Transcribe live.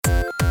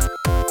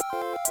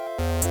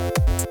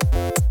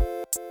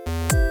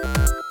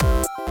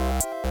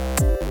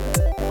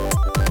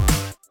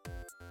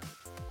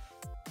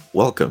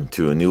Welcome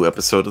to a new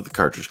episode of the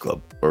Cartridge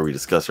Club, where we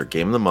discuss our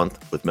game of the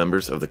month with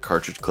members of the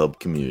Cartridge Club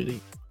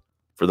community.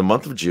 For the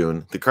month of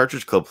June, the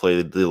Cartridge Club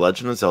played The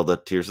Legend of Zelda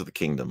Tears of the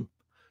Kingdom.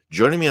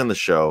 Joining me on the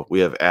show,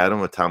 we have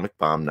Adam Atomic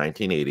Bomb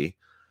 1980,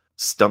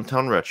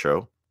 Stumptown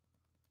Retro,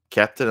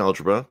 Captain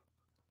Algebra,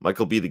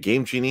 Michael B. the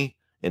Game Genie,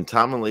 and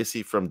Tom and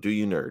Lacey from Do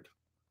You Nerd.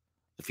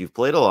 If you've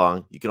played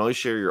along, you can always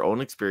share your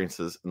own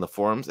experiences in the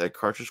forums at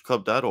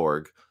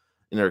cartridgeclub.org,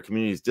 in our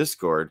community's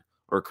Discord,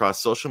 or across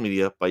social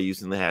media by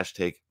using the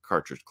hashtag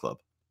Cartridge Club.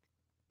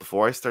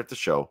 Before I start the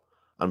show,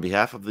 on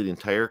behalf of the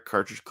entire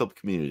Cartridge Club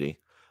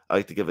community, I'd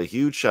like to give a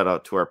huge shout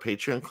out to our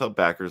Patreon Club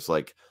backers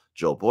like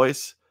Joel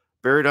Boyce,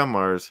 Buried on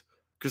Mars,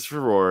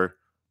 Christopher Rohr,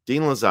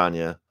 Dean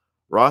Lasagna,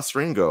 Ross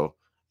Ringo,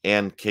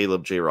 and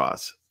Caleb J.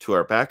 Ross. To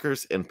our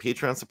backers and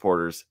Patreon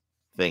supporters,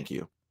 thank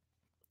you.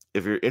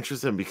 If you're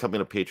interested in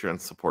becoming a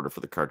Patreon supporter for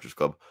the Cartridge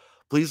Club,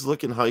 please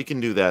look in how you can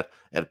do that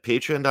at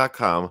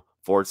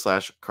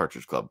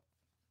patreon.com/Cartridge Club.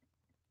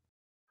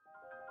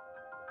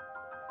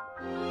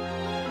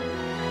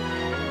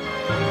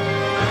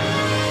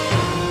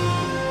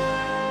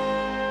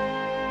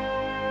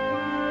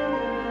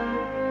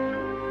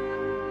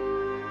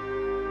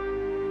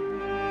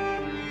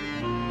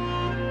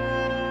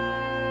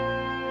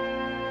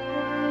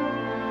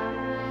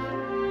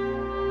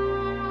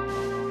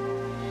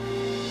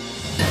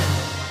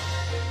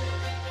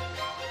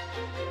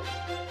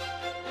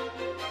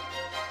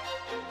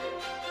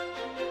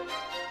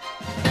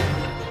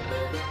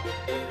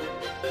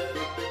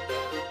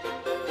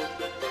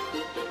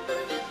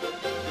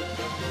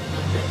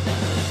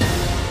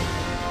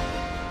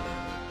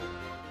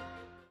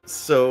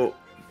 So,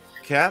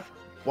 Cap,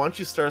 why don't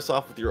you start us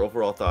off with your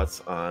overall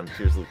thoughts on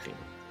Tears of the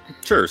Kingdom?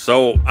 Sure.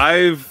 So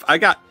I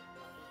got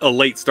a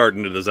late start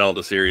into the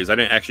Zelda series. I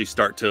didn't actually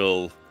start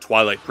till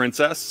Twilight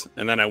Princess,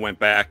 and then I went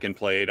back and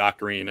played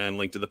Ocarina and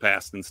Link to the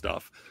Past and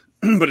stuff.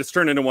 But it's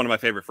turned into one of my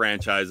favorite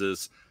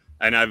franchises.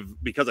 And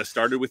because I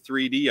started with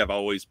 3D, I've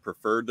always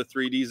preferred the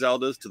 3D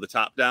Zeldas to the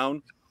top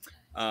down.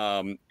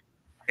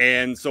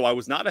 And so I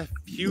was not a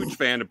huge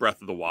fan of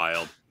Breath of the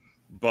Wild,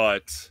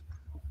 but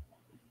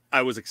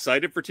I was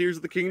excited for Tears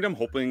of the Kingdom,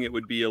 hoping it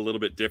would be a little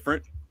bit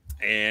different.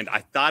 And I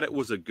thought it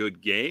was a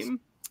good game,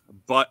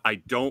 but I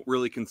don't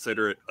really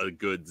consider it a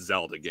good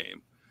Zelda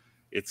game.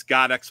 It's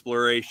got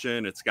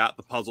exploration, it's got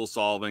the puzzle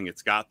solving,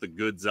 it's got the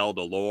good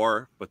Zelda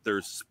lore, but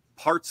there's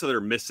parts that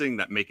are missing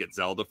that make it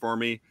Zelda for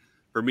me.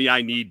 For me,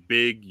 I need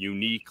big,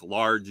 unique,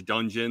 large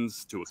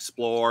dungeons to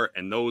explore,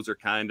 and those are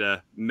kind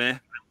of meh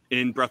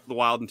in Breath of the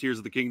Wild and Tears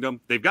of the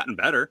Kingdom. They've gotten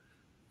better.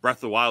 Breath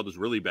of the Wild was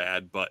really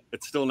bad, but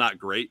it's still not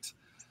great.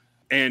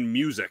 And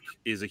music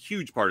is a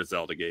huge part of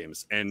Zelda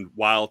games. And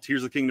while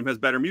Tears of the Kingdom has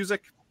better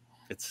music,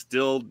 it's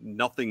still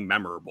nothing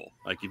memorable.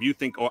 Like if you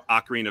think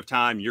Ocarina of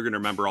Time, you're going to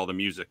remember all the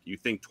music. You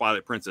think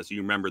Twilight Princess,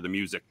 you remember the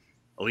music.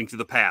 A Link to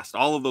the Past,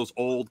 all of those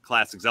old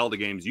classic Zelda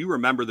games, you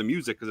remember the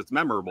music because it's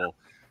memorable,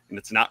 and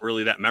it's not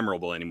really that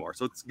memorable anymore.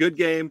 So it's a good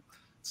game.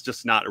 It's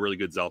just not a really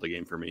good Zelda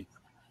game for me.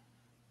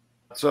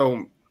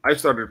 So I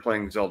started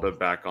playing Zelda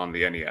back on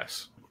the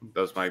NES.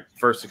 That was my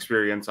first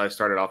experience. I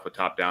started off with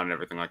top down and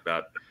everything like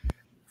that.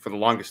 For the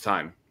longest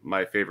time,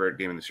 my favorite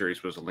game in the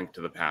series was A Link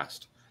to the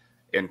Past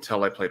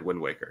until I played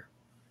Wind Waker,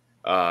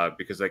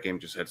 because that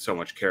game just had so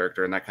much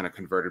character, and that kind of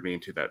converted me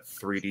into that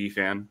 3D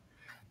fan.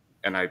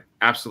 And I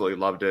absolutely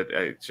loved it.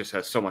 It just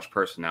has so much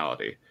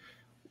personality.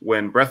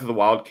 When Breath of the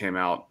Wild came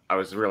out, I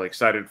was really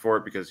excited for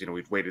it because,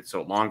 we'd waited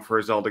so long for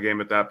a Zelda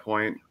game at that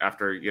point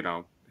after,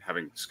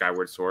 having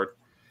Skyward Sword.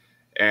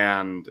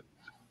 And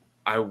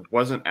I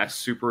wasn't as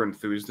super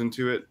enthused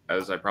into it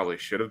as I probably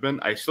should have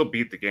been. I still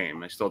beat the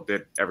game. I still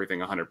did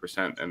everything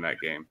 100% in that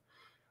game.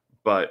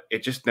 But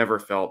it just never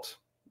felt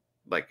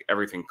like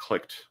everything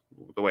clicked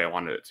the way I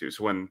wanted it to.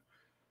 So when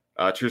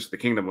Tears of the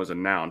Kingdom was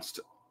announced,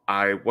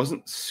 I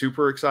wasn't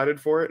super excited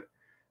for it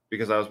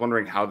because I was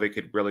wondering how they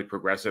could really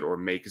progress it or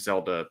make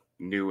Zelda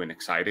new and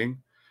exciting.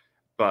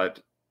 But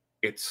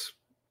it's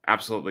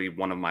absolutely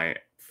one of my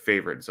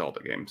favorite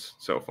Zelda games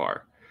so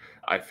far.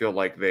 I feel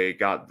like they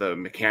got the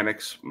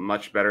mechanics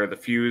much better. The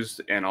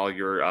fuse and all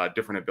your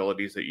different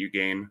abilities that you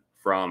gain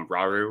from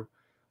Rauru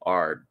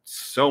are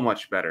so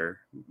much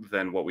better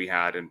than what we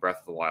had in Breath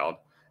of the Wild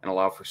and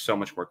allow for so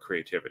much more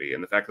creativity.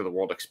 And the fact that the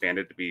world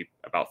expanded to be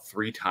about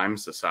 3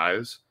 times the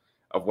size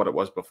of what it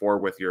was before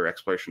with your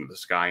exploration of the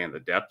sky and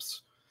the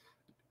depths,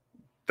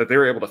 that they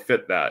were able to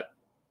fit that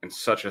in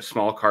such a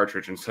small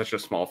cartridge and such a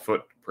small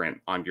footprint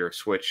on your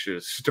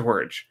Switch's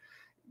storage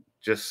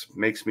just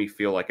makes me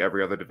feel like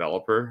every other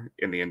developer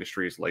in the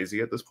industry is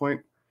lazy at this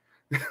point.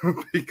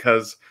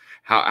 Because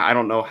I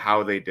don't know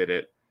how they did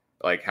it.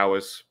 Like, how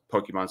is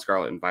Pokemon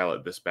Scarlet and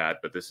Violet this bad,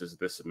 but this is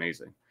this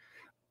amazing?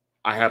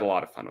 I had a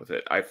lot of fun with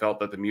it. I felt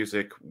that the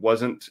music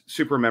wasn't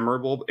super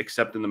memorable,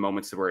 except in the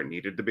moments where it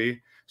needed to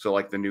be. So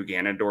like the new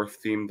Ganondorf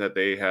theme that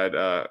they had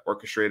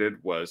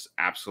orchestrated was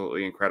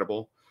absolutely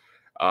incredible.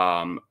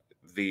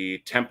 The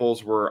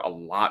temples were a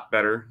lot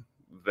better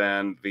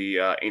than the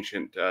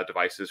ancient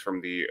devices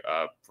from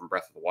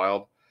Breath of the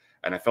Wild.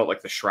 And I felt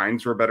like the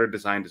shrines were better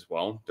designed as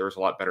well. There was a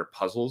lot better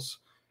puzzles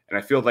And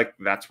I feel like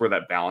that's where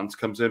that balance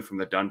comes in from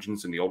the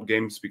dungeons in the old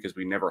games, because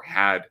we never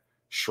had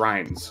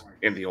shrines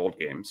in the old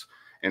games.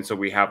 And so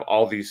we have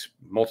all these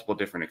multiple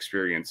different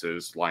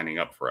experiences lining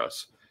up for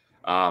us.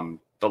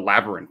 The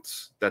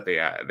labyrinths that they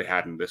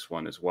had in this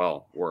one as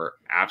well were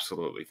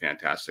absolutely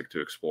fantastic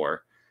to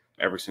explore.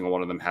 Every single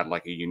one of them had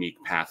like a unique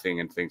pathing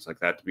and things like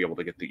that to be able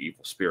to get the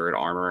evil spirit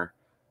armor.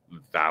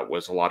 That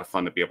was a lot of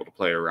fun to be able to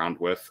play around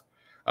with.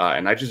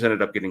 And I just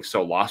ended up getting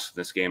so lost in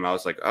this game. I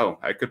was like, oh,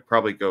 I could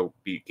probably go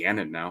beat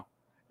Ganon now.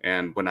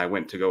 And when I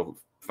went to go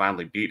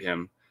finally beat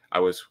him, I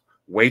was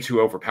way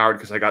too overpowered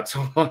because I got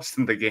so lost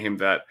in the game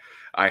that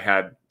I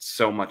had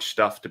so much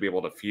stuff to be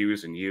able to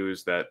fuse and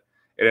use that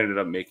it ended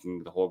up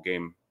making the whole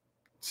game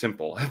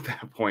simple at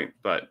that point.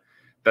 But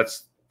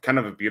that's kind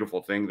of a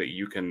beautiful thing, that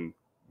you can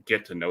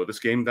get to know this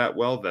game that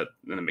well, that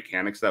and the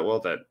mechanics that well,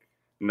 that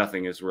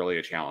nothing is really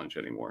a challenge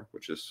anymore,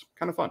 which is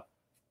kind of fun.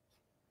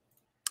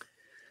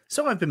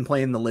 So I've been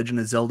playing The Legend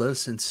of Zelda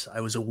since I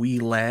was a wee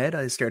lad.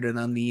 I started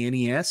on the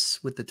NES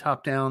with the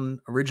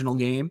top-down original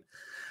game.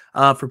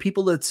 For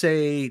people that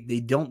say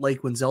they don't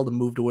like when Zelda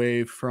moved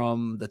away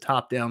from the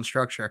top-down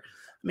structure,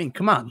 I mean,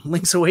 come on,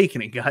 Link's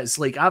Awakening, guys.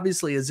 Like,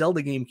 obviously, a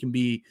Zelda game can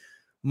be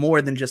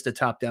more than just a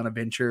top-down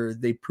adventure.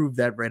 They proved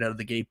that right out of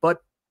the gate,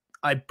 but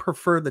I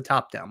prefer the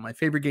top-down. My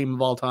favorite game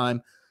of all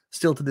time,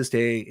 still to this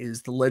day,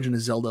 is The Legend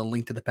of Zelda: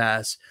 Link to the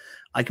Past.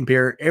 I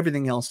compare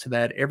everything else to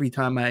that. Every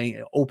time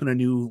I open a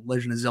new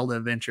Legend of Zelda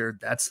adventure,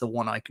 that's the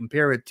one I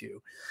compare it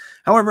to.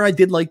 However, I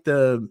did like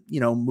the,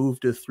 move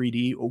to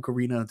 3D.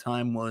 Ocarina of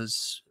Time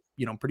was,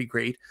 pretty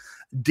great.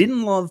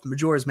 Didn't love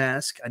Majora's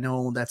Mask. I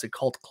know that's a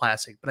cult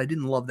classic, but I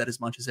didn't love that as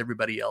much as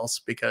everybody else,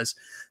 because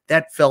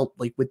that felt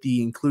like, with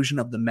the inclusion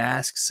of the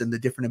masks and the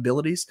different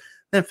abilities,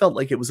 that felt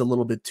like it was a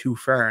little bit too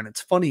far. And it's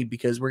funny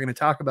because we're going to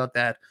talk about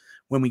that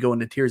when we go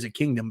into Tears of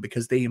Kingdom,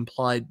 because they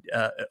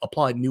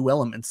applied new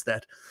elements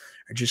that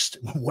are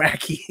just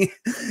wacky.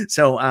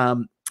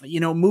 So,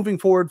 moving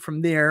forward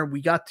from there,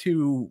 we got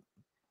to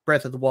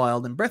Breath of the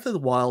Wild, and Breath of the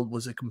Wild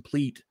was a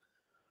complete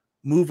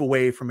move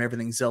away from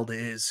everything Zelda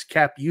is.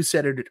 Cap, you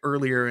said it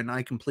earlier, and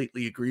I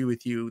completely agree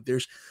with you.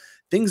 There's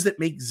things that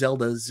make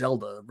Zelda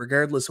Zelda,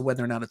 regardless of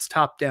whether or not it's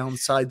top-down,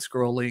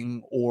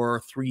 side-scrolling,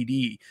 or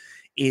 3D,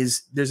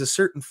 there's a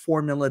certain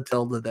formula to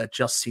Zelda that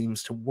just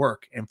seems to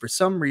work. And for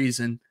some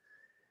reason,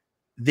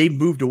 they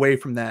moved away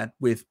from that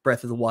with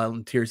Breath of the Wild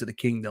and Tears of the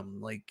Kingdom.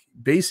 Like,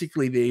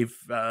 basically, they've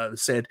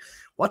said,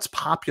 what's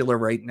popular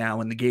right now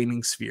in the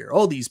gaming sphere?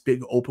 Oh, these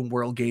big open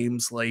world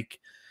games, like,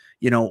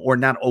 or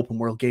not open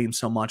world games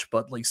so much,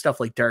 but like stuff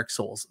like Dark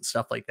Souls and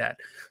stuff like that.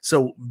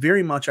 So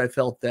very much I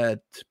felt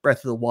that Breath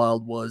of the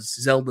Wild was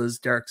Zelda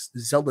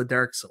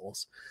Dark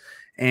Souls.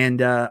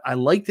 And I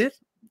liked it,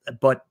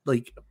 but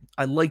like,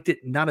 I liked it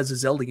not as a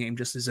Zelda game,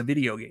 just as a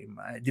video game.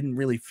 I didn't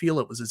really feel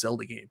it was a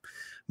Zelda game.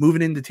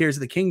 Moving into Tears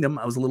of the Kingdom,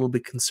 I was a little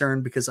bit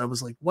concerned, because I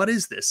was like, what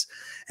is this?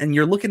 And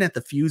you're looking at the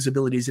fuse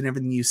abilities and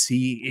everything you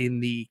see in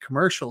the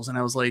commercials, and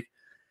I was like,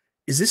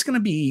 is this going to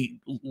be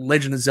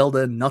Legend of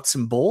Zelda nuts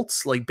and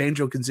bolts, like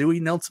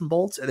Banjo-Kazooie nuts and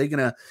bolts? Are they going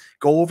to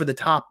go over the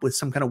top with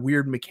some kind of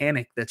weird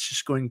mechanic that's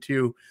just going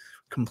to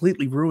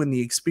completely ruin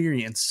the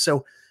experience?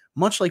 So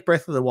much like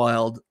Breath of the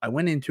Wild, I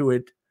went into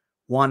it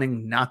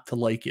wanting not to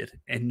like it.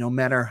 And no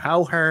matter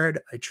how hard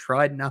I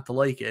tried not to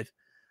like it,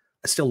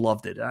 I still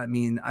loved it. I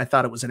mean, I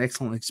thought it was an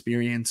excellent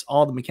experience.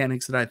 All the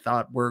mechanics that I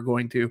thought were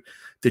going to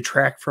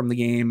detract from the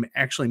game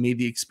actually made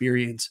the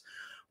experience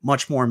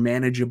much more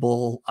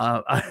manageable.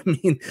 I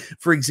mean,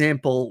 for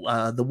example,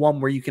 the one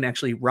where you can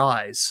actually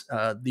rise,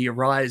 the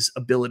Arise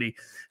ability,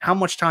 how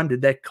much time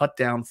did that cut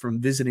down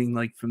from visiting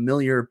like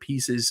familiar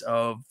pieces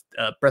of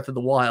Breath of the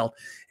Wild?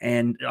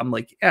 And I'm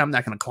like, yeah, I'm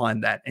not going to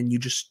climb that. And you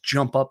just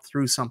jump up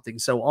through something.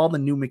 So all the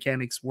new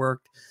mechanics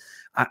worked.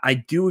 I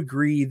do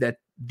agree that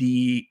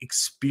the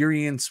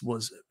experience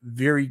was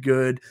very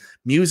good.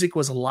 Music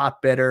was a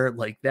lot better.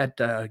 Like that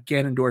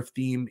Ganondorf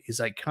theme is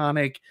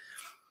iconic.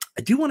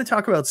 I do want to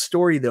talk about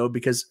story, though,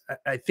 because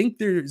I think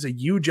there's a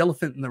huge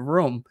elephant in the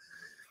room.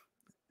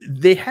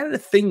 They had a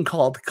thing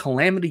called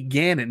Calamity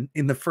Ganon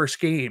in the first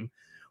game,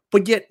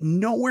 but yet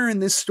nowhere in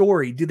this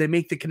story do they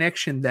make the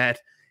connection that,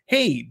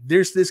 hey,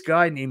 there's this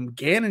guy named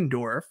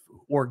Ganondorf,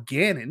 or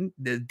Ganon,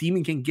 the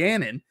Demon King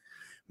Ganon.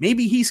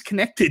 Maybe he's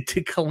connected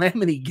to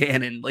Calamity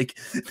Ganon. Like,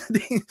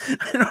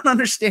 I don't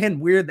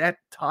understand where that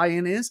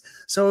tie-in is.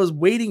 So I was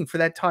waiting for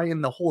that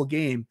tie-in the whole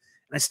game,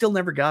 and I still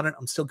never got it.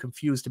 I'm still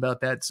confused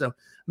about that. So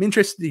I'm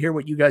interested to hear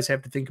what you guys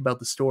have to think about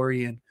the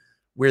story and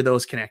where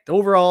those connect.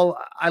 Overall,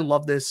 I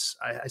love this.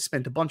 I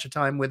spent a bunch of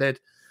time with it.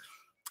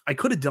 I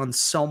could have done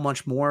so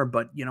much more,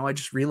 but, I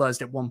just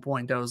realized at one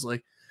point, I was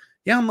like,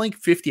 yeah, I'm like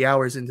 50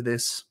 hours into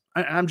this.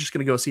 I'm just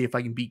going to go see if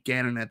I can beat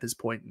Ganon at this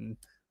point. And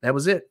that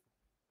was it.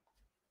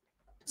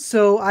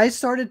 So I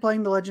started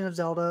playing The Legend of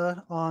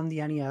Zelda on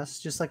the NES,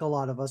 just like a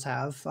lot of us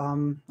have.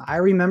 I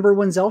remember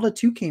when Zelda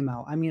 2 came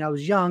out. I mean, I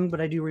was young, but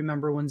I do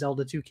remember when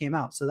Zelda 2 came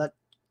out. So that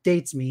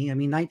dates me. I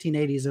mean,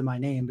 1980 is in my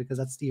name because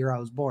that's the year I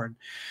was born.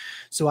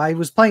 So I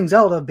was playing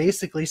Zelda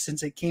basically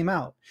since it came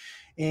out.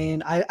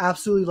 and I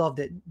absolutely loved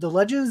it. The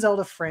Legend of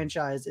Zelda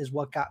franchise is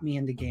what got me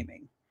into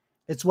gaming.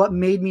 It's what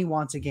made me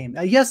want to game.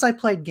 Yes, I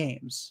played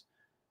games,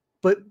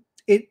 but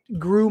it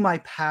grew my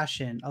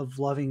passion of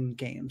loving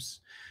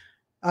games.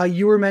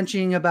 You were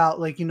mentioning about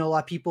like, a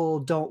lot of people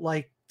don't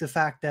like the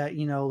fact that,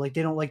 like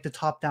they don't like the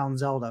top-down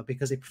Zelda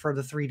because they prefer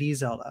the 3D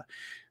Zelda.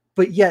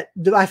 But yet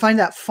I find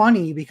that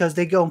funny because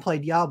they go and play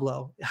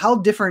Diablo. How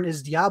different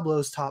is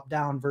Diablo's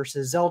top-down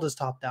versus Zelda's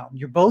top-down?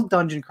 You're both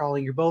dungeon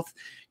crawling. You're both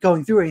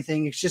going through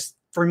anything. It's just,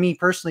 for me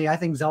personally, I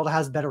think Zelda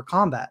has better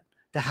combat,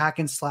 the hack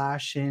and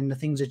slash and the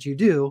things that you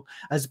do,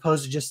 as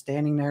opposed to just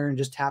standing there and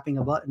just tapping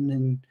a button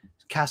and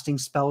casting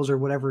spells or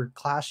whatever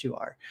class you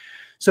are.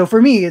 So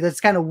for me,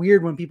 that's kind of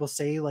weird when people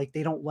say like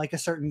they don't like a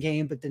certain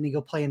game, but then they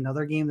go play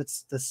another game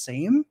that's the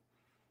same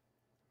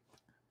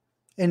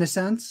in a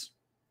sense.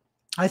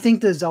 I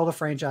think the Zelda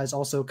franchise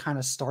also kind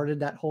of started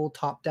that whole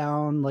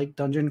top-down like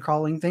dungeon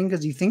crawling thing,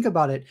 because you think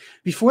about it,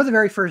 before the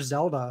very first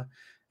Zelda,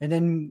 and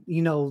then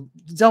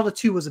Zelda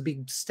 2 was a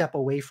big step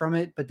away from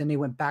it, but then they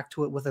went back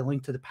to it with A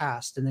Link to the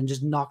Past and then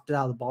just knocked it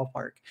out of the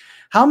ballpark.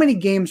 How many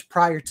games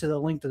prior to The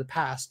Link to the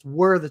Past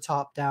were the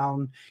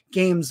top-down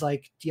games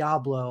like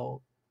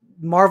Diablo,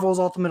 Marvel's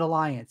Ultimate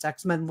Alliance,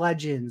 X-Men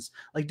Legends,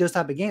 like those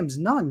type of games?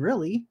 None,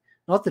 really.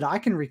 Not that I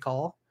can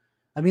recall.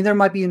 I mean, there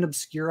might be an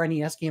obscure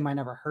NES game I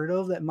never heard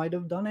of that might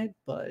have done it,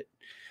 but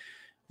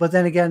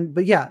then again,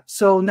 but yeah.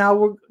 So now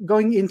we're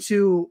going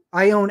into,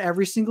 I own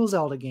every single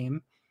Zelda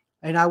game,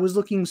 and I was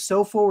looking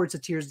so forward to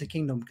Tears of the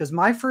Kingdom, because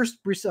my first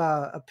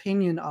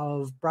opinion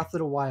of Breath of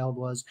the Wild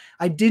was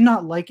I did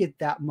not like it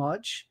that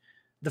much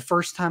the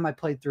first time I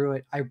played through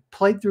it. I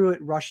played through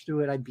it, rushed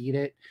through it, I beat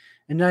it,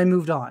 and then I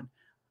moved on.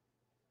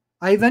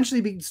 I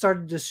eventually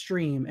started to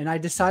stream, and I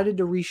decided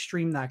to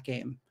restream that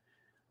game.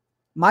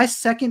 My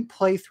second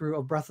playthrough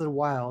of Breath of the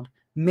Wild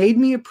made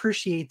me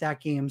appreciate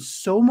that game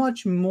so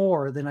much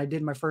more than I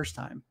did my first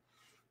time.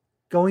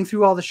 Going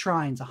through all the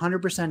shrines,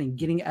 100% and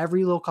getting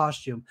every little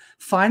costume.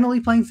 Finally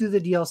playing through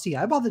the DLC.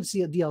 I bought the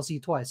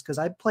DLC twice because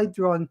I played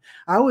through on.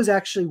 I was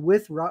actually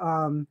with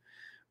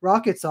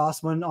Rocket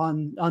Sauce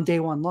on day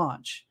one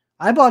launch.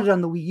 I bought it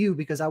on the Wii U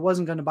because I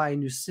wasn't going to buy a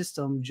new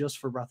system just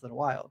for Breath of the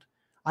Wild.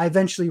 I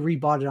eventually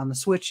rebought it on the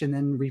Switch and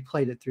then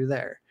replayed it through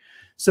there.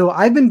 So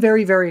I've been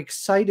very, very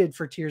excited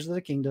for Tears of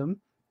the Kingdom.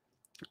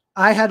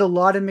 I had a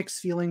lot of mixed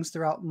feelings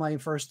throughout my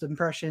first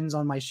impressions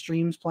on my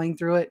streams playing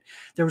through it.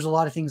 There was a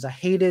lot of things I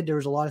hated. There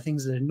was a lot of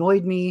things that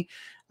annoyed me.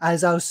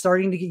 As I was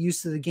starting to get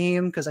used to the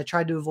game, because I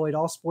tried to avoid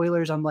all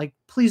spoilers, I'm like,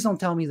 please don't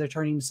tell me they're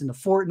turning this into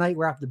Fortnite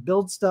where I have to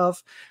build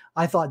stuff.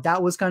 I thought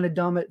that was kind of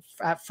dumb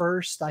at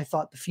first. I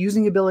thought the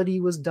fusing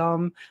ability was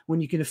dumb when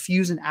you can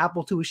fuse an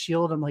apple to a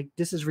shield. I'm like,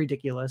 this is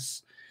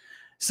ridiculous.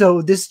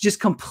 So this just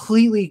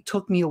completely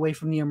took me away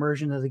from the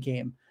immersion of the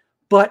game.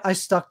 But I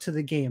stuck to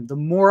the game. The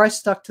more I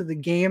stuck to the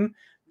game,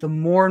 the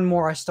more and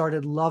more I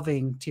started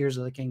loving Tears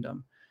of the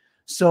Kingdom.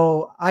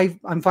 So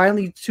I'm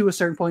finally to a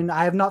certain point.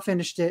 I have not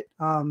finished it,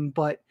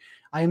 but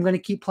I am going to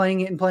keep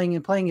playing it and playing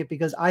and playing it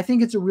because I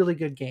think it's a really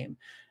good game.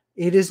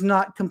 It is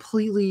not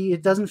completely,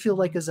 it doesn't feel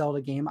like a Zelda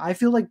game. I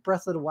feel like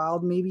Breath of the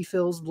Wild maybe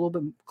feels a little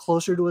bit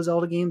closer to a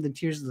Zelda game than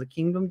Tears of the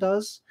Kingdom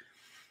does.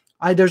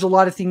 There's a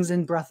lot of things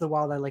in Breath of the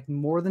Wild I like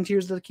more than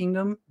Tears of the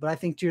Kingdom, but I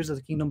think Tears of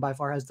the Kingdom by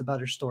far has the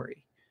better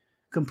story.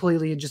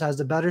 Completely, it just has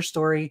the better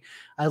story.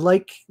 I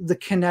like the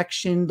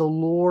connection, the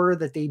lore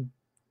that they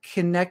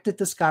connected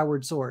to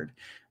Skyward Sword.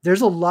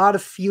 There's a lot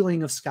of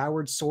feeling of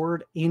Skyward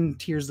Sword in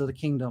Tears of the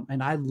Kingdom,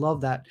 and I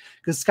love that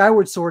because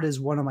Skyward Sword is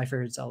one of my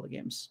favorite Zelda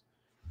games.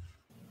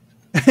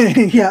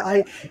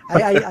 Yeah,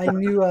 I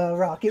knew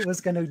Rocket was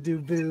gonna do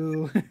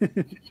boo.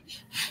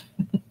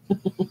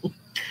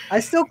 I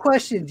still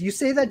question, do you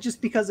say that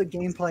just because of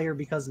gameplay or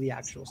because of the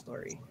actual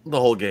story? The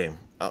whole game.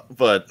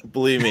 But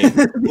believe me,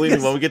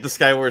 when we get to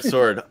Skyward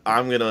Sword,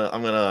 I'm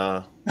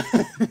gonna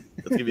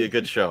it's gonna be a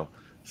good show.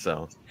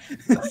 So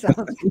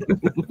Sounds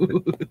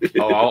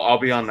good. I'll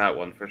be on that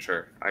one for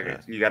sure. I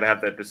guess you got to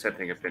have that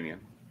dissenting opinion.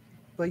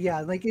 But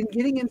yeah, like in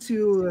getting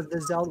into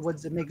the Zelda,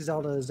 what makes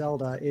Zelda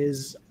Zelda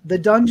is the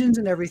dungeons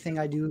and everything.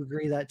 I do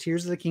agree that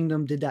Tears of the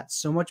Kingdom did that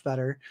so much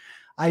better.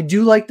 I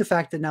do like the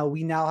fact that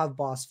we now have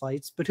boss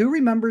fights, but who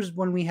remembers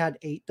when we had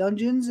 8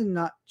 dungeons and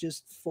not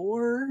just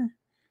 4?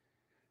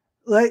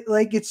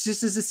 Like it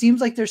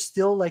seems like they're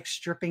still like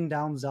stripping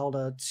down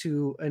Zelda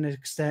to an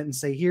extent and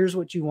say, here's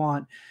what you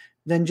want,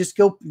 then just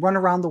go run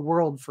around the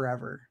world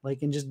forever.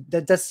 Like, and just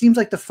that seems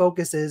like the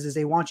focus is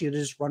they want you to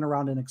just run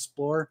around and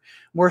explore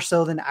more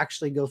so than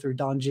actually go through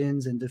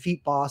dungeons and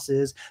defeat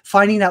bosses,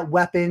 finding that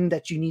weapon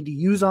that you need to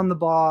use on the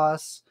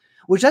boss,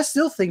 which I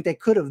still think they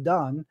could have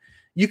done.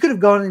 You could have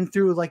gone in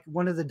through like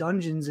one of the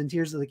dungeons in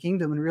Tears of the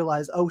Kingdom and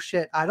realized, oh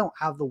shit, I don't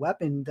have the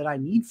weapon that I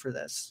need for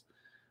this.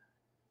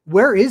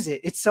 Where is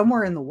it? It's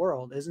somewhere in the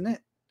world, isn't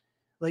it?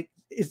 Like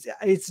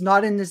it's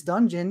not in this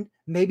dungeon.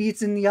 Maybe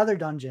it's in the other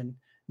dungeon.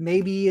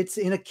 Maybe it's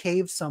in a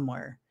cave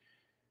somewhere.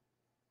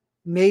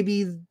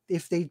 Maybe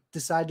if they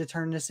decide to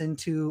turn this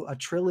into a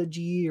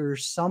trilogy or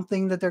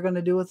something that they're going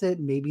to do with it,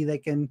 maybe they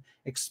can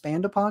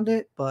expand upon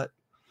it. But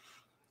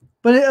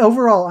But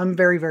overall, I'm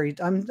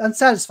I'm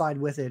satisfied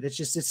with it.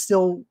 It's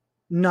still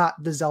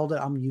not the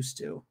Zelda I'm used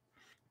to.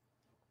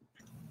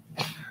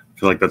 I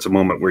feel like that's a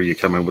moment where you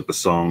come in with the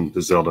song,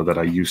 the Zelda that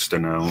I used to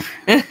know.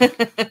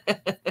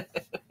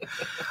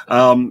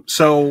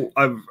 So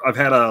I've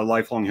had a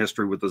lifelong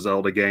history with the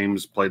Zelda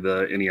games, played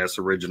the NES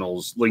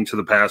originals. Link to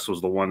the Past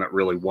was the one that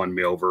really won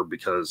me over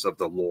because of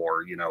the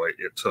lore. You know,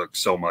 it took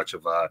so much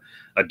of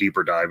a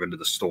deeper dive into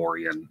the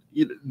story, and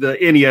the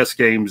NES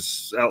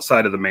games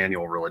outside of the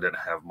manual really didn't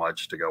have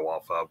much to go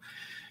off of.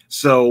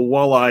 So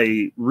while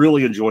I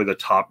really enjoy the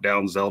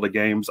top-down Zelda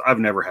games, I've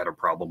never had a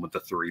problem with the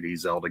 3D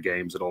Zelda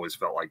games. It always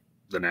felt like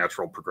the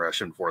natural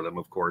progression for them,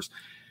 of course.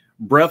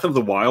 Breath of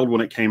the Wild, when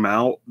it came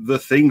out, the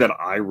thing that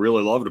I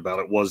really loved about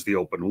it was the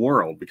open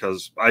world,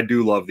 because I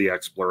do love the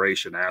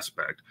exploration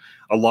aspect.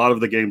 A lot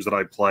of the games that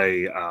I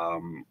play,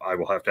 I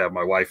will have to have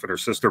my wife and her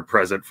sister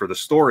present for the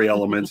story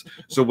elements.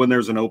 So when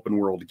there's an open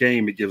world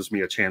game, it gives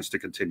me a chance to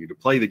continue to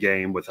play the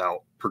game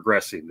without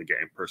progressing the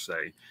game per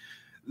se.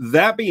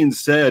 That being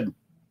said,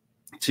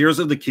 Tears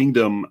of the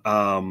Kingdom,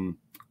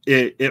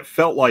 it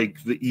felt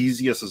like the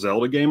easiest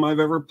Zelda game I've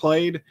ever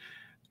played.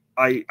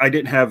 I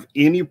didn't have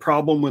any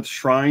problem with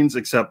shrines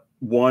except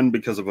one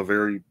because of a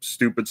very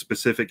stupid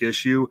specific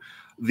issue.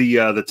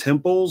 The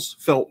temples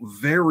felt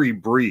very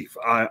brief.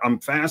 I'm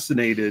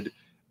fascinated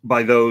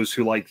by those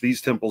who like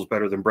these temples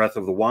better than Breath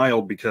of the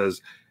Wild,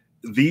 because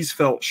these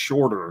felt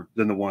shorter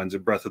than the ones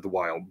in Breath of the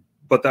Wild,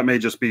 but that may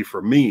just be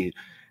for me.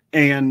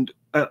 And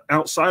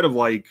outside of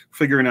like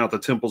figuring out the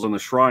temples and the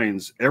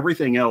shrines,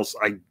 everything else,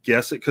 I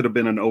guess it could have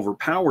been an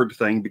overpowered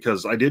thing,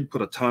 because I did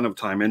put a ton of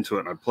time into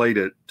it and I played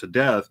it to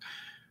death.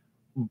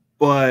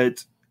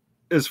 But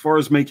as far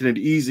as making it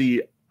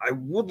easy, I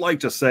would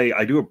like to say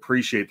I do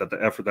appreciate that the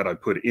effort that I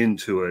put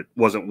into it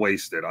wasn't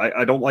wasted.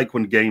 I don't like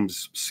when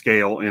games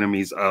scale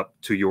enemies up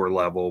to your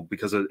level,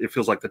 because it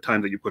feels like the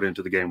time that you put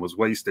into the game was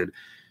wasted.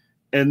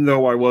 And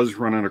though I was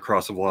running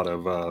across a lot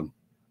of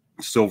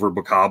silver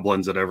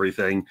bokoblins and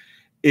everything,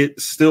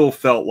 it still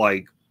felt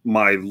like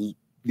my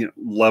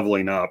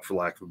leveling up, for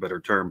lack of a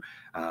better term,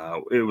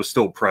 it was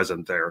still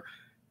present there.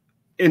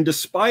 And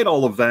despite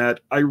all of that,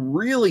 I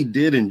really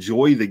did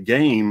enjoy the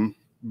game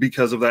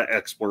because of that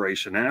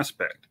exploration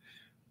aspect.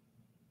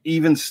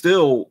 Even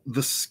still,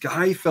 the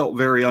sky felt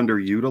very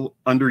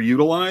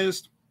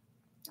underutilized,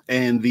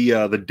 and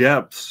the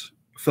depths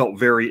felt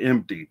very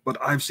empty. But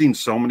I've seen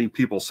so many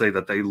people say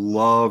that they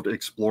loved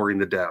exploring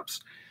the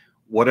depths.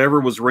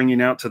 Whatever was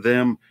ringing out to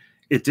them,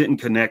 it didn't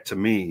connect to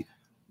me.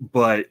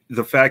 But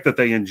the fact that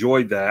they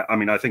enjoyed that, I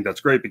mean, I think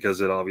that's great,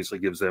 because it obviously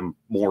gives them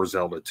more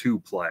Zelda to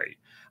play.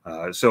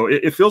 So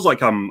it feels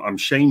like I'm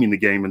shaming the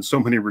game in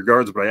so many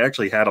regards, but I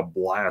actually had a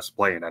blast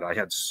playing it. I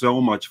had so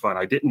much fun.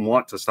 I didn't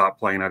want to stop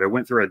playing it. I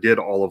went through, I did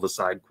all of the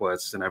side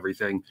quests and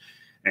everything,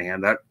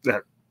 and that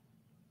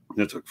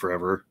took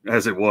forever,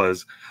 as it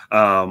was.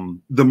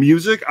 The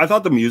music, I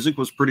thought the music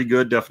was pretty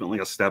good. Definitely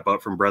a step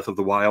up from Breath of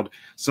the Wild.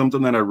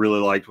 Something that I really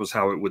liked was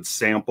how it would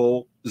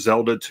sample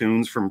Zelda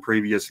tunes from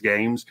previous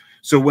games.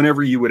 So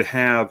whenever you would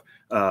have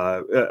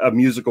a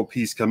musical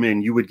piece come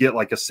in, you would get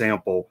like a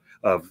sample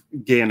of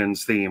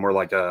Ganon's theme, or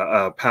like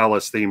a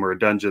palace theme, or a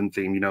dungeon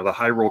theme, the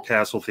Hyrule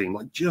Castle theme,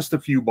 like just a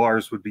few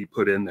bars would be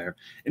put in there.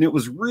 And it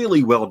was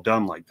really well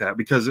done like that,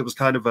 because it was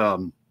kind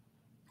of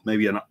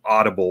maybe an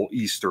audible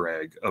Easter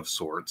egg of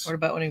sorts. What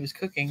about when he was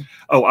cooking?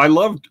 Oh, I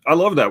loved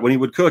that when he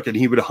would cook and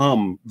he would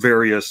hum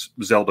various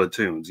Zelda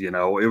tunes. It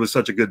was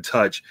such a good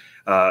touch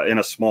in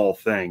a small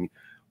thing.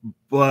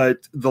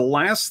 But the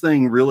last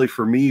thing really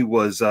for me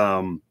was,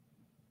 I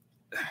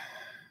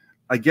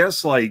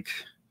guess, like,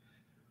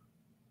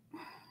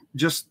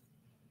 just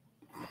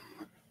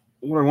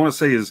what I want to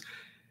say is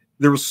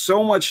there was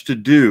so much to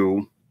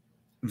do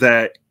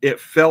that it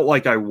felt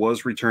like I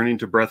was returning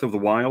to Breath of the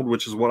Wild,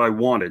 which is what I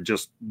wanted,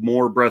 just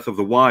more Breath of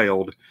the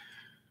Wild.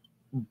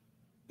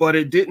 But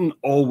it didn't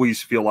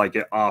always feel like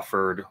it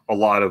offered a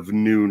lot of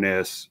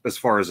newness as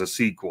far as a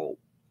sequel.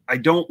 I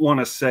don't want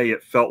to say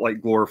it felt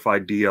like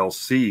glorified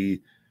DLC,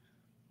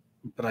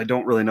 but I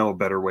don't really know a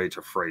better way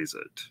to phrase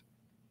it.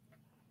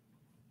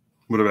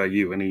 What about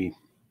you?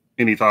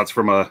 Any thoughts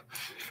from a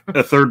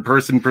third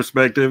person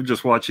perspective,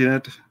 just watching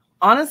it?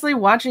 Honestly,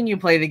 watching you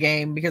play the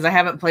game, because I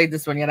haven't played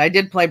this one yet. I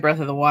did play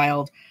Breath of the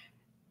Wild.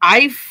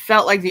 I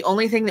felt like the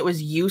only thing that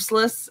was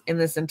useless in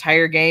this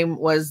entire game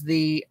was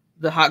the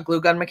hot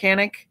glue gun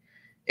mechanic.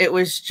 It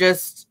was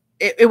just,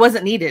 it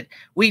wasn't needed.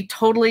 We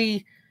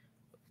totally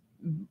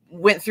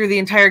went through the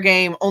entire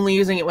game only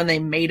using it when they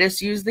made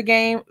us use the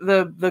game,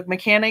 the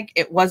mechanic.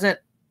 It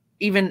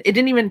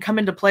didn't even come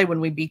into play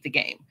when we beat the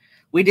game.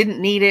 We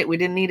didn't need it. We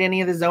didn't need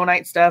any of the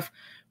Zonite stuff.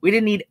 We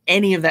didn't need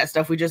any of that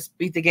stuff. We just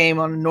beat the game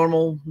on a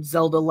normal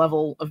Zelda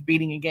level of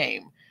beating a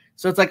game.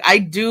 So it's like, I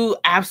do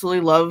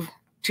absolutely love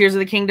Tears of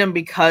the Kingdom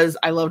because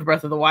I loved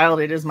Breath of the Wild.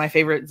 It is my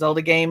favorite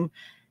Zelda game.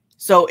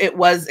 So it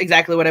was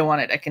exactly what I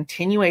wanted, a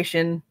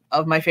continuation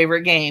of my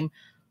favorite game,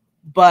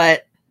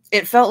 but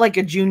it felt like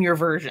a junior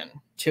version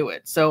to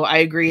it. So I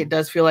agree, it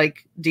does feel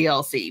like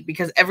DLC,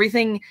 because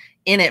everything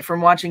in it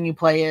from watching you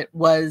play it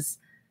was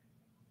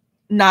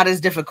not as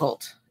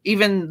difficult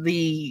even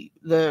the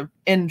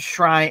end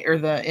shrine or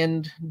the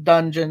end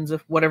dungeons,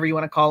 if whatever you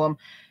want to call them,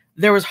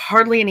 there was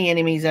hardly any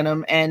enemies in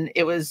them, and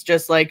it was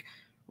just like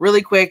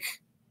really quick.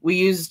 We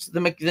used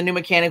the new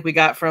mechanic we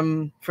got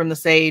from the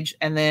sage,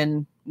 and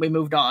then we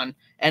moved on.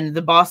 And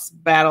the boss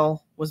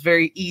battle was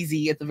very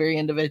easy at the very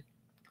end of it.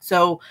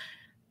 So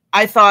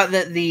I thought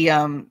that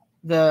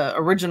the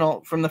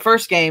original from the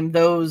first game,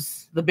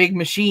 the big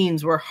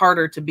machines were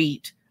harder to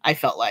beat. I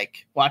felt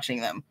like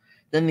watching them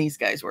than these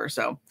guys were.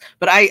 So,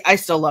 but I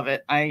still love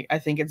it. I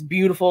think it's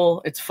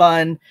beautiful. It's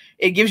fun.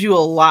 It gives you a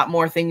lot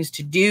more things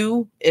to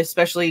do,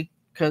 especially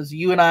because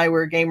you and I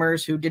were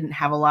gamers who didn't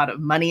have a lot of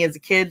money as a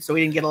kid, so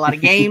we didn't get a lot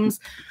of games.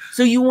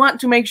 So you want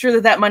to make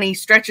sure that money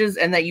stretches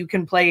and that you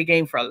can play a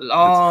game for a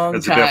long time.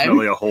 It's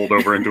definitely a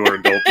holdover into our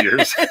adult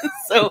years.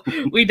 So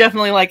we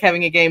definitely like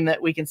having a game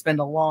that we can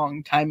spend a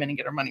long time in and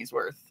get our money's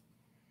worth.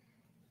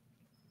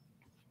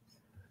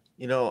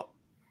 You know,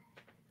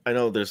 I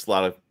know there's a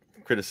lot of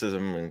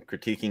criticism and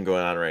critiquing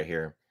going on right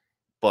here,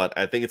 but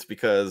I think it's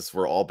because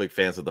we're all big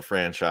fans of the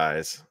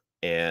franchise.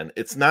 And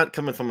it's not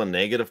coming from a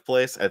negative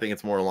place. I think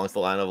it's more along the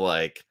line of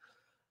like,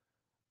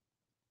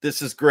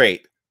 this is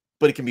great,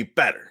 but it can be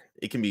better.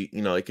 It can be,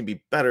 it can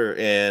be better.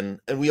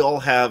 And we all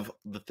have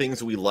the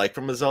things we like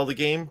from a Zelda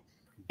game,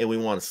 and we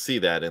want to see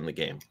that in the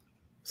game.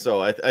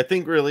 So I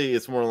think really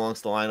it's more along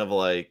the line of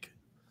like,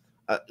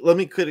 let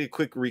me get a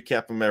quick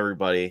recap from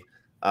everybody.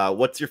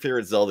 What's your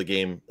favorite Zelda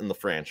game in the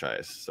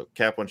franchise? So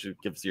Cap, why don't you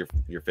give us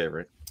your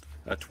favorite?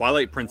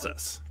 Twilight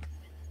Princess.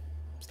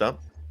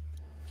 Stop.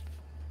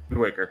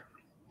 Wind Waker.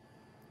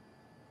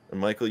 And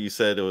Michael, you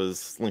said it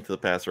was Link to the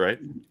Past, right?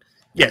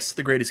 Yes,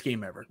 the greatest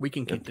game ever. We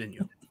can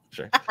continue.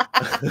 Sure.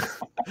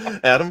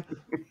 Adam?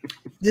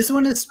 This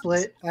one is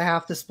split. I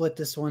have to split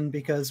this one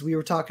because we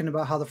were talking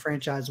about how the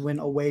franchise went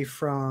away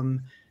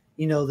from,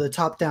 the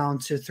top down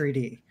to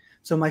 3D.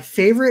 So my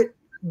favorite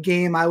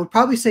game, I would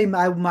probably say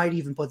I might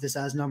even put this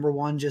as number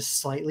one, just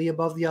slightly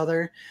above the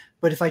other.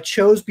 But if I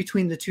chose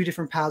between the two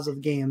different paths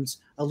of games,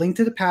 A Link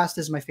to the Past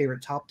is my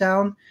favorite top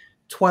down.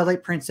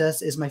 Twilight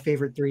Princess is my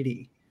favorite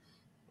 3D.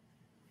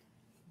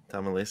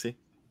 Tom and Lacey?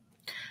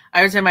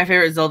 I would say my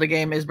favorite Zelda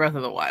game is Breath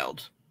of the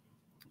Wild.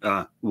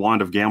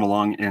 Wand of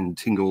Gamelon and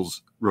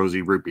Tingle's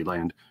Rosy Rupee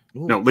Land.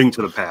 Ooh. No, Link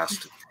to the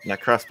Past.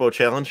 That crossbow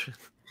challenge?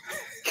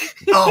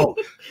 Oh,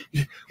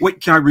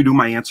 wait, can I redo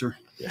my answer?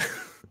 Yeah.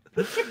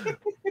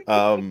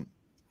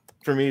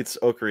 For me, it's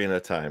Ocarina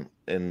of Time,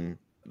 and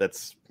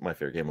that's my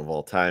favorite game of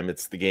all time.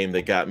 It's the game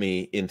that got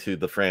me into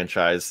the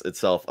franchise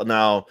itself.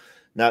 Now,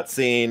 not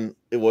saying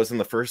it wasn't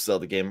the first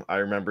Zelda game. I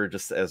remember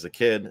just as a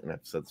kid, and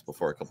I've said this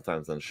before a couple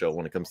times on the show,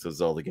 when it comes to a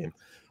Zelda game,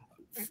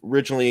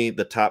 originally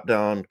the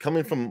top-down,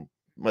 coming from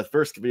my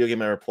first video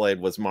game I ever played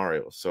was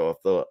Mario. So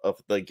if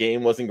the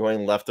game wasn't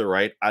going left or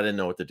right, I didn't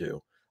know what to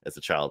do as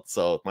a child.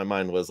 So my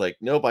mind was like,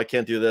 nope, I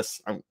can't do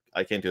this.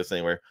 I can't do this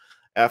anywhere.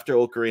 After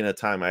Ocarina of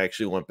Time, I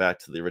actually went back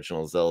to the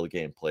original Zelda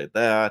game, played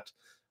that,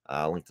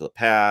 Link to the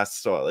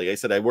Past. So like I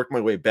said, I worked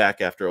my way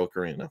back after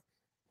Ocarina.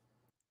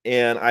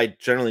 And I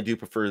generally do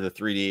prefer the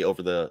 3D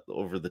over the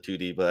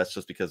 2D, but that's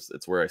just because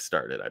it's where I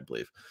started, I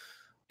believe.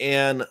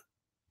 And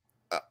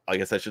I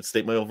guess I should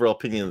state my overall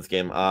opinion of this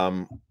game.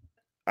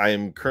 I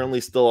am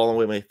currently still all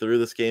the way through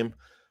this game.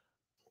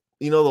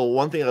 The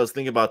one thing I was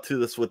thinking about too,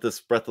 with this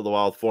Breath of the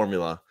Wild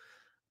formula,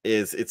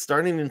 is it's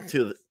starting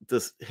to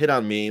this hit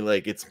on me.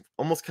 Like it's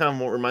almost kind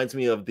of what reminds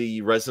me of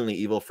the Resident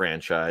Evil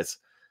franchise,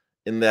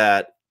 in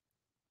that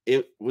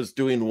it was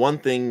doing one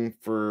thing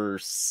for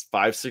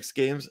 5-6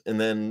 games, and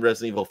then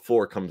Resident Evil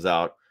 4 comes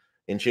out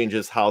and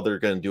changes how they're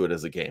going to do it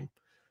as a game.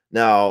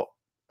 Now,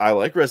 I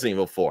like Resident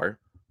Evil 4,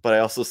 but I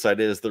also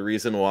cited as the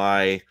reason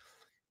why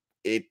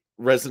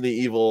Resident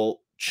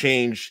Evil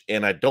changed,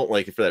 and I don't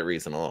like it for that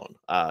reason alone.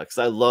 Because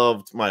I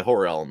loved my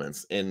horror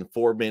elements, and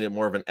 4 made it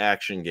more of an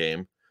action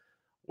game,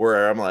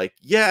 where I'm like,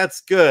 yeah,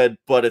 it's good,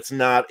 but it's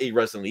not a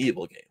Resident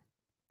Evil game.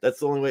 That's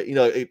the only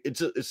way,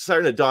 it's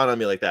starting to dawn on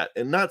me like that.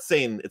 And not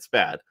saying it's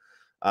bad,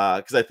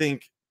 because I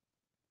think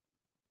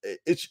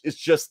it's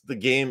just the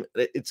game.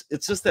 It's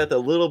just that a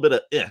little bit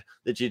of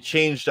that you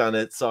changed on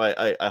it, so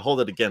I hold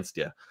it against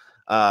you.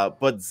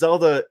 But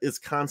Zelda is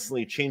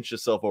constantly changed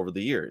itself over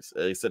the years.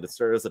 Like I said, it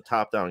started as a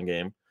top-down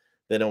game,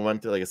 then it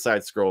went to like a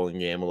side-scrolling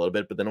game a little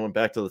bit, but then it went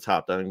back to the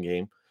top-down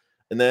game,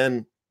 and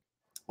then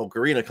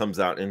Ocarina comes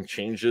out and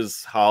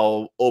changes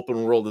how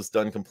open world is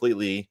done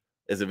completely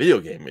as a video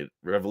game. It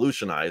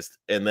revolutionized,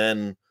 and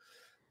then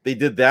they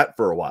did that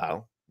for a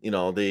while.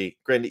 They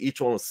granted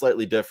each one was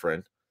slightly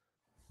different,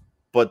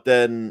 but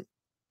then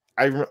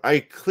I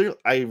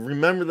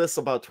remember this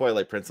about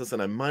Twilight Princess,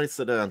 and I might have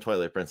said it on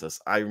Twilight Princess.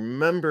 I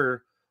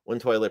remember when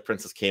Twilight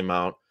Princess came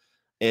out,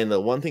 and the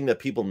one thing that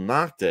people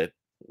knocked it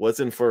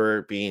wasn't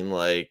for being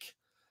like,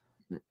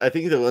 I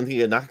think the one thing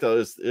that knocked out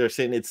is they're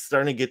saying it's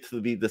starting to get to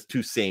be this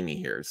too samey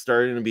here. It's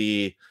starting to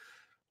be,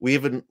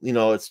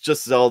 it's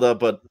just Zelda,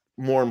 but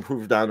more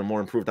improved on and more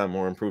improved on,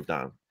 more improved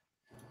on.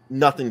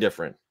 Nothing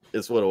different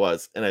is what it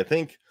was. And I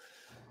think,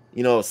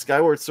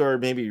 Skyward Sword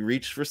maybe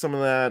reached for some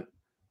of that.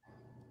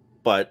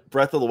 But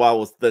Breath of the Wild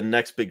was the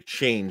next big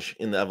change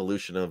in the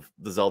evolution of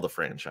the Zelda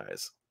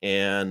franchise.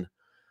 And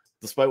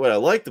despite what I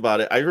liked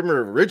about it, I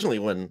remember originally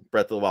when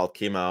Breath of the Wild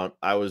came out,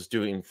 I was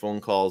doing phone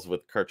calls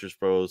with Cartridge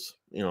Bros,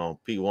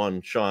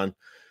 P1, Sean,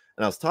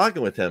 and I was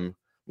talking with him.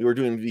 We were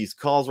doing these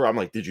calls where I'm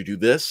like, did you do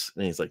this?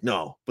 And he's like,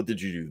 no, but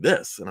did you do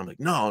this? And I'm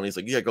like, no. And he's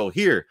like, yeah, go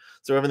here.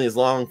 So we're having these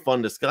long,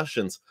 fun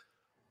discussions.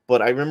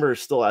 But I remember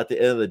still at the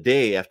end of the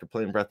day, after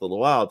playing Breath of the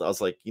Wild, I was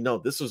like,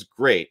 this was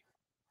great.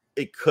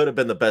 It could have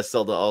been the best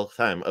Zelda all the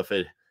time if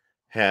it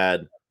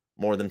had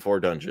more than 4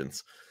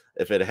 dungeons,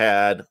 if it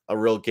had a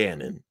real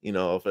Ganon,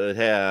 if it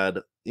had,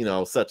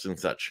 such and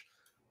such.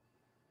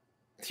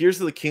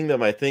 Tears of the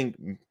Kingdom, I think,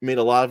 made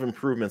a lot of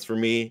improvements for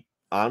me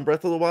on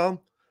Breath of the Wild,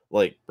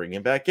 like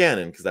bringing back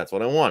Ganon, because that's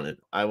what I wanted.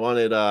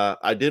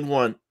 I did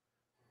want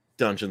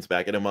dungeons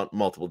back. I didn't want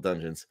multiple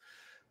dungeons,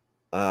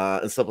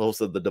 and stuff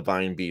also the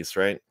Divine Beast,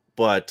 right?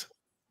 But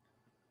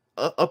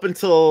up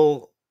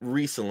until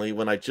recently,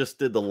 when I just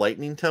did the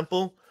Lightning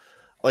Temple,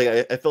 like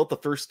I felt the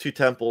first 2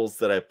 temples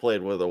that I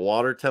played were the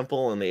Water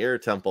Temple and the Air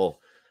Temple.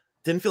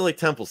 Didn't feel like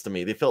temples to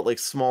me. They felt like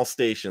small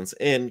stations.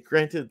 And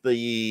granted,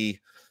 the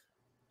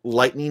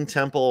Lightning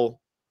Temple,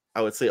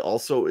 I would say,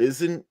 also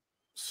isn't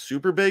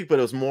super big, but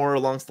it was more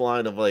along the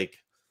line of like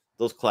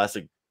those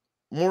classic,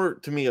 more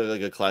to me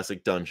like a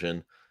classic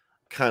dungeon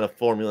kind of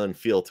formula and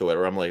feel to it,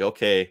 where I'm like,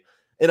 okay.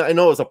 And I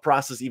know it was a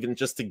process even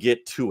just to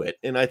get to it.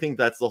 And I think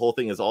that's the whole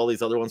thing, is all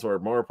these other ones were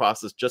more a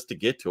process just to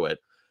get to it,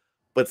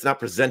 but it's not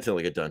presented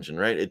like a dungeon,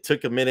 right? It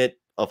took a minute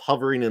of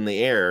hovering in the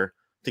air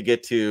to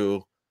get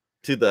to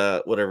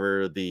the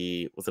whatever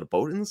was it a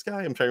boat in the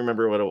sky? I'm trying to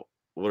remember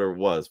what it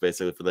was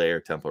basically for the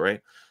Air Temple, right?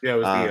 Yeah, it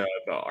was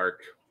the Ark.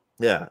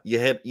 Yeah, you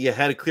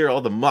had to clear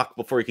all the muck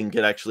before you can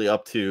get actually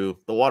up to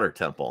the Water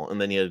Temple, and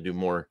then you had to do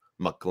more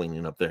muck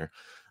cleaning up there.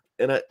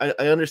 And I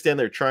understand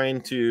they're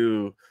trying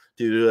to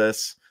do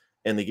this,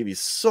 and they give you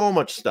so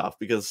much stuff,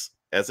 because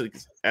as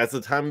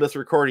the time of this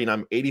recording,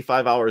 I'm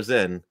 85 hours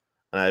in,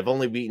 and I've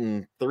only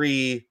beaten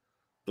three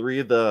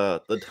of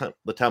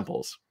the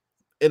temples,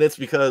 and it's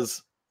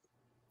because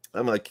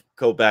I'm like,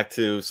 go back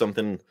to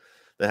something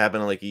that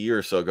happened like a year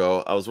or so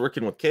ago. I was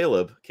working with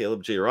Caleb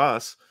J.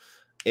 Ross,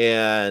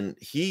 and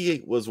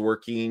he was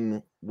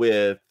working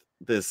with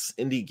this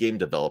indie game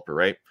developer,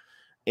 right?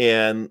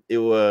 And he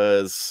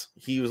was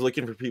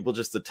looking for people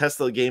just to test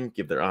the game,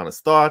 give their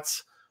honest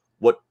thoughts,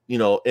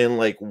 and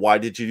like, why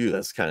did you do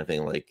this kind of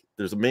thing? Like,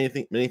 there's many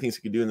things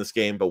you can do in this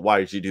game, but why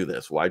did you do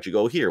this? Why'd you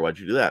go here? Why'd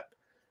you do that?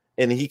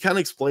 And he kind of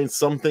explained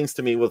some things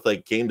to me with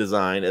like game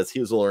design as he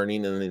was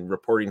learning, and then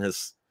reporting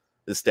his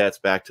stats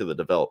back to the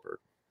developer.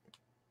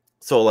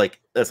 So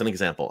like, that's an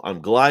example. I'm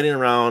gliding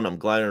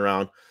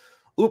around.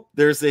 Oop,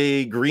 there's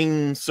a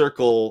green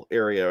circle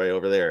area right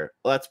over there.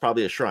 Well, that's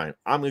probably a shrine.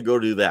 I'm going to go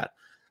do that.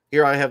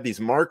 Here I have these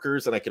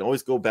markers, and I can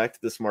always go back to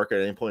this marker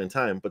at any point in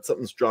time, but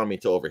something's drawn me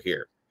to over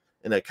here.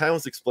 And that kind of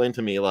was explained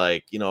to me,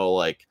 like,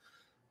 like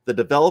the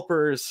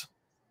developers,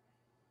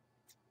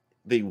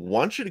 they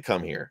want you to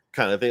come here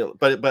kind of thing.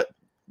 But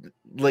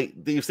like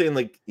they're saying,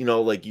 like,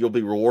 like you'll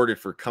be rewarded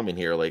for coming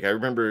here. Like I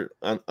remember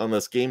on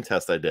this game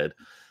test I did,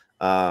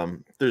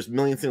 there's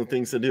millions of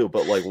things to do,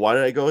 but like, why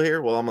did I go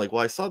here? Well, I'm like,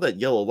 well, I saw that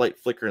yellow light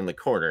flicker in the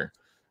corner,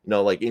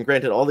 like, and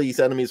granted, all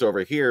these enemies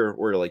over here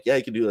were like, yeah,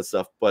 you can do this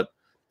stuff, but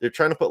they're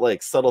trying to put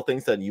like subtle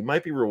things that you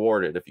might be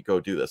rewarded if you go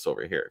do this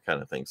over here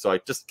kind of thing. So I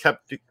just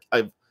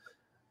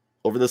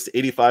over this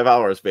 85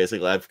 hours,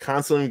 basically, I've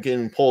constantly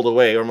getting pulled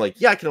away. Or I'm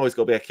like, yeah, I can always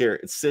go back here.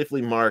 It's safely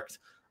marked.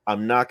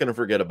 I'm not going to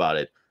forget about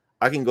it.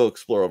 I can go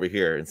explore over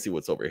here and see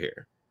what's over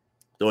here.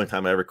 The only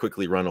time I ever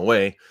quickly run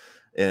away,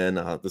 and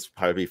this will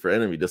probably be for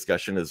enemy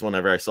discussion, is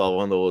whenever I saw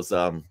one of those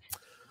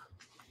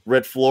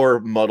red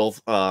floor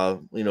mud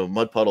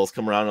puddles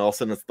come around, and all of a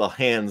sudden it's the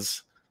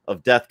hands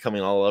of death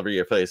coming all over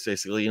your face,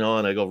 basically, and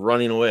I go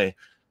running away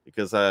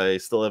because I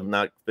still have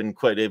not been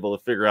quite able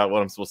to figure out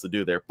what I'm supposed to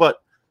do there.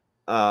 But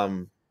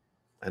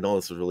I know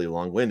this is really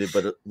long-winded,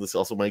 but this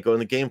also might go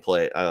into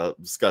gameplay,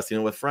 discussing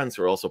it with friends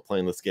who are also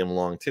playing this game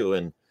along too.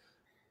 And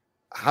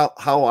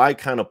how I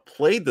kind of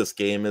played this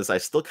game is I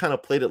still kind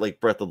of played it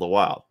like Breath of the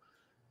Wild.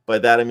 By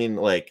that, I mean,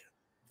 like,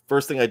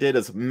 first thing I did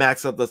is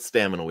max out the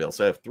stamina wheel.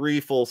 So I have 3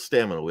 full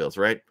stamina wheels,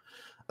 right?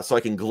 So I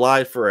can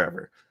glide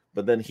forever.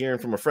 But then hearing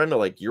from a friend,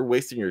 like, you're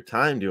wasting your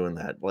time doing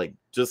that. Like,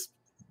 just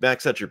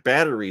max out your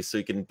batteries so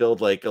you can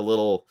build like a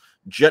little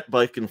jet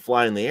bike and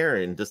fly in the air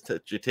and just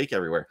take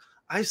everywhere.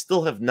 I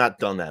still have not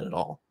done that at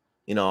all.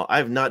 I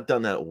have not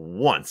done that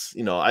once.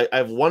 I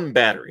have 1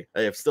 battery.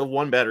 I have still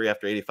 1 battery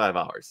after 85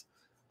 hours.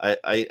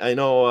 I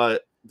know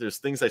there's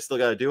things I still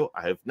got to do.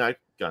 I have not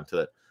gone to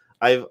that.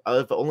 I've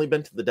only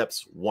been to the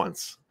depths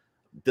once.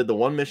 Did the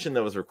 1 mission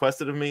that was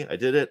requested of me. I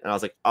did it, and I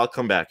was like, I'll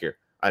come back here.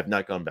 I've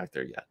not gone back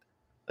there yet.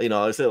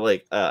 I said,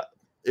 like,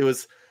 it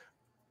was.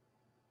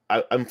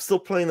 I'm still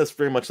playing this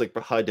very much like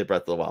how I did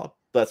Breath of the Wild.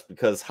 That's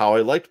because how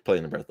I liked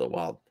playing the Breath of the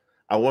Wild.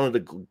 I wanted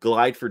to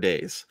glide for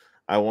days.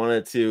 I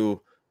wanted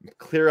to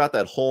clear out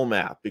that whole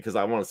map because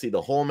I want to see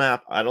the whole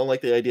map. I don't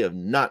like the idea of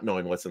not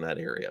knowing what's in that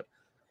area.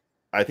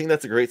 I think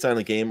that's a great sign of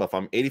the game. If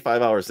I'm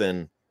 85 hours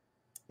in,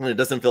 and it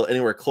doesn't feel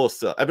anywhere close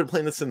to. I've been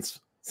playing this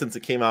since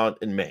it came out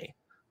in May,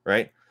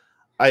 right?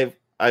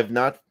 I've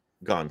not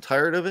gone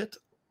tired of it.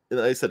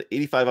 Like I said,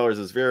 85 hours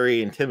is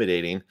very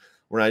intimidating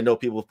when I know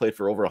people have played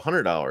for over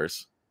 100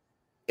 hours,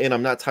 and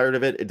I'm not tired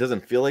of it. It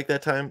doesn't feel like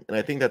that time, and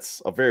I think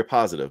that's a very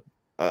positive.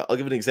 I'll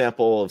give an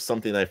example of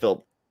something I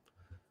felt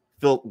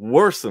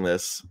worse than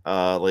this,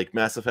 like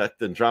Mass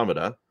Effect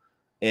Andromeda,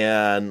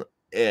 and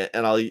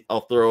I'll even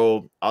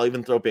throw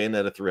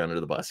Bayonetta 3 under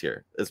the bus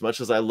here. As much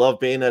as I love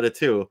Bayonetta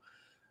 2,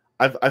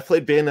 I've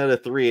played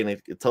Bayonetta 3, and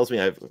it tells me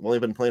I've only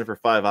been playing for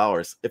 5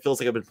 hours. It feels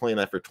like I've been playing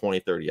that for 20,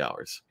 30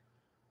 hours.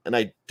 And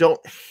I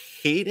don't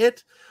hate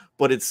it,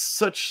 but it's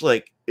such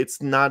like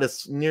it's not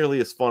as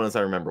nearly as fun as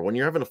I remember. When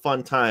you're having a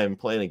fun time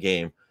playing a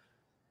game,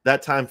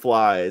 that time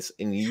flies,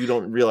 and you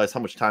don't realize how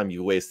much time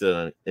you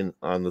wasted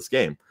on this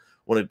game.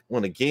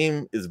 When a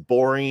game is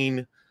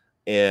boring,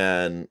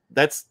 and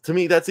that's, to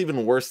me, that's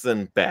even worse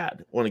than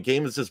bad. When a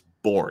game is just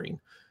boring,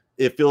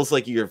 it feels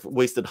like you've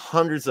wasted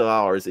hundreds of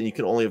hours and you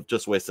can only have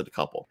just wasted a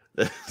couple.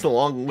 That's a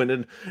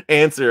long-winded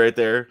answer right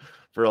there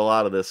for a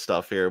lot of this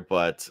stuff here,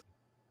 but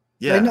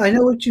yeah, I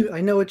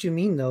know what you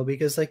mean though,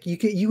 because like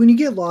you when you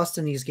get lost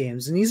in these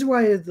games, and these are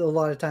why a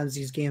lot of times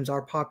these games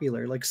are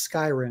popular, like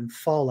Skyrim,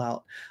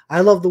 Fallout. I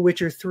love The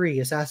Witcher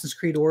 3, Assassin's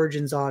Creed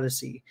Origins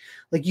Odyssey.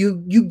 Like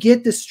you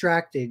get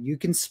distracted. You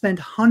can spend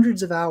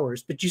hundreds of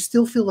hours, but you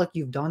still feel like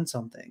you've done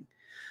something.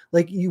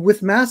 Like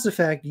with Mass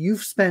Effect,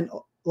 you've spent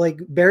like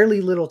barely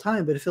little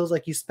time, but it feels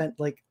like you spent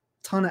like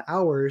a ton of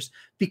hours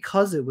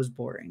because it was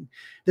boring.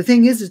 The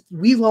thing is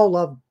we all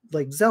love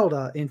like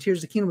Zelda and Tears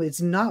of the Kingdom. It's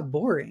not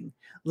boring.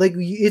 Like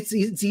it's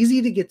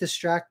easy to get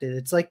distracted.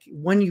 It's like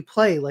when you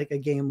play like a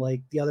game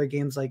like the other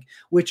games like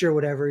Witcher or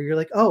whatever, you're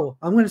like, oh,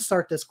 I'm going to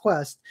start this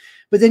quest.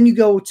 But then you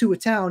go to a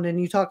town and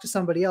you talk to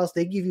somebody else.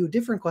 They give you a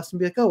different quest and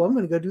be like, oh, I'm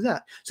going to go do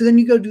that. So then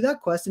you go do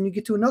that quest and you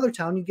get to another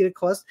town, you get a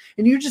quest,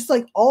 and you're just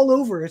like all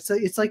over.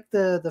 It's like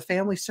the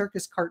Family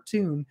Circus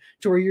cartoon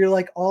to where you're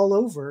like all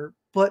over,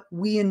 but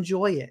we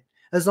enjoy it.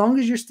 As long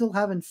as you're still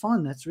having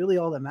fun, that's really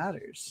all that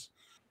matters.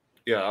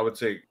 Yeah, I would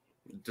say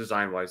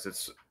design-wise,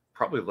 it's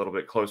probably a little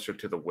bit closer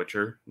to The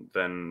Witcher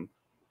than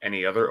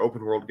any other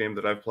open world game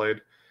that I've played,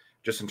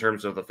 just in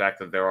terms of the fact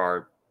that there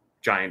are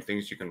giant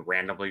things you can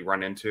randomly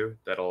run into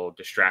that'll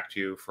distract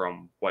you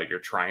from what you're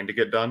trying to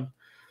get done.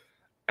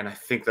 And I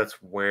think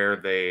that's where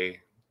they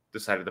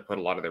decided to put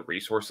a lot of their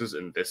resources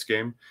in this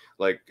game.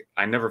 Like,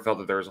 I never felt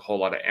that there was a whole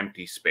lot of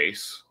empty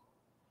space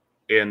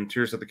in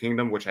Tears of the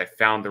Kingdom, which I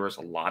found there was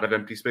a lot of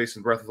empty space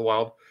in Breath of the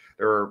Wild.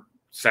 There were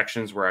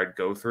sections where I'd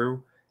go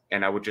through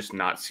and I would just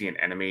not see an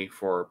enemy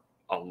for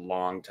a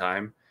long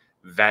time.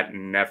 That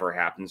never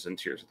happens in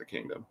Tears of the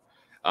Kingdom.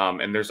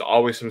 And there's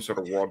always some sort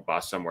of world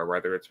boss somewhere,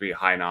 whether it's be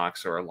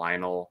Hinox or a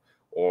Lionel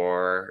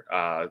or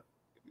a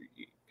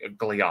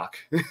Gliok,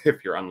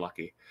 if you're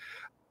unlucky.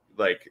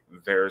 Like,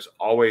 there's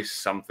always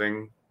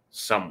something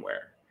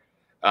somewhere.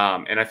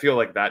 And I feel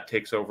like that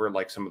takes over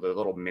like some of the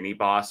little mini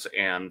boss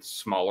and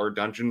smaller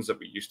dungeons that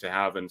we used to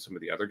have in some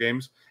of the other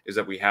games, is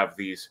that we have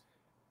these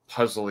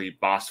puzzly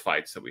boss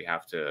fights that we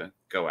have to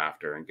go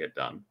after and get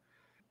done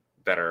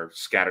that are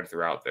scattered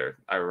throughout there.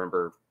 I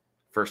remember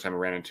first time I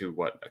ran into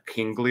a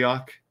King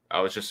Gliok.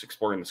 I was just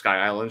exploring the Sky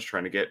Islands,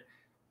 trying to get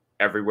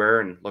everywhere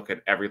and look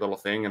at every little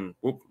thing, and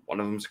whoop, one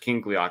of them's a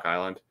King Gliok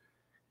Island.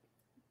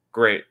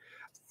 Great.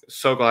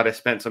 So glad I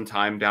spent some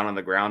time down on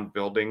the ground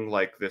building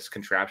like this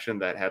contraption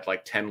that had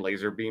like 10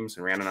 laser beams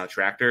and ran on a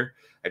tractor.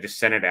 I just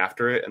sent it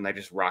after it, and I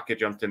just rocket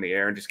jumped in the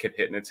air and just kept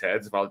hitting its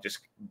heads while it just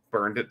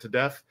burned it to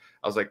death.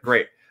 I was like,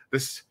 great,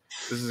 this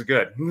is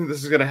good.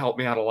 This is going to help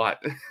me out a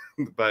lot.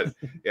 But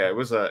yeah, it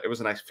was a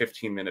nice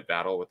 15-minute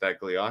battle with that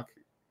Gliok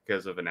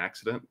because of an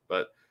accident.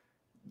 But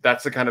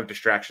that's the kind of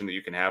distraction that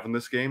you can have in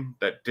this game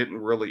that didn't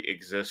really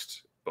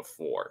exist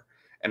before.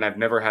 And I've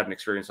never had an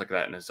experience like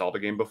that in a Zelda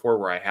game before,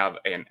 where I have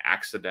an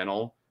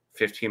accidental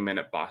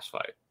 15-minute boss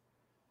fight.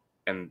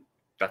 And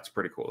that's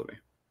pretty cool to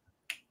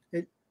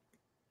me.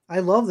 I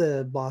love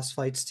the boss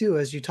fights too.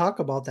 As you talk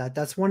about that,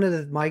 that's one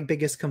of my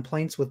biggest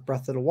complaints with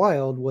Breath of the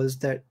Wild, was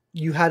that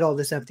you had all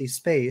this empty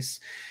space.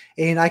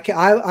 And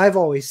I've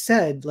always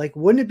said, like,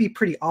 wouldn't it be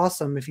pretty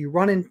awesome if you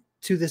run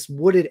into this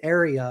wooded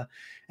area,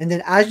 and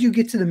then as you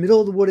get to the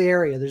middle of the wooded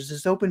area, there's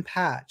this open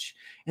patch,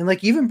 and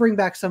like even bring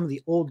back some of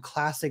the old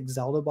classic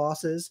Zelda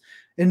bosses,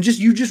 and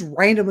you just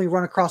randomly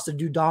run across the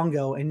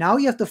Dodongo, and now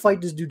you have to fight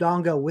this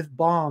Dodongo with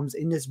bombs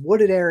in this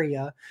wooded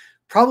area,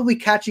 probably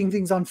catching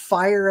things on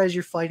fire as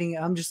you're fighting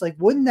it. I'm just like,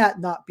 wouldn't that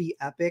not be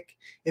epic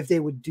if they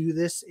would do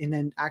this and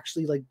then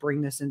actually like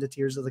bring this into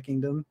Tears of the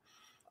Kingdom?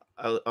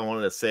 I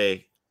wanted to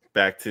say,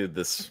 back to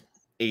this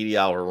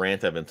 80-hour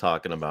rant I've been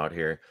talking about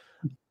here.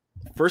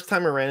 First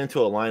time I ran into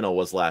a Lionel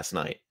was last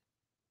night.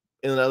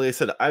 And like I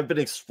said, I've been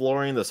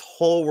exploring this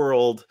whole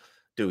world,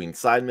 doing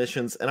side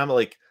missions, and I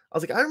was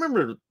like, I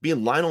remember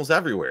being Lionels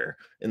everywhere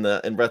in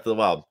Breath of the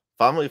Wild.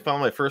 Finally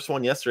found my first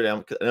one yesterday,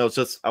 and I was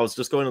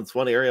just going to this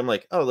one area. I'm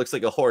like, oh, it looks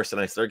like a horse,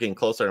 and I start getting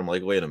closer. And I'm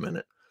like, wait a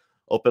minute.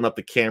 Open up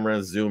the camera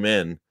and zoom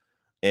in.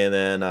 And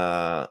then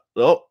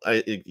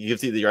it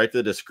gives you right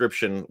the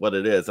description what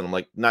it is, and I'm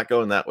like, not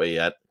going that way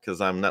yet because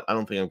I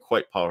don't think I'm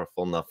quite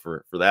powerful enough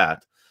for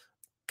that.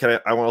 I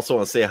also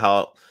want to say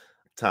how,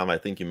 Tom, I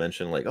think you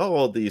mentioned like, oh,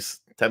 well,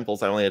 these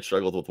temples I only had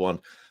struggled with one.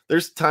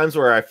 There's times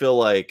where I feel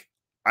like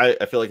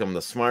I feel like I'm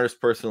the smartest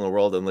person in the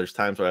world, and there's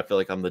times where I feel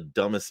like I'm the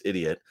dumbest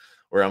idiot,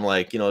 where I'm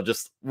like,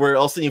 just where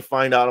else you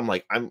find out I'm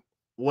like,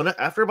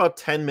 after about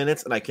 10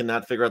 minutes and I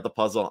cannot figure out the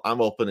puzzle,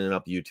 I'm opening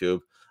up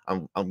YouTube.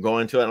 I'm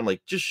going to it. I'm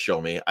like, just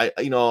show me.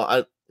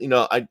 I'm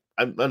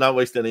not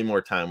wasting any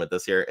more time with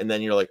this here. And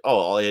then you're like, oh,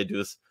 all I had to do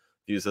is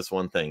use this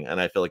one thing, and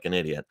I feel like an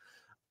idiot.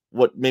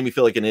 What made me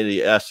feel like an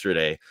idiot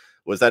yesterday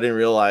was I didn't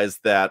realize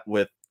that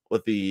with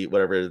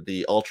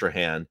the ultra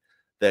hand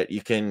that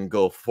you can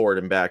go forward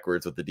and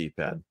backwards with the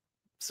D-pad.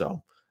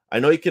 So I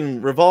know you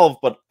can revolve,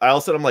 but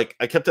I'm like,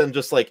 I kept on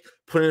just like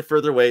putting it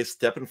further away,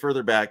 stepping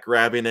further back,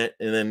 grabbing it,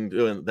 and then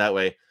doing it that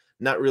way,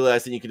 not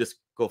realizing you could just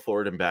go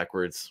forward and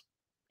backwards.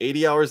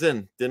 80 hours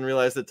in, didn't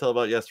realize it till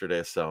about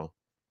yesterday. So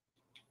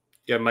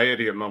yeah, my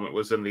idiot moment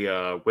was in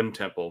the Wind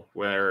Temple,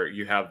 where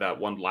you have that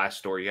one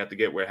last door you have to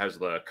get where it has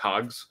the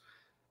cogs.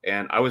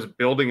 And I was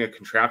building a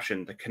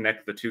contraption to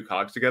connect the two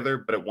cogs together,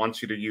 but it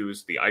wants you to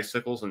use the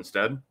icicles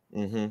instead.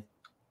 Mm-hmm.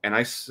 And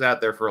I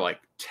sat there for like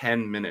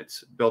 10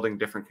 minutes building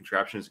different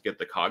contraptions to get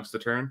the cogs to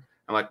turn.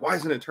 I'm like, why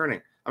isn't it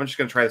turning? I'm just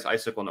going to try this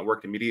icicle, and it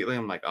worked immediately.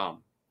 I'm like,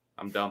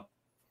 I'm dumb.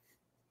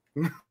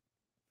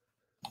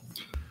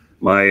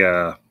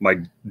 My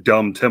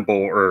dumb temple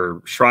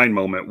or shrine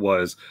moment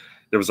was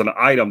there was an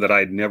item that I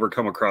had never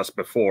come across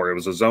before. It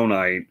was a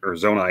zonai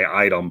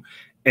item,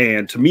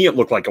 and to me it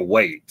looked like a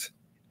weight,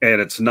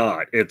 and it's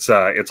not. It's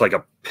like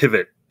a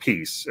pivot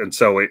piece, and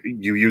so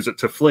you use it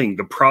to fling.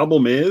 The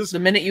problem is the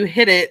minute you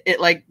hit it, it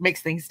like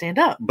makes things stand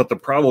up. But the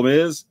problem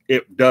is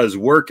it does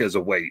work as a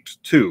weight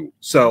too.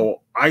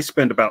 So I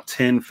spent about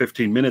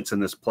 10-15 minutes in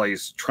this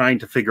place trying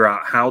to figure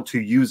out how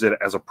to use it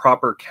as a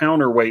proper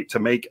counterweight to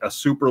make a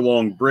super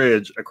long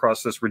bridge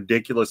across this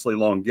ridiculously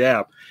long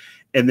gap.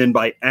 And then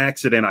by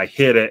accident I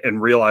hit it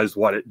and realized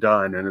what it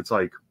done, and it's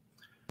like,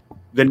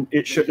 then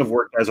it shouldn't have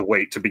worked as a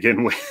weight to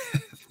begin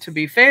with. To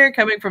be fair,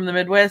 coming from the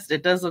Midwest,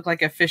 it does look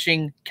like a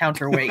fishing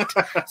counterweight.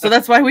 So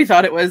that's why we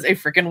thought it was a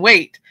freaking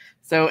weight.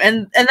 So,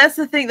 and that's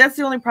the thing. That's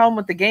the only problem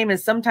with the game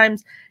is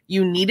sometimes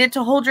you needed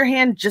to hold your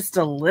hand just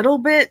a little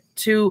bit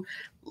to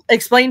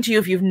explain to you,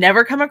 if you've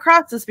never come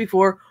across this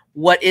before,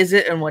 what is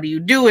it and what do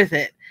you do with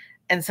it?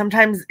 And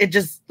sometimes it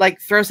just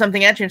like throws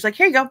something at you. And it's like,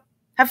 here you go.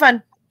 Have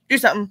fun. Do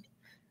something.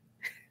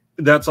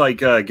 That's like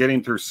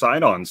getting through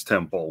Sidon's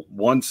temple.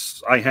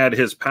 Once I had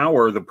his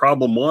power, the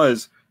problem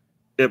was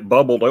it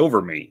bubbled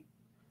over me.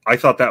 I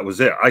thought that was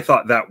it. I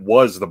thought that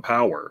was the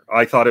power.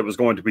 I thought it was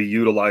going to be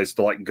utilized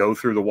to like go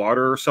through the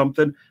water or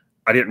something.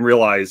 I didn't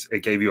realize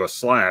it gave you a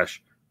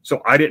slash.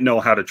 So I didn't know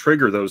how to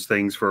trigger those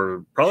things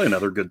for probably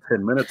another good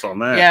 10 minutes on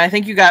that. Yeah, I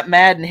think you got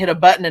mad and hit a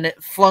button and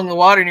it flung the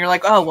water and you're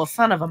like, oh, well,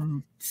 son of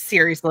a,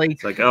 seriously.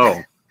 It's like,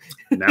 oh,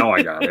 now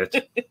I got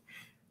it.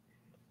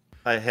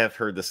 I have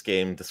heard this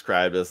game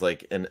described as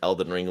like an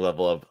Elden Ring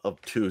level of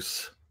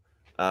obtuse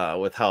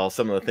with how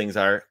some of the things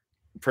are.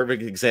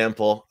 Perfect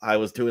example. I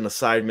was doing a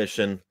side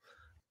mission,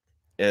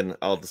 and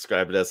I'll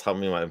describe it as how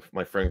me and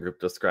my friend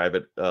group describe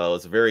it. It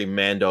was a very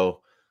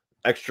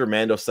extra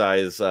Mando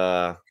size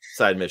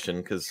side mission,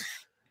 because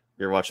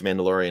you're watching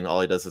Mandalorian, all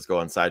he does is go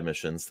on side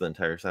missions the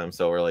entire time.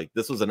 So we're like,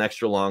 this was an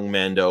extra long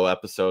Mando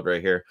episode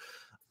right here.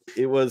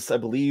 It was, I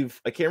believe,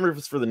 I can't remember if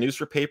it's for the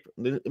newspaper.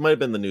 It might have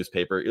been the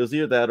newspaper. It was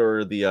either that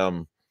or the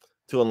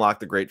to unlock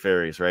the Great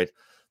Fairies, right?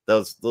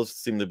 Those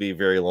seem to be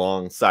very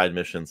long side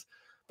missions.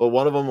 But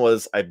one of them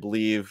was, I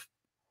believe,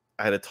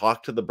 I had to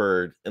talk to the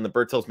bird, and the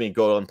bird tells me to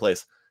go in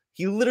place.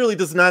 He literally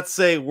does not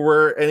say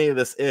where any of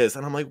this is,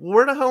 and I'm like,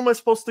 where the hell am I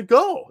supposed to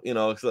go? And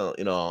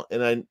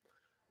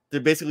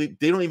they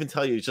don't even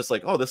tell you. It's just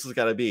like, oh, this has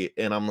got to be.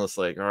 And I'm just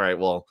like, all right,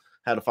 well,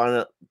 had to find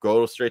out,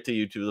 go straight to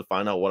YouTube to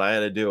find out what I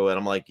had to do. And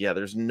I'm like, yeah,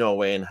 there's no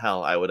way in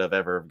hell I would have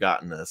ever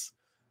gotten this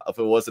if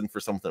it wasn't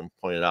for something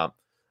pointed out.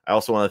 I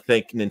also want to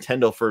thank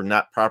Nintendo for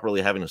not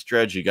properly having a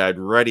strategy guide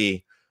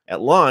ready at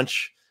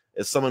launch.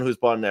 As someone who's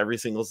bought in every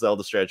single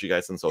Zelda strategy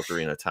guide since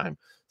Ocarina of Time.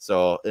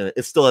 So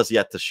it still has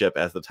yet to ship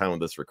at the time of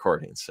this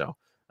recording. So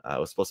it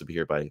was supposed to be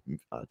here by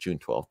June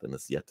 12th, and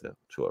it's yet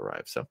to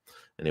arrive. So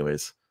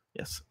anyways,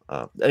 yes.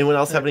 Anyone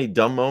else have any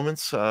dumb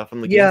moments from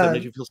the games that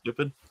made you feel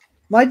stupid?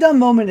 My dumb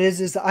moment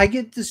is I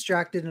get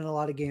distracted in a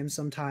lot of games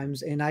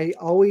sometimes, and I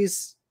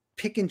always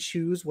pick and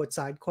choose what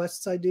side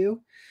quests I do.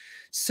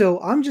 So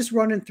I'm just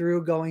running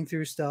through, going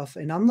through stuff,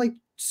 and I'm like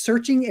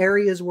searching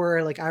areas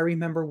where like I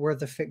remember where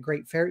the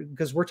Great Fairy,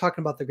 because we're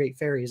talking about the Great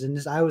Fairies, and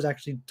I was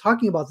actually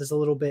talking about this a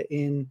little bit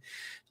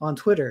on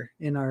Twitter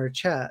in our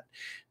chat,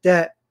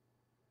 that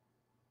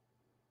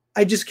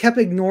I just kept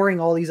ignoring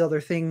all these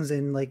other things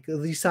and like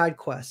these side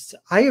quests.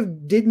 I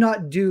did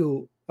not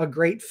do a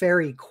Great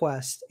Fairy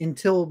quest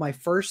until my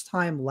first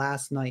time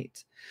last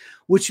night,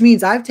 which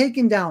means I've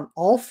taken down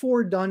all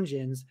 4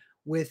 dungeons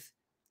with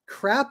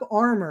crap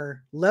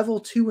armor level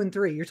 2 and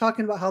 3. You're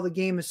talking about how the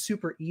game is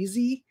super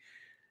easy.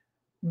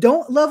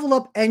 don't level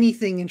up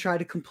anything and try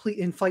to complete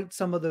and fight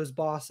some of those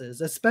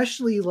bosses,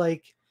 especially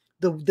like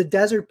the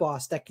desert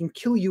boss that can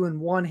kill you in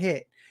one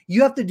hit.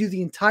 You have to do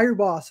the entire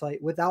boss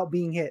fight without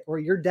being hit, or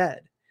you're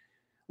dead,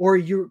 or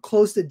you're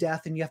close to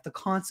death, and you have to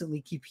constantly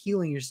keep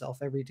healing yourself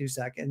every 2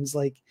 seconds.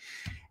 Like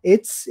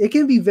it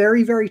can be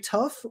very, very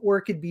tough, or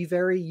it could be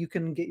you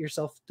can get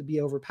yourself to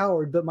be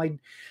overpowered. But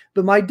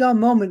my dumb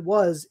moment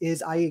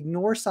is I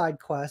ignore side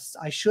quests.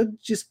 I should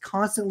just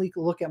constantly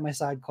look at my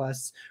side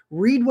quests,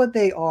 read what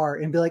they are,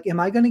 and be like, am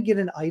I going to get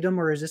an item,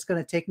 or is this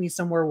going to take me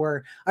somewhere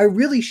where I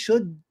really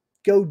should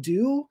go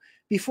do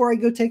before I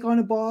go take on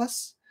a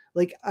boss?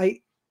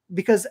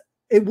 Because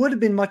it would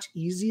have been much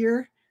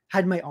easier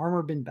had my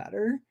armor been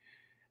better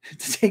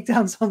to take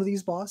down some of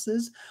these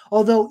bosses.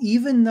 Although,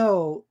 even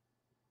though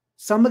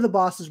some of the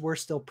bosses were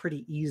still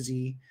pretty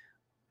easy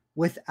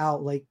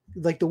without like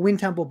the Wind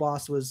Temple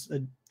boss was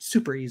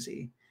super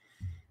easy.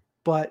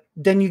 But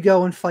then you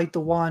go and fight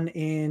the one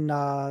in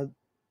the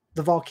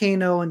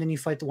volcano, and then you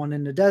fight the one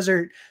in the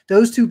desert.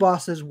 Those two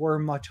bosses were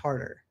much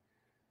harder,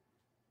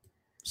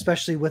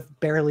 especially with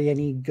barely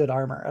any good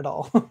armor at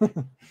all.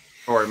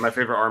 Or my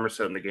favorite armor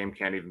set in the game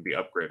can't even be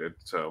upgraded,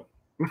 so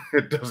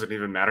it doesn't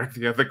even matter if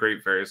you have the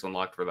Great Fairies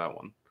unlocked for that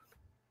one.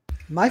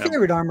 My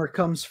favorite armor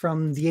comes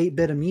from the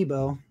 8-bit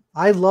amiibo.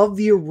 I love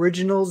the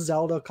original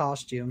Zelda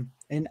costume,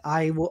 and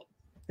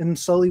am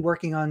slowly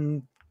working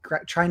on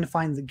trying to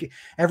find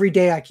every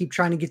day I keep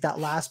trying to get that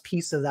last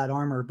piece of that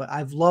armor. But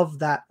I've loved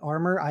that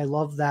armor. I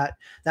love that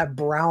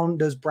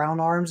those brown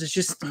arms. It's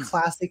just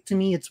classic to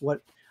me. It's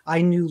what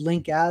I knew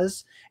Link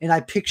as, and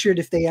I pictured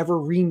if they ever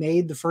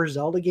remade the first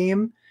Zelda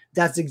game,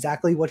 that's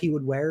exactly what he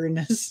would wear in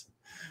this.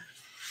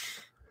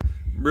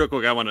 Real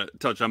quick, I want to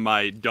touch on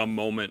my dumb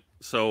moment.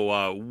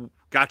 So,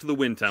 got to the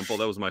Wind Temple.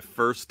 That was my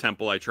first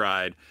temple I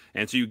tried.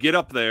 And so you get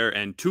up there,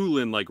 and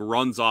Tulin like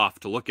runs off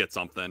to look at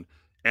something,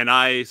 and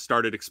I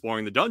started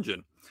exploring the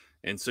dungeon.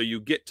 And so you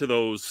get to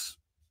those,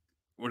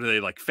 what are they,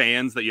 like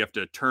fans that you have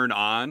to turn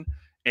on,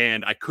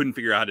 and I couldn't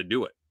figure out how to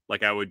do it.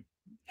 Like I would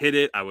hit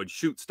it, I would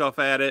shoot stuff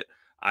at it,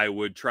 I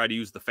would try to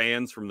use the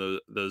fans from the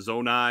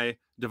Zonai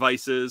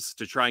devices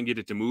to try and get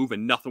it to move,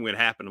 and nothing would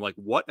happen. I'm like,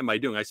 what am I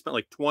doing? I spent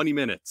like 20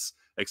 minutes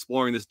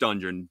exploring this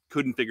dungeon,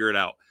 couldn't figure it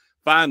out.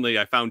 Finally,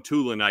 I found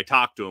Tulin. I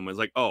talked to him. I was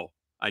like, oh,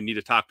 I need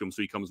to talk to him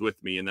so he comes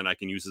with me, and then I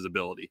can use his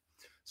ability.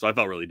 So I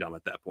felt really dumb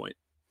at that point.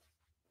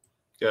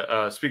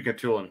 Yeah. Speaking of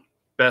Tulin,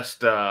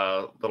 best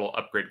little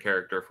upgrade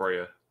character for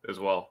you as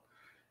well.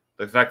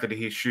 The fact that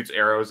he shoots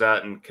arrows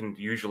at and can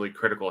usually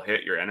critical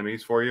hit your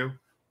enemies for you.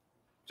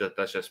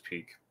 That's just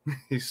peak.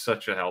 He's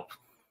such a help.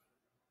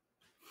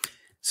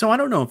 So I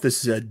don't know if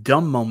this is a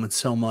dumb moment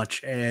so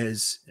much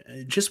as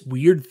just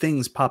weird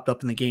things popped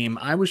up in the game.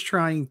 I was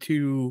trying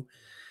to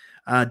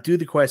do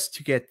the quest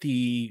to get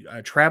the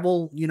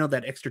travel,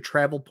 that extra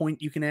travel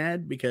point you can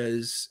add,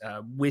 because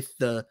with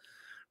the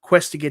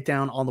quest to get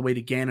down all the way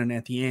to Ganon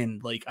at the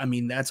end,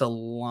 that's a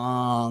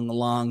long,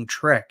 long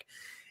trek.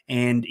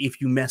 And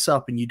if you mess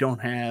up and you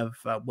don't have,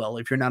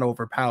 if you're not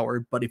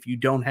overpowered, but if you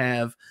don't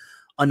have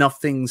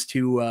enough things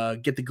to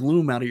get the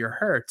gloom out of your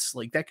hearts,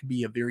 that could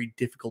be a very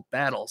difficult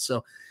battle.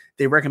 So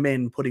they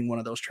recommend putting one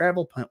of those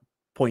travel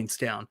points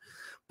down.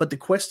 But the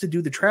quest to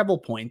do the travel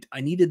point,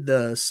 I needed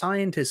the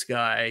scientist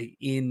guy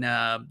in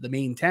the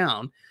main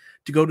town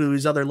to go to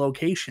his other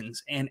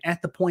locations. And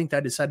at the point I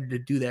decided to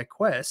do that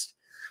quest,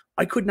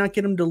 I could not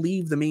get him to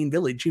leave the main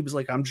village. He was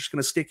like, I'm just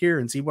going to stick here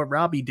and see what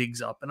Robbie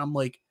digs up. And I'm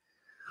like,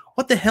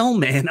 what the hell,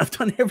 man? I've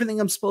done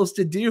everything I'm supposed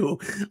to do.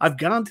 I've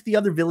gone to the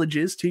other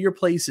villages, to your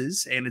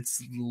places, and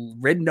it's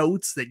red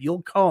notes that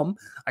you'll come.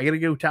 I got to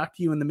go talk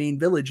to you in the main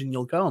village and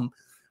you'll come.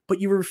 But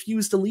you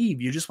refuse to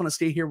leave. You just want to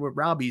stay here with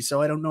Robbie.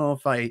 So I don't know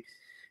if I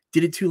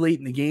did it too late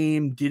in the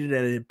game, did it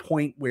at a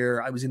point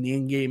where I was in the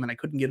end game and I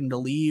couldn't get him to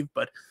leave.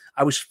 But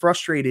I was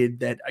frustrated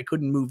that I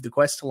couldn't move the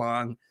quest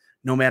along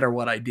no matter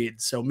what I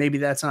did. So maybe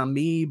that's on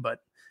me, but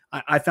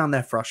I found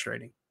that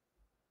frustrating.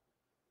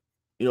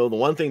 The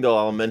one thing though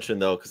I'll mention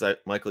though, because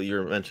Michael, you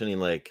were mentioning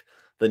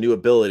the new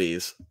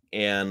abilities,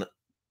 and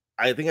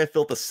I think I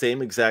felt the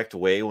same exact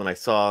way when I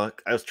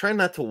was trying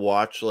not to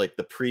watch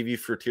the preview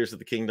for Tears of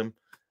the Kingdom,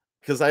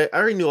 because I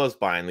already knew I was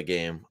buying the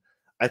game.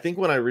 I think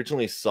when I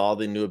originally saw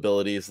the new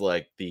abilities,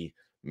 like the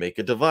make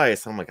a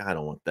device, I'm like, I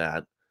don't want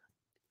that.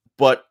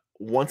 But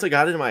once I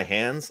got it in my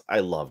hands,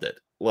 I loved it.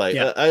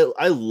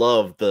 I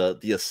love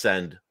the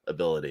ascend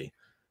ability.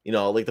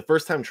 The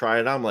first time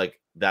trying it, I'm like,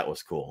 that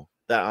was cool.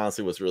 That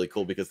honestly was really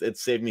cool because it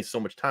saved me so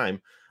much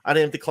time. I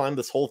didn't have to climb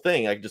this whole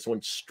thing. I just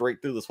went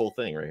straight through this whole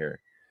thing right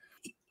here.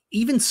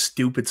 Even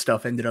stupid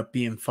stuff ended up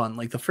being fun.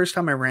 Like the first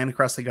time I ran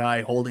across the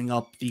guy holding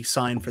up the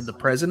sign for the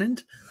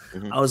president,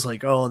 I was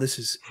like, oh, this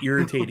is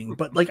irritating.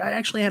 But I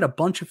actually had a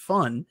bunch of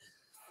fun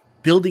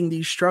building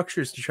these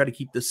structures to try to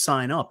keep the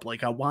sign up.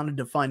 I wanted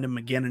to find them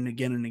again and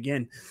again and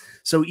again.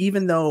 So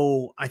even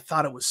though I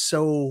thought it was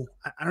so,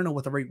 I don't know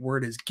what the right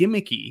word is,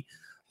 gimmicky,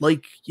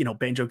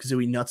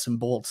 Banjo-Kazooie nuts and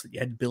bolts that you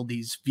had to build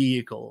these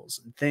vehicles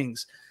and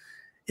things,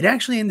 it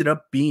actually ended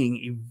up being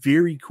a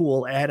very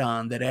cool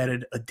add-on that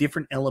added a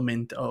different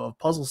element of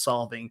puzzle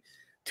solving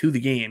to the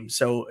game.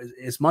 So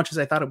as much as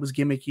I thought it was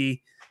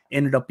gimmicky, it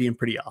ended up being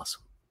pretty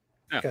awesome.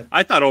 Yeah. Good.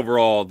 I thought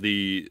overall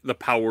the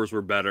powers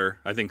were better.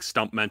 I think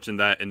Stump mentioned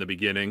that in the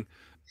beginning.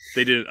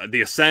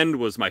 The Ascend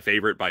was my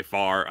favorite by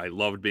far. I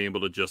loved being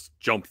able to just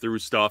jump through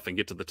stuff and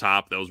get to the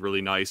top. That was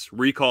really nice.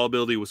 Recall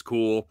ability was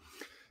cool.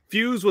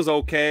 Fuse was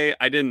okay.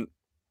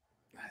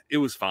 It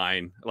was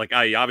fine. Like,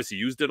 I obviously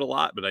used it a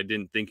lot, but I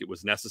didn't think it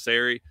was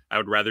necessary. I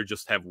would rather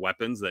just have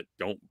weapons that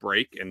don't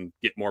break and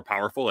get more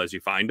powerful as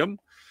you find them.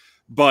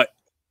 But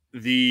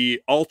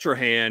the Ultra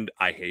Hand,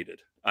 I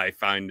hated. I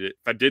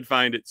did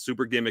find it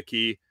super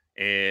gimmicky.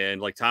 And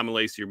like Tom and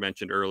Lacey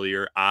mentioned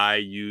earlier, I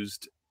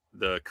used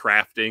the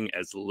crafting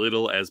as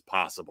little as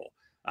possible.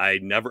 I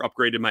never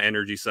upgraded my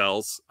energy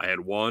cells. I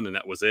had one and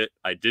that was it.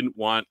 I didn't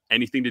want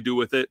anything to do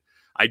with it.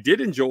 I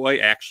did enjoy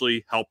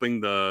actually helping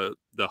the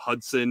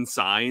Hudson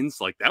signs.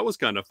 Like, that was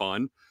kind of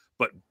fun.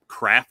 But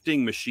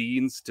crafting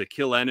machines to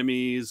kill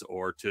enemies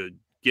or to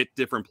get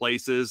different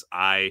places,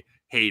 I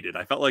hated.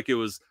 I felt like it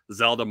was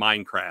Zelda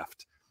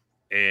Minecraft.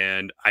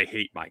 And I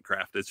hate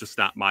Minecraft. It's just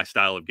not my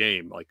style of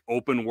game. Like,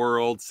 open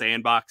world,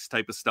 sandbox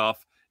type of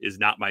stuff is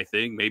not my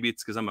thing. Maybe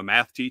it's because I'm a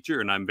math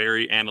teacher and I'm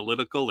very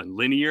analytical and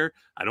linear.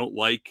 I don't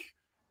like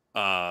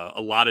a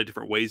lot of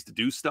different ways to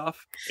do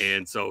stuff.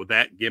 And so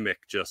that gimmick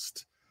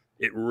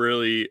it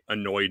really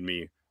annoyed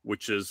me,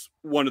 which is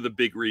one of the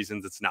big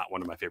reasons it's not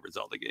one of my favorite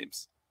Zelda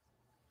games.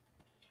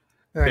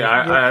 All right.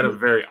 Yeah, I had a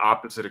very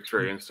opposite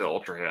experience to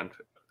Ultra Hand.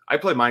 I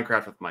play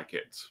Minecraft with my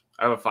kids.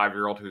 I have a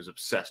 5-year-old who's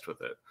obsessed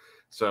with it.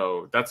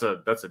 So that's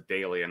a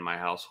daily in my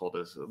household,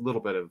 is a little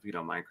bit of,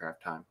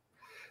 Minecraft time.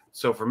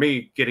 So for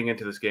me, getting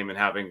into this game and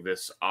having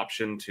this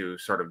option to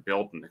sort of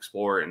build and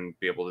explore and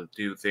be able to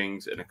do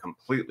things in a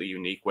completely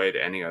unique way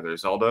to any other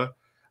Zelda,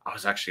 I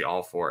was actually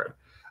all for it.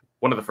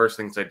 One of the first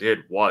things I did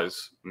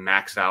was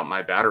max out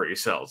my battery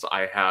cells.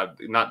 I had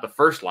not the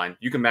first line,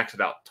 you can max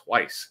it out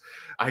twice.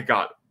 I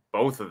got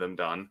both of them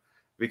done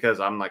because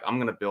I'm like, I'm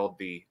going to build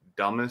the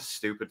dumbest,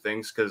 stupid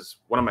things, because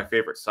one of my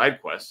favorite side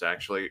quests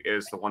actually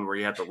is the one where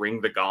you have to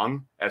ring the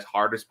gong as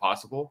hard as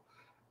possible.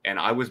 And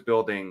I was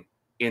building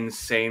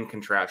insane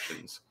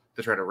contraptions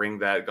to try to ring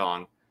that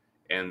gong,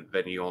 and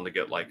then you only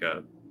get like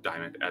a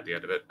diamond at the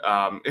end of it.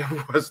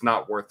 It was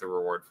not worth the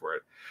reward for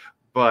it,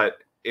 but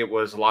it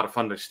was a lot of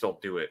fun to still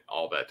do it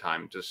all that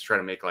time. Just try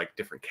to make like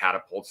different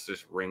catapults,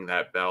 just ring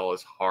that bell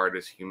as hard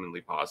as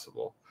humanly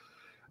possible.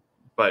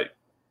 But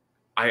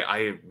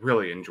I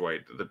really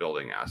enjoyed the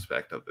building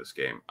aspect of this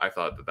game. I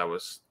thought that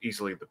was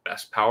easily the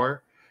best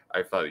power.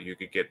 I thought you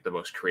could get the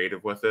most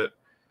creative with it.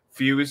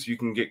 Fuse, you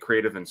can get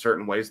creative in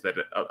certain ways that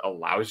it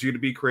allows you to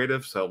be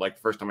creative. So like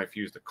the first time I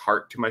fused a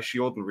cart to my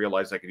shield and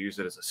realized I could use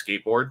it as a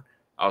skateboard,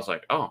 I was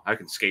like, oh, I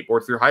can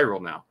skateboard through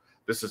Hyrule now.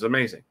 This is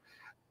amazing.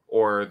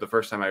 Or the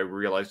first time I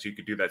realized you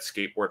could do that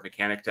skateboard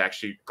mechanic to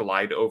actually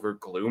glide over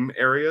gloom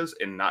areas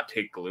and not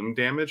take gloom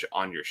damage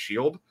on your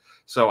shield.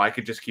 So I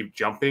could just keep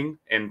jumping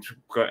and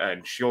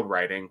shield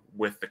riding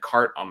with the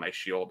cart on my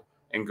shield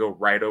and go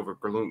right over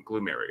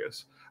gloom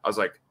areas. I was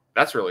like,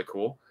 that's really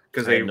cool,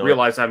 because they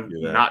realize I'm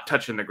not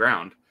touching the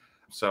ground.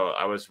 So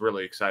I was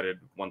really excited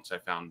once I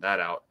found that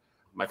out.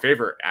 My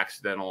favorite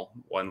accidental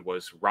one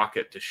was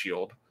rocket to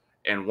shield.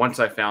 And once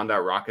I found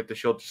out rocket to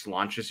shield just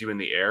launches you in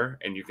the air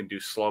and you can do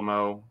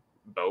slow-mo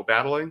bow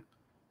battling,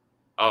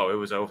 oh, it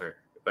was over.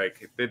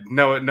 Like,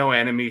 no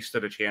enemy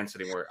stood a chance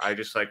anymore. I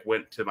just like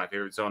went to my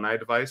favorite Zonai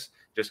device,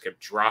 just kept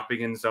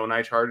dropping in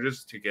Zonai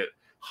charges to get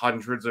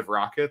hundreds of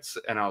rockets,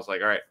 and I was like,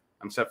 all right,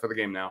 I'm set for the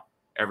game now.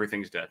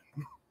 Everything's dead.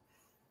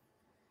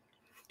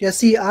 Yeah,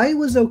 see, I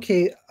was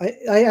okay.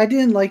 I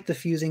didn't like the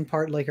fusing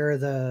part, like, or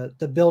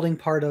the building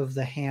part of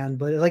the hand,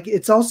 but like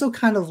it's also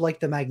kind of like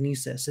the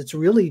magnesis. It's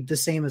really the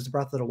same as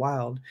Breath of the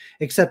Wild,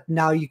 except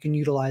now you can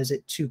utilize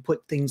it to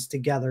put things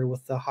together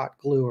with the hot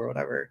glue or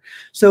whatever.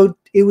 So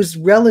it was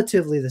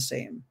relatively the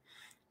same.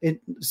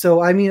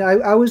 So I mean,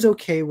 I was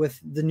okay with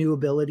the new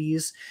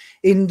abilities.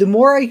 And the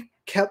more I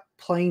kept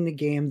playing the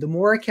game, the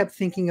more I kept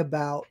thinking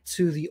about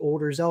to the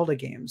older Zelda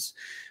games.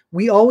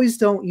 We always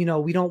don't,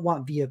 we don't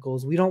want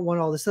vehicles. We don't want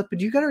all this stuff.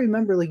 But you got to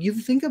remember, like, you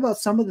think about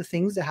some of the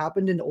things that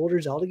happened in older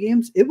Zelda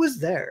games, it was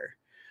there.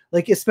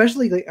 Like,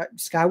 especially like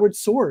Skyward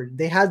Sword,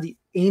 they had the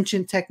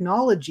ancient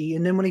technology.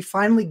 And then when they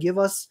finally give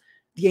us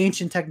the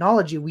ancient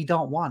technology, we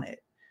don't want it.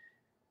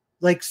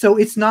 Like, so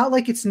it's not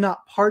like it's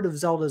not part of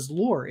Zelda's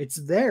lore. It's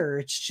there.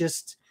 It's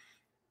just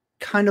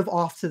kind of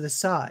off to the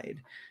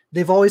side.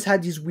 They've always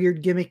had these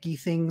weird gimmicky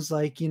things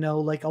like,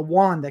 like a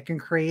wand that can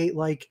create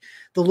like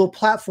the little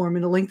platform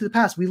in A Link to the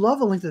Past. We love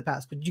A Link to the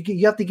Past, but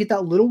you have to get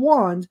that little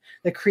wand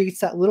that creates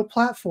that little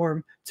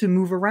platform to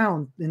move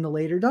around in the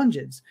later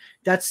dungeons.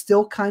 That's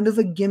still kind of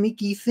a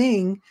gimmicky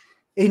thing.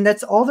 And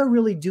that's all they're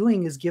really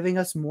doing is giving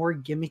us more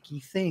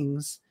gimmicky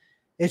things.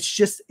 It's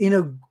just in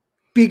a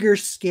bigger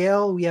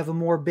scale. We have a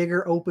more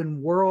bigger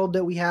open world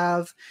that we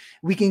have.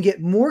 We can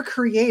get more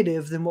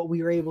creative than what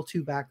we were able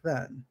to back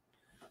then.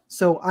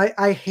 So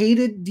I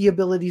hated the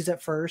abilities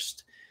at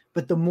first,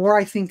 but the more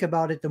I think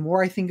about it, the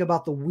more I think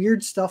about the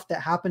weird stuff that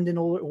happened in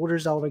older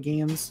Zelda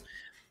games,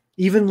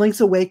 Even Link's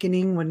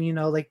Awakening, when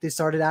like they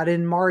started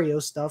adding Mario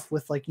stuff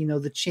with like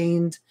the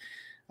chained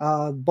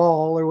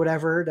ball or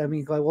whatever. I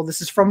mean, like, well,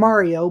 this is from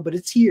Mario, but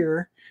it's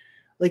here.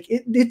 Like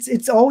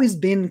it's always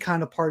been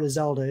kind of part of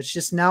Zelda. It's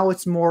just now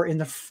it's more in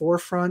the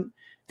forefront,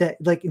 that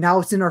like now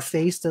it's in our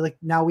face, that like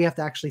now we have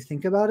to actually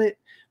think about it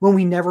when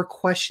we never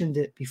questioned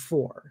it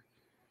before.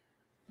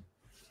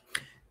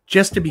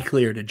 Just to be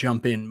clear, to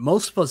jump in,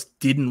 most of us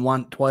didn't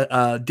want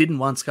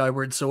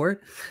Skyward Sword.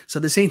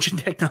 So this ancient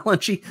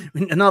technology,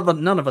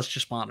 none of us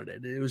just wanted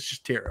it. It was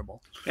just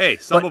terrible. Hey,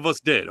 some of us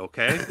did.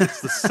 Okay,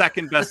 it's the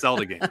second best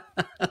Zelda game.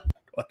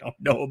 I don't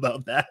know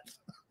about that.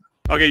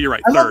 Okay, you're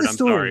right. I love Third. the I'm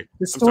story. sorry.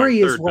 The story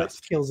is what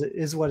best. kills it.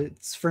 Is what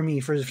it's for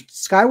me. For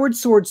Skyward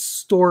Sword's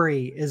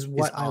story is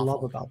what I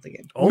love about the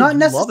game. Oh, Not you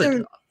necessarily.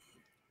 love it.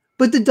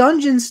 But the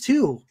dungeons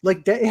too,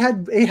 like it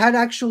had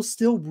actual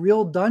still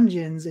real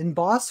dungeons and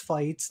boss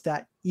fights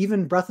that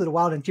even Breath of the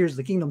Wild and Tears of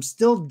the Kingdom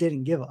still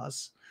didn't give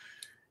us.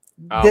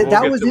 We'll get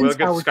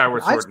to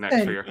Skyward Sword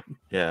next year.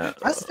 Yeah,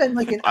 I spent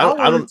like an hour.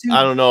 I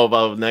don't know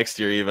about next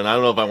year even. I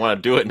don't know if I want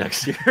to do it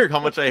next year. How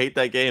much I hate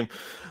that game.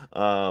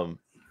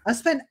 I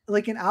spent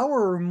like an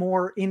hour or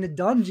more in a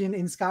dungeon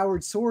in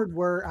Skyward Sword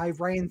where I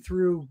ran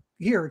through.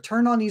 Here,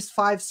 turn on these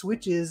 5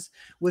 switches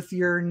with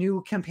your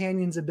new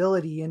companion's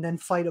ability and then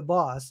fight a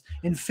boss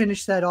and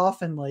finish that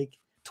off in like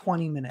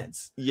 20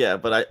 minutes. Yeah,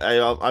 but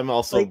I'm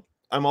also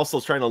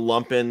trying to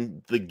lump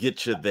in the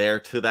get you there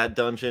to that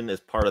dungeon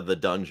as part of the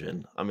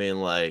dungeon. I mean,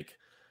 like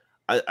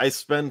I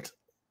spent,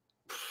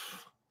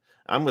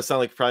 I'm gonna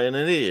sound like probably an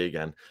idiot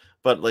again,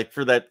 but like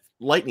for that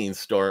lightning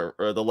storm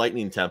or the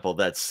lightning temple,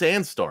 that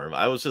sandstorm,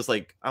 I was just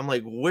like, I'm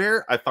like,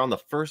 where? I found the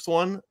first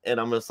one and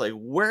I'm just like,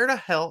 where the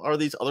hell are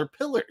these other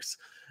pillars?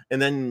 And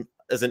then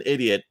as an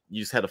idiot, you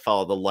just had to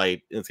follow the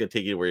light and it's gonna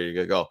take you where you're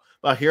gonna go.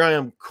 But here I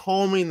am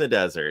combing the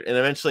desert, and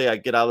eventually I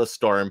get out of the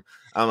storm.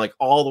 I'm like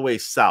all the way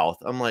south.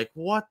 I'm like,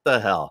 what the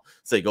hell?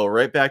 So you go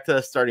right back to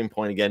the starting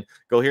point again,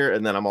 go here,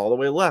 and then I'm all the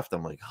way left.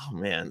 I'm like, oh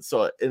man.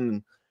 So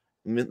in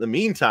the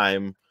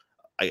meantime,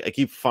 I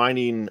keep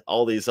finding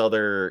all these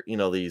other,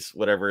 these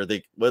whatever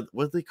what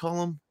do they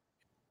call them?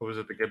 What was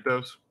it, the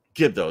Gibdos?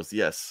 Gibdos,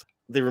 yes.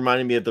 They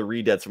reminded me of the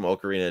Redeads from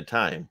Ocarina of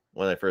Time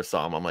when I first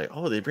saw them. I'm like,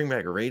 oh, they bring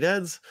back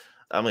Redeads?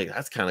 I'm like,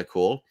 that's kind of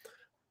cool.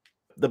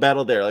 The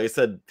battle there, like I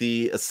said,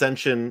 the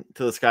ascension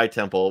to the Sky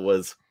Temple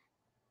was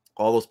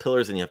all those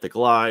pillars, and you have to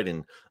glide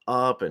and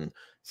up, and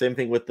same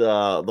thing with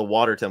the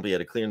water temple. You had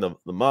to clean the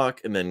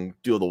muck and then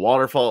do the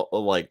waterfall,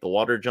 like the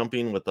water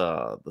jumping with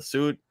the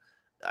suit.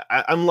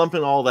 I'm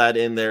lumping all that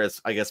in there as,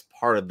 I guess,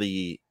 part of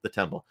the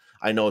temple.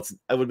 I know it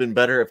would have been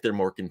better if they're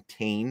more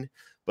contained,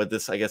 but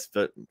this, I guess,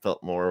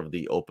 felt more of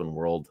the open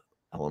world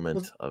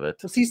element of it.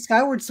 Well, see,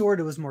 Skyward Sword,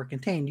 it was more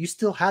contained. You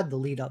still had the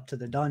lead up to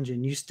the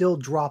dungeon. You still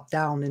drop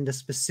down into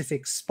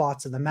specific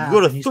spots of the map.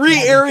 You go to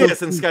 3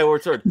 areas in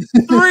Skyward Sword.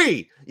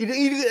 3!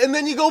 And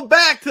then you go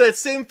back to that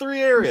same 3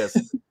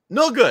 areas.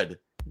 No good.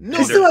 No,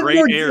 you still had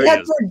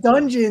more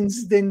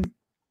dungeons than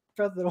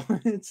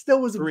it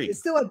still was. 3. It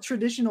still had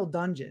traditional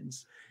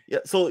dungeons. Yeah,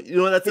 so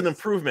that's an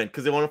improvement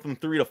because they went from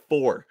 3 to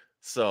 4.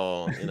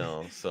 So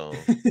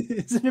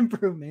it's an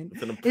improvement.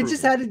 It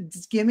just had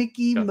its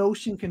gimmicky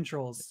motion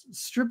controls.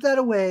 Strip that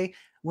away.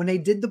 When they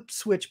did the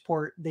Switch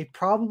port, they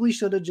probably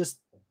should have just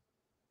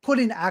put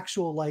in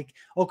actual like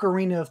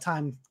Ocarina of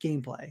Time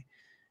gameplay.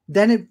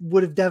 Then it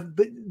would have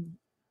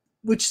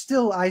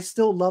I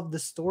still love the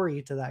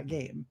story to that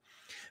game.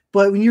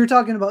 But when you were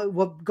talking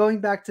about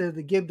going back to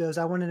the Gibdos,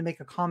 I wanted to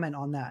make a comment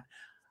on that.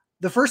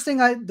 The first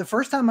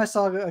time I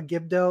saw a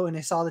Gibdo and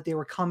I saw that they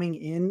were coming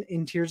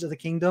in Tears of the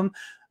Kingdom,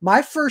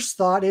 my first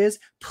thought is,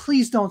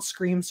 please don't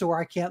scream so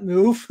I can't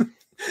move.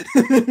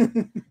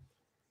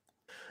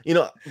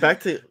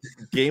 Back to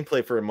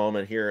gameplay for a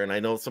moment here, and I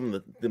know some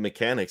of the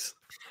mechanics.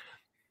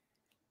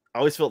 I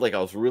always felt like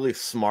I was really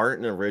smart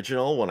and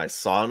original when I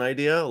saw an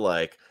idea.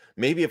 Like,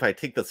 maybe if I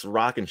take this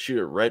rock and shoot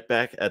it right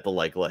back at the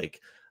like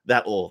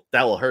that will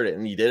hurt it,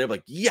 and you did it. I'm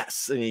like,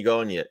 yes, and you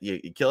go and you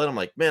kill it. I'm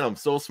like, man, I'm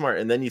so smart.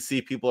 And then you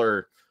see people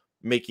are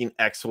making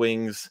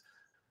X-wings.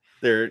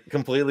 They're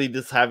completely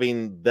just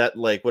having that,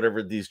 like,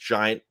 whatever these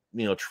giant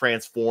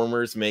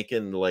transformers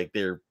making, like,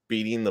 they're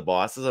beating the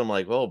bosses. I'm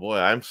like, oh boy,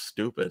 I'm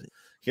stupid.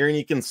 Hearing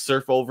you can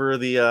surf over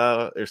the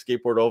or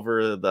skateboard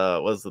over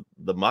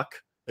the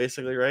muck,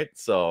 basically, right?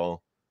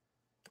 So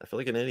I feel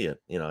like an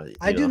idiot,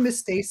 I do miss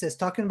stasis.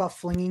 Talking about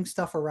flinging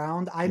stuff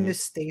around, I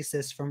miss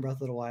stasis from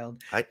Breath of the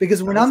Wild.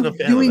 Because when I'm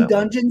doing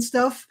dungeon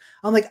stuff,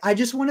 I'm like, I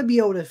just want to be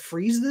able to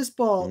freeze this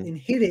ball and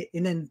hit it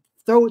and then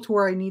throw it to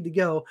where I need to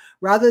go,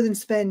 rather than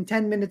spend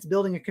 10 minutes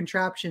building a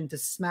contraption to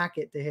smack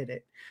it to hit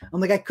it.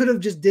 I'm like, I could have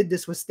just did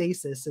this with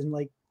stasis in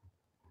like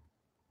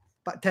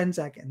about 10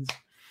 seconds.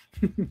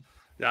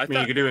 Yeah, I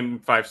mean, you could do it in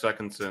 5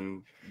 seconds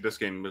in this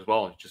game as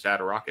well. Just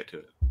add a rocket to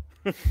it.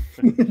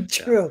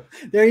 True.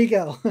 There you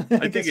go.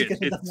 I think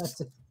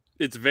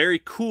it's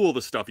very cool,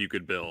 the stuff you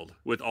could build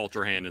with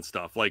Ultra Hand and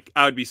stuff. Like,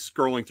 I would be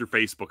scrolling through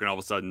Facebook and all of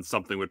a sudden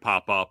something would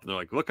pop up and they're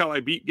like, look how I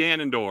beat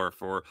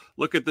Ganondorf, or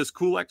look at this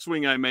cool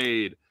X-Wing I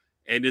made.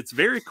 And it's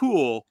very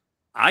cool,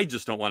 I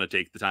just don't want to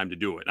take the time to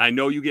do it. I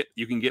know you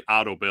can get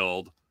auto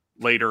build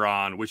later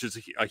on, which is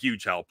a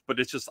huge help, but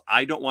it's just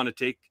I don't want to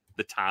take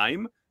the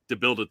time to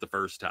build it the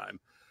first time.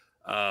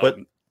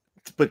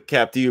 But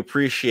Cap, do you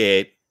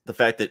appreciate the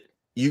fact that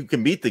you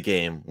can beat the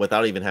game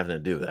without even having to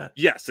do that?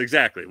 Yes,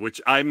 exactly. Which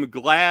I'm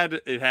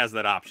glad it has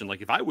that option.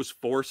 Like if I was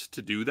forced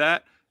to do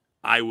that,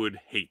 I would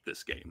hate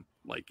this game.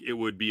 Like it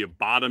would be a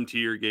bottom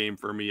tier game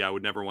for me. I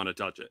would never want to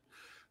touch it.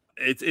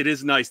 It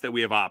is nice that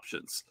we have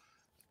options.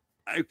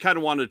 I kind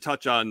of wanted to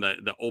touch on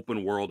the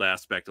open world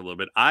aspect a little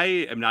bit. I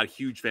am not a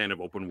huge fan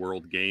of open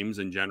world games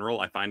in general.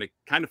 I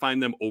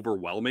find them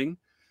overwhelming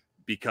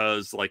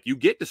because like you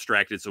get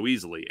distracted so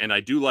easily. And I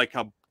do like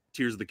how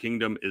Tears of the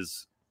Kingdom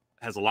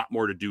has a lot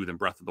more to do than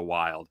Breath of the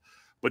Wild.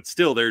 But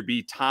still, there'd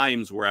be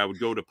times where I would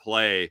go to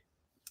play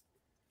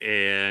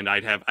and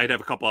I'd have a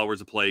couple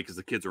hours of play because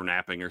the kids were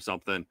napping or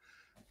something.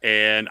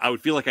 And I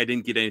would feel like I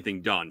didn't get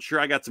anything done. Sure,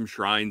 I got some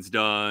shrines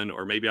done,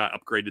 or maybe I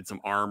upgraded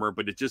some armor,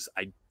 but it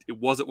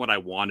wasn't what I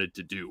wanted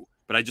to do.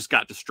 But I just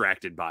got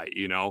distracted by it,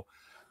 you know?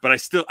 But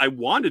I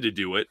wanted to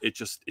do it. It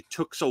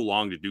took so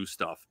long to do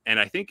stuff. And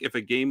I think if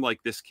a game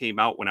like this came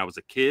out when I was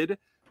a kid,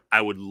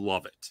 I would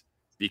love it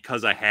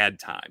because I had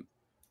time.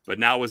 But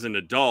now as an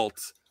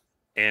adult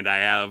and I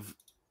have,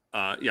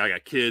 I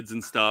got kids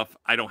and stuff,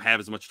 I don't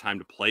have as much time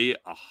to play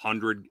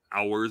 100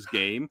 hours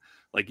game.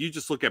 Like you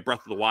just look at Breath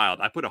of the Wild.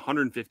 I put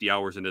 150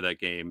 hours into that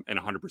game and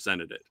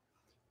 100%ed it.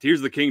 Tears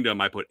of the Kingdom,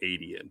 I put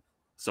 80 in.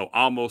 So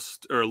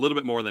almost, or a little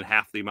bit more than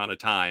half the amount of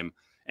time.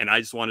 And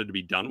I just wanted to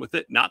be done with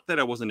it. Not that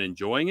I wasn't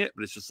enjoying it,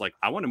 but it's just like,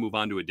 I want to move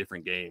on to a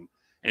different game.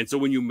 And so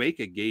when you make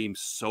a game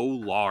so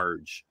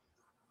large,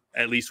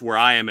 at least where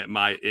I am in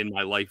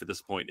my life at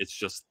this point,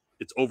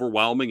 it's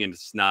overwhelming and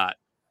it's not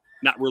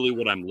really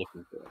what I'm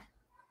looking for.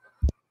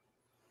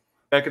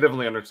 I could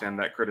definitely understand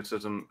that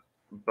criticism,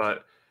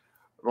 but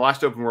the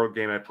last open world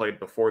game I played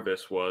before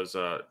this was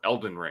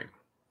Elden Ring.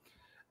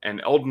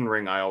 And Elden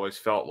Ring, I always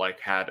felt like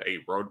had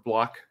a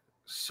roadblock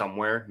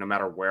somewhere, no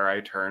matter where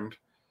I turned.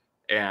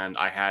 And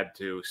I had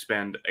to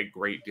spend a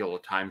great deal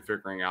of time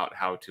figuring out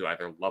how to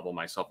either level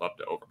myself up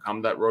to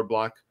overcome that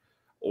roadblock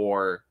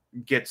or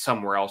get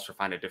somewhere else or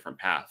find a different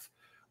path.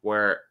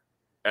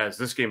 Whereas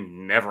this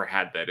game never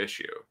had that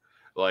issue.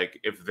 Like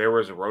if there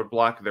was a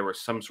roadblock, there was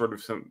some sort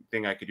of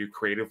something I could do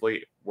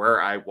creatively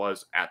where I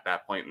was at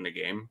that point in the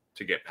game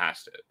to get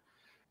past it.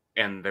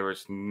 And there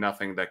was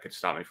nothing that could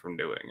stop me from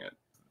doing it.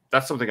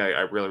 That's something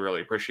I really,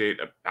 really appreciate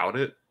about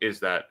it, is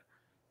that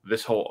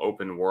this whole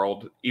open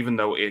world, even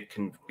though it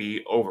can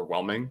be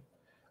overwhelming,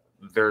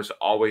 there's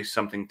always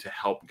something to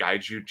help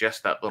guide you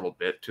just that little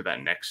bit to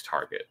that next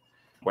target.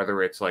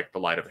 Whether it's like the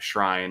light of a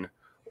shrine,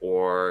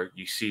 or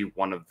you see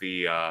one of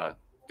the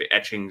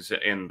etchings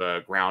in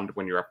the ground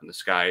when you're up in the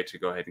sky to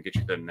go ahead and get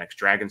you to the next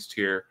dragon's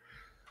tier,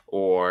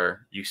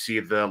 or you see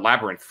the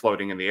labyrinth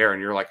floating in the air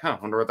and you're like,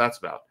 wonder what that's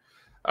about.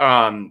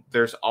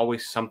 There's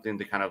always something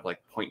to kind of like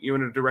point you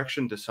in a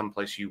direction to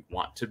someplace you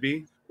want to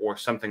be, or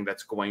something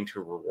that's going to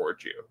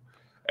reward you.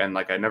 And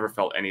like, I never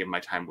felt any of my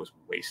time was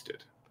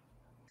wasted.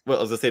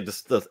 Well, as I say,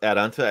 just to add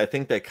on to it, I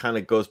think that kind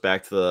of goes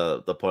back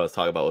to the point I was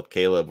talking about with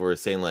Caleb, where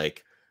it's saying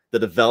like the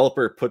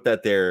developer put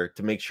that there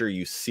to make sure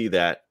you see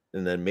that,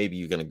 and then maybe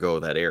you're going to go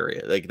that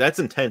area. Like that's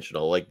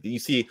intentional. Like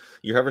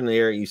you're hovering in the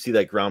air, you see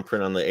that ground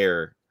print on the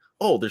air.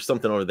 Oh, there's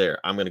something over there.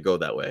 I'm going to go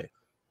that way.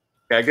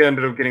 I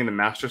ended up getting the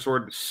Master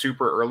Sword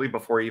super early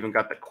before I even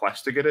got the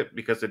quest to get it,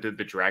 because it did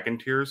the dragon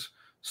tiers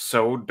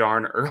so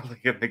darn early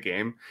in the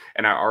game.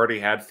 And I already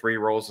had 3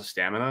 rolls of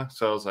stamina.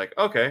 So I was like,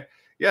 okay,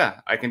 yeah,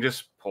 I can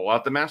just pull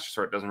out the Master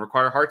Sword. It doesn't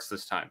require hearts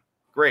this time.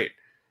 Great.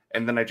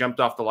 And then I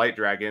jumped off the light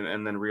dragon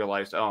and then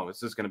realized, oh,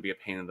 this is going to be a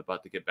pain in the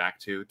butt to get back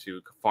to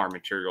farm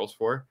materials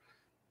for.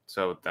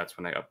 So that's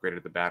when I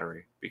upgraded the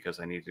battery,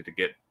 because I needed to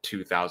get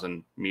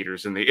 2,000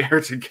 meters in the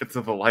air to get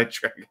to the light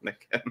dragon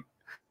again.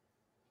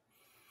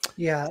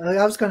 Yeah,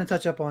 I was going to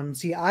touch up on.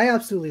 See, I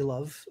absolutely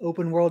love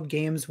open world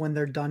games when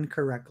they're done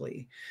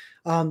correctly.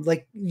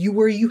 Like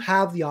where you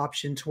have the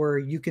option to where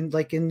you can,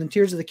 like in the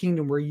Tears of the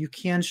Kingdom, where you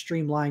can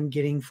streamline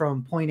getting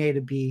from point A to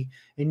B,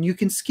 and you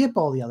can skip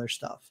all the other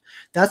stuff.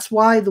 That's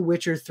why The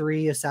Witcher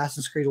 3,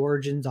 Assassin's Creed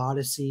Origins,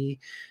 Odyssey,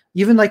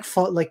 even like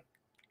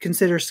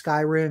consider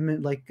Skyrim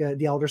and like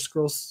the Elder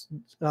Scrolls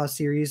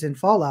series and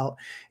Fallout,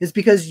 is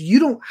because you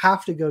don't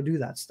have to go do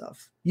that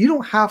stuff. You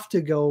don't have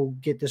to go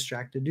get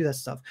distracted, do that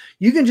stuff.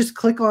 You can just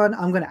click on,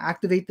 I'm going to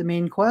activate the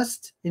main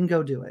quest and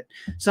go do it.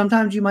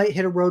 Sometimes you might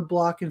hit a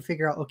roadblock and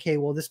figure out, okay,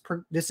 well,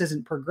 this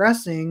isn't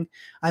progressing.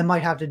 I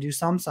might have to do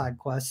some side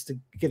quests to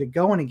get it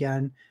going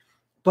again.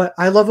 But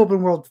I love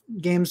open world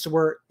games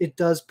where it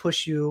does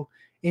push you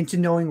into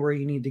knowing where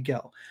you need to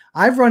go.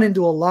 I've run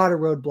into a lot of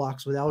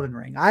roadblocks with Elden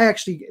Ring. I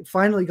actually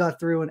finally got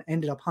through and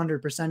ended up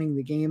 100%ing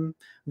the game,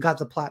 got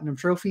the platinum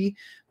trophy,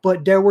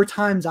 but there were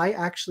times I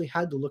actually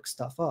had to look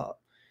stuff up.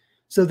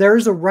 So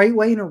there's a right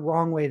way and a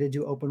wrong way to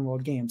do open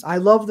world games. I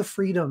love the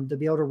freedom to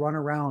be able to run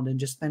around and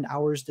just spend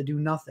hours to do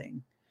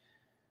nothing,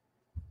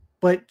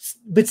 but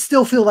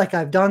still feel like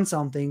I've done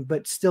something,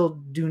 but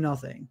still do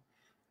nothing.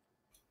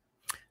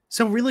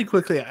 So really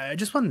quickly, I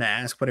just wanted to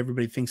ask what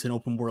everybody thinks an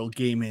open world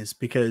game is,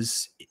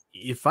 because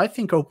if I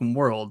think open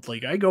world,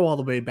 like I go all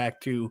the way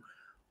back to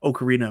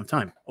Ocarina of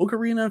Time.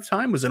 Ocarina of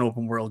Time was an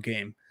open world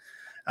game.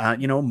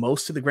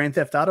 Most of the Grand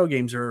Theft Auto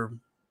games are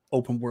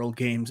open world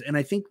games, and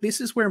I think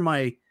this is where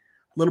my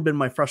little bit of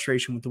my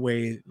frustration with the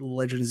way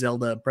Legend of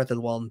Zelda, Breath of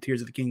the Wild, and Tears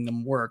of the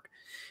Kingdom work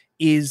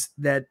is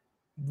that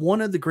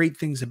one of the great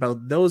things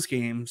about those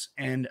games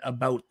and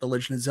about the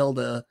Legend of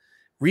Zelda,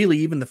 really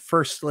even the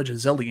first Legend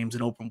of Zelda game, is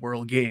an open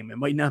world game. It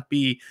might not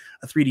be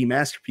a 3D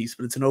masterpiece,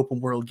 but it's an open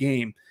world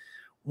game,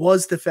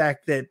 was the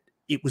fact that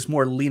it was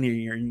more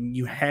linear and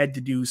you had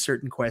to do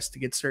certain quests to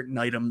get certain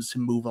items to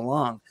move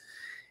along.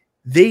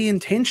 They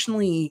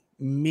intentionally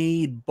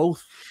made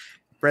both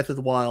Breath of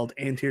the Wild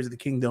and Tears of the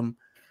Kingdom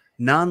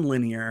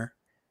non-linear,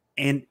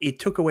 and it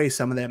took away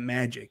some of that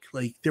magic.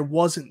 Like, there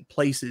wasn't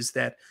places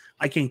that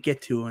I can't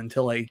get to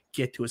until I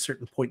get to a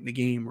certain point in the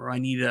game, or I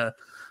need a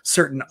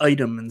certain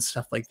item and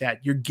stuff like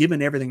that. You're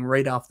given everything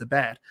right off the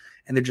bat,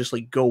 and they're just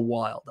like, go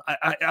wild.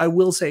 I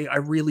will say I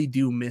really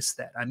do miss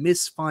that. I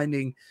miss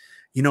finding,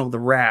 the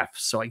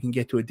rafts so I can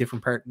get to a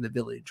different part in the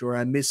village, or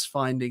I miss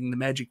finding the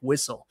magic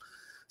whistle.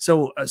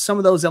 So some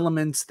of those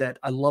elements that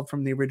I love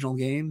from the original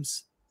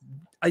games,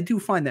 I do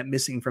find that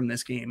missing from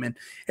this game. And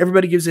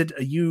everybody gives it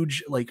a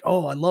huge, like,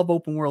 oh, I love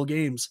open world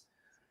games.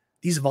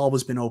 These have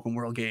always been open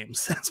world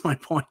games. That's my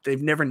point.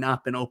 They've never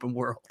not been open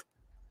world.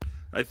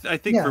 I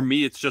think for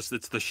me, it's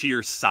the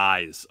sheer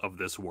size of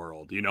this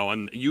world,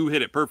 and you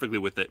hit it perfectly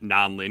with it,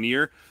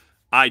 non-linear.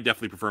 I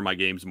definitely prefer my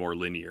games more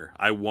linear.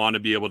 I want to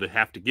be able to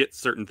have to get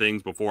certain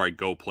things before I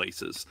go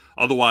places.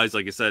 Otherwise,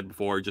 like I said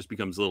before, it just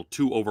becomes a little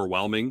too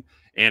overwhelming,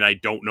 and I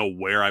don't know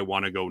where I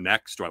want to go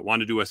next. Do I want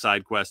to do a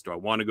side quest? Do I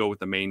want to go with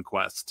the main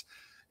quest?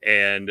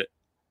 And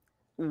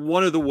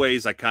one of the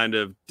ways I kind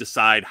of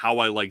decide how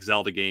I like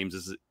Zelda games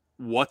is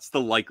what's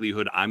the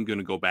likelihood I'm going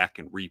to go back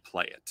and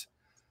replay it.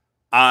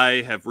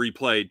 I have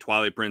replayed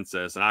Twilight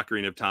Princess and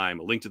Ocarina of Time,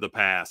 A Link to the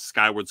Past,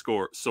 Skyward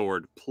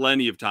Sword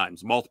plenty of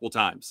times, multiple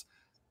times.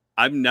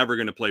 I'm never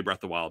going to play Breath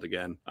of the Wild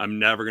again. I'm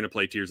never going to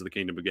play Tears of the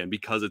Kingdom again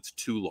because it's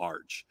too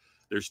large.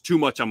 There's too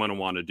much I'm going to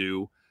want to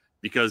do,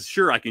 because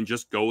sure, I can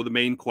just go the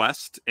main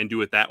quest and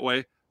do it that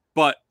way,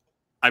 but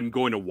I'm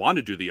going to want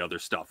to do the other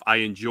stuff. I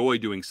enjoy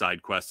doing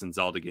side quests in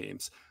Zelda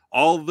games.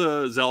 All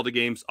the Zelda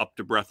games up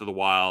to Breath of the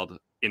Wild,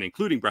 and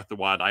including Breath of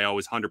the Wild, I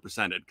always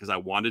 100%ed because I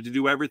wanted to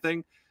do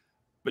everything.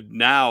 But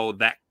now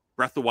that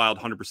Breath of the Wild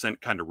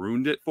 100% kind of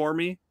ruined it for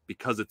me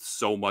because it's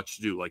so much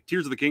to do. Like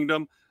Tears of the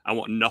Kingdom, I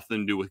want nothing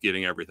to do with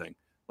getting everything.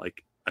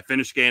 Like, I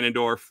finished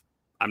Ganondorf.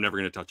 I'm never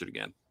going to touch it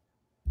again.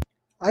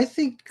 I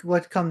think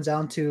what comes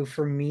down to,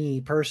 for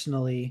me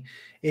personally,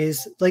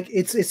 is like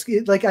it's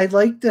like I'd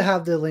like to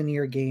have the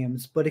linear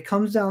games, but it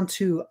comes down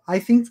to, I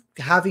think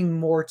having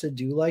more to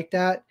do like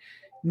that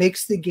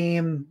makes the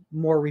game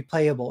more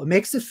replayable. It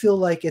makes it feel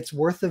like it's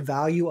worth the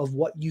value of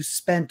what you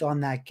spent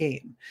on that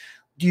game.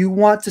 Do you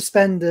want to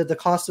spend the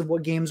cost of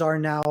what games are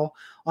now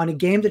on a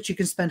game that you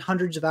can spend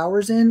hundreds of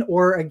hours in,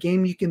 or a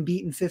game you can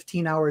beat in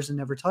 15 hours and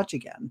never touch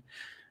again?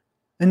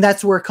 And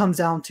that's where it comes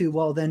down to,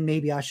 well, then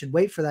maybe I should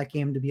wait for that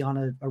game to be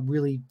on a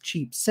really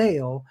cheap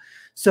sale.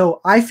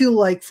 So I feel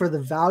like for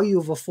the value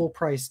of a full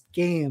price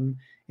game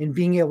and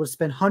being able to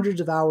spend hundreds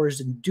of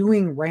hours and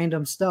doing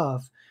random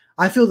stuff,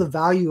 I feel the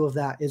value of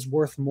that is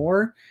worth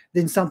more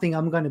than something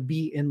I'm going to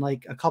beat in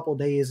like a couple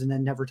days and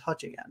then never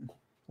touch again,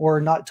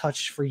 or not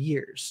touch for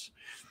years.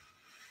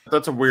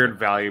 That's a weird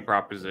value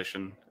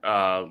proposition.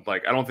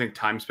 Like, I don't think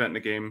time spent in the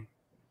game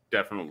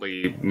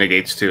definitely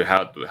negates to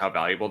how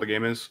valuable the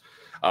game is.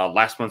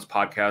 Last month's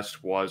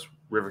podcast was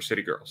River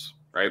City Girls,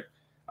 right?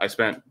 I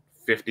spent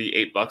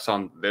 $58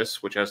 on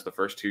this, which has the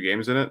first 2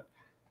 games in it,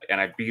 and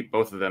I beat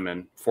both of them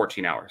in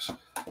 14 hours.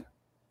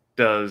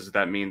 Does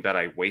that mean that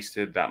I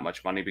wasted that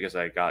much money because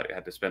I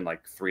had to spend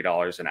like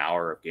 $3 an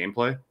hour of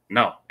gameplay?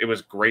 No, it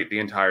was great the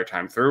entire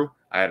time through.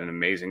 I had an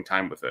amazing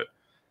time with it.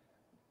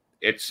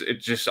 It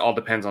just all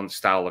depends on the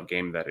style of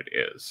game that it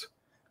is,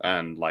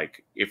 and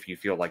like if you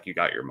feel like you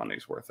got your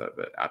money's worth of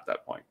it at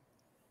that point.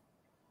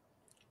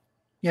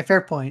 Yeah,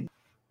 fair point.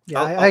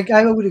 Yeah,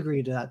 I would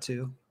agree to that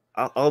too.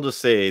 I'll just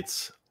say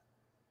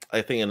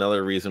I think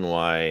another reason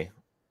why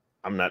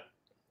I'm not,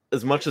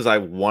 as much as I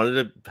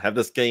wanted to have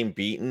this game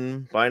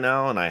beaten by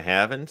now and I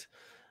haven't,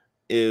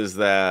 is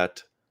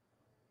that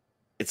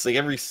it's like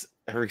every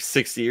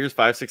 6 years,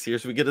 5-6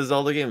 years, we get a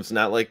Zelda game. It's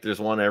not like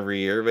there's one every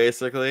year,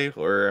 basically,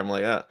 where I'm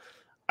like,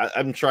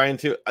 I'm trying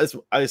to, as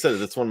I said,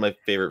 it's one of my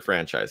favorite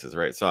franchises,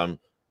 right? So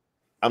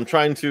I'm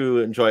trying to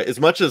enjoy it as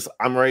much as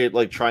I'm ready,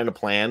 like trying to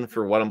plan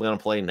for what I'm going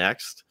to play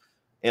next.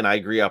 And I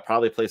agree, I'll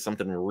probably play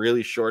something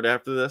really short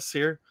after this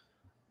here.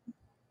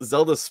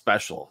 Zelda's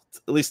special,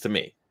 at least to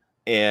me.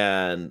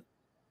 And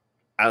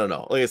I don't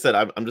know. Like I said,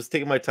 I'm just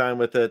taking my time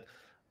with it.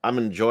 I'm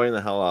enjoying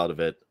the hell out of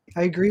it.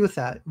 I agree with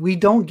that. We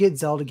don't get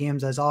Zelda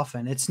games as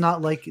often. It's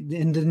not like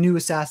in the new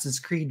Assassin's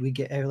Creed we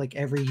get like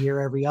every year,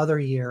 every other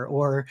year,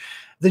 or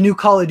the new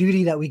Call of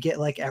Duty that we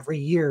get like every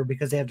year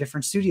because they have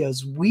different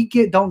studios. We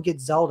don't get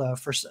Zelda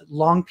for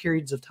long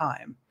periods of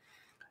time.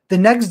 the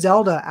next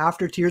Zelda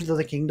after Tears of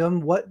the Kingdom,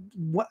 what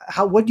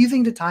do you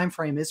think the time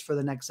frame is for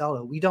the next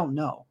Zelda? We don't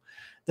know.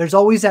 There's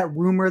always that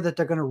rumor that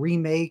they're going to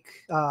remake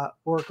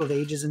Oracle of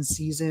Ages and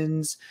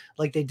Seasons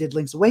like they did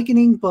Link's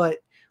Awakening,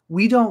 but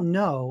we don't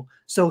know.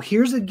 So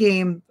here's a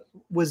game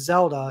with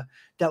Zelda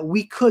that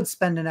we could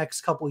spend the next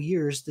couple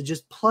years to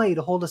just play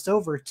to hold us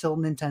over till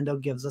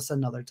Nintendo gives us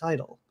another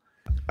title.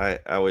 I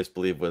always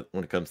believe when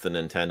it comes to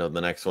Nintendo,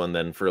 the next one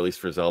then, for at least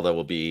for Zelda,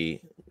 will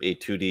be a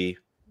 2D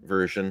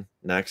version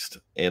next.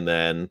 And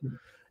then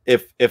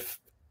if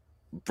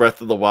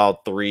Breath of the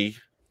Wild 3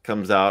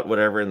 comes out,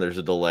 whatever, and there's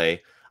a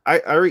delay,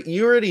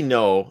 you already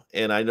know,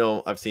 and I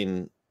know I've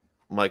seen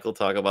Michael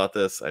talk about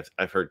this.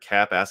 I've heard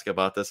Cap ask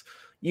about this.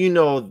 You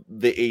know,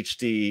 the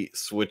HD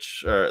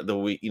Switch or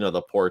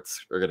the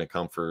ports are going to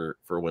come for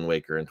Wind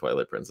Waker and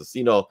Twilight Princess.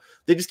 You know,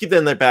 they just keep that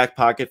in their back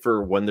pocket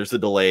for when there's a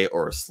delay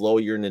or a slow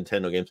year in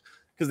Nintendo games,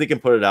 because they can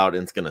put it out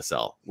and it's going to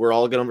sell. We're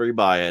all going to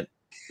rebuy it.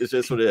 It's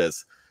just what it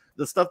is.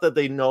 The stuff that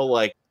they know,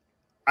 like,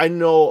 I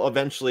know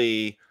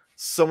eventually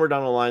somewhere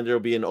down the line there will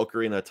be an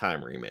Ocarina of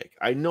Time remake.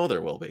 I know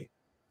there will be,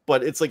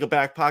 but it's like a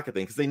back pocket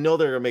thing because they know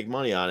they're going to make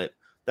money on it.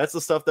 That's the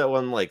stuff that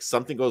when like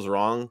something goes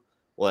wrong,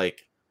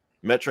 like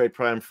Metroid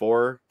Prime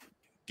 4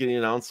 getting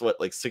announced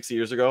like 6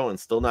 years ago and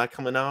still not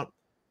coming out.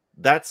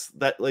 That's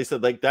like I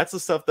said, like that's the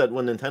stuff that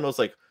when Nintendo's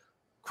like,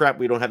 crap,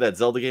 we don't have that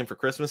Zelda game for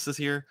Christmas this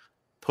year,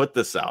 put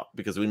this out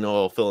because we know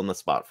it'll fill in the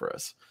spot for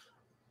us.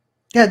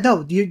 Yeah,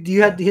 no,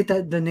 you had to hit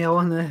the nail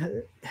on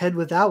the head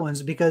with that one,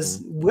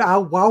 because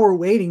while we're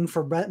waiting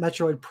for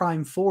Metroid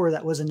Prime 4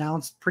 that was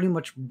announced pretty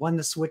much when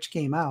the Switch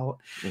came out,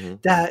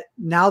 that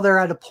now they're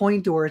at a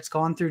point where it's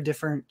gone through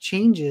different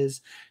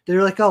changes.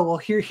 They're like, oh, well,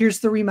 here's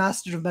the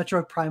remastered of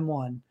Metroid Prime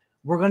 1.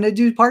 We're going to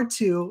do part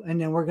 2,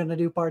 and then we're going to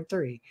do part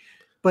 3.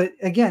 But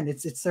again,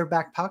 it's their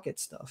back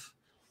pocket stuff.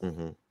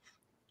 I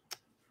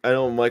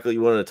know, Michael, you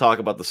wanted to talk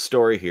about the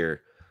story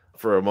here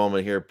for a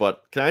moment here,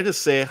 but can I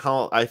just say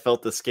how I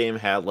felt this game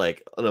had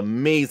like an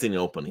amazing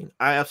opening?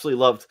 I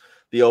absolutely loved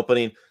the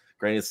opening.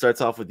 Granted, it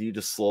starts off with you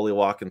just slowly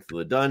walking through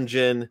the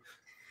dungeon,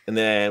 and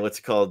then what's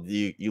it called?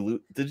 Did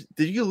you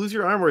lose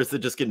your arm, or is it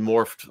just getting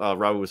morphed?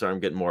 Rabu's arm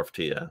getting morphed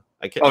to you?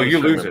 I can't. Oh, you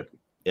lose it.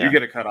 Yeah. You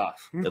get it cut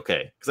off.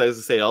 Okay, because I was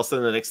gonna say, all of a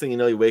sudden, the next thing you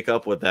know, you wake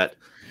up with that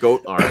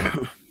goat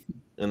arm,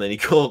 and then you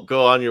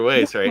go on your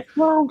ways, right?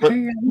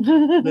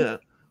 Yeah.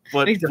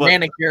 But needs a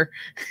manicure.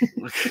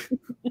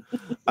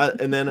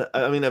 And then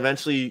I mean,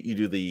 eventually you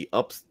do the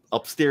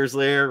upstairs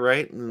layer,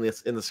 right, in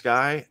the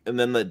sky, and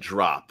then the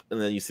drop,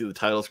 and then you see the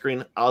title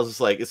screen. I was just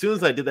like, as soon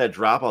as I did that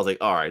drop, I was like,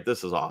 all right,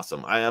 this is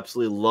awesome. I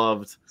absolutely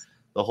loved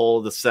the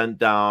whole descent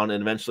down,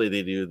 and eventually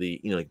they do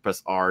the, you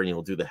press R and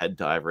you'll do the head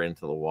dive right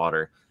into the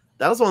water.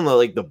 That was one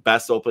of the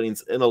best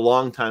openings in a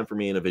long time for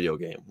me in a video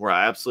game, where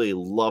I absolutely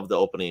loved the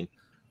opening.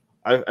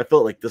 I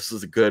felt like this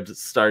was a good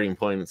starting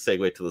point and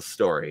segue to the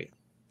story.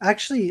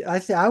 Actually,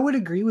 I would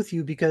agree with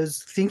you,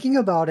 because thinking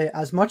about it,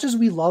 as much as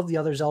we love the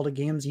other Zelda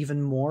games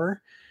even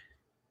more,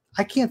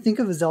 I can't think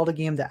of a Zelda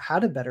game that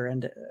had a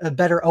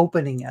better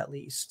opening, at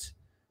least.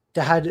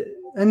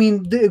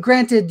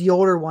 Granted, the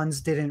older ones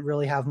didn't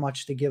really have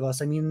much to give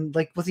us. I mean,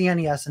 like with the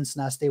NES and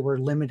SNES, they were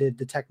limited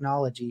to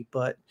technology,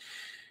 but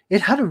it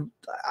had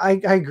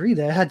I agree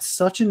that it had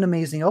such an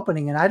amazing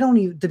opening,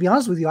 and to be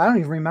honest with you, I don't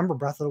even remember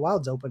Breath of the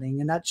Wild's opening,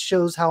 and that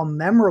shows how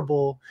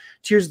memorable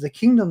Tears of the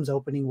Kingdom's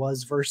opening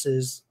was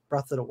versus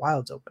Breath of the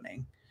Wild's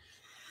opening.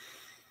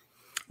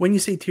 When you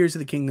say Tears of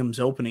the Kingdom's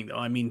opening, though,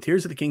 I mean,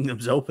 Tears of the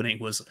Kingdom's opening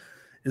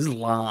is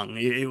long.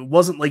 It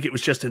wasn't like it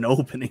was just an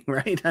opening,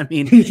 right? I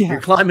mean,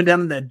 You're climbing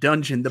down in that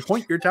dungeon. The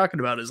point you're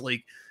talking about is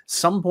like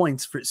some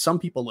points for some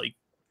people, like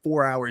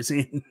 4 hours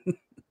in.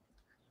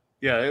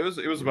 Yeah, it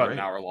was about an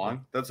hour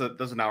long. That's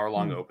an hour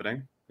long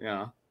opening.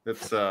 Yeah,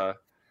 it's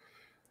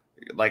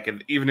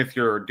even if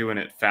you're doing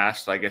it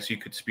fast, I guess you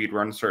could speed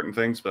run certain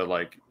things. But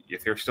like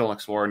if you're still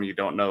exploring, you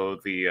don't know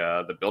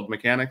the build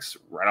mechanics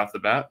right off the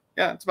bat.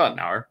 Yeah, it's about an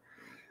hour.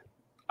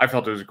 I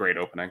felt it was a great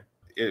opening.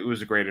 It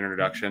was a great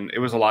introduction. It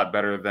was a lot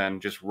better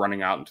than just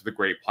running out into the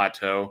Great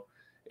Plateau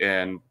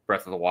in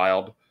Breath of the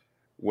Wild,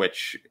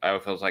 which I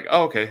was like,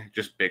 oh, okay,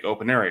 just big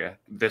open area.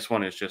 This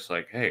one is just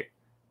like, hey,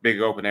 big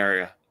open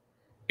area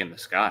in the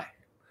sky.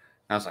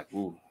 I was like,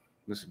 ooh,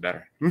 this is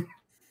better.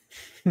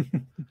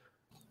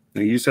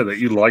 You said that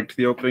you liked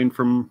the opening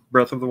from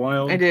Breath of the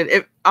Wild. I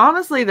did.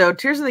 Honestly, though,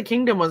 Tears of the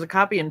Kingdom was a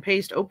copy and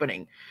paste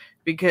opening,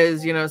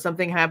 because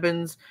something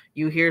happens,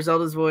 you hear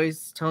Zelda's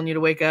voice telling you to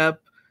wake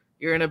up,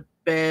 you're in a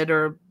bed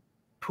or a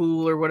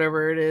pool or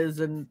whatever it is,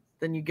 and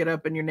then you get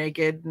up and you're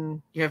naked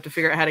and you have to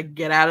figure out how to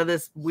get out of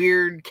this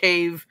weird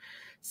cave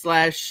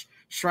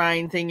 /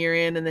 shrine thing you're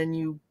in, and then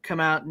you come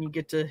out and you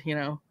get to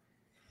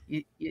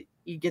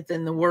you get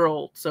in the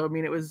world. So I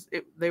mean,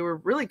 they were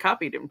really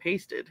copied and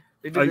pasted.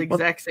 They did the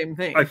exact same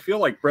thing. I feel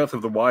like Breath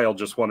of the Wild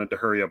just wanted to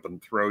hurry up and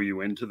throw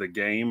you into the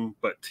game,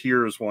 but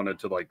Tears wanted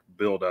to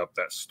build up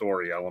that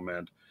story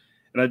element.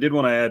 And I did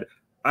want to add,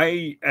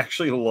 I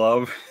actually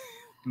love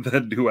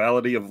the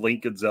duality of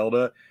Link and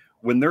Zelda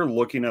when they're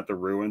looking at the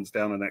ruins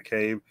down in that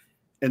cave,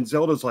 and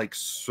Zelda's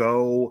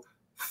so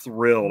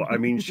thrilled. I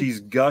mean, she's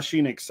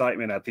gushing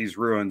excitement at these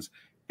ruins,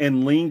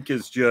 and Link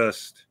is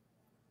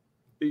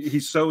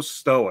he's so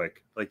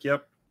stoic. Like,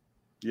 yep.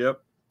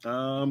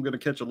 I'm gonna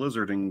catch a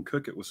lizard and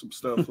cook it with some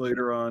stuff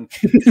later on.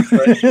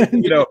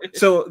 But,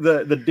 so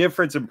the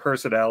difference in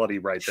personality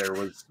right there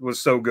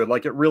was so good.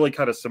 Like, it really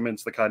kind of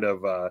cements the kind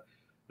of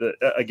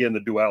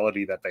the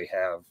duality that they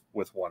have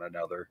with one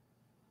another.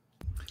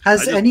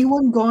 Has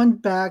anyone gone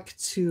back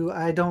to?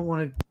 I don't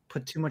want to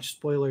put too much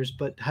spoilers,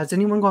 but has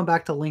anyone gone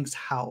back to Link's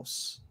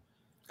house?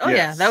 Oh Yes.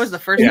 yeah, that was the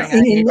first thing I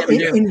needed to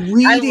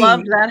do. I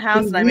loved that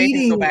house, and I made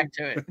him go back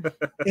to it.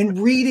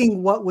 In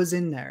reading what was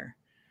in there,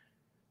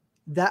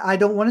 that I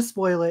don't want to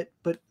spoil it,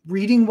 but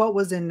reading what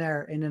was in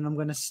there, and then I'm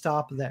going to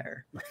stop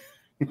there.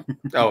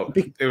 Oh,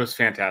 it was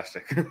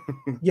fantastic.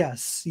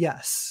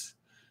 Yes.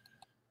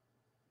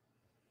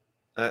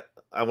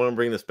 I want to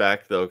bring this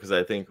back though, because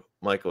I think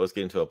Michael was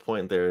getting to a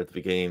point there at the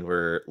beginning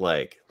where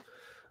like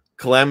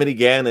Calamity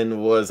Ganon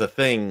was a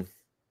thing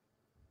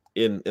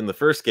in the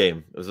first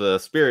game. It was a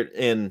spirit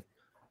in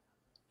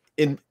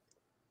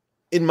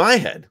my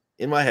head,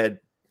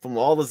 from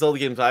all the Zelda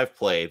games I've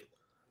played,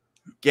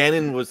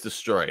 Ganon was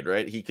destroyed,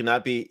 right? He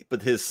cannot be,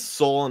 but his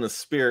soul and his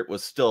spirit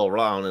was still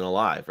around and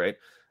alive, right?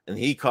 And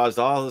he caused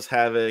all this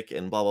havoc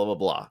and blah blah blah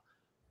blah.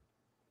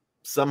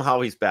 Somehow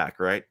he's back,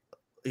 right?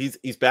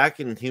 He's back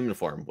in human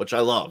form, which I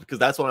love because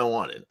that's what I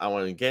wanted. I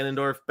wanted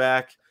Ganondorf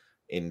back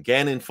in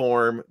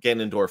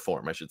Ganondorf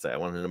form, I should say. I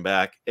wanted him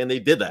back, and they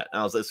did that.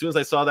 And as soon as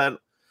I saw that,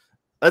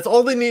 that's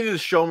all they needed to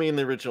show me in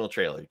the original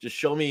trailer. Just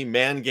show me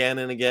Man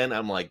Ganon again.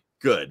 I'm like,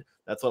 good.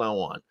 That's what I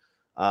want.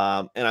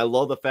 And I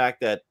love the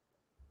fact that,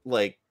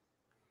 like,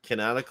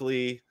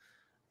 canonically,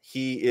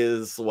 he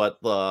is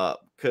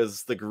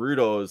because the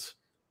Gerudos,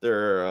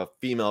 they're a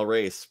female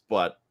race,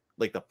 but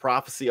like the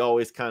prophecy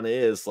always kind of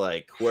is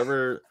like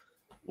whenever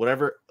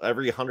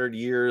every 100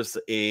 years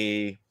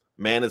a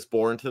man is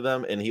born to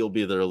them, and he'll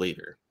be their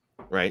leader,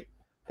 right?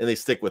 And they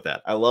stick with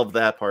that. I love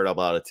that part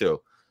about it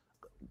too.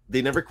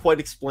 They never quite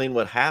explain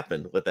what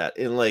happened with that.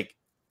 And like,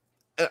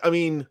 I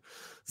mean,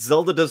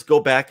 Zelda does go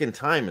back in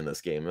time in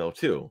this game though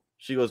too.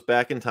 She goes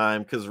back in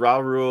time because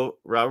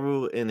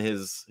Rauru and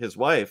his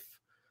wife,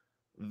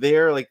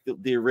 they're like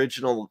the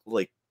original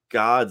like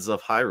gods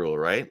of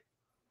Hyrule, right?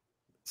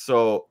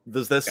 So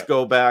does this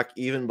go back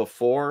even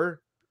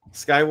before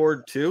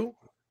Skyward 2?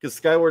 Because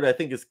Skyward, I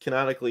think, is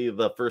canonically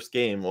the first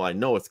game. Well, I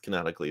know it's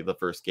canonically the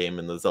first game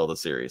in the Zelda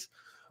series,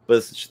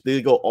 but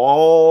they go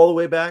all the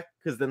way back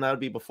because then that would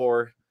be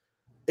before.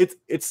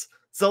 It's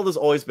Zelda's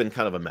always been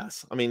kind of a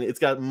mess. I mean, it's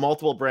got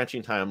multiple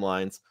branching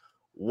timelines.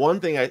 One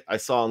thing I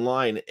saw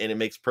online, and it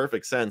makes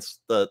perfect sense,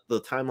 the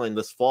timeline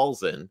this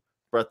falls in,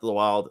 Breath of the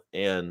Wild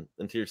and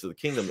Tears of the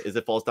Kingdom, is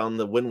it falls down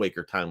the Wind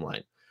Waker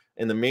timeline.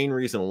 And the main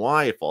reason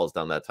why it falls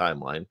down that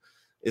timeline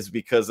is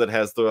because it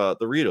has the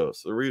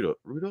Rudos.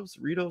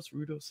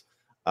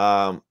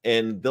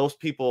 And those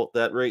people,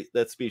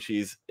 that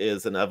species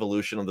is an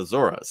evolution of the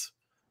Zoras.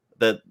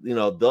 That,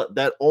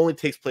 that only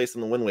takes place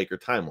in the Wind Waker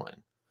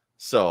timeline.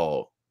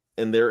 So,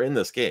 and they're in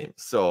this game.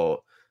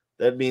 So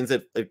that means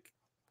it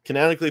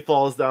canonically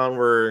falls down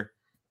where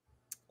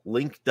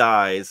Link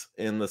dies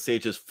and the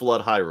sages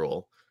flood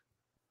Hyrule.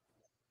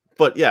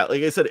 But yeah,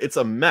 like I said, it's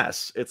a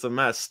mess. It's a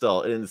mess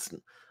still. And it's,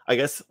 I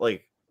guess,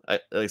 like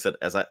I said,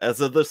 as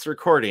of this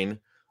recording,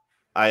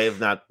 I have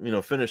not,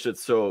 finished it.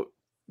 So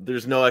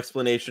there's no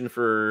explanation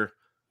for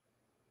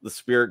the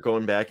spirit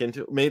going back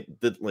into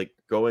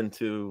go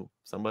into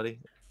somebody.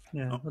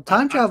 Yeah, well,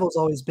 time travel's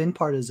always been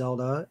part of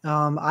Zelda.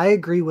 I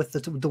agree with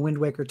the Wind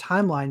Waker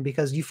timeline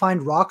because you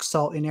find rock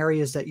salt in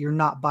areas that you're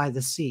not by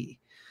the sea.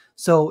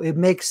 So it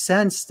makes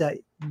sense that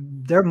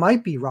there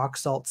might be rock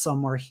salt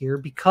somewhere here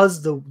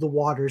because the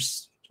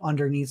water's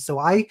underneath. So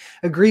I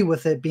agree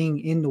with it being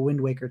in the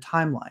Wind Waker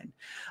timeline.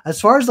 As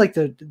far as like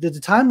the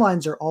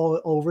timelines are all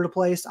over the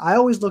place, I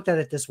always looked at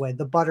it this way: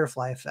 the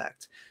butterfly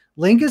effect.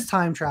 Link has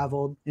time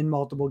traveled in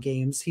multiple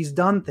games. He's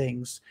done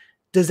things.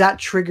 Does that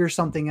trigger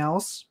something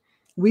else?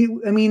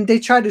 They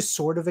try to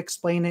sort of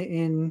explain it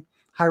in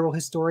Hyrule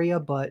Historia,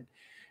 but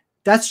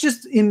that's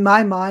just in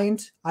my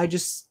mind. I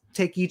just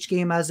take each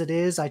game as it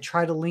is. I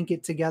try to link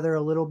it together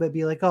a little bit,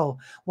 be like, oh,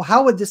 well,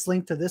 how would this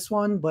link to this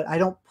one? But I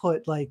don't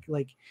put like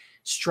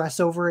stress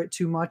over it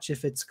too much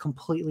if it's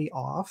completely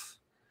off.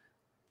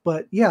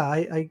 But yeah,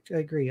 I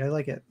agree. I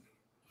like it.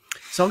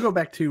 So I'll go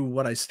back to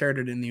what I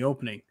started in the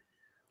opening.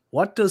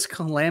 What does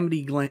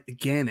Calamity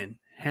Ganon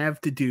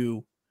have to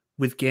do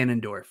with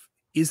Ganondorf?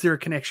 Is there a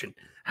connection?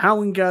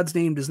 How in God's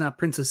name does not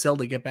Princess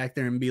Zelda get back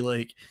there and be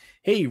like,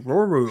 hey,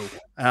 Roru,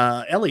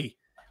 Ellie,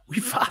 we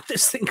fought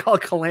this thing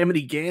called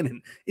Calamity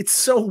Ganon. It's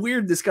so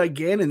weird this guy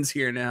Ganon's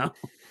here now.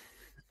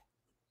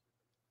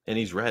 And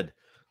he's red.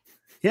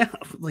 Yeah,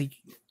 like,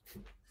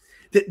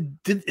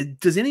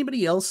 does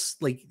anybody else,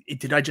 like,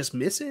 did I just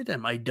miss it?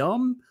 Am I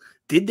dumb?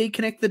 Did they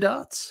connect the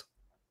dots?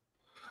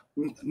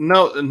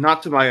 No,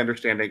 not to my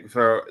understanding.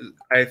 So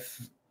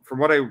from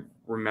what I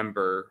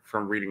remember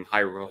from reading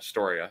Hyrule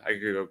Historia, I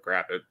could go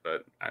grab it,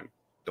 but I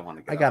don't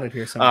want to. I got it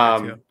here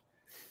somewhere too.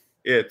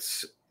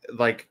 It's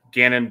like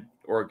Ganondorf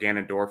or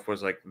Ganondorf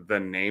was like the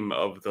name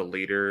of the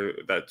leader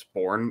that's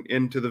born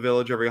into the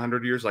village every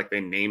 100 years. Like they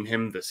name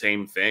him the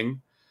same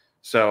thing.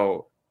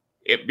 So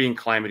it being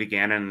Calamity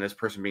Ganon and this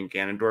person being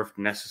Ganondorf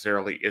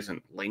necessarily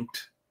isn't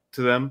linked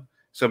to them.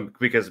 So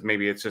because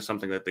maybe it's just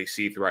something that they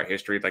see throughout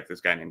history, like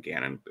this guy named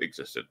Ganon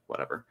existed,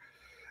 whatever.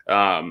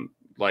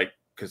 Like,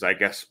 because I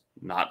guess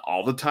not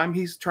all the time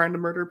he's trying to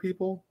murder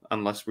people,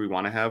 unless we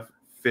want to have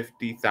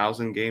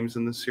 50,000 games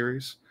in this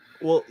series.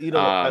 Well, you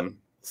know,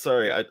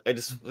 sorry, I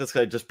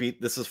just beat.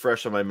 This is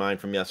fresh on my mind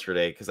from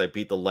yesterday because I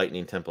beat the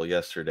Lightning Temple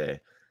yesterday,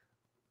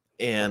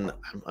 and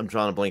I'm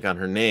drawing a blank on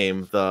her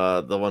name.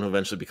 The one who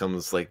eventually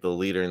becomes like the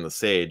leader in the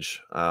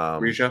Sage.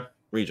 Rija,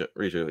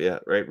 yeah,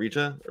 right,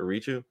 Rija or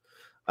Richu.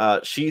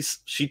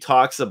 She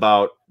talks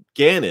about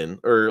Ganon,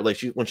 or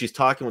like when she's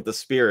talking with the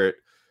spirit,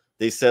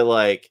 they said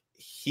like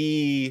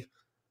he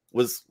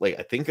was like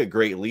I think a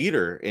great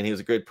leader and he was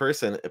a great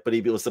person, but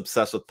he was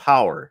obsessed with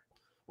power.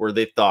 Where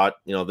they thought,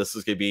 you know, this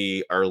is going to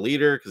be our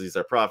leader because he's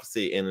our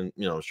prophecy. And,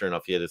 you know, sure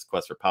enough, he had his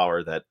quest for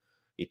power that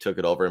he took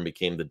it over and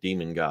became the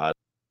demon god.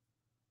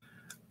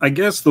 I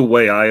guess the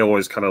way I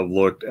always kind of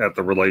looked at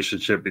the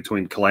relationship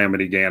between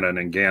Calamity Ganon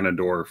and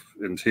Ganondorf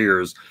in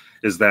Tears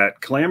is that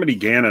Calamity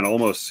Ganon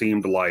almost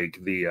seemed like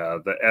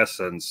the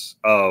essence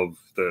of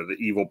the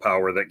evil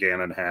power that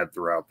Ganon had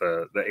throughout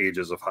the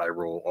ages of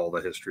Hyrule, all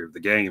the history of the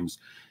games.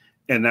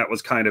 And that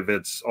was kind of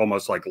its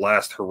almost like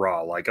last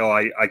hurrah, like, oh,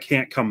 I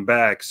can't come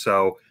back,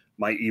 so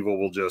my evil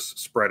will just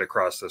spread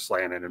across this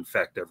land and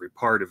infect every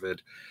part of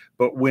it.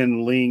 But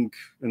when Link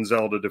and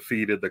Zelda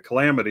defeated the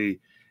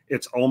Calamity,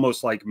 it's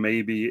almost like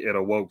maybe it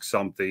awoke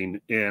something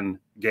in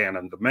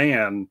Ganon the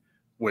man,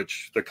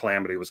 which the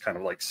Calamity was kind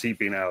of like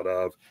seeping out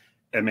of.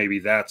 And maybe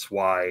that's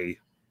why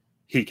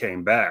he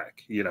came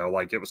back, you know,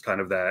 like it was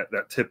kind of that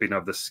tipping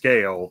of the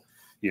scale.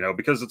 You know,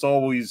 because it's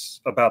always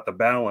about the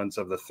balance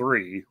of the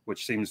three,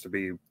 which seems to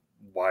be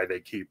why they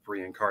keep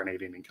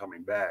reincarnating and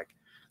coming back.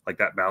 Like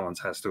that balance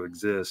has to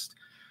exist.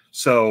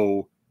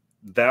 So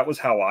that was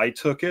how I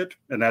took it.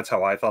 And that's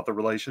how I thought the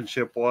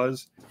relationship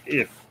was.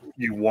 If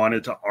you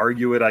wanted to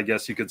argue it, I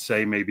guess you could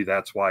say maybe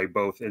that's why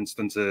both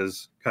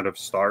instances kind of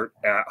start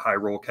at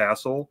Hyrule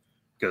Castle,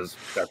 because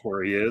that's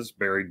where he is,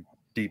 buried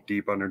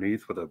deep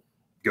underneath with a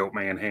goat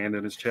man hand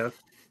in his chest.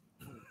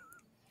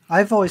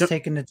 I've always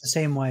taken it the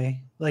same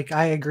way. Like,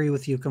 I agree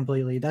with you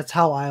completely. That's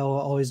how I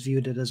always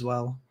viewed it as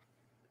well.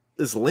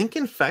 Is Link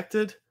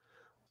infected?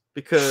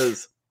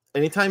 Because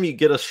anytime you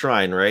get a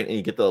shrine, right, and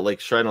you get the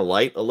like shrine of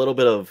light, a little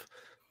bit of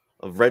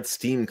red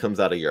steam comes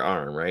out of your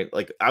arm, right?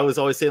 Like I was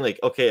always saying, like,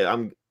 okay,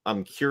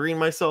 I'm curing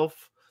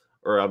myself,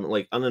 or I'm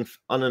like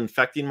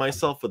uninfecting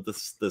myself with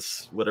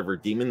this whatever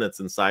demon that's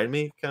inside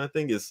me, kind of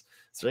thing. Is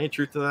there any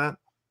truth to that?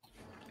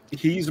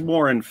 He's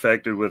more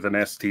infected with an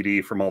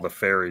STD from all the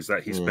fairies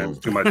that he spends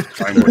too much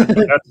time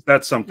with.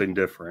 That's something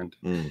different.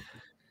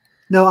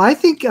 No, I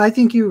think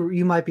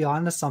you might be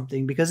onto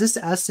something, because this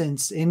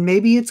essence, and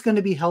maybe it's going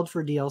to be held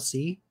for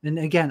DLC. And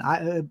again,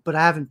 but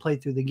I haven't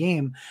played through the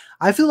game.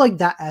 I feel like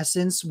that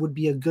essence would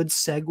be a good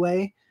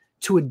segue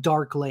to a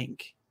Dark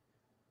Link,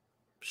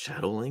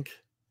 Shadow Link,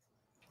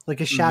 like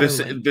a Shadow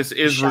Link. This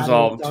is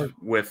resolved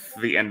with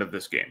the end of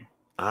this game.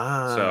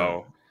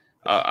 So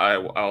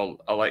I'll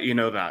let you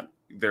know that.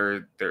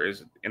 There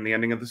is, in the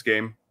ending of this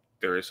game,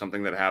 there is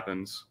something that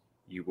happens.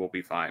 You will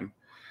be fine.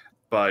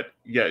 But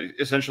yeah,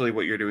 essentially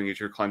what you're doing is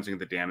you're cleansing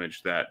the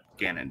damage that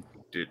Ganon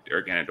did,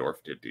 or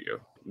Ganondorf did to you,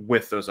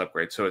 with those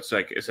upgrades. So it's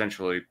like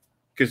essentially,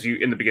 because you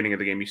in the beginning of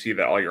the game you see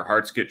that all your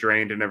hearts get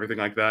drained and everything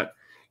like that.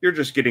 You're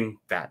just getting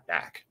that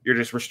back. You're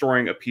just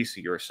restoring a piece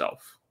of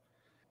yourself.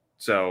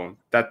 So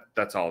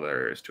that's all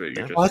there is to it.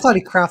 You're just, I thought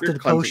he crafted a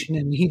potion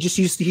and he just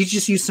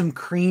used some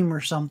cream or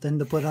something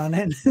to put on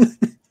it.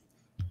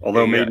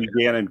 Although maybe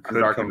Ganon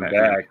could come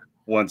back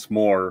once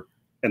more,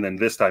 and then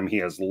this time he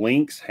has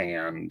Link's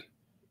hand,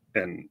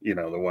 and you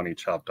know, the one he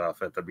chopped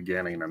off at the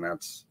beginning, and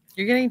that's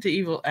you're getting to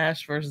Evil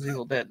Ash versus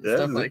Evil Dead and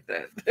stuff like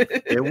that.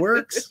 It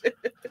works.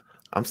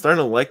 I'm starting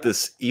to like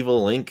this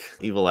Evil Link,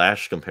 Evil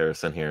Ash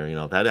comparison here. You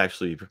know, that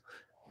actually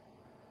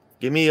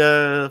give me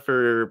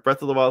for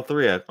Breath of the Wild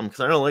 3. I'm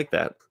starting to like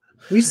that.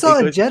 We saw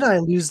a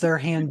Jedi lose their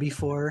hand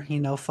before, you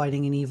know,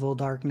 fighting in evil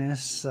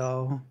darkness.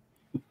 So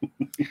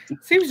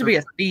seems to be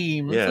a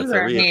theme. Yeah, Lose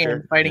our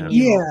hand fighting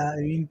evil. Yeah,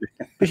 I mean,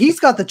 but he's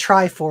got the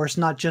Triforce,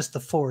 not just the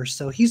Force.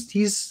 So he's.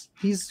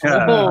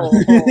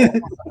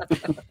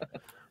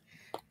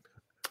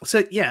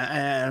 So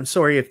yeah, I'm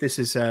sorry if this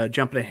is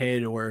jumping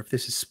ahead or if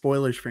this is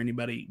spoilers for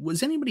anybody.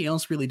 Was anybody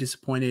else really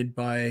disappointed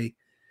by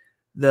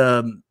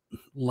the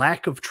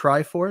lack of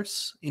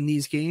Triforce in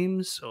these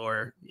games?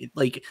 Or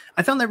like,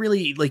 I found that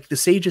really, like, the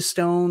Sage's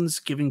Stones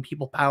giving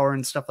people power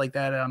and stuff like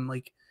that. I'm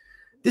like,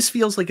 this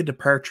feels like a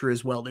departure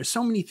as well. There's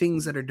so many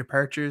things that are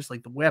departures,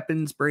 like the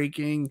weapons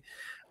breaking,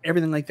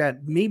 everything like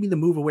that. Maybe the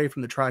move away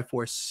from the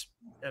Triforce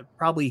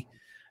probably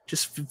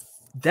just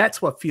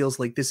that's what feels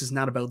like this is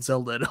not about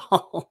Zelda at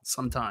all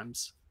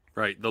sometimes.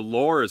 Right. The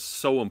lore is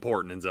so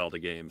important in Zelda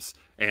games,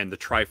 and the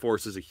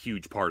Triforce is a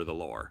huge part of the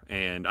lore.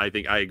 And I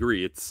think I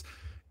agree.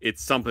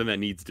 it's something that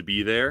needs to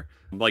be there.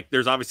 Like,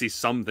 there's obviously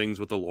some things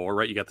with the lore,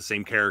 right? You got the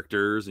same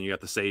characters, and you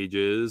got the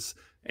sages,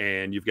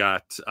 and you've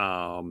got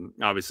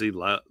obviously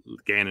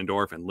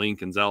Ganondorf and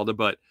Link and Zelda,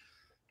 but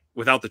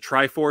without the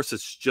Triforce,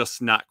 it's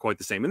just not quite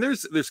the same. And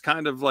there's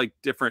kind of like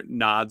different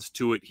nods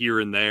to it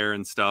here and there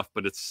and stuff,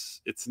 but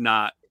it's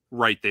not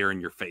right there in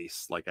your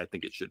face like I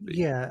think it should be.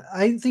 Yeah,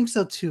 I think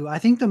so too. I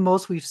think the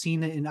most we've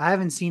seen it, and I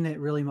haven't seen it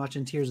really much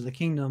in Tears of the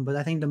Kingdom, but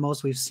I think the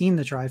most we've seen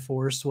the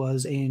Triforce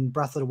was in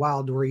Breath of the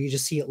Wild, where you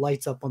just see it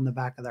lights up on the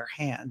back of their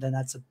hand, and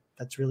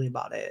that's really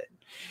about it.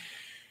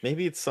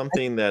 Maybe it's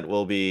something that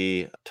will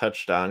be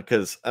touched on,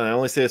 because, and I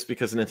only say this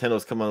because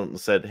Nintendo's come out and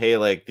said, hey,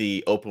 like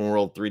the open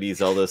world 3D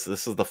Zelda, so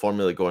this is the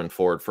formula going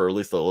forward for at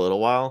least a little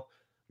while.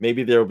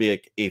 Maybe there will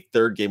be a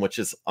third game, which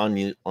is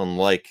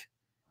unlike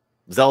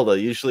Zelda.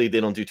 Usually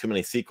they don't do too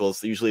many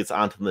sequels. Usually it's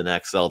on to the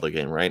next Zelda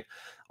game, right?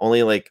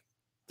 Only like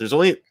there's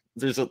one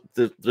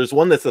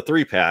that's a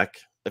 3-pack.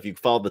 If you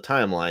follow the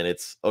timeline,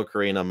 it's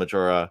Ocarina,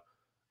 Majora,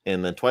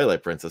 and then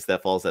Twilight Princess.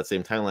 That follows that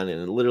same timeline,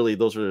 and literally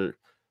those are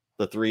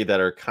the 3 that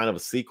are kind of a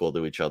sequel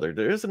to each other.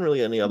 There isn't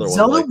really any other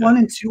Zelda one like 1 that.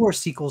 and 2 are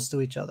sequels to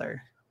each other,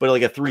 But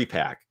like a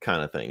 3-pack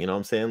kind of thing, you know what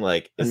I'm saying?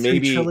 Like, and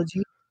maybe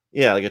trilogy.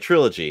 Yeah, like a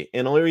trilogy.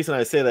 And the only reason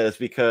I say that is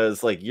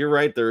because, like, you're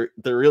right, they're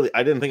really,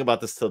 I didn't think about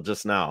this till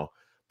just now,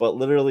 but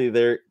literally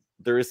there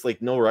is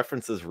like no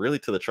references really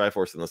to the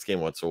Triforce in this game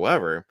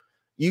whatsoever.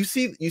 You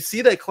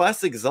see that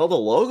classic Zelda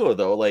logo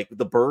though, like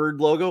the bird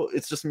logo,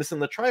 it's just missing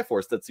the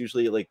Triforce that's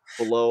usually like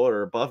below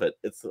or above it.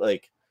 It's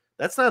like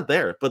that's not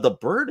there, but the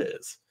bird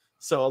is.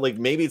 So like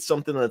maybe it's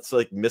something that's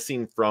like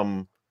missing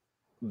from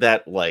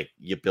that, like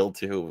you build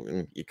to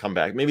and you come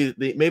back. Maybe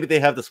they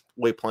have this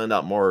way planned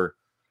out more.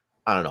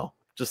 I don't know.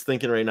 Just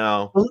thinking right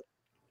now. Well,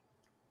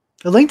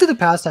 A Link to the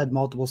Past had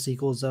multiple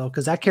sequels though,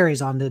 because that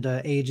carries on to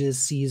the Ages,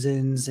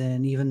 Seasons,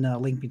 and even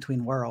Link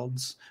Between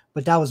Worlds.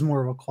 But that was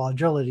more of a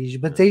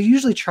quadrilogy. But they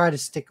usually try to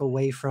stick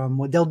away from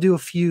what they'll do a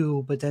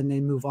few, but then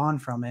they move on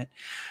from it.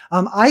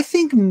 I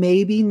think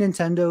maybe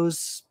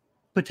Nintendo's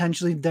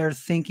potentially they're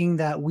thinking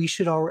that we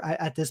should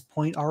at this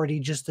point already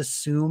just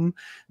assume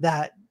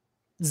that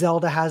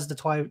Zelda has the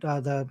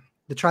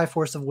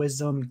Triforce of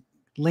Wisdom,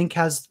 Link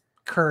has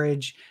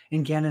courage,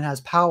 and Ganon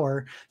has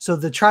power. So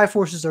the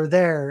Triforces are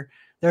there.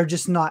 They're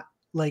just not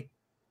like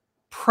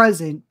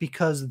present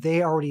because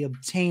they already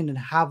obtained and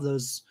have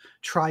those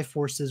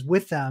Triforces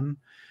with them.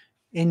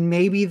 And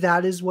maybe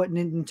that is what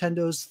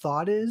Nintendo's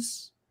thought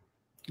is.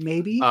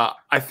 Maybe.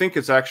 I think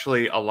it's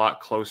actually a lot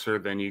closer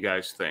than you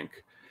guys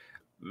think.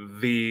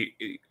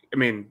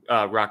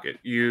 Rocket,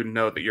 you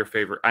know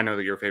that I know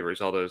that your favorite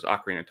Zelda is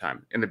Ocarina of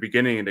Time. In the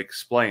beginning, it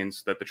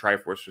explains that the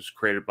Triforce was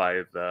created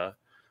by the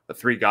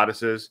 3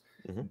 goddesses,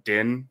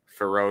 Din,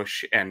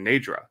 Farosh, and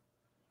Nadra.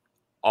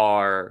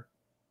 Our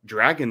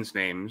dragons'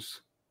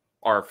 names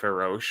are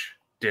Farosh,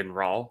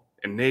 Dinral,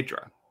 and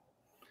Nadra.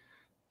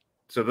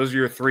 So those are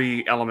your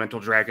 3 elemental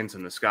dragons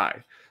in the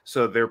sky.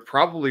 So they're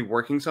probably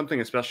working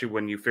something, especially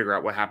when you figure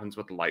out what happens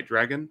with the light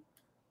dragon,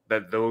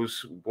 that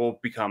those will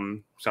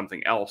become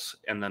something else,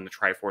 and then the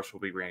Triforce will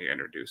be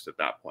reintroduced at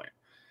that point.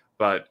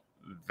 But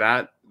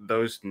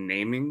those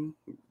naming,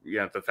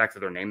 the fact that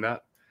they're named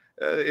that,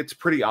 it's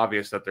pretty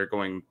obvious that they're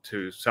going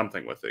to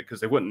something with it, because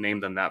they wouldn't name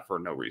them that for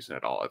no reason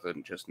at all other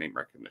than just name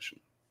recognition.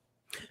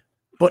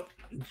 But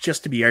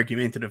just to be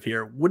argumentative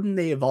here, wouldn't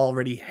they have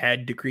already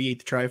had to create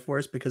the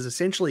Triforce? Because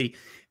essentially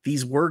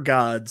these were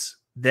gods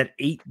that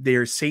ate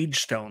their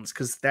sage stones,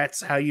 because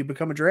that's how you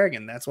become a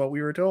dragon. That's what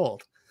we were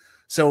told.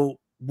 So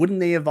wouldn't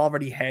they have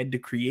already had to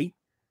create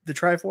the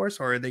Triforce,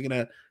 or are they going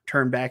to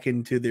turn back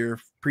into their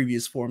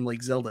previous form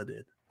like Zelda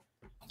did?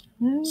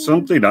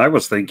 Something I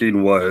was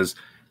thinking was,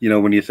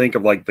 when you think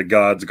of like the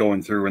gods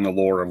going through in the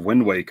lore of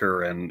Wind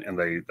Waker and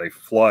they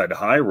flood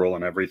Hyrule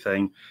and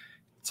everything,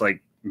 it's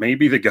like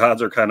maybe the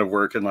gods are kind of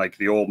working like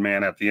the old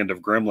man at the end of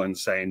Gremlins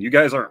saying, you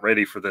guys aren't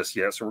ready for this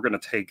yet, so we're going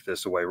to take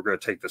this away. We're going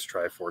to take this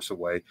Triforce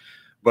away.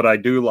 But I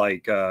do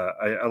like,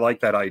 I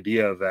like that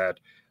idea that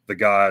the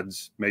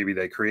gods, maybe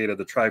they created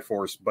the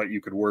Triforce, but you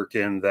could work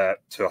in that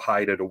to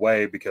hide it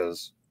away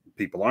because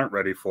people aren't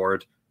ready for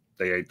it.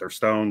 They ate their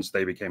stones,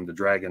 they became the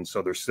dragons,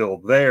 so they're still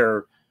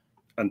there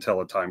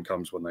until a time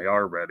comes when they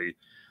are ready.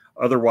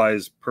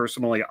 Otherwise,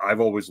 personally,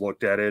 I've always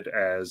looked at it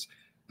as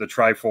the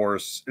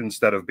Triforce,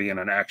 instead of being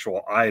an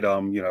actual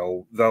item,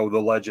 though the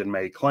legend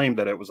may claim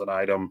that it was an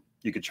item,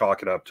 you could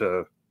chalk it up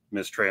to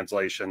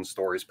mistranslation,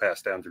 stories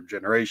passed down through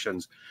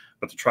generations,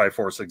 but the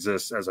Triforce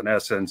exists as an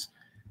essence,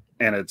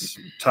 and it's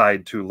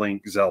tied to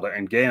Link, Zelda,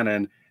 and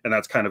Ganon, and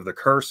that's kind of the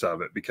curse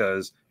of it,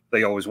 because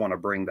they always want to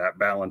bring that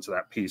balance,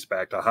 that peace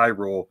back to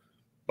Hyrule,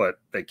 but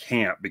they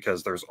can't,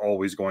 because there's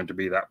always going to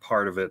be that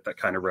part of it that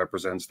kind of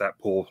represents that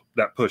pull,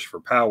 that push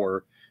for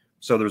power.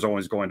 So there's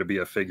always going to be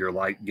a figure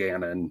like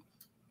Ganon,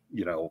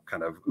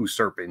 kind of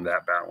usurping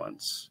that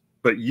balance.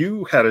 But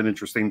you had an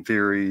interesting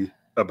theory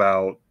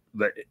about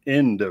the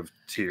end of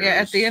Tears. Yeah,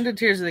 at the end of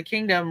Tears of the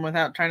Kingdom,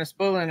 without trying to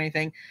spoil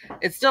anything,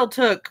 it still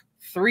took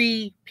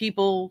 3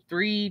 people,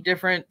 3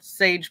 different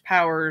sage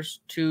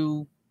powers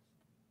to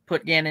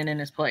put Ganon in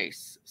his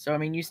place. So I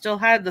mean, you still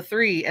had the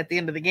 3 at the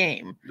end of the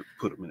game.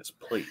 Put him in his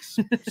place.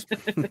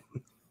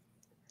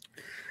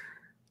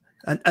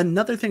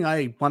 Another thing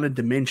I wanted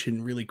to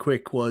mention really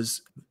quick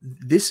was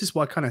this is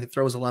what kind of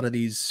throws a lot of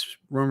these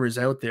rumors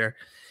out there.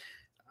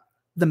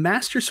 The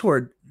Master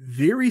Sword,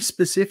 very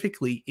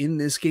specifically in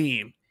this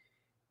game,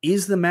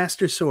 is the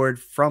Master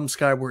Sword from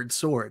Skyward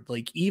Sword.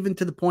 Like, even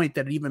to the point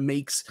that it even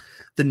makes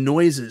the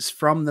noises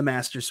from the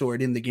Master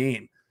Sword in the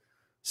game.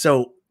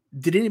 So,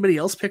 did anybody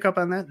else pick up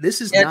on that?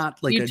 This is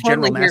not like a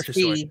general Master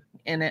Sword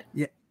in it.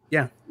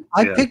 Yeah.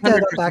 I picked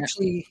that up 100%.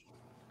 actually.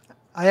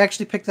 I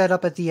actually picked that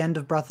up at the end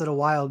of Breath of the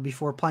Wild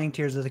before playing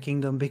Tears of the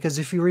Kingdom, because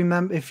if you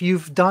remember, if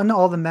you've done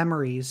all the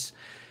memories,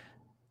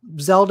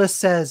 Zelda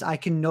says, "I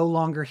can no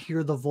longer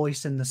hear the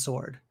voice in the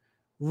sword,"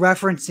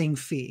 referencing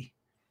Fee.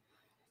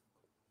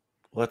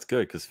 Well, that's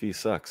good because Fee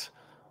sucks.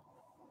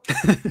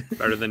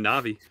 Better than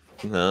Navi.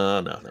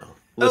 No.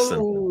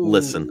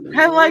 Listen.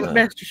 I like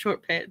Master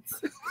Short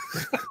Pants.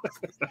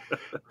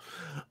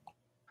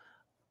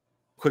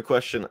 Quick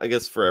question, I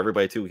guess, for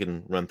everybody too. We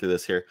can run through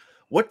this here.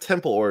 What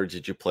temple order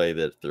did you play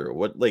that through?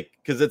 What, like,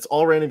 because it's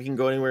all random, you can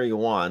go anywhere you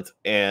want,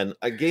 and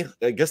I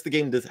guess the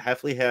game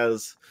definitely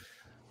has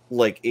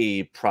like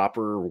a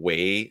proper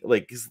way,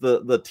 like, because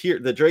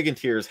the dragon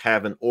tiers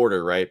have an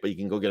order, right? But you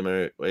can go get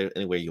them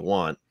any way you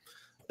want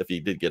if you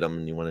did get them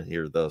and you want to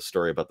hear the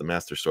story about the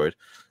Master Sword.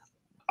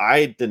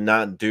 I did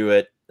not do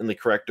it in the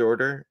correct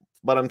order,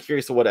 but I'm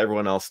curious of what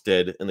everyone else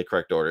did in the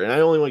correct order. And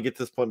I only want to get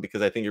to this point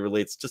because I think it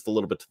relates just a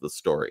little bit to the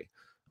story.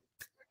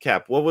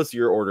 Cap, what was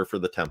your order for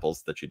the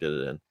temples that you did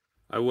it in?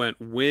 I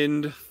went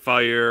wind,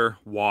 fire,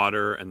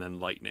 water, and then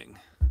lightning.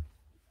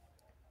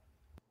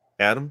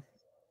 Adam?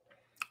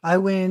 I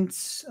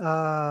went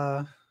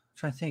trying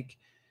to think.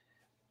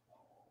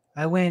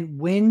 I went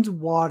wind,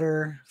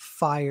 water,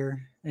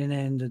 fire, and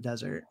then the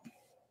desert.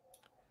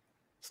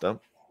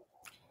 Stump?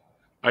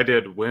 I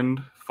did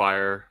wind,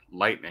 fire,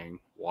 lightning,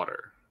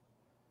 water.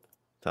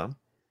 Tom?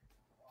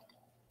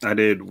 I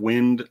did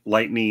wind,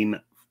 lightning,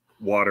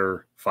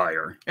 water,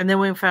 fire. And then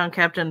we found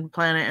Captain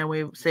Planet and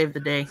we saved the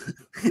day.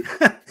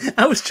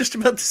 I was just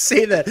about to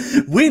say that.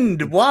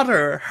 Wind,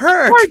 water,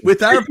 hurt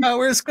with our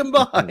powers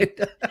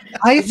combined.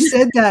 I've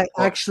said that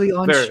actually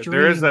on stream.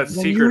 There is that when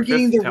secret you were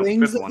getting the fifth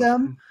rings of one.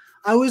 them.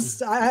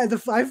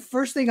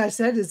 First thing I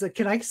said is,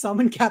 can I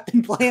summon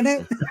Captain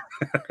Planet?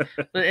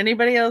 Did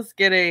anybody else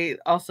get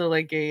also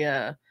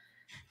a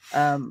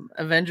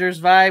Avengers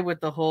vibe with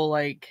the whole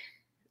like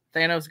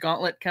Thanos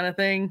gauntlet kind of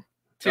thing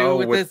too,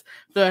 with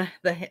the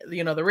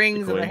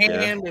rings and the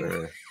hand,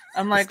 and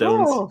I'm like, this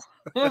is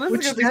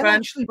gonna be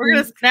fun. We're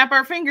gonna snap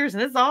our fingers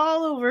and it's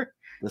all over.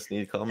 Let's need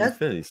to call them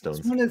Infinity Stones.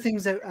 It's one of the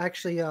things that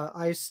actually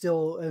I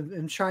still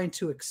am trying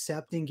to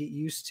accept and get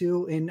used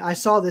to, and I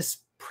saw this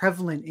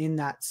prevalent in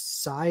that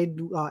side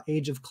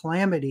Age of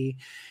Calamity,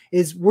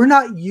 is we're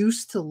not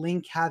used to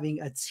Link having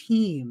a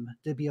team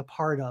to be a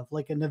part of,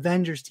 like an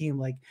Avengers team.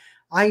 Like,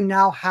 I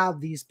now have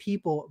these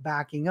people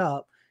backing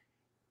up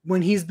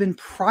when he's been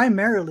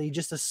primarily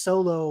just a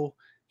solo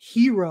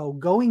hero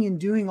going and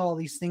doing all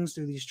these things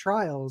through these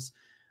trials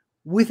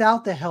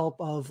without the help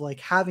of like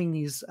having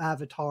these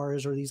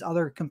avatars or these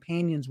other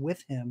companions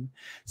with him.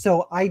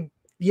 So I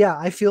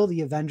feel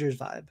the Avengers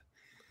vibe.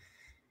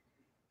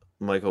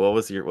 Michael, what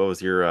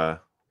was your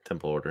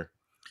temple order?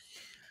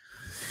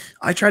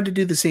 I tried to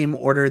do the same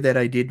order that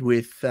I did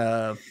with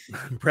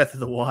Breath of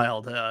the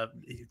Wild.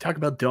 Talk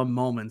about dumb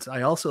moments.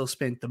 I also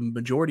spent the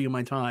majority of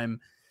my time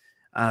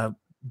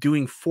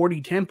doing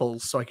 40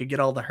 temples so I could get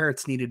all the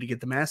hearts needed to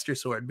get the Master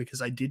Sword,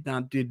 because I did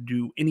not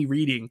do any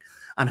reading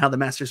on how the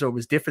Master Sword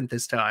was different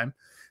this time.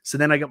 So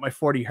then I got my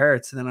 40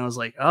 hearts, and then I was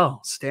like,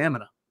 oh,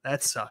 stamina.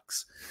 That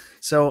sucks.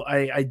 So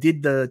I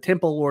did the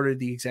temple order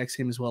the exact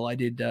same as well. I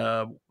did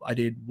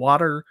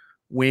water,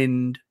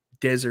 wind,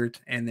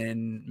 desert, and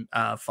then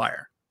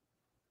fire.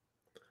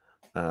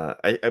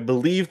 I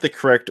believe the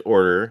correct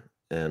order,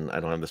 and I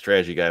don't have the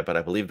strategy guide, but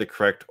I believe the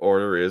correct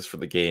order is for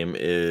the game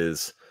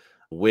is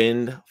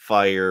wind,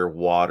 fire,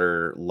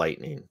 water,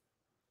 lightning.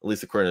 At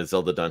least according to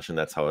Zelda Dungeon,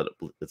 that's how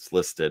it's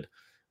listed.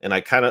 And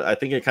I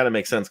think it kind of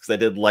makes sense because I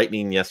did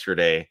lightning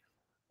yesterday,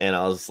 and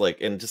I was like,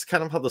 and just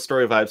kind of how the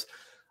story vibes.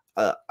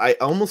 I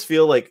almost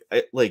feel like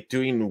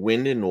doing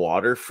wind and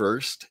water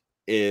first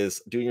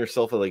is doing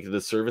yourself a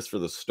disservice for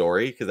the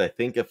story, because I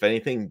think if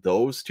anything,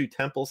 those two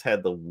temples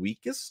had the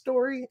weakest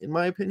story in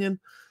my opinion.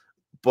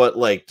 But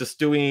just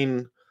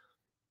starting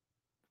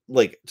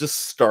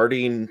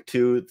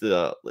to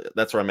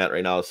that's where I'm at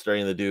right now,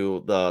 starting to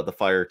do the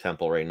fire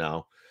temple right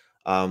now.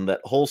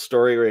 That whole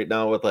story right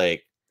now with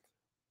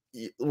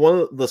one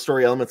of the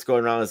story elements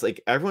going around is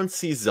everyone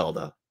sees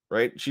Zelda,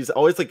 right? She's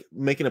always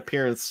making an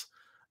appearance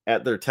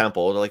at their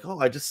temple. They're like, oh,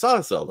 I just saw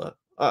Zelda.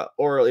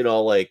 Or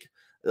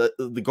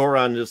the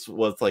Goron just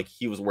was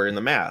he was wearing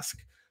the mask,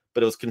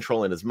 but it was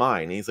controlling his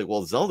mind. And he's like,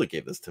 well, Zelda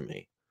gave this to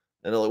me.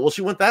 And they're like, well,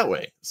 she went that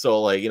way.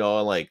 So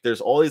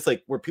there's always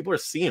where people are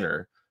seeing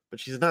her,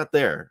 but she's not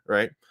there,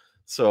 right?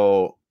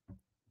 So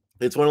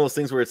it's one of those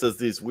things where it says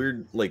these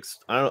weird,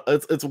 I don't know,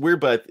 it's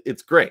weird, but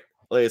it's great.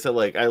 like I said,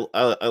 like I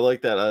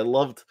like that. I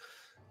loved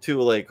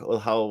too, like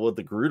how with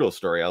the Gerudo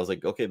story, I was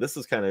like, okay, this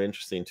is kind of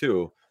interesting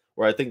too.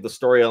 Where I think the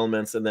story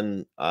elements, and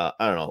then I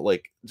don't know,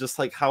 like just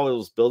like how it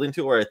was building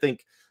to. Where I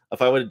think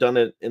if I would have done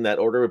it in that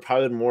order, it would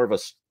probably been more of a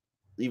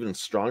even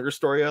stronger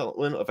story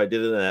element if I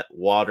did it in that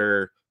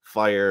water,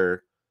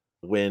 fire,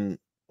 wind.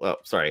 Well,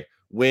 sorry,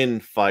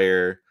 wind,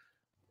 fire,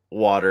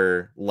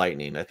 water,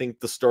 lightning. I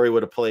think the story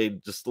would have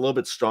played just a little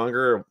bit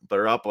stronger,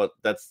 better up. But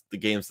that's the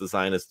game's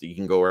design, is that you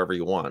can go wherever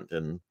you want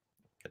and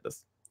get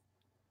this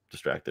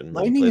distracted in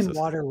many Lightning and places.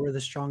 water were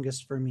the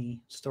strongest for me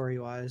story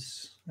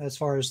wise, as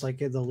far as like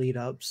the lead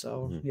up.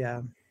 So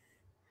yeah.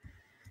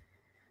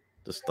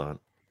 Just the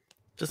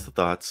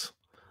thoughts.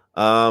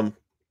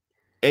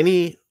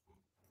 Any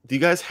do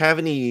you guys have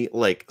any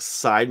like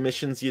side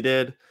missions you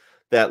did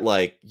that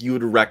like you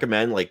would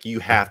recommend, like you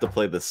have to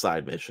play this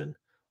side mission?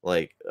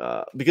 Like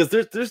because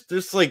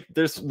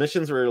there's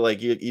missions where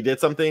like you did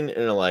something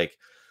and like,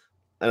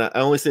 and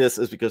I only say this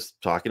is because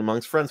talking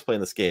amongst friends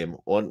playing this game,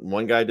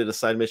 one guy did a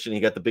side mission,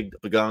 he got the big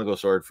Bagongo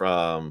sword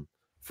from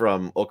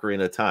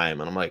Ocarina of Time,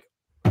 and I'm like,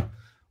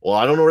 well,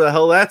 I don't know where the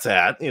hell that's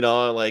at, you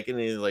know, like, and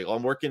he's like, oh,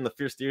 I'm working the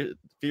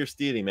fierce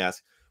deity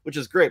mask, which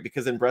is great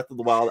because in Breath of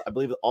the Wild, I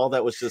believe all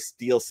that was just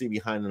DLC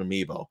behind an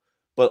amiibo,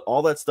 but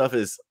all that stuff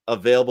is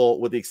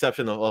available with the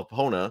exception of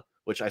Epona,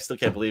 which I still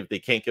can't believe they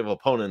can't give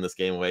Epona in this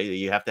game away.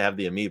 You have to have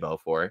the amiibo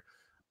for it.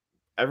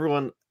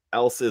 Everyone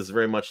else is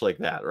very much like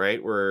that,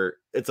 right? Where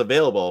it's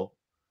available,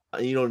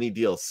 and you don't need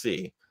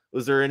DLC.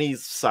 Was there any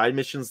side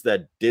missions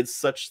that did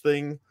such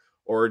thing?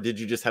 Or did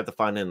you just have to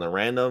find it in the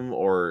random?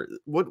 Or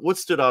what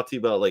stood out to you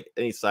about like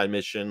any side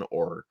mission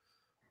or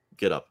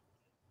get up?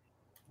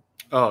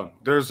 Oh,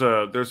 there's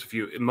a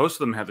few. Most of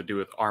them have to do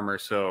with armor.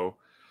 So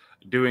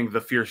doing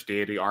the Fierce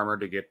Deity armor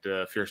to get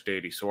the Fierce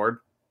Deity sword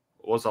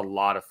was a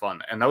lot of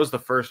fun. And that was the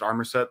first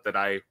armor set that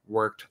I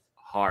worked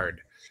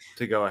hard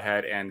to go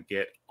ahead and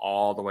get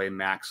all the way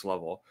max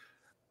level.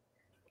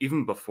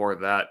 Even before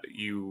that,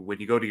 when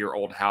you go to your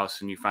old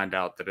house and you find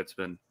out that it's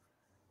been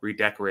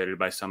redecorated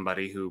by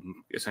somebody who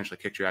essentially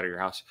kicked you out of your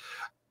house,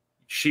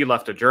 she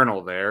left a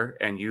journal there,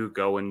 and you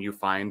go and you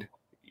find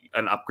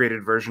an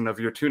upgraded version of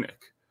your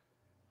tunic,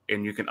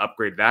 and you can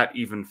upgrade that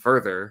even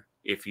further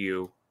if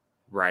you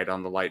ride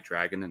on the light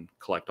dragon and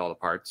collect all the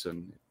parts,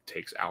 and it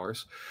takes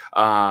hours,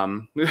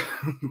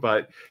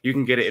 but you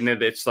can get it, and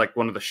it's like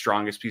one of the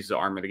strongest pieces of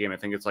armor in the game. I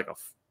think it's like a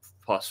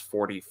plus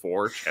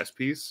 44 chest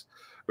piece,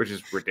 which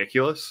is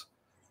ridiculous.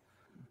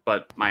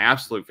 But my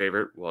absolute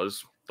favorite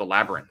was the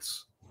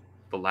labyrinths.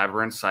 The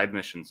labyrinth side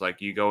missions.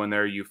 Like you go in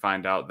there, you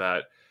find out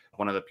that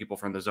one of the people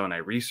from the Zone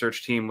A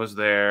research team was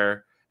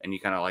there, and you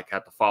kind of like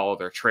have to follow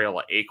their trail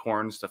of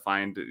acorns to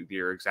find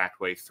your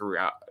exact way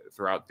throughout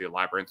the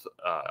labyrinth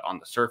on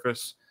the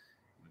surface.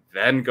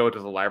 Then go to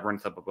the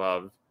labyrinth up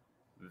above,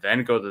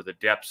 then go to the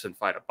depths and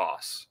fight a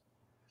boss.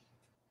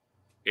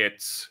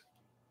 It's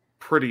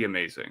pretty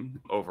amazing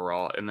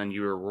overall. And then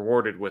you are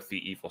rewarded with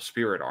the evil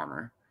spirit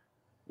armor,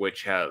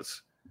 which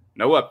has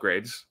no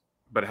upgrades,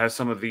 but has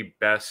some of the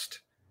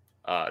best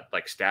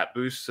like stat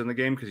boosts in the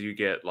game, because you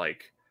get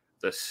like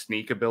the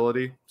sneak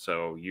ability,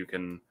 so you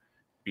can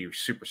be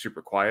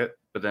super quiet,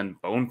 but then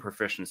bone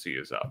proficiency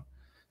is up.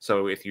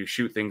 So if you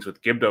shoot things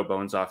with Gibdo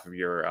bones off of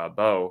your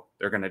bow,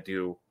 they're going to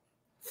do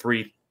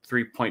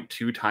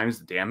 3.2 times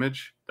the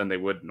damage than they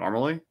would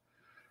normally.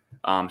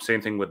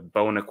 Same thing with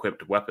bone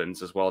equipped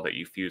weapons as well that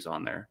you fuse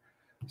on there.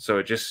 So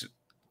it just,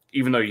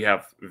 even though you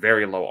have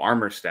very low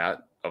armor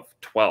stat of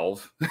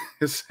 12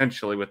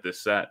 essentially with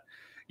this set,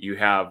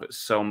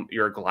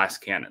 you're a glass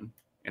cannon,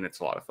 and it's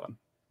a lot of fun.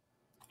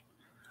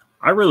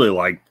 I really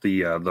liked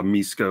the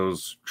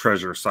Misko's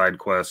treasure side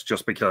quest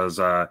just because,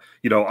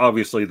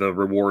 obviously the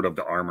reward of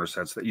the armor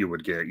sets that you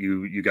would get,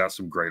 you got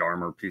some great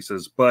armor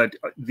pieces, but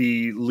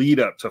the lead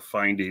up to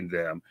finding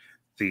them,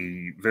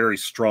 the very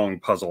strong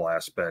puzzle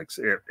aspects,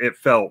 it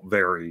felt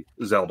very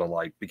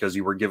Zelda-like, because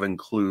you were given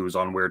clues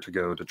on where to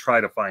go to try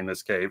to find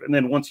this cave. And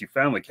then once you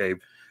found the cave,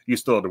 you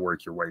still had to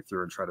work your way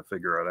through and try to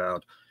figure it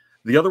out.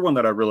 The other one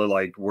that I really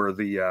liked were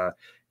the,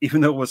 even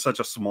though it was such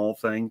a small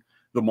thing,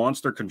 the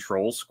monster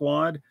control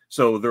squad.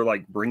 So they're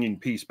like bringing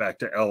peace back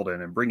to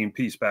Eldin and bringing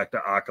peace back to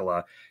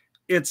Akala.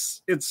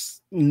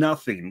 It's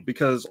nothing,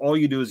 because all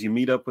you do is you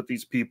meet up with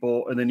these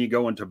people and then you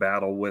go into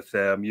battle with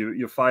them.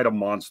 You fight a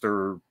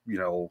monster,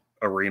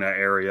 arena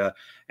area,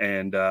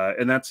 and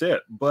that's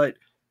it. But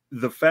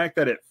the fact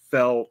that it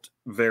felt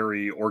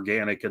very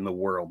organic in the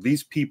world,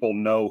 these people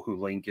know who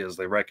Link is.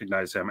 They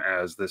recognize him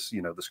as this,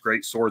 this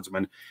great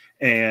swordsman.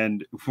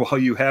 And while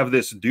you have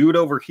this dude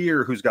over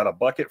here who's got a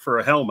bucket for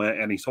a helmet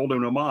and he's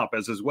holding a mop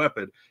as his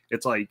weapon,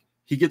 it's like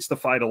he gets to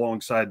fight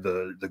alongside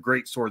the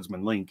great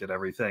swordsman Link and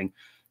everything.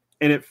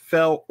 And it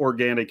felt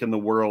organic in the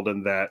world,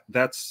 and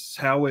that's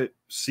how it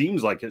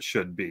seems like it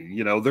should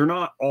be. They're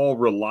not all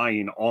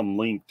relying on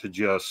Link to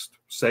just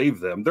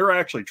save them. They're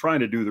actually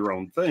trying to do their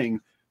own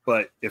thing.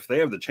 But if they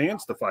have the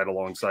chance to fight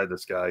alongside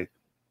this guy,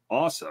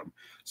 awesome.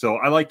 So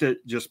I liked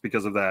it just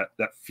because of that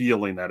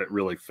feeling that it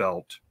really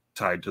felt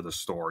tied to the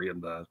story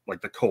and the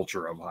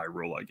culture of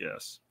Hyrule, I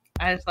guess.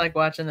 I just like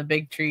watching the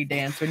big tree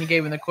dance when you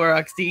gave him the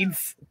Korok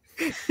seeds.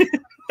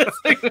 That's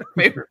like my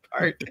favorite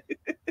part.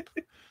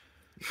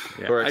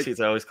 Yeah, Korok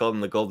seeds, I always call them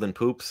the golden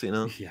poops, you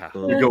know? Yeah.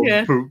 The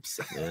golden poops.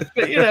 Yeah.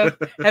 But, you know,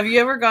 have you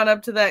ever gone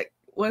up to that?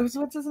 What's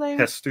his name?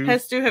 Hestu.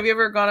 Hestu. Have you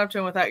ever gone up to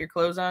him without your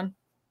clothes on?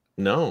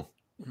 No.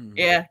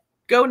 Yeah.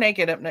 Go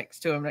naked up next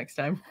to him next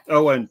time.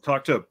 Oh, and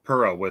talk to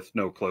Pura with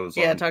no clothes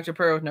on. Yeah, talk to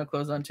Pura with no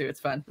clothes on too. It's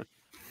fun.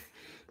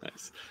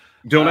 Nice.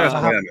 Don't ask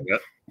I'll me have, yet.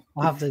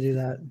 I'll have to do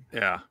that.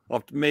 Yeah.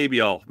 Well,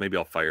 maybe I'll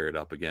fire it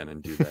up again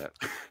and do that.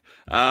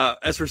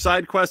 As for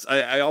side quests,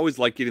 I always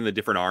like getting the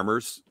different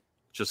armors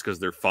just because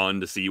they're fun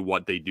to see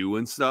what they do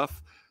and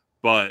stuff.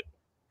 But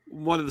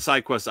one of the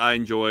side quests I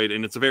enjoyed,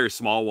 and it's a very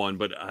small one,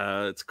 but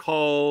it's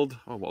called,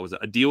 what was it?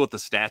 A Deal with the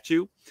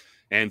Statue.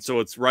 And so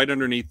it's right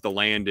underneath the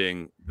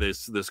landing.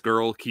 This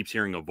girl keeps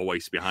hearing a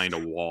voice behind a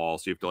wall.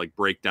 So you have to like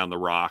break down the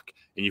rock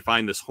and you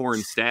find this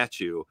horn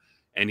statue.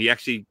 And he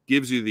actually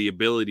gives you the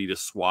ability to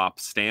swap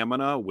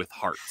stamina with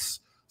hearts.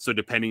 So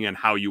depending on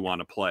how you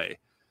want to play.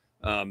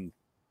 And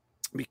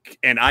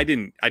I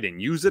didn't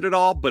use it at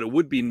all, but it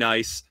would be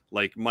nice,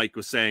 like Mike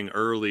was saying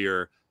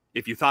earlier,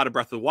 if you thought of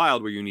Breath of the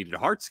Wild where you needed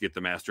hearts to get the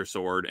Master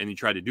Sword and you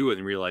tried to do it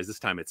and realize this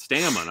time it's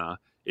stamina,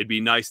 it'd be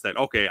nice that,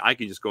 okay, I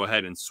can just go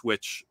ahead and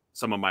switch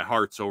some of my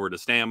hearts over to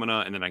stamina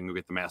and then I can go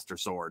get the Master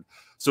Sword.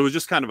 So it was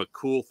just kind of a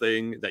cool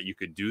thing that you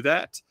could do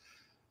that.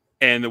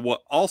 And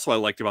what also I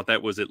liked about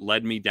that was it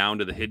led me down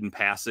to the hidden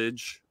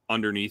passage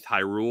underneath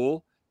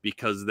Hyrule,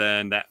 because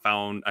then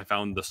I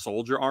found the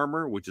soldier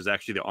armor, which is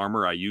actually the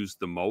armor I used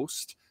the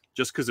most,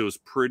 just because it was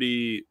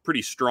pretty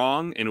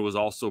strong and it was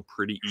also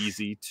pretty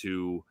easy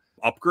to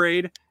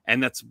upgrade.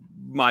 And that's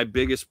my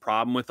biggest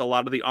problem with a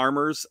lot of the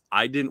armors.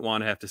 I didn't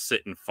want to have to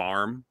sit and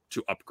farm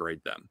to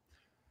upgrade them.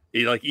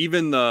 Like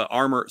even the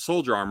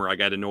soldier armor, I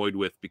got annoyed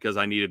with because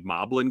I needed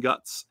moblin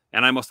guts,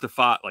 and I must have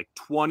fought like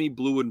 20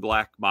 blue and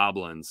black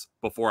moblins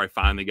before I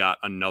finally got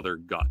another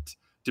gut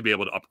to be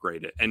able to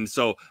upgrade it. And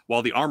so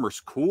while the armor's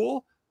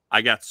cool,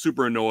 I got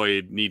super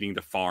annoyed needing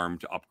to farm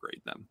to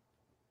upgrade them.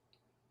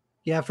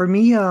 Yeah, for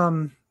me,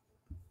 it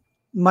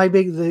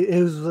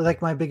was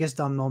like my biggest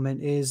dumb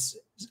moment is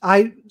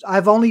I've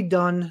only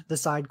done the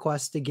side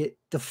quest to get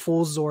the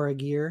full Zora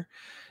gear.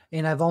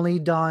 And I've only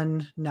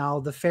done now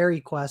the fairy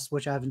quest,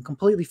 which I haven't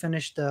completely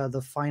finished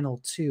the final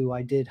two.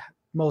 I did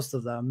most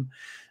of them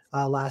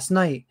last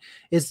night.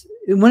 Is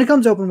when it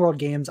comes to open world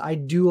games, I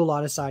do a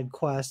lot of side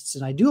quests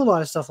and I do a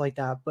lot of stuff like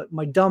that. But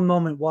my dumb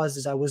moment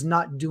is I was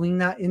not doing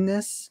that in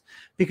this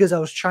because I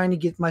was trying to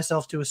get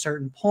myself to a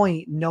certain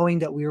point, knowing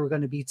that we were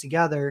going to be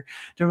together.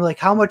 And we're like,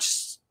 how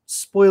much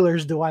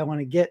spoilers do I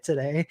want to get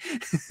today?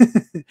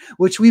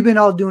 Which we've been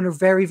all doing a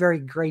very, very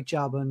great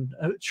job on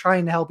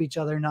trying to help each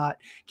other not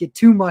get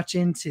too much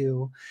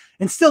into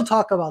and still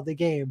talk about the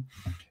game.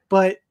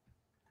 But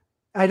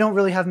I don't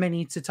really have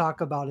many to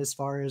talk about as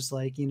far as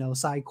like,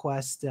 side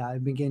quests that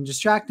I've been getting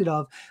distracted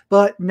of.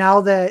 But now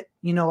that,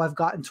 I've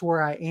gotten to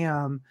where I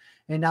am,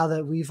 and now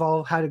that we've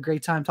all had a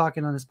great time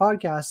talking on this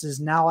podcast, is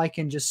now I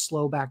can just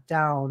slow back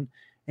down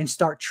and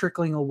start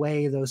trickling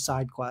away those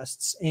side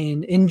quests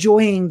and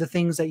enjoying the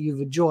things that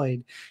you've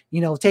enjoyed,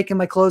 taking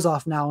my clothes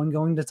off now and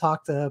going to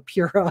talk to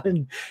Pura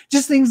and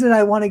just things that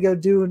I want to go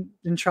do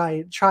and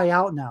try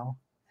out now.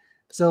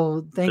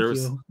 So thank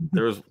you.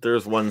 There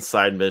was one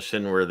side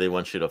mission where they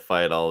want you to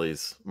fight all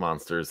these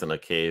monsters in a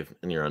cave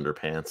in your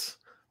underpants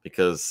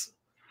because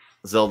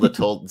Zelda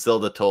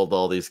told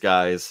all these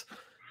guys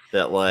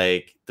that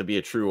like to be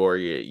a true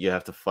warrior you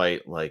have to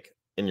fight like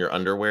in your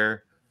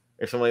underwear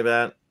or something like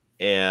that.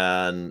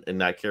 And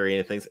not carry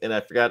anything. And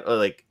I forgot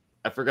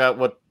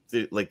what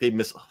they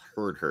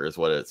misheard her is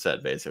what it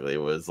said. Basically,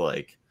 it was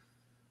like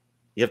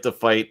you have to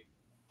fight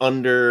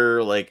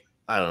under like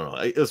I don't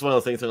know. It was one of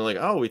those things. And like,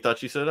 oh, we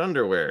thought you said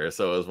underwear.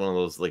 So it was one of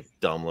those like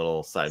dumb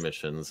little side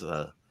missions.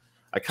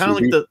 I kind of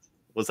like the.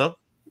 What's up?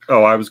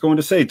 Oh, I was going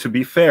to say, to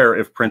be fair,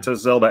 if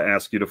Princess Zelda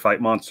asked you to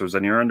fight monsters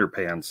in your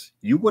underpants,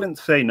 you wouldn't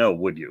say no,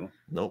 would you?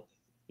 Nope.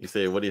 You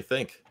say, what do you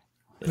think?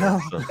 No.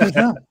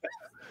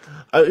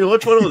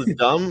 Which one was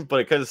dumb, but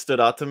it kind of stood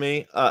out to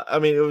me. I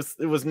mean,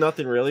 it was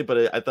nothing really,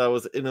 but I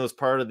thought it was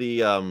part of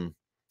the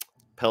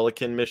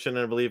Pelican mission,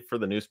 I believe, for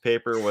the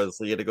newspaper. Was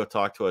you had to go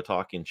talk to a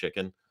talking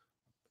chicken.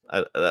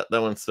 That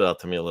one stood out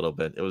to me a little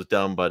bit. It was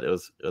dumb, but it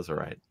was all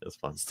right. It was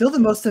fun. Still the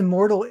most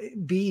immortal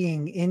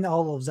being in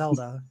all of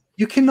Zelda.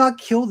 You cannot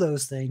kill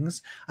those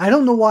things. I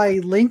don't know why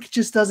Link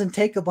just doesn't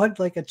take a bunch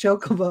like a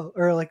chocobo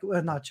or like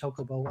not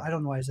chocobo. I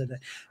don't know why I said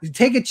that. You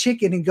take a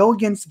chicken and go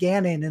against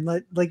Ganon and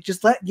let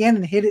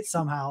Ganon hit it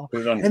somehow,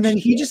 and then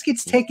he just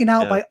gets taken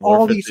out by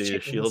all these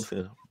chickens.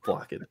 Shield,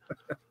 block it.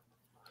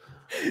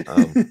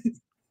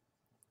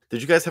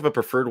 Did you guys have a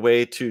preferred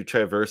way to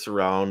traverse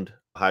around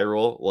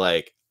Hyrule?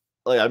 Like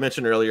I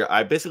mentioned earlier,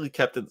 I basically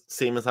kept it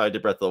same as how I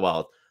did Breath of the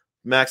Wild.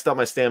 Maxed out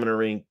my stamina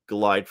ring,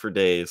 glide for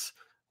days.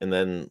 And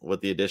then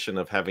with the addition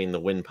of having the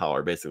wind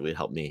power basically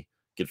helped me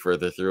get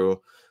further through.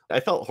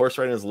 I felt horse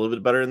riding was a little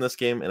bit better in this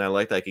game, and I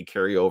liked that I could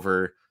carry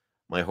over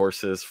my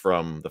horses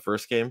from the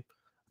first game.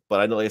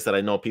 But I know, like I said,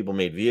 I know people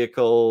made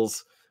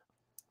vehicles.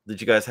 Did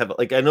you guys have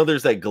like? I know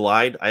there's that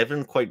glide. I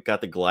haven't quite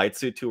got the glide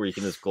suit too, where you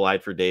can just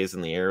glide for days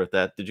in the air with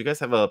that. Did you guys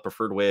have a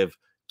preferred way of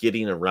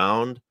getting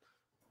around?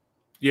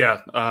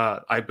 Yeah,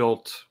 I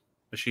built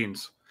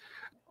machines.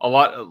 A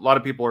lot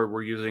of people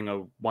were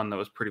using one that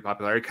was pretty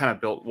popular. I kind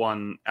of built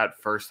one at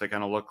first that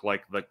kind of looked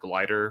like the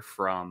glider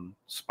from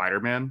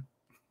Spider-Man,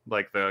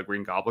 like the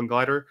Green Goblin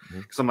glider.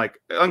 Because I'm like,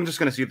 I'm just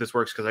gonna see if this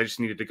works because I just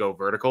needed to go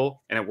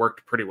vertical, and it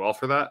worked pretty well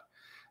for that.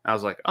 And I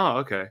was like, oh,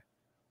 okay.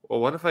 Well,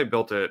 what if I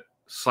built it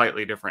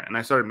slightly different? And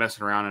I started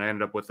messing around, and I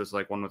ended up with this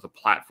like one with a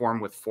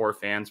platform with 4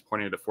 fans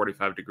pointing to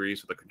 45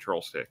 degrees with a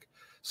control stick.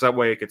 So that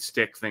way it could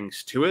stick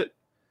things to it.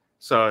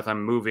 So if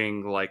I'm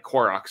moving like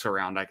Koroks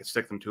around, I could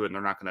stick them to it and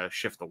they're not going to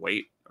shift the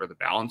weight or the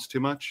balance too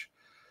much.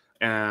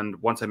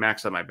 And once I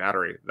maxed out my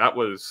battery, that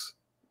was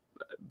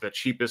the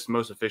cheapest,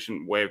 most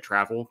efficient way of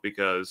travel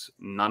because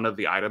none of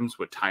the items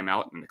would time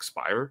out and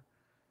expire.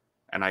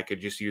 And I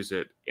could just use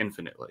it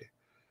infinitely.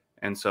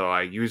 And so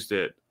I used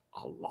it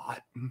a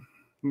lot.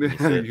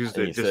 I used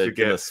it just to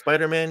get a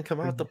Spider-Man come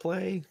out to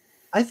play.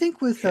 I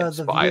think with the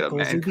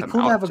vehicles, it'd be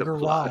cool to have a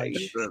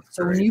garage.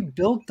 So when you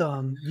build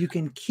them, you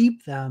can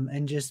keep them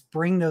and just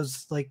bring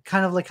those, like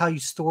kind of like how you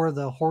store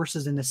the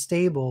horses in a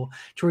stable,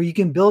 to where you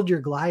can build your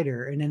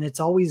glider and then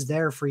it's always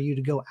there for you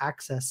to go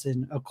access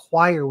and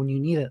acquire when you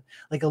need it,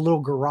 like a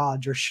little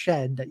garage or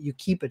shed that you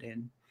keep it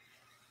in.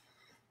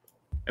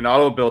 An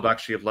auto build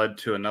actually led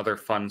to another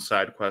fun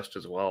side quest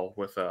as well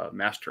with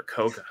Master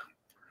Koga,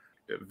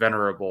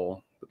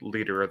 venerable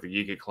leader of the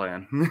Yiga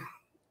clan.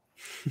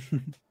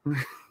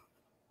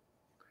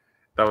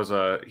 That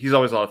was he's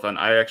always a lot of fun.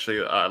 I actually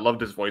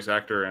loved his voice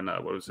actor in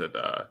what was it,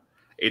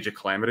 Age of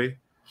Calamity.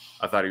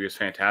 I thought he was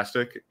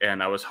fantastic,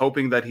 and I was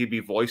hoping that he'd be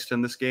voiced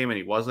in this game, and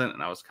he wasn't,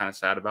 and I was kind of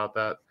sad about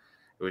that.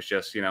 It was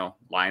just, you know,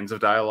 lines of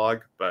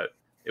dialogue, but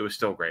it was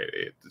still great.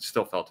 It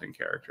still felt in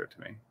character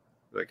to me,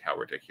 like how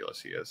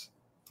ridiculous he is.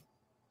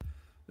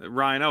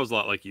 Ryan, I was a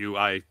lot like you.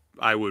 I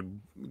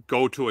would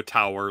go to a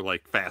tower,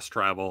 like fast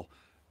travel,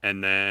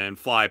 and then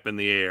fly up in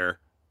the air,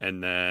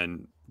 and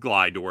then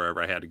glide to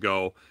wherever I had to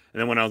go. And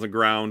then when I was on the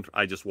ground,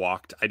 I just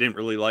walked. I didn't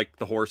really like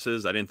the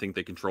horses. I didn't think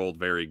they controlled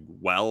very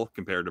well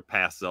compared to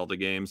past Zelda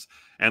games.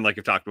 And like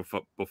I've talked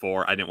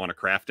before, I didn't want to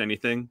craft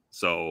anything.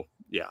 So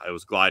yeah, I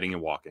was gliding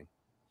and walking.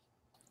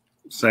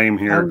 Same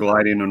here,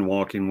 gliding and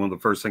walking. One of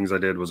the first things I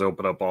did was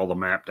open up all the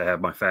map to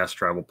have my fast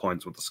travel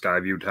points with the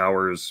Skyview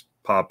towers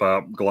pop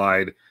up,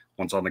 glide.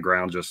 Once on the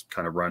ground, just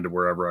kind of run to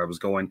wherever I was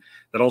going.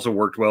 That also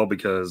worked well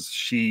because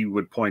she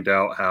would point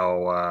out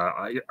how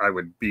I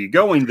would be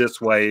going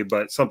this way,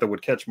 but something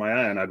would catch my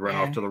eye and I'd run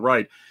off to the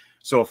right.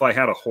 So if I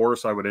had a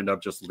horse, I would end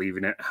up just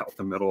leaving it out in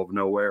the middle of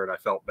nowhere, and I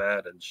felt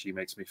bad, and she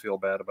makes me feel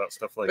bad about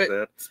stuff like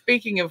that.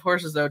 Speaking of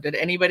horses, though, did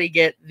anybody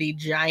get the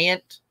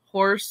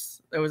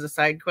horse? There was a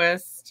side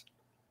quest.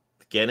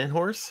 The Ganon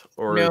horse?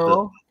 Or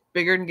no,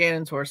 bigger than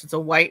Ganon's horse. It's a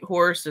white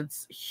horse.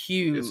 It's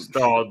huge. It's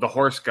the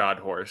horse god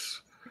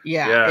horse.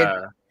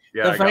 Yeah.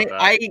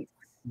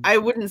 I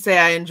wouldn't say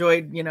I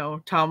enjoyed,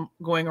 Tom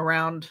going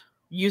around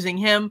using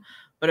him,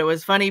 but it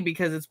was funny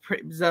because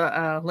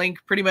Link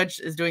pretty much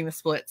is doing the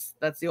splits.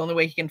 That's the only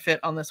way he can fit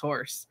on this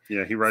horse.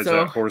 Yeah, he rides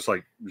that horse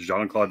like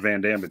Jean-Claude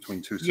Van Damme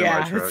between two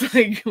semi-trucks. It's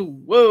like,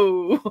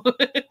 whoa.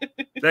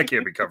 That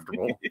can't be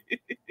comfortable.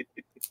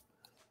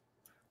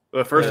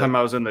 The first time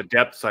I was in the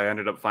depths, I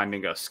ended up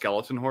finding a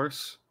skeleton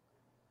horse.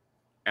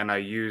 And I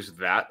used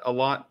that a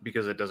lot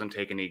because it doesn't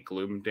take any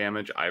gloom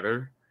damage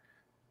either.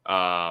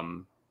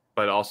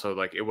 But also,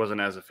 like, it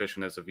wasn't as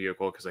efficient as a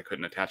vehicle because I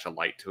couldn't attach a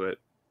light to it.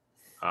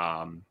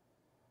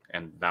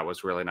 And that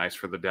was really nice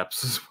for the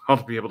depths as well,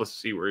 to be able to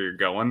see where you're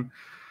going.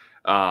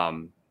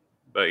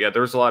 But yeah,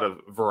 there was a lot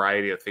of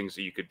variety of things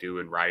that you could do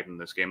and ride in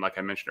this game. Like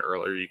I mentioned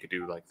earlier, you could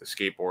do like the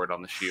skateboard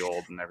on the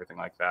shield and everything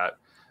like that.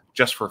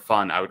 Just for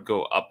fun, I would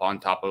go up on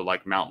top of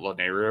like Mount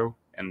Lanayru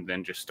and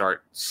then just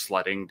start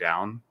sledding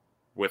down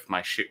with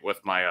my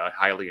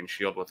Hylian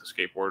shield with a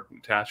skateboard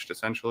attached,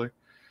 essentially.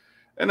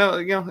 And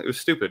it was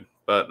stupid,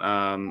 but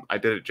I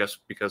did it just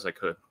because I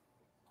could,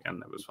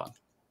 and it was fun.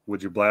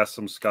 Would you blast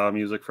some ska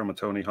music from a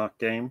Tony Hawk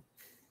game?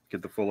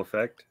 Get the full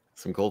effect?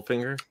 Some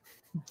Goldfinger?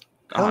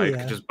 I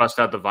could just bust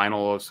out the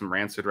vinyl of some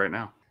Rancid right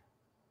now.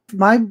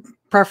 My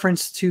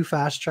preference to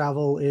fast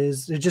travel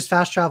is just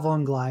fast travel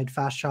and glide,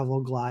 fast travel,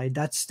 glide.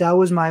 That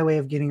was my way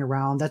of getting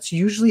around. That's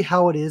usually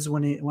how it is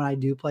when I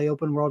do play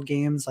open world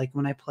games. Like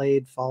when I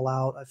played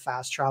Fallout,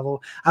 fast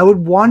travel, I would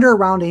wander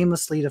around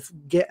aimlessly to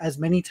get as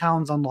many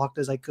towns unlocked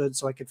as I could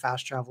so I could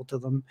fast travel to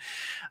them.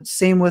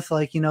 Same with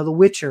like, The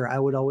Witcher, I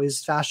would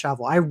always fast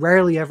travel. I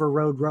rarely ever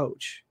rode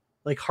Roach,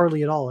 like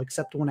hardly at all,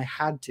 except when I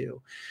had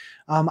to.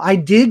 I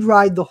did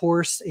ride the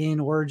horse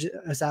in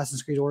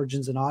Assassin's Creed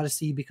Origins and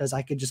Odyssey because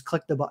I could just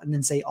click the button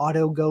and say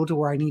auto go to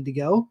where I need to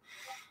go.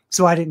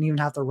 So I didn't even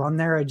have to run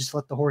there. I just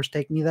let the horse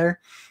take me there.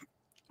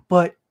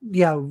 But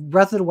yeah,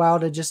 Breath of the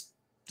Wild, just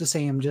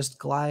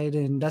glide.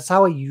 And that's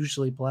how I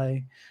usually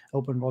play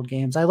open world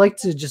games. I like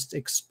to just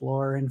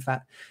explore. In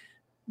fact,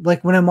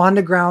 like when I'm on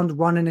the ground,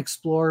 run and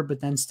explore, but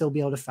then still be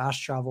able to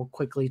fast travel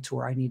quickly to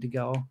where I need to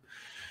go.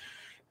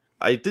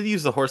 I did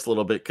use the horse a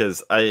little bit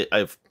because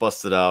I've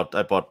busted out.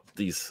 I bought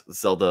these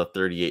Zelda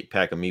 38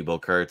 pack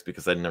amiibo cards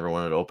because I never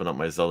wanted to open up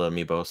my Zelda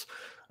amiibos.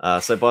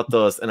 So I bought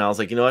those, and I was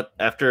like, you know what?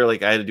 After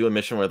like I had to do a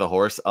mission with a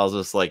horse, I was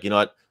just like, you know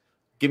what?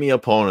 Give me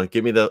Epona.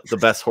 Give me the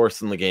best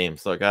horse in the game.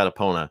 So I got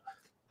Epona.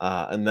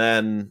 And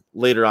then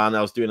later on,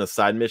 I was doing a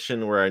side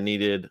mission where I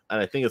needed,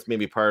 and I think it's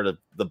maybe part of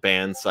the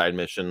band side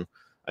mission.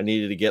 I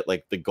needed to get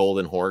like the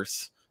golden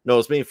horse. No,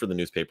 it's maybe for the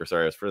newspaper.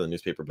 Sorry, it's for the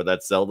newspaper. But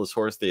that's Zelda's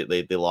horse. They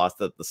lost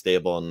at the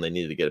stable and they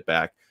needed to get it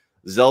back.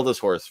 Zelda's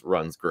horse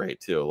runs great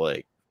too.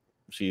 Like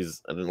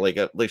she's like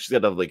she's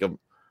got like a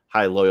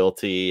high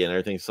loyalty and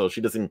everything, so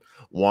she doesn't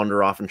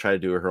wander off and try to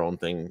do her own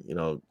thing. You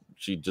know,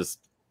 she just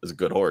is a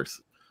good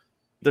horse.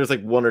 There's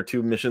like one or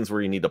two missions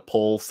where you need to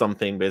pull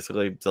something.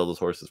 Basically, Zelda's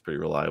horse is pretty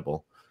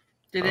reliable.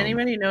 Did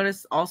anybody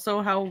notice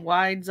also how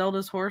wide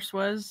Zelda's horse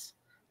was?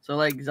 So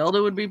like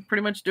Zelda would be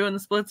pretty much doing the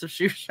splits if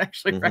she was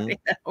actually riding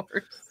that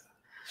horse.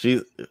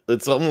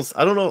 It's almost,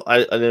 I don't know,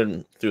 I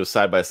didn't do a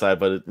side by side,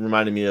 but it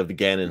reminded me of the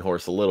Ganon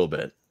horse a little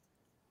bit.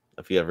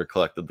 If you ever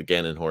collected the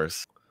Ganon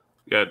horse.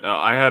 Yeah, no,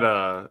 I had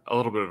a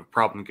little bit of a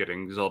problem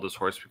getting Zelda's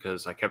horse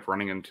because I kept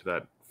running into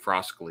that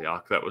frost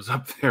Gleeok that was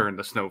up there in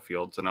the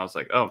snowfields, and I was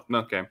like, oh,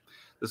 okay,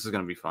 this is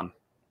gonna be fun.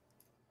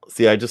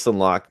 See, I just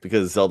unlocked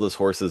because Zelda's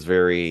horse is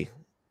very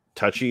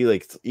touchy,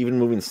 like even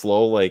moving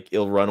slow, like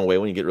it'll run away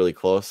when you get really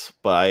close.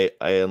 But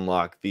I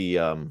unlocked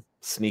the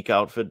sneak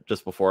outfit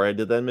just before I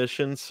did that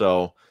mission,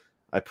 so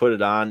I put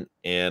it on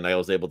and I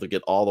was able to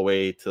get all the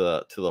way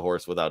to the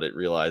horse without it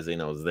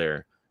realizing I was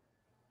there.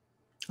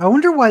 I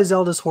wonder why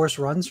Zelda's horse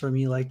runs from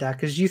you like that,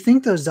 because you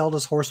think though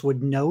Zelda's horse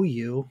would know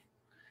you,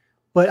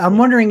 but I'm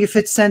wondering if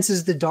it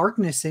senses the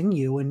darkness in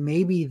you, and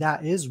maybe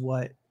that is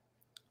what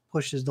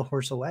pushes the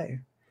horse away.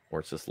 Or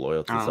it's just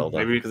loyal to Zelda.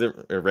 Maybe because it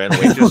ran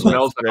away. Just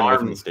smells ran away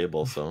from the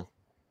stable. So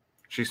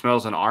she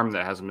smells an arm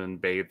that hasn't been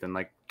bathed in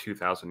like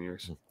 2,000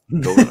 years.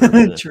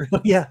 True.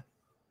 Yeah.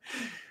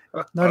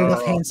 Not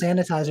enough hand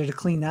sanitizer to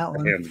clean that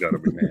one. Hand's got to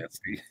be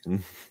nasty.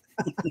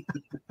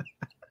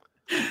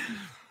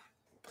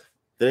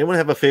 Did anyone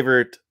have a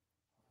favorite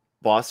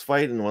boss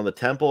fight in one of the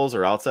temples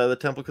or outside of the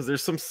temple? Because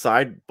there's some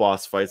side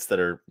boss fights that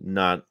are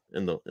not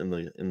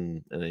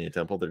in any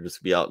temple. They're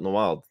just be out in the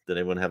wild. Did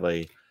anyone have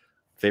a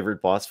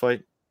favorite boss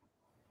fight?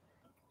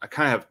 I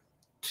kind of have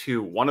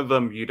two. One of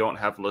them you don't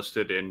have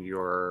listed in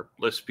your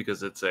list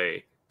because it's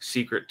a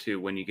secret to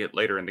when you get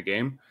later in the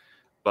game.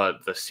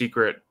 But the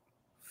secret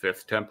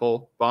 5th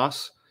temple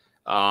boss,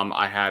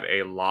 I had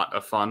a lot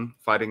of fun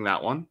fighting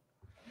that one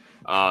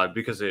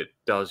because it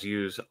does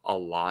use a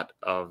lot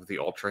of the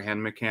Ultra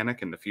Hand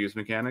mechanic and the fuse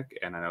mechanic.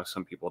 And I know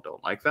some people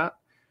don't like that,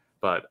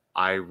 but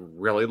I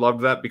really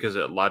loved that because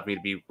it allowed me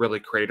to be really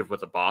creative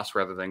with a boss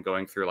rather than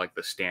going through like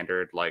the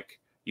standard, like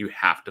you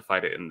have to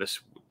fight it in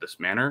this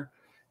manner.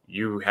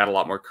 You had a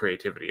lot more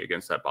creativity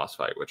against that boss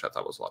fight, which I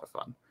thought was a lot of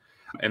fun.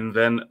 And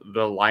then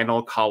the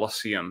Lionel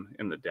Coliseum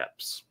in the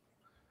depths.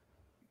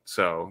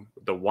 So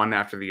the one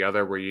after the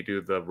other where you do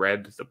the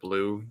red, the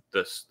blue,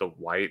 the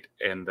white,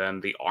 and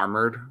then the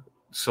armored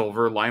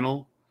silver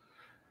Lionel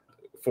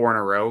 4 in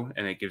a row,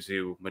 and it gives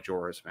you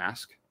Majora's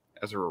Mask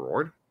as a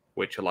reward,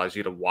 which allows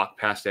you to walk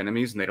past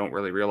enemies and they don't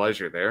really realize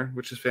you're there,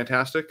 which is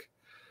fantastic.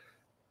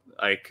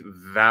 Like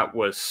that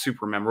was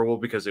super memorable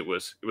because it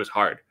was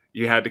hard.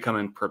 You had to come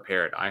in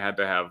prepared. I had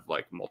to have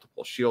like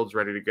multiple shields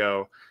ready to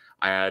go.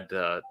 I had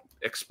to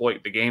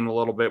exploit the game a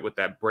little bit with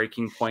that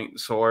breaking point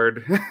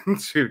sword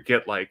to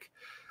get like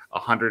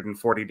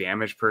 140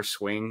 damage per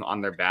swing on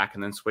their back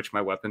and then switch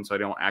my weapon so I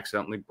don't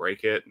accidentally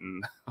break it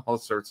and all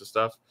sorts of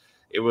stuff.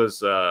 It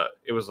was a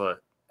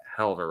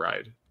hell of a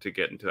ride to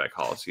get into that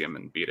Coliseum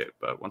and beat it.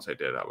 But once I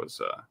did, I was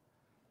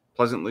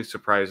pleasantly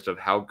surprised of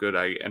how good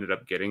I ended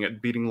up getting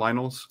at beating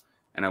Lionels.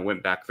 And I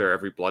went back there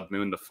every blood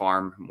moon to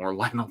farm more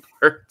Lionel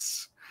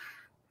parts.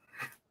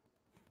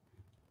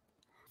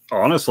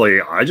 Honestly,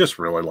 I just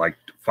really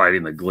liked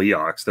fighting the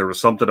Gleeoks. There was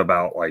something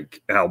about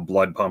like how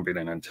blood pumping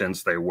and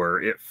intense they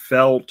were. It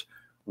felt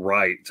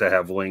right to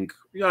have Link.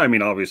 Yeah, I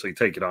mean, obviously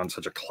take it on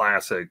such a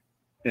classic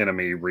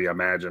enemy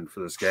reimagined for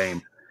this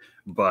game.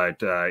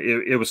 But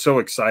it was so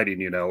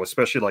exciting, you know,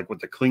 especially like with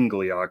the clean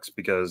Gleeoks,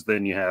 because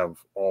then you have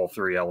all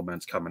 3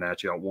 elements coming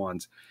at you at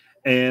once.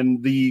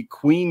 And the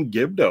Queen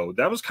Gibdo,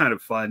 that was kind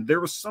of fun. There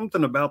was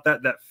something about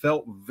that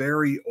felt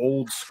very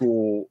old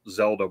school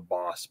Zelda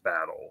boss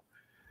battle.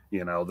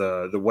 You know,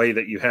 the way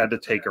that you had to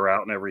take her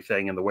out and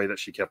everything, and the way that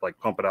she kept like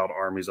pumping out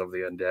armies of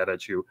the undead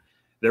at you.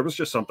 There was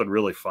just something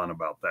really fun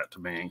about that to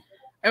me.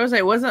 I would say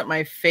it wasn't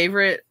my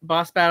favorite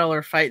boss battle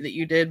or fight that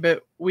you did,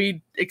 but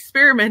we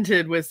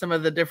experimented with some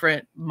of the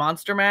different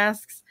monster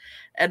masks.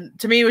 And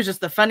to me, it was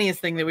just the funniest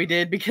thing that we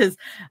did because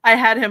I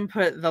had him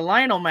put the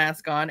Lionel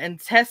mask on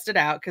and test it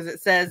out because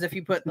it says if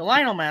you put the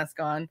Lionel mask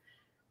on,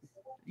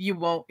 he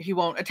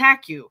won't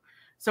attack you.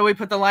 So we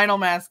put the Lionel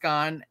mask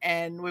on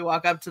and we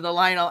walk up to the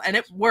Lionel and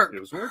it worked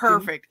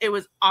perfect. It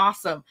was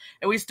awesome.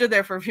 And we stood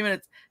there for a few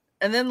minutes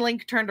and then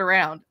Link turned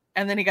around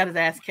and then he got his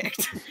ass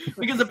kicked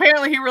because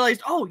apparently he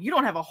realized, oh, you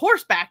don't have a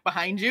horseback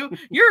behind you.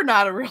 You're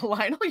not a real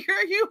Lionel.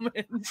 You're a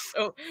human.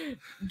 So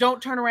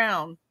don't turn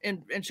around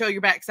and show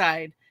your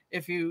backside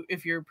if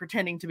you're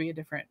pretending to be a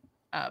different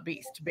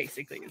beast.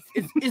 Basically,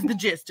 is the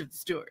gist of the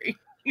story.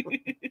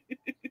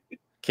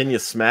 Can you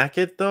smack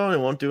it though? And it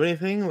won't do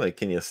anything. Like,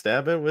 can you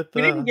stab it with?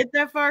 We didn't get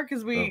that far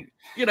because we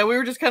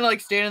were just kind of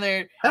like standing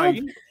there.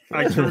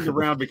 I turned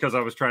around because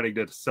I was trying to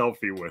get a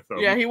selfie with him.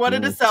 Yeah, he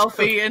wanted a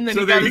selfie, and then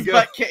he got his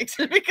butt kicked.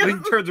 Because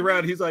he turns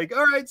around, he's like,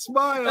 "All right,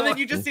 smile." And then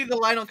you just see the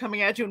Lionel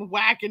coming at you and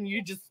whack, and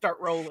you just start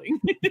rolling.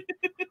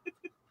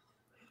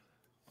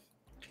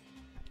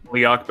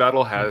 Leok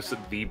Battle has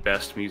the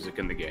best music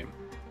in the game,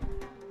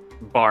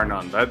 bar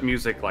none. That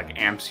music like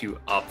amps you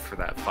up for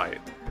that fight.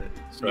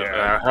 So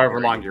however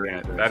long you're in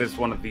it, that is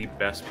one of the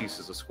best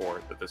pieces of score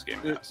that this game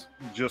has.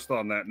 Just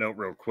on that note,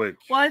 real quick.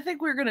 Well, I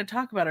think we're going to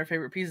talk about our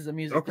favorite pieces of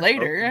music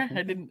later. Okay.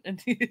 I didn't.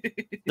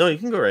 No, you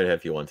can go right ahead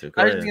if you want to.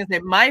 I was just going to say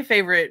my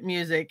favorite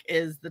music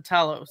is the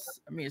Talos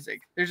music.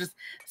 There's just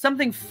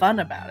something fun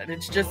about it.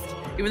 It's just,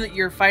 even that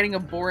you're fighting a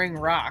boring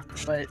rock,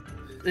 but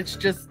it's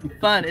just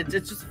fun. It's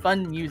just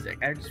fun music.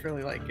 I just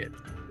really like it.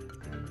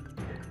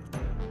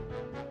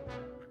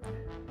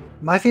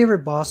 My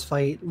favorite boss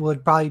fight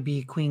would probably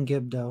be Queen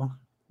Gibdo.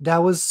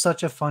 That was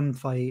such a fun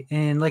fight.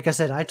 And like I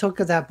said, I took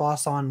that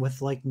boss on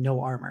with like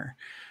no armor.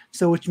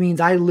 So which means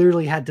I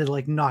literally had to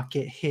like not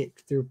get hit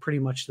through pretty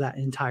much that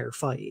entire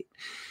fight.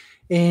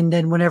 And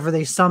then whenever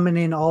they summon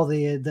in all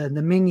the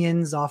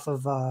minions off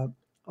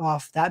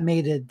that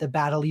made it the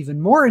battle even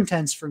more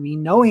intense for me,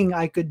 knowing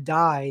I could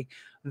die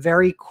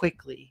very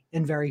quickly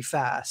and very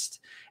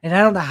fast. And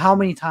I don't know how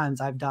many times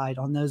I've died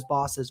on those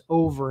bosses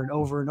over and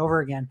over and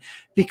over again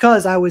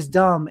because I was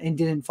dumb and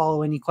didn't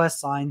follow any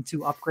quest line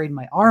to upgrade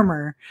my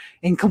armor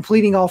in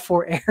completing all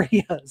 4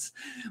 areas,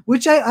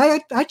 which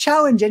I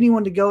challenge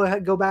anyone to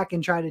go back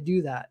and try to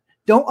do that.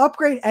 Don't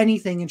upgrade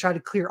anything and try to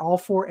clear all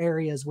 4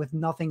 areas with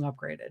nothing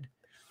upgraded.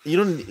 You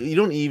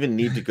don't even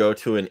need to go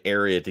to an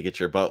area to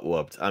get your butt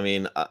whooped. I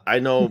mean, I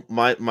know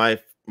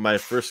my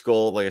first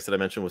goal, like I said, I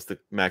mentioned, was to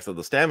max out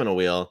the stamina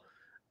wheel,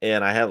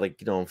 and I had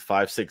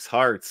 5-6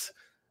 hearts.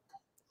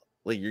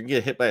 Like, you're gonna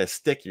get hit by a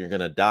stick, and you're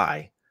gonna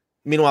die.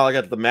 Meanwhile, I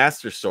got the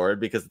master sword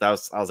because I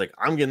was like,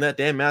 I'm getting that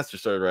damn master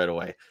sword right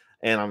away.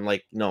 And I'm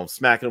like, no,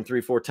 smacking them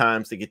 3-4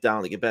 times to get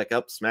down, to get back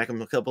up, smack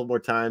them a couple more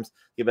times,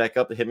 get back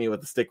up, to hit me with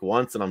the stick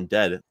once, and I'm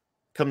dead.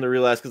 Come to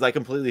realize, because I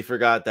completely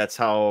forgot that's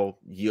how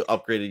you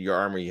upgraded your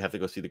armor. You have to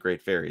go see the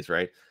Great Fairies,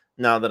 right?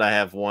 Now that I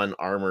have one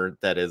armor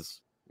that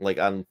is like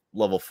on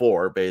level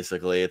 4,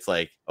 basically, it's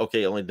like,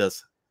 okay, it only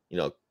does,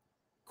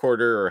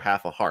 quarter or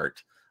half a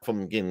heart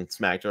from getting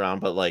smacked around.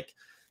 But like,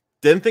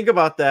 didn't think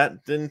about that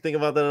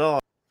at all.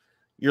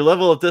 Your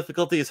level of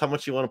difficulty is how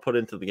much you want to put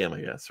into the game,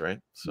 I guess, right?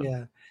 So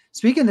yeah.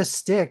 Speaking of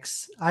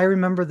sticks, I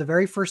remember the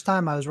very first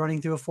time I was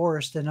running through a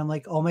forest and I'm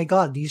like, oh my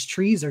God, these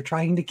trees are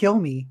trying to kill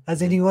me.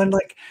 Has anyone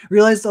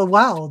realized, oh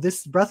wow,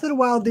 this Breath of the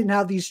Wild didn't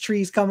have these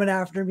trees coming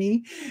after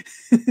me?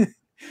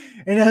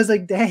 And I was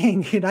like,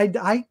 dang. And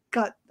I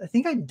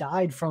think I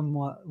died from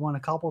one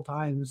a couple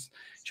times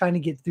trying to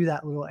get through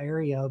that little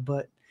area.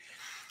 But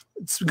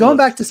going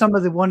back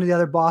to one of the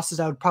other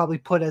bosses I would probably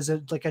put as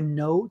a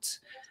note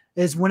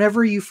is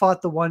whenever you fought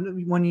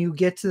when you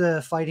get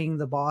to fighting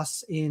the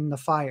boss in the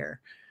fire,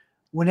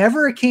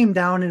 whenever it came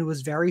down and it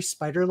was very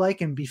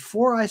spider-like, and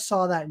before I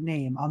saw that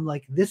name, I'm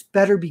like, this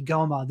better be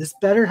Goma. This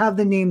better have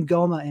the name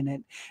Goma in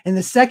it. And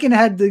the second it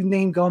had the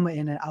name Goma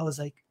in it, I was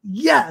like,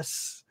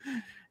 yes.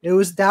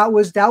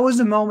 That was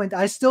a moment.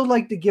 I still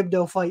like the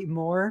Gibdo fight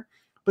more,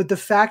 but the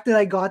fact that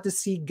I got to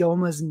see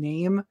Goma's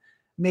name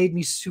made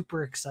me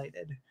super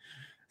excited.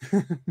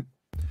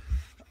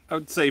 I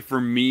would say for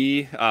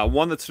me,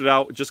 one that stood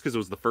out just because it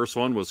was the first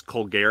one was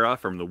Colgera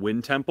from the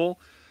Wind Temple,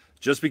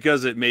 just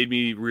because it made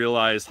me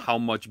realize how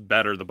much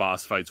better the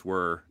boss fights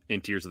were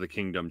in Tears of the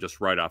Kingdom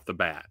just right off the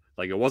bat.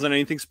 Like, it wasn't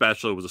anything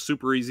special. It was a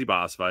super easy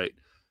boss fight,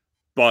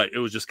 but it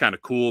was just kind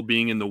of cool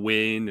being in the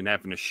wind and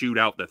having to shoot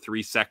out the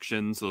 3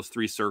 sections, those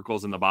 3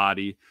 circles in the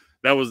body.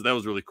 That was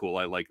really cool.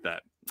 I like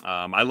that.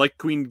 I like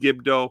Queen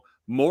Gibdo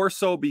more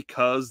so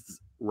because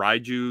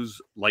Raiju's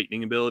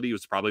lightning ability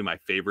was probably my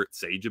favorite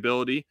Sage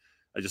ability.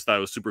 I just thought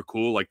it was super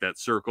cool. Like, that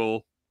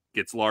circle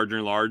gets larger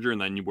and larger, and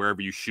then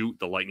wherever you shoot,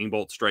 the lightning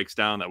bolt strikes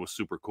down. That was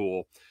super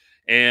cool.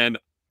 And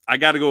I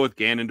got to go with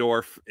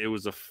Ganondorf. It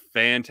was a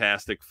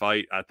fantastic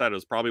fight. I thought it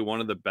was probably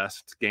one of the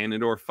best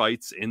Ganondorf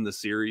fights in the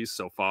series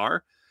so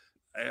far.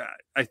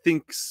 I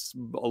think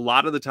a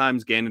lot of the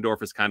times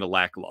Ganondorf is kind of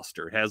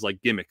lackluster. It has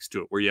gimmicks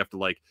to it where you have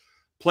to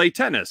play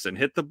tennis and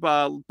hit the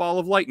ball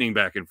of lightning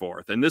back and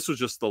forth. And this was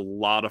just a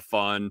lot of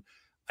fun.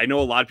 I know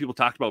a lot of people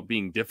talked about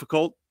being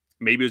difficult.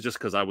 Maybe it was just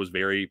because I was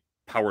very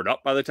powered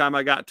up by the time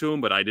I got to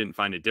him, but I didn't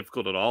find it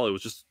difficult at all. It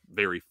was just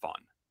very fun.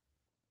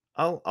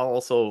 I'll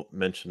also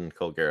mention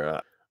Colgera.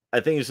 I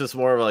think it's just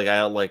more of I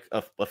had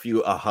a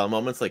few aha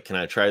moments. Like, can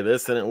I try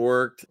this? And it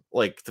worked.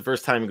 Like, the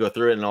first time you go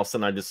through it, and all of a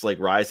sudden I just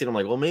rising. I'm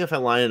like, well, maybe if I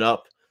line it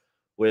up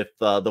with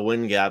the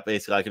wind gap,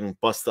 basically I can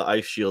bust the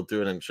ice shield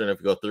through it and sure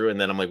enough go through. And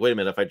then I'm like, wait a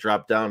minute, if I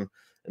drop down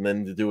and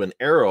then to do an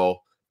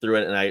arrow through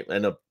it, and I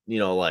end up,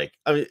 like,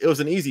 I mean, it was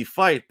an easy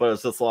fight, but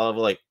it's just a lot of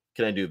like,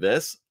 can I do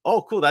this?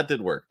 Oh, cool, that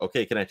did work.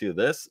 Okay, can I do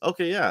this?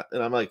 Okay, yeah.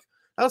 And I'm like,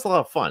 that was a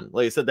lot of fun.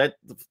 Like I said, that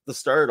to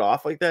start it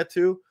off like that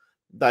too,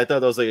 I thought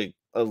that was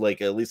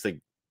like at least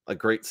a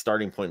great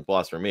starting point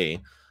boss for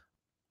me.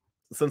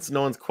 Since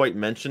no one's quite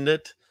mentioned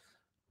it,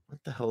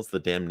 what the hell is the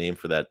damn name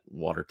for that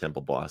water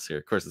temple boss here?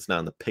 Of course, it's not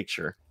in the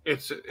picture.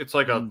 It's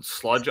like a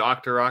sludge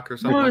Octorok or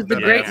something. No, it was the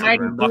like Great that.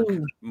 Mighty Muck,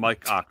 Boo.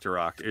 Mike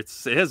Octorok. It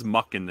has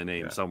muck in the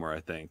name somewhere, I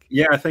think.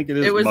 Yeah, I think it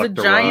is. It was a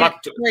Muktarok. giant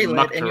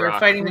toilet, and you were Muktarok.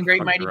 fighting the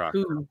Great Mighty Muktarok.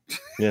 Poo.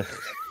 Yeah.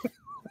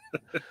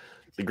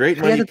 The Great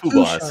Yeah, Mighty the Poo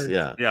poo boss. shark.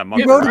 Yeah. Yeah,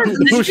 It wrote was. it-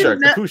 The poo This shark,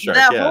 the that poo shark,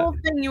 that yeah. whole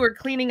thing you were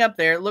cleaning up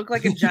there, it looked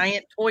like a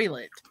giant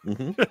toilet.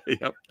 Mhm.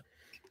 Yep.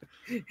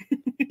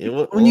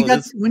 When you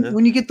got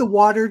when you get the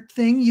water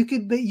thing, you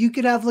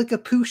could have like a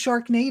poo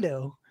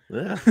sharknado.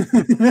 yeah.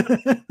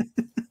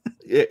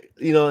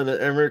 And I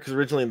remember because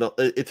originally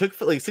it took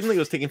it seemed like it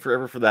was taking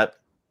forever for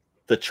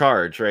the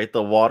charge, right?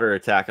 The water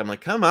attack. I'm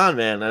like, come on,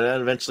 man. And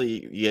then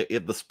eventually you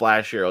get the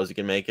splash arrows you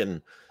can make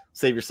and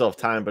save yourself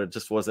time, but it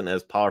just wasn't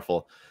as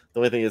powerful. The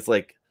only thing is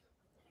like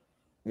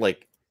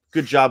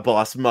good job,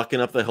 boss,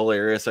 mucking up the whole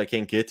area so I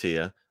can't get to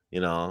you,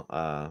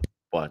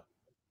 but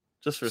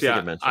just for sake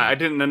of mention. I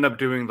didn't end up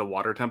doing the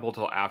water temple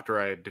till after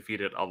I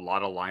defeated a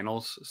lot of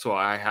Lionels. So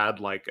I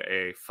had like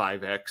a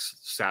 5x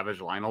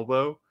Savage Lionel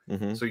bow.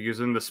 Mm-hmm. So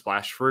using the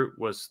splash fruit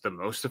was the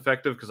most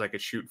effective because I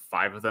could shoot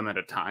 5 of them at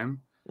a time.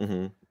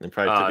 Mm-hmm. And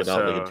probably took it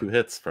out like in 2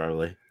 hits,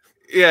 probably.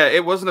 Yeah,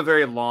 it wasn't a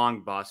very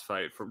long boss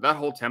fight. For that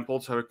whole temple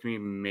took me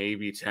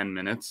maybe 10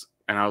 minutes,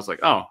 and I was like,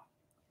 "Oh,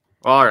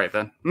 well, all right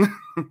then."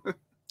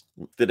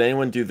 Did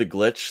anyone do the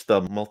glitch,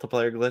 the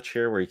multiplier glitch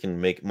here, where you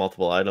can make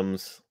multiple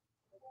items?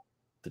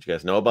 Did you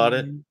guys know about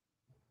it?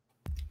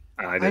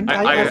 I didn't.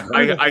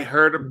 I I've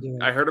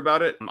heard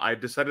about it. I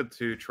decided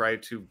to try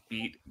to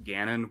beat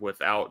Ganon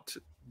without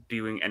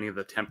doing any of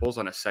the temples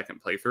on a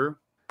second playthrough,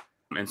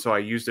 and so I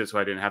used it so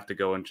I didn't have to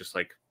go and just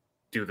like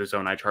do the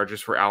zone eye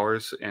charges for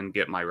hours and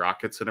get my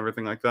rockets and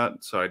everything like that.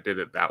 So I did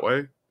it that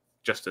way,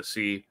 just to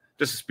speed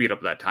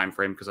up that time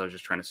frame because I was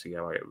just trying to see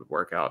how it would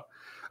work out.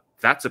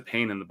 That's a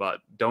pain in the butt.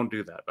 Don't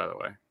do that, by the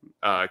way,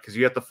 because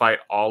you have to fight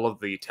all of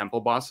the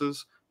temple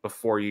bosses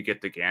before you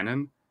get to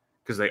Ganon,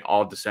 because they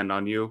all descend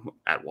on you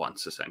at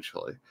once,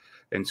 essentially.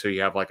 And so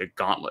you have like a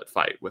gauntlet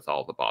fight with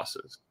all the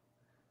bosses.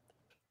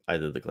 I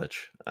did the glitch.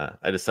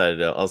 I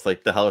decided, I was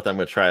like, the hell with it, I'm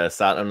going to try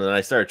this out. And then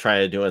I started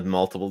trying to do it with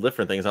multiple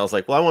different things. I was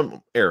like, well, I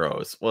want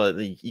arrows.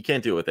 Well, you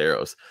can't do it with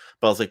arrows.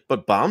 But I was like,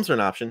 but bombs are an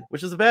option,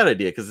 which is a bad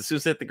idea because as soon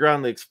as they hit the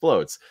ground, they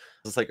explodes.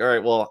 It's like, all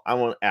right, well, I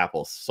want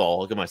apples. So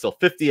I'll give myself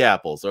 50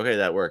 apples. Okay,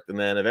 that worked. And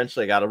then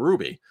eventually I got a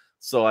ruby.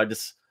 So I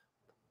just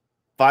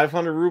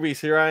 500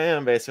 rubies. Here I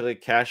am, basically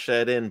cash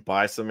that in,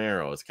 buy some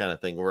arrows kind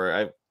of thing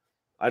where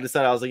I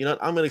decided, I was like, you know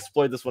what? I'm going to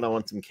exploit this when I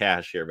want some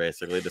cash here,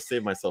 basically, to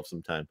save myself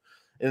some time.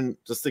 And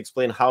just to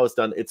explain how it's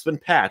done, it's been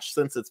patched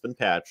since it's been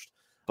patched,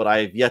 but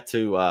I've yet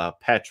to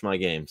patch my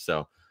game.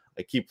 So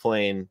I keep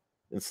playing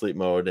in sleep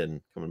mode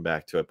and coming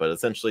back to it. But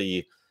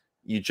essentially,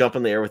 you jump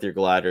in the air with your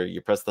glider,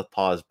 you press the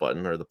pause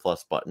button or the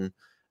plus button,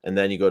 and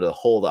then you go to the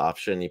hold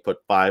option. You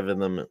put 5 of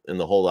them in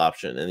the hold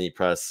option, and you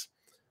press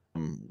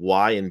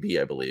Y and B,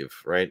 I believe,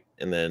 right?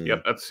 And then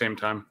Yep, at the same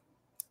time.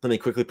 Then you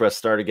quickly press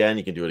start again.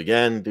 You can do it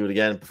again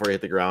before you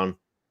hit the ground,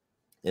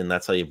 and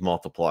that's how you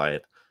multiply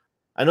it.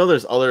 I know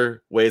there's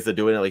other ways of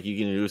doing it, like you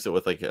can use it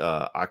with like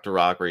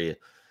Octorok, where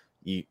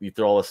you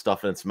throw all the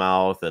stuff in its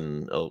mouth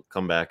and it'll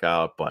come back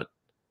out. But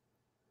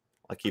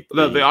I keep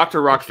the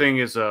Octorok thing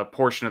is a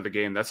portion of the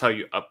game. That's how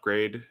you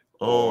upgrade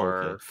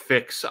or okay.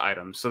 fix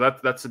items. So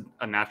that's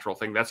a natural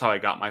thing. That's how I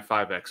got my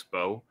 5x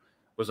bow.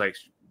 Was like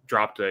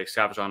dropped a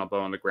Savage on a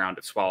bow on the ground,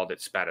 it swallowed it,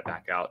 spat it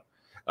back out.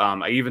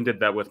 I even did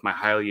that with my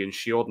Hylian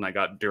shield, and I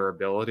got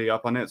durability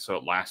up on it, so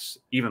it lasts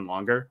even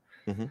longer.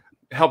 Mm-hmm.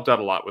 Helped out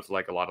a lot with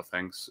like a lot of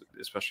things,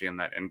 especially in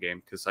that end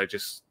game, because I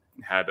just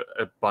had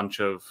a bunch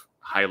of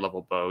high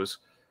level bows,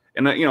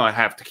 and I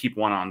have to keep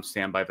one on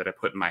standby that I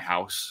put in my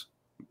house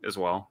as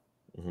well.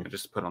 Mm-hmm. I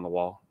just put on the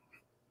wall.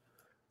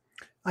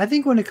 I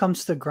think when it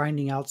comes to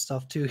grinding out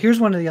stuff too,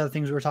 here's one of the other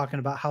things we were talking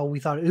about, how we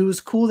thought it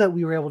was cool that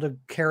we were able to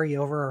carry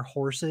over our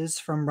horses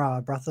from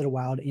Breath of the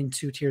Wild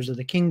into Tears of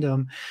the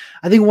Kingdom.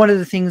 I think one of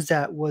the things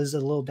that was a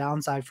little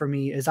downside for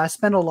me is I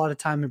spent a lot of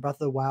time in Breath of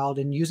the Wild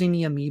and using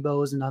the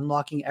amiibos and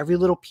unlocking every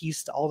little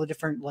piece to all the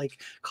different like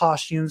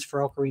costumes for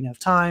Ocarina of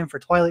Time, for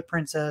Twilight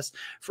Princess,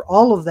 for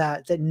all of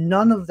that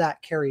none of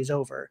that carries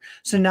over.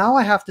 So now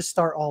I have to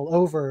start all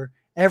over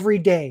every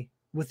day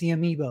with the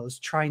amiibos,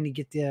 trying to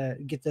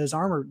get those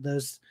armor,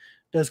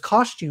 those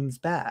costumes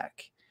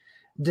back.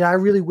 Did I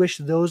really wish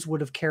those would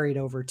have carried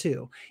over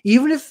too?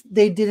 Even if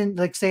they didn't,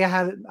 like say I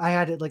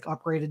had it like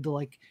upgraded to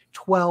like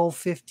 12,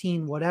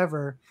 15,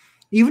 whatever.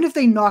 Even if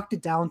they knocked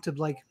it down to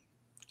like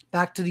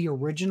back to the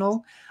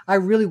original, I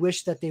really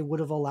wish that they would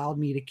have allowed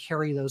me to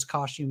carry those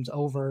costumes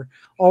over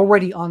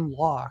already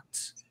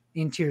unlocked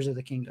in Tears of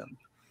the Kingdom.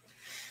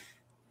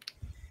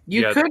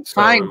 You Yeah, could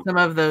find some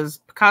of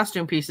those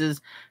costume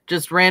pieces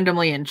just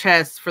randomly in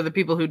chests for the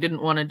people who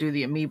didn't want to do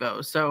the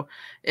amiibo. So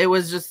it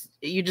was just,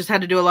 you just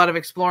had to do a lot of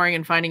exploring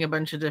and finding a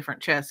bunch of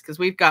different chests, because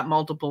we've got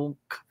multiple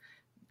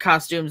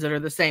costumes that are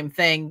the same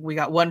thing. We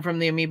got one from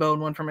the amiibo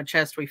and one from a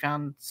chest we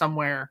found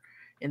somewhere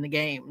in the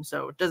game.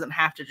 So it doesn't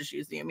have to just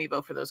use the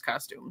amiibo for those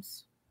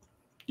costumes.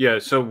 Yeah,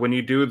 so when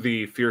you do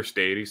the Fierce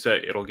Deity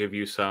set, it'll give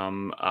you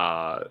some,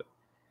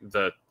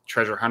 the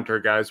treasure hunter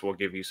guys will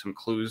give you some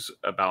clues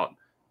about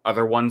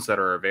other ones that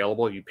are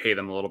available. You pay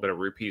them a little bit of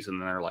rupees,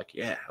 and then they're like,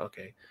 yeah,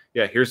 okay.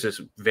 Yeah, here's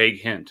this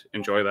vague hint.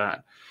 Enjoy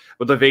that.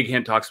 But the vague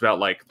hint talks about,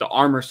 like, the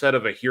armor set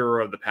of a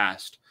hero of the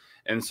past.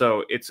 And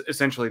so it's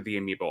essentially the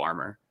amiibo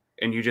armor.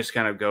 And you just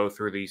kind of go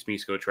through these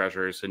Misko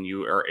treasures, and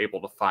you are able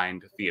to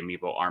find the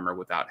amiibo armor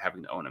without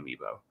having to own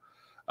amiibo.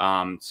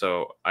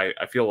 So I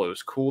feel it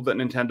was cool that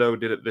Nintendo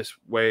did it this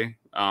way.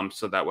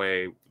 So that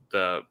way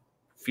the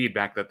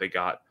feedback that they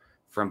got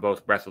from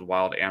both Breath of the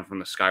Wild and from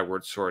the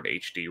Skyward Sword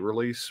HD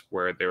release,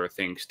 where there were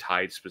things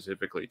tied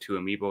specifically to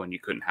amiibo and you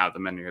couldn't have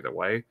them any other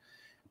way,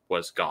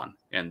 was gone.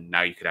 And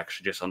now you could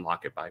actually just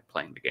unlock it by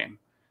playing the game.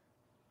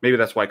 Maybe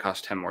that's why it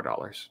costs $10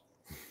 more.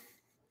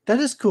 That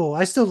is cool.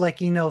 I still like,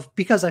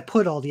 because I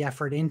put all the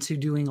effort into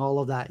doing all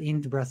of that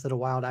into Breath of the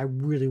Wild, I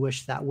really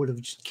wish that would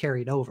have just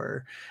carried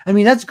over. I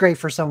mean, that's great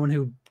for someone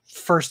who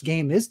first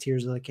game is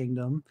Tears of the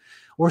Kingdom,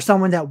 or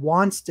someone that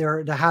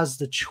that has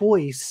the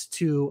choice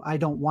to, I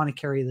don't want to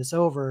carry this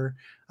over,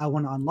 I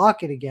want to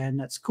unlock it again.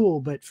 That's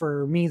cool. But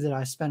for me, that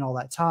I spent all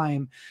that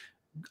time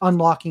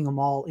unlocking them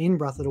all in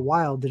Breath of the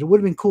Wild, that it would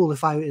have been cool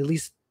if I at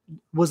least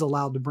was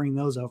allowed to bring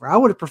those over. I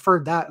would have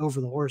preferred that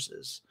over the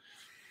horses.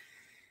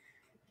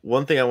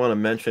 One thing I want to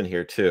mention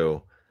here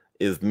too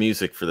is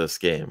music for this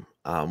game.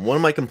 One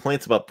of my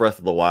complaints about Breath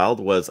of the Wild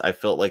was I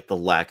felt like the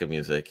lack of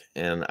music.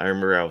 And I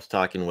remember I was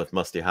talking with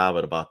Musty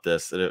Hobbit about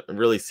this, and it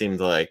really seemed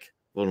like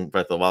when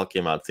Breath of the Wild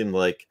came out, it seemed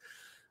like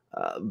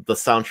the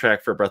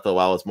soundtrack for Breath of the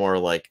Wild was more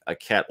like a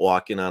cat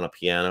walking on a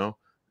piano.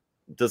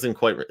 Doesn't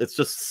quite, it's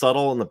just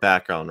subtle in the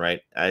background,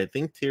 right? I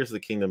think Tears of the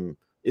Kingdom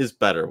is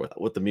better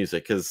with the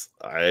music, because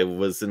I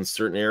was in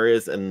certain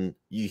areas and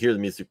you hear the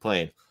music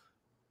playing.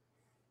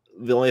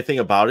 The only thing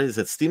about it is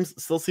it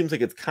still seems like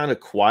it's kind of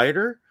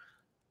quieter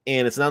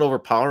and it's not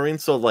overpowering.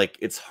 So like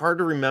it's hard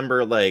to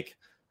remember, like,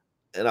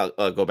 and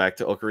I'll go back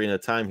to Ocarina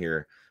of Time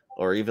here,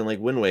 or even like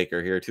Wind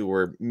Waker here too,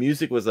 where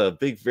music was a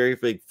very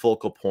big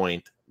focal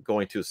point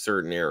going to a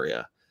certain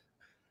area.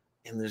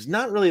 And there's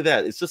not really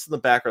that. It's just in the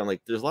background.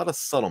 Like there's a lot of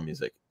subtle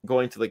music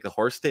going to like the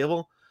horse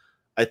stable.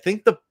 I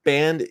think the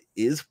band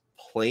is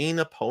playing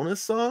a Epona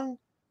song.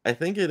 I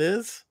think it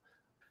is.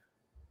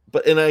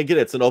 But, and I get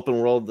it, it's an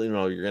open world, you're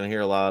going to hear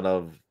a lot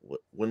of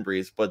Wind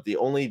Breeze, but the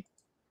only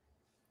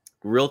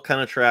real kind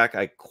of track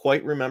I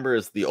quite remember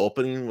is the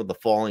opening with the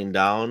falling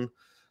down,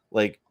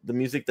 like the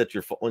music that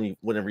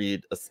whenever you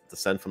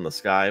descend from the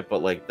sky,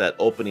 but like that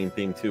opening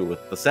theme too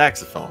with the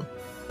saxophone.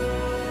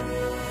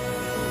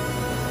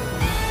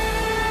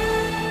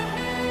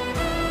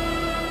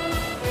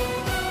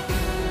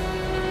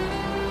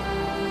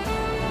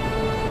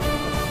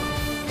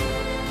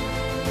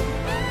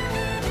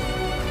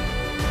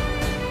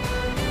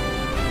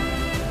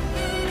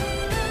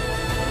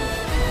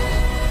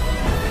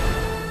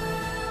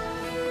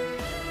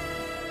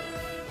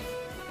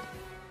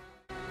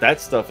 That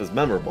stuff is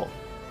memorable.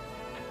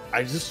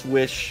 I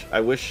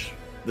wish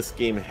this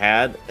game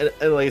had, and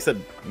like I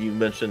said, you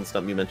mentioned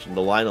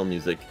the Lionel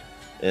music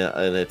in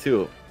it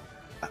too.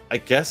 I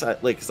guess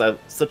because I'm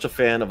such a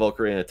fan of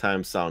Ocarina of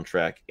Time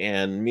soundtrack,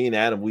 and me and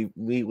Adam, we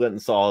went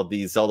and saw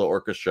the Zelda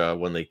Orchestra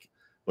when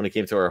it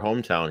came to our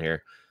hometown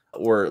here.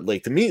 Where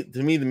like to me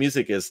the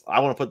music is, I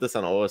want to put this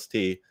on OST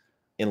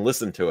and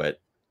listen to it.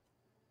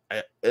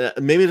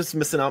 Maybe just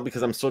missing out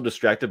because I'm so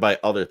distracted by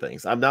other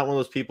things. I'm not one of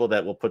those people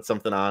that will put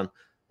something on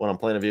when I'm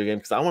playing a video game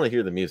because I want to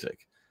hear the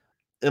music.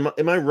 Am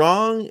I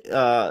wrong?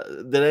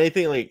 Did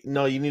anything like,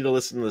 no, you need to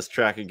listen to this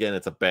track again,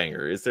 it's a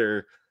banger? Is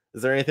there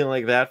anything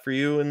like that for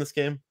you in this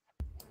game?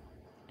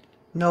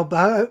 No,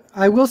 but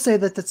I will say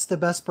that that's the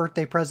best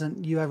birthday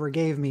present you ever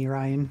gave me,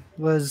 Ryan,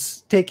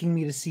 was taking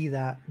me to see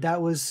that.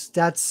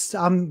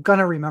 I'm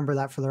gonna remember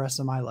that for the rest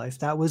of my life.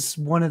 That was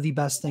one of the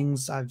best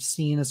things I've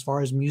seen as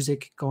far as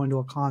music, going to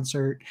a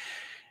concert.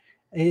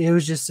 It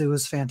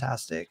was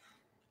fantastic.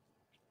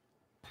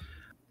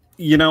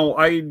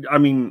 I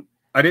mean,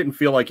 I didn't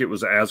feel like it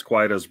was as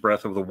quiet as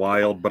Breath of the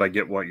Wild, but I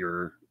get what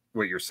you're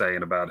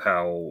saying about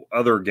how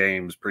other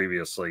games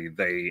previously,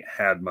 they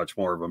had much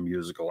more of a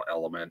musical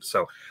element.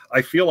 So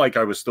I feel like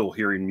I was still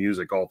hearing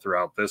music all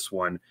throughout this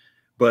one,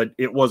 but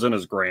it wasn't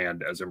as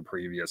grand as in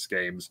previous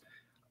games.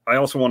 I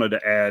also wanted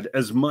to add,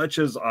 as much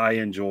as I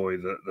enjoy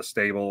the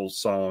stable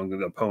song,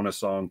 the Epona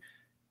song,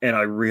 and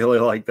I really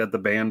like that the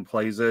band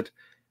plays it,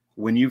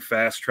 when you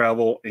fast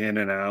travel in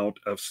and out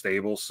of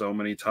stables so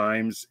many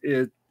times,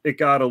 it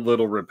got a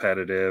little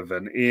repetitive.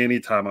 And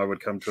anytime I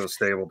would come to a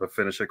stable to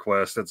finish a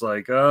quest, it's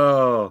like,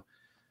 oh,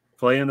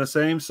 playing the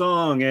same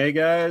song,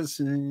 guys?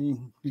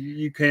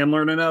 You can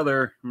learn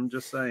another. I'm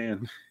just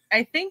saying.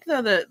 I think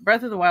though that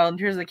Breath of the Wild and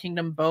Tears of the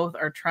Kingdom both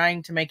are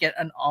trying to make it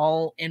an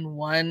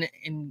all-in-one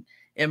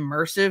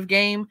immersive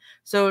game.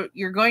 So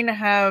you're going to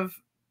have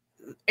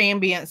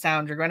ambient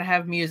sound, you're going to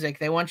have music.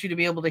 They want you to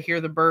be able to hear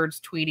the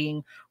birds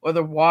tweeting or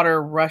the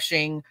water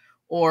rushing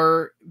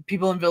or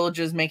people in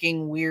villages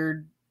making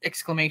weird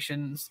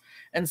exclamations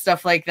and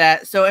stuff like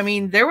that. So I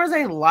mean, there was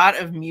a lot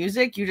of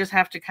music. You just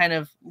have to kind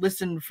of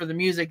listen for the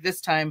music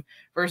this time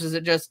versus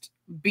it just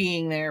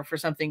being there for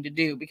something to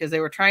do, because they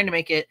were trying to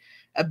make it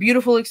a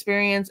beautiful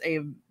experience, a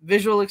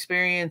visual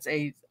experience,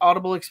 a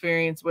audible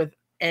experience with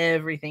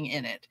everything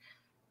in it.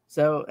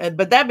 So,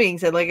 but that being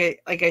said,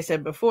 like I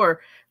said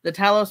before, the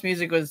Talos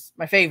music was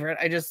my favorite.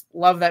 I just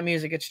love that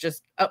music. It's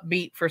just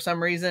upbeat for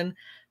some reason.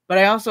 But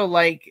I also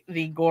like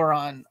the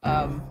Goron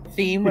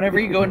theme whenever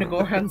you go into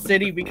Goron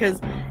City, because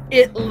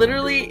it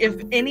literally,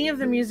 if any of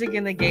the music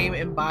in the game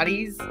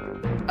embodies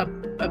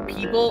a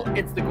people,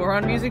 it's the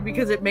Goron music,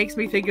 because it makes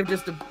me think of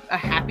just a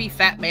happy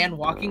fat man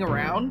walking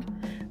around.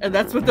 And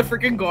that's what the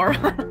freaking Goron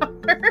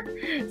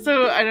are.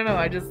 So I don't know.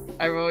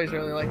 I've always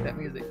really liked that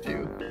music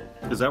too.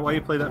 Is that why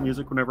you play that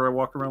music whenever I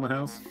walk around the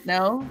house?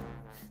 No.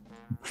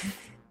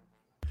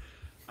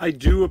 I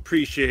do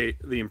appreciate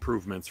the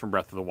improvements from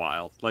Breath of the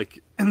Wild. Like,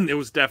 it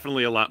was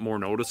definitely a lot more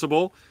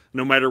noticeable.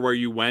 No matter where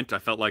you went, I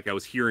felt like I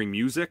was hearing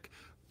music.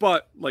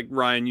 But, like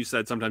Ryan, you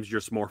said, sometimes you're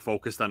just more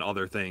focused on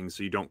other things,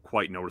 so you don't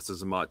quite notice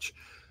as much.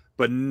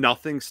 But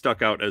nothing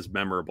stuck out as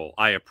memorable.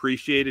 I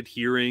appreciated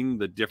hearing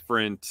the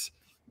different,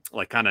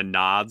 like, kind of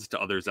nods to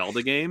other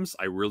Zelda games.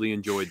 I really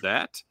enjoyed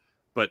that.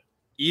 But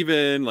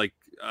even, like,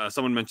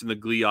 someone mentioned the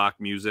Gleeok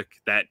music.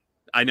 That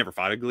I never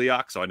fought a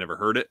Gleeok, so I never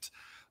heard it.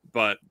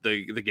 But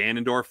the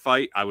Ganondorf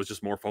fight, I was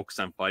just more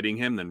focused on fighting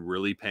him than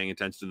really paying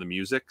attention to the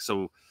music.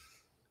 So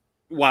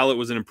while it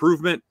was an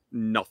improvement,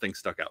 nothing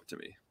stuck out to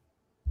me.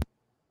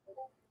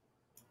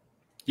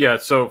 Yeah,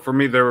 so for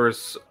me, there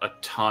was a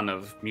ton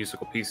of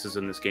musical pieces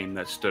in this game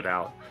that stood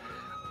out.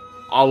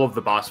 All of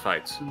the boss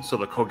fights, so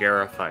the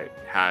Kogera fight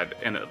had,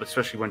 and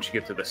especially once you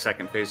get to the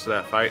second phase of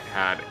that fight,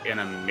 had an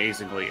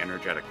amazingly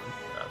energetic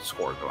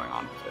score going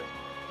on with it.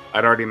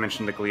 I'd already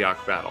mentioned the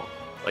Gleeok battle.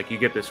 Like, you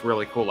get this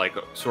really cool, like,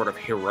 sort of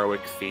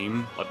heroic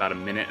theme about a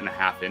minute and a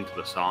half into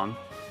the song,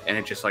 and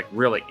it just, like,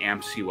 really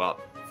amps you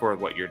up for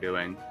what you're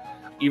doing.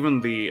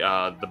 Even the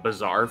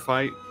Bazaar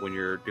fight, when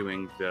you're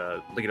doing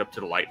the lead up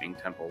to the Lightning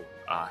Temple,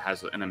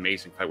 has an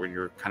amazing fight where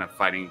you're kind of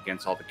fighting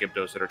against all the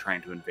Gibdos that are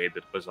trying to invade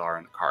the Bazaar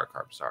and the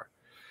Karakar Bazaar.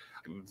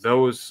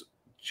 Those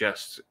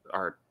just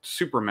are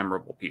super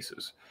memorable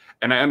pieces.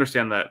 And I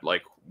understand that,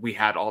 like, we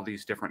had all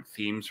these different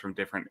themes from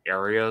different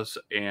areas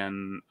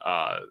in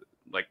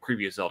like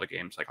previous Zelda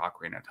games, like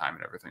Ocarina of Time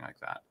and everything like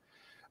that.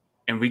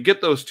 And we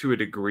get those to a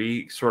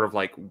degree, sort of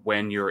like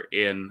when you're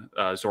in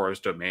Zora's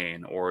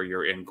Domain or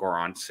you're in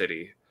Goron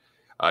City.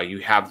 You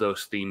have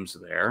those themes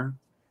there,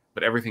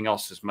 but everything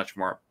else is much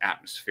more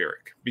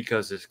atmospheric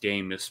because this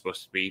game is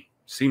supposed to be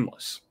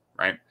seamless,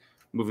 right?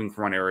 Moving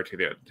from one area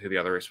to the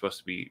other is supposed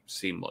to be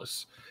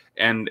seamless.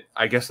 And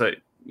I guess that,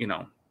 you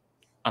know,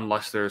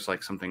 unless there's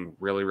like something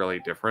really, really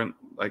different,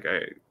 like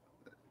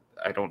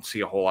I don't see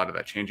a whole lot of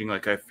that changing.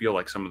 Like, I feel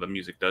like some of the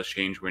music does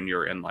change when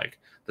you're in like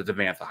the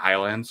Devantha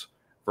Highlands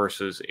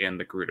versus in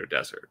the Gerudo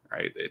Desert,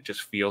 right? It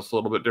just feels a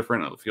little bit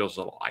different. It feels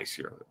a little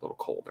icier, a little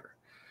colder,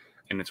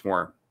 and it's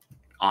more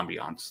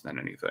ambiance than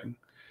anything.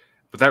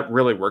 But that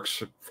really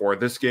works for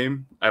this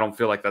game. I don't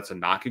feel like that's a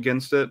knock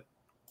against it,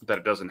 that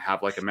it doesn't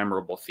have like a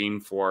memorable theme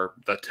for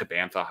the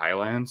Tabantha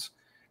Highlands.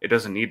 It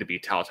doesn't need to be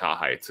Tautau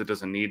Heights. It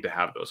doesn't need to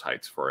have those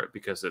heights for it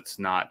because it's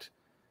not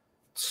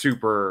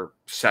super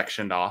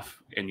sectioned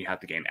off and you have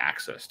to gain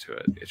access to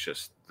it. It's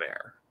just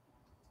there.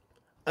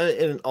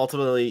 And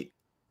ultimately,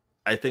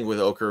 I think with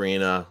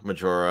Ocarina,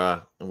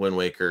 Majora, and Wind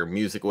Waker,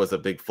 music was a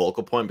big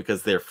focal point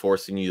because they're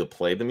forcing you to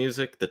play the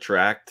music, the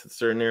track to a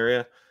certain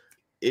area.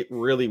 It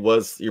really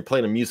was, you're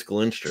playing a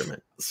musical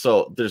instrument.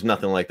 So there's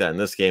nothing like that in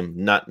this game.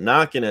 Not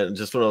knocking it,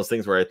 just one of those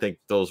things where I think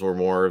those were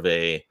more of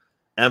a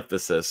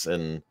emphasis,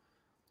 and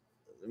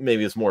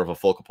maybe it's more of a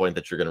focal point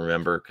that you're going to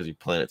remember because you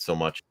play it so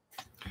much.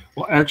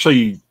 Well,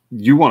 actually,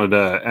 you wanted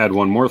to add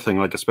one more thing,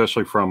 like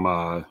especially from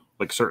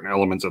like certain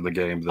elements of the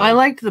game. I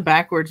liked the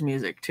backwards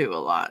music too a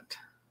lot.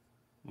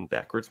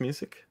 Backwards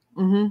music?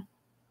 Mm-hmm.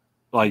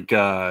 Like,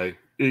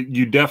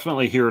 you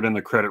definitely hear it in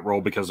the credit roll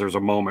because there's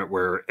a moment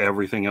where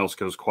everything else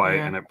goes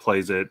quiet and it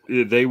plays it.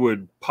 They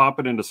would pop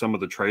it into some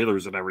of the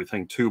trailers and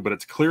everything too, but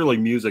it's clearly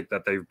music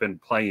that they've been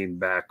playing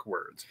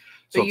backwards.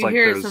 So you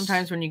hear it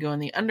sometimes when you go in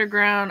the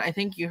underground. I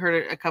think you heard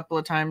it a couple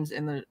of times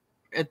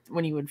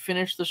when you would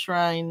finish the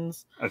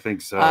shrines. I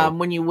think so.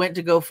 When you went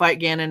to go fight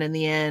Ganon in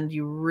the end,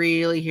 you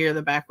really hear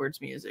the backwards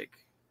music.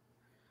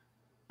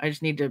 I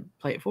just need to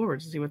play it forward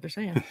to see what they're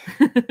saying.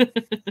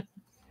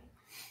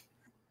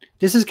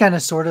 This is kind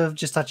of sort of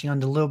just touching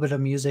on a little bit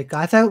of music.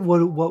 I thought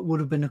what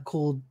would have been a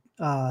cool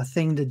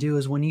thing to do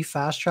is when you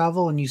fast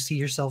travel and you see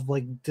yourself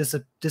like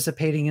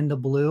dissipating into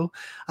blue.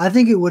 I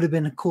think it would have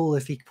been cool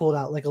if he pulled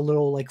out like a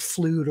little like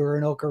flute or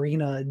an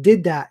ocarina,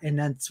 did that, and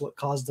that's what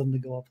caused them to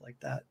go up like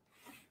that.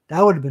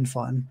 That would have been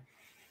fun.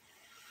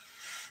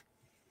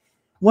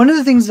 One of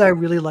the things that I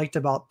really liked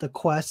about the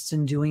quests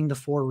and doing the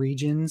 4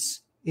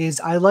 regions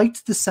is I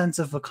liked the sense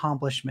of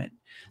accomplishment,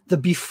 the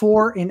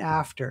before and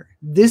after.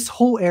 This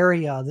whole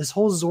area, this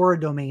whole Zora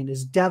domain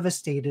is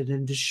devastated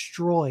and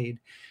destroyed.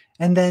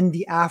 And then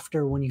the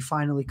after when you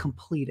finally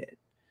complete it.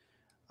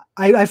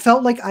 I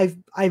felt like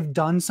I've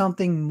done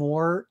something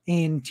more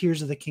in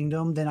Tears of the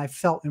Kingdom than I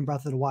felt in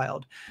Breath of the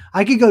Wild.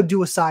 I could go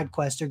do a side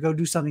quest or go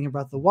do something in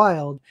Breath of the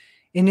Wild,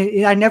 and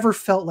I never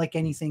felt like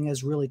anything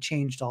has really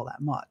changed all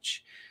that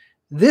much.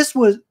 This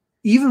was,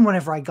 even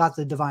whenever I got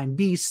the Divine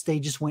Beasts, they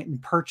just went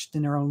and perched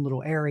in their own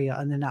little area,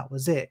 and then that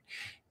was it.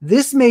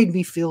 This made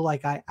me feel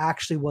like I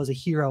actually was a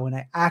hero, and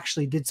I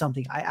actually did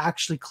something. I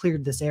actually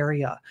cleared this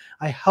area.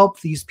 I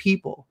helped these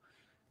people.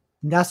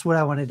 And that's what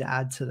I wanted to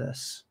add to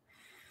this.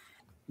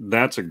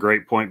 That's a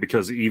great point,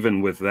 because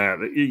even with that,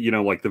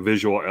 like the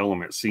visual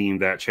element, seeing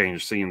that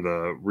change, seeing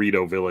the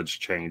Rito village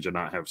change and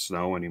not have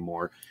snow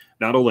anymore.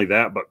 Not only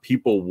that, but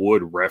people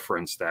would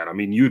reference that. I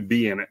mean, you'd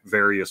be in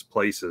various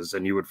places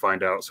and you would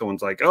find out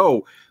someone's like,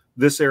 oh,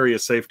 this area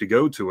is safe to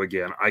go to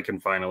again. I can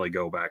finally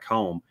go back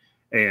home.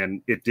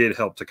 And it did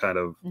help to kind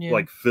of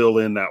like fill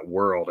in that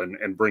world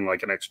and bring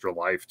like an extra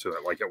life to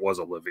it. Like it was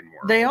a living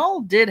world. They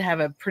all did have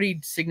a pretty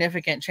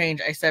significant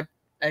change, except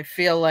I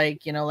feel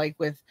like, like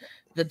with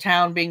the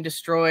town being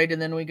destroyed, and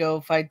then we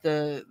go fight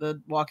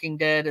the Walking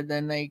Dead, and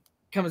then they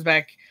comes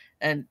back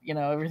and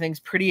everything's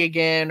pretty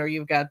again, or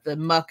you've got the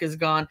muck is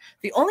gone.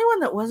 The only one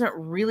that wasn't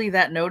really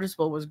that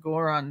noticeable was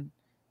Goron,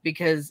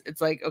 because it's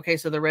like, okay,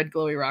 so the red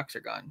glowy rocks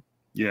are gone.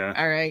 Yeah.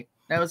 All right.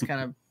 That was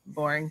kind of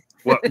boring.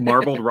 What,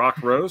 marbled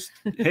rock roast?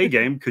 Hey,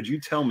 game, could you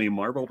tell me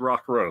marbled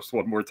rock roast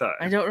one more time?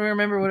 I don't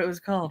remember what it was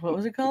called. What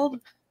was it called?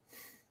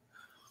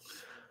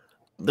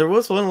 There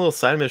was one little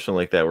side mission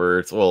like that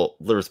where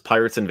there was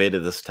pirates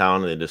invaded this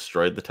town and they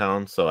destroyed the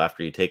town. So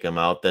after you take them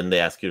out, then they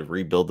ask you to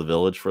rebuild the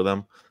village for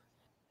them.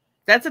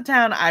 That's a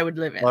town I would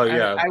live in. Oh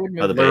yeah, I would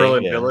move the there.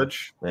 Berlin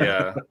Village.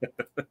 Yeah.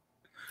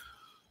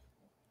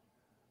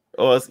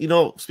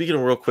 Speaking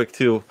of real quick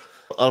too,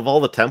 of all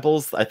the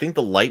temples, I think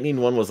the lightning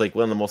one was like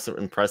one of the most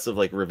impressive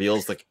like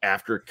reveals. Like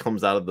after it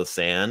comes out of the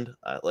sand,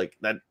 like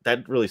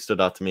that really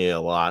stood out to me a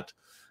lot.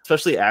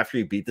 Especially after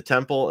you beat the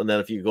temple, and then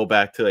if you go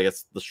back to, I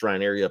guess, the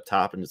shrine area up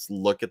top and just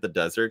look at the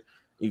desert,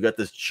 you got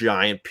this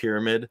giant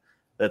pyramid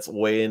that's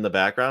way in the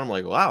background. I'm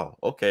like, wow,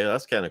 okay,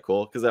 that's kind of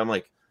cool. Because I'm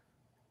like,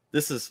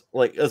 this is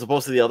like, as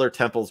opposed to the other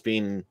temples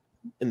being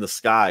in the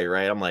sky,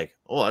 right? I'm like,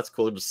 oh, that's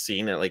cool, just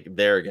seeing it like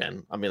there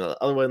again. I mean, the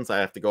other ones I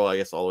have to go, I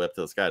guess, all the way up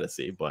to the sky to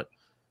see, but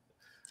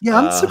yeah,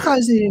 I'm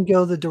surprised they didn't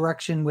go the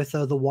direction with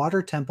the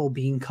water temple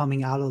being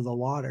coming out of the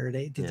water.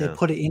 They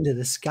put it into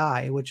the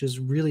sky, which is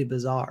really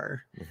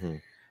bizarre. Mm-hmm.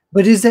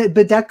 But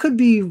that could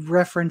be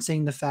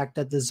referencing the fact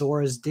that the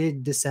Zoras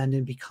did descend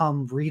and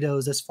become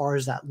Ritos as far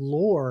as that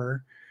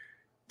lore,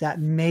 that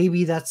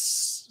maybe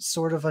that's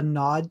sort of a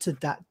nod to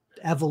that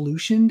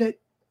evolution that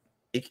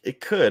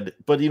it could.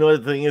 But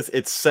the thing is,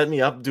 it set me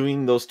up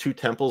doing those 2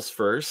 temples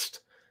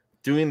first,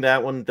 doing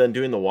that one, then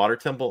doing the water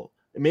temple.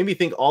 It made me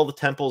think all the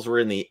temples were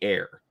in the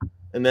air.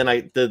 And then I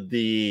did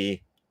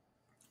the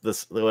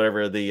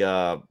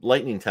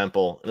lightning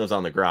temple, and it was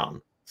on the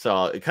ground.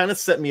 So it kind of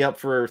set me up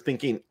for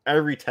thinking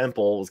every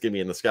temple was going to be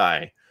in the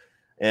sky.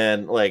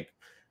 And like,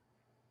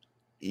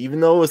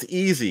 even though it was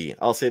easy,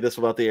 I'll say this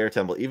about the air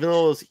temple, even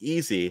though it was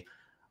easy,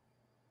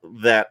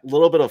 that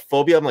little bit of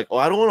phobia, I'm like, oh,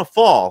 I don't want to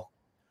fall.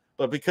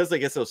 But because I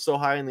guess it was so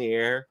high in the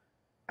air,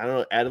 I don't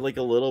know, added like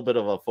a little bit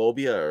of a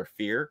phobia or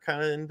fear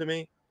kind of into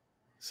me.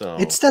 So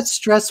it's that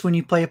stress when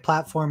you play a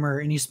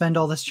platformer and you spend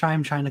all this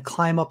time trying to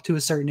climb up to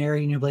a certain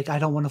area and you're like, I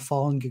don't want to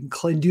fall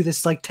and do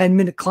this like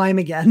 10-minute climb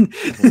again.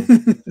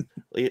 Mm-hmm.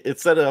 It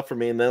set it up for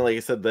me. And then, like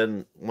I said,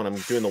 then when I'm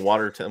doing the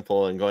water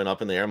temple and going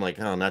up in the air, I'm like,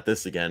 oh, not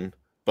this again.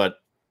 But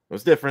it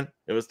was different.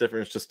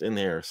 It's just in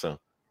the air. So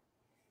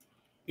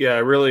yeah, I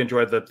really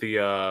enjoyed that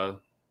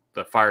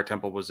the fire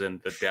temple was in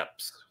the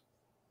depths.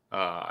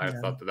 I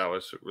thought that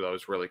was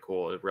really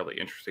cool. A really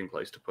interesting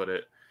place to put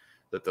it.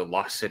 That the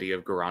lost city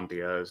of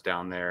Garandia is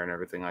down there and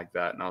everything like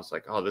that. And I was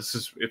like, oh,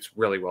 it's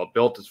really well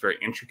built. It's very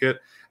intricate.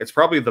 It's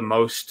probably the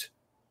most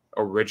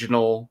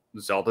original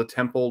Zelda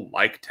temple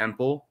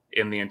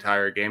in the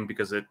entire game,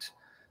 because it's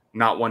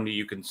not one that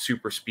you can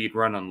super speed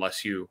run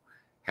unless you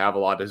have a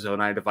lot of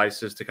Zonai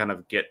devices to kind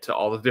of get to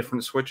all the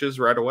different switches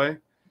right away.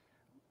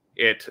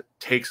 It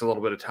takes a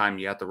little bit of time.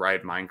 You have to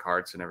ride mine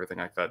carts and everything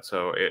like that.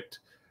 So it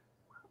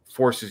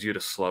forces you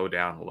to slow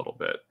down a little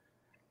bit.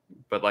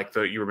 But like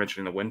you were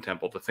mentioning the Wind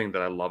Temple, the thing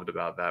that I loved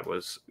about that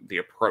was the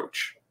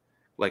approach.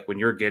 Like when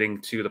you're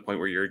getting to the point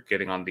where you're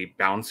getting on the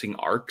bouncing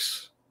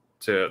arcs,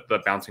 to the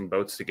bouncing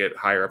boats to get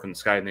higher up in the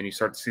sky, and then you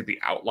start to see the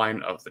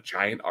outline of the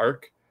giant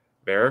arc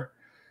there,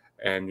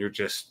 and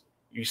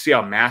you see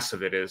how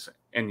massive it is,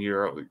 and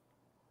you're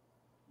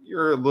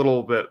a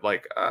little bit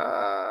like,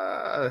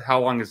 how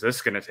long is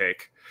this going to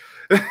take?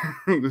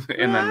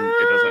 And then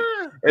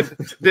it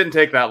didn't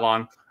take that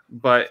long,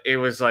 but it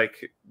was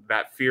like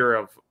that fear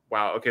of,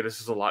 wow, okay,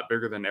 this is a lot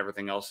bigger than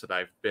everything else that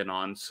I've been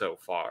on so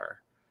far.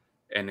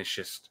 And it's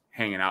just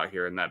hanging out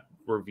here. And that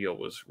reveal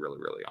was really,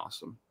 really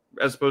awesome.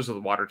 as opposed to the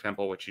water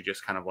temple, which you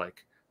just kind of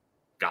like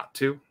got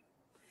to.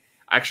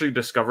 I actually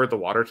discovered the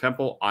water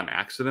temple on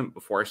accident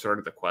before I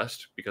started the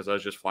quest because I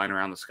was just flying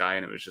around the sky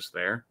and it was just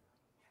there.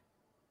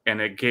 And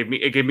it gave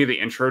me the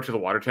intro to the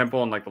water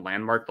temple and like the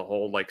landmark, the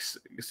whole like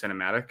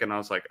cinematic, and I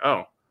was like,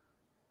 oh,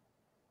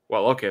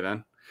 well, okay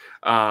then.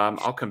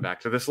 I'll come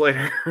back to this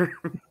later.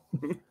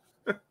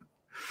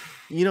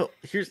 You know,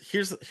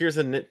 here's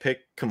a nitpick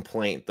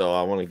complaint though.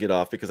 I want to get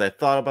off because I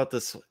thought about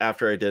this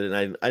after I did it.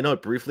 And I know I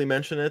briefly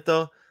mentioned it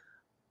though.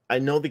 I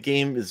know the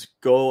game is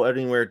go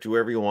anywhere, do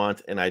whatever you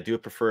want, and I do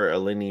prefer a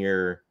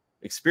linear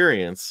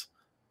experience,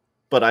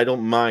 but I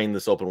don't mind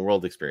this open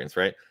world experience,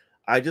 right?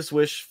 I just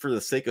wish for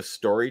the sake of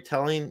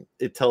storytelling,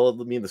 it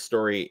told me the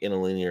story in a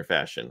linear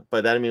fashion.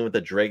 By that I mean with the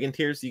dragon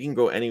tiers, you can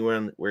go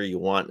anywhere where you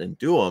want and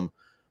do them,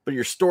 but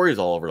your story's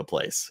all over the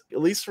place.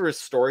 At least for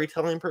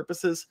storytelling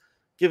purposes,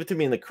 give it to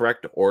me in the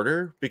correct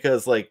order,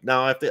 because like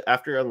now I have to,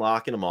 after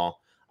unlocking them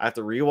all, I have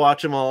to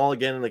rewatch them all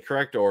again in the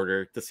correct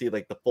order to see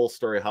like the full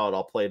story, how it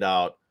all played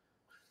out.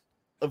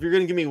 If you're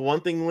going to give me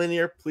one thing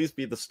linear, please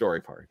be the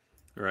story part.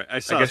 Right. I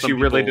guess you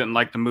really didn't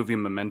like the movie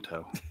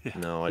Memento.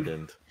 No, I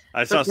didn't.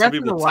 I saw some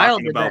people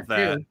talking about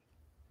that.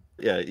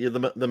 Yeah,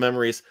 the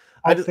memories.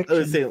 I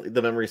would say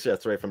the memories.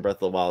 That's right, from Breath of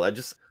the Wild.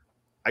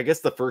 I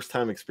guess the first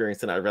time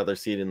experiencing it, I'd rather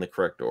see it in the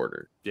correct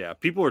order. Yeah,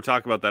 people were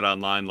talking about that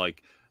online,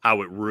 like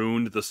how it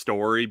ruined the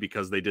story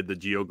because they did the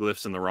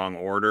geoglyphs in the wrong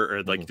order,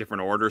 or like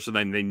different order. So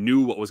then they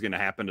knew what was going to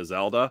happen to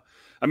Zelda.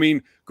 I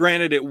mean,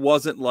 granted, it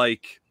wasn't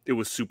like it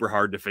was super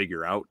hard to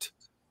figure out.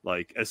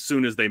 Like as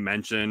soon as they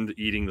mentioned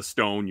eating the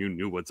stone, you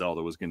knew what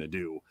Zelda was going to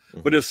do.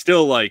 But it's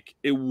still like,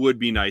 it would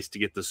be nice to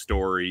get the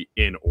story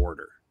in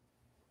order.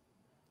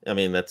 I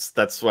mean,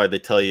 that's why they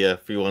tell you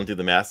if you want to do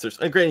the Masters.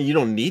 And granted, you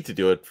don't need to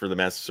do it for the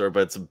Master Sword,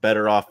 but it's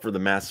better off for the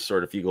Master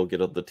Sword if you go get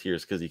up the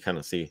tiers, because you kind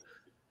of see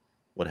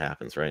what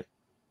happens, right?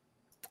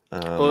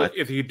 Well,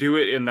 if you do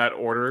it in that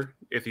order,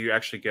 if you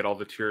actually get all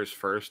the tiers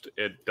first,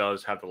 it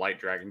does have the Light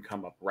Dragon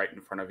come up right in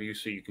front of you,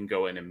 so you can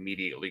go and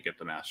immediately get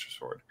the Master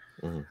Sword.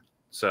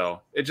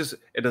 So it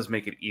does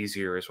make it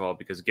easier as well,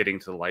 because getting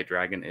to the Light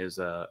Dragon is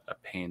a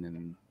pain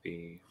in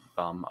the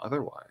bum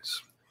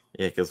otherwise.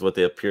 Yeah, because what,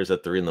 they appears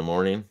at 3 in the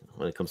morning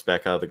when it comes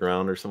back out of the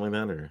ground or something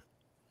like that, or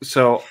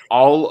so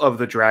all of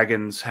the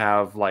dragons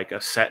have like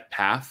a set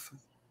path,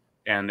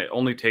 and it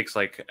only takes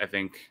like, I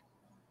think,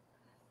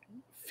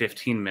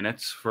 15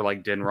 minutes for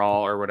like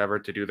Dinral or whatever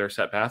to do their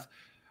set path.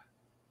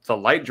 The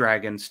Light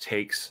Dragons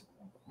takes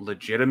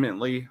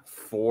legitimately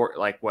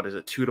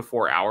 2 to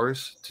 4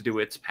 hours to do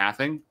its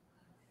pathing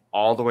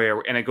all the way,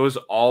 and it goes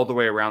all the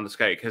way around the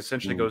sky. It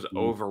essentially goes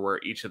over where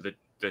each of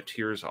the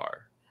tiers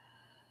are.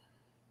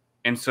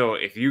 And so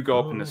if you go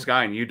up in the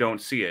sky and you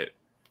don't see it,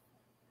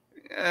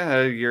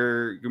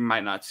 you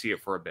might not see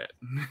it for a bit.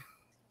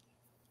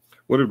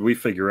 What did we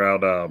figure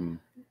out?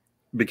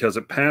 Because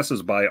it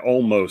passes by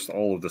almost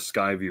all of the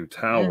Skyview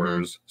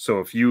towers.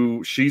 So if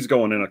she's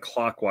going in a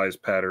clockwise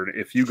pattern.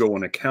 If you go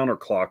in a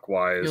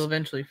counterclockwise, you'll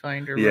eventually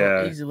find her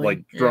real easily.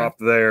 Like drop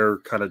there,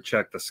 kind of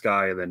check the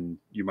sky, and then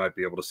you might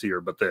be able to see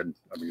her. But then,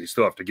 I mean, you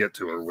still have to get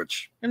to her,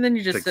 and then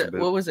you just sit,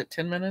 what was it,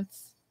 10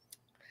 minutes?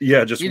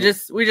 Yeah,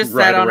 we just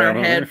sat on her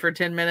head for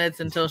 10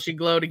 minutes until she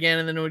glowed again,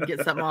 and then we would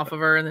get something off of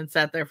her, and then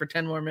sat there for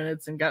 10 more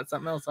minutes and got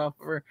something else off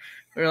of her.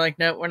 We were like,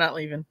 no, we're not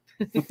leaving.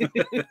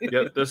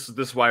 Yep, this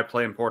is why I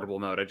play in portable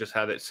mode. I just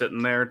had it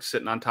sitting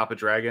on top of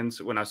dragons.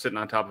 When I was sitting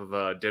on top of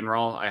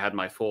Dinral, I had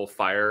my full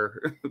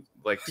fire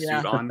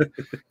suit on,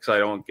 so I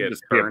don't get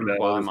burned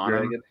while I'm on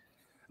them.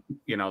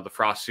 You know, the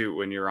frost suit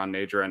when you're on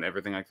Nadra and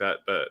everything like that.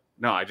 But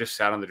no, I just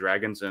sat on the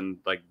dragons and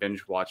like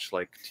binge watched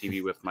like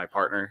TV with my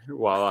partner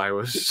while I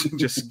was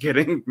just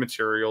getting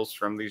materials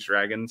from these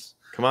dragons.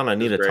 Come on, I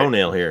need a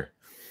toenail here.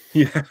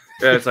 Yeah,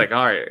 it's like,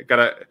 all right,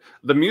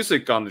 the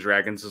music on the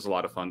dragons is a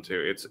lot of fun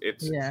too.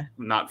 It's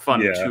not fun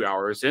 2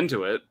 hours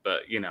into it,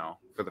 but you know,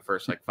 for the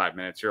first like 5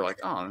 minutes, you're like,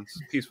 oh, this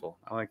is peaceful.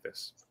 I like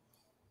this.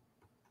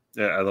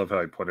 Yeah, I love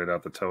how I pointed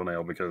out the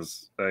toenail,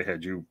 because I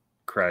had you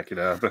crack it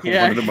out. One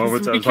of the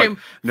moments I was like,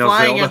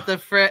 flying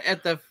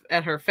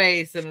at her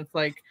face, and it's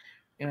like,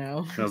 you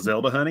know, now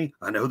Zelda, honey,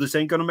 I know this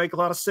ain't gonna make a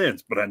lot of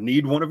sense, but I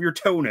need one of your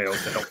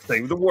toenails to help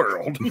save the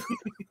world.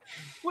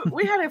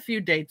 We had a few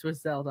dates with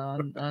Zelda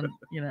on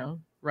you know,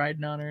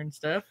 riding on her and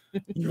stuff.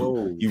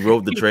 Whoa, you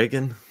rode the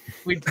dragon?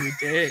 We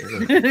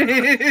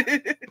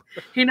did.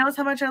 He knows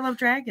how much I love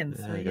dragons.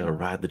 Yeah, you gotta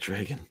ride the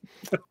dragon.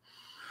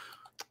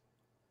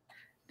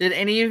 Did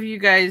any of you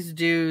guys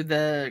do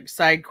the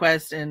side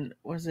quest in,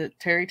 was it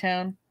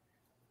Terrytown?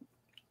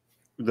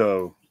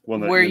 The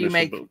one where you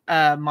make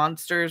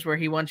monsters, where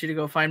he wants you to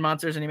go find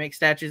monsters and he makes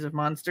statues of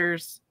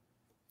monsters.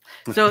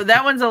 So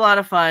that one's a lot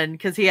of fun,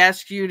 because he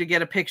asks you to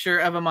get a picture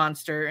of a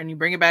monster and you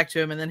bring it back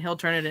to him, and then he'll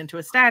turn it into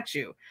a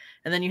statue.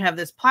 And then you have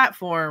this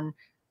platform,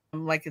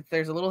 like if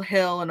there's a little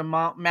hill and a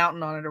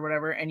mountain on it or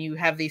whatever, and you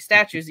have these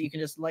statues that you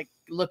can just like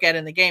look at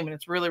in the game, and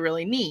it's really,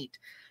 really neat.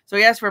 So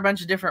he asked for a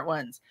bunch of different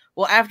ones.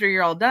 Well, after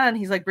you're all done,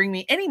 he's like, bring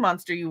me any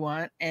monster you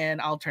want and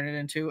I'll turn it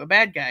into a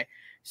bad guy.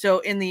 So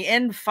in the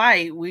end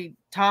fight,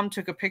 Tom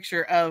took a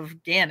picture of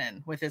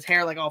Ganon with his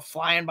hair like all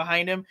flying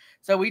behind him.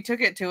 So we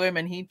took it to him,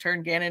 and he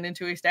turned Ganon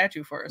into a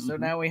statue for us. So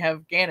now we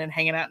have Ganon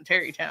hanging out in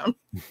Terrytown.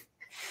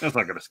 That's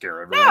not going to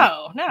scare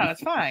everyone. No,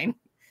 it's fine.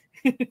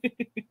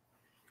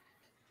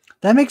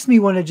 That makes me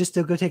want to just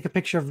to go take a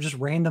picture of just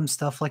random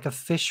stuff like a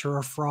fish or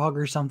a frog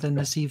or something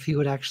to see if he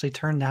would actually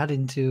turn that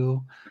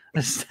into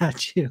a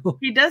statue.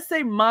 He does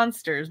say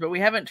monsters, but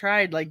we haven't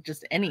tried like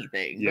just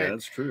anything. Yeah, But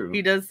that's true.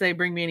 he does say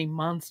bring me any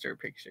monster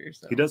pictures.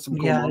 So. He does some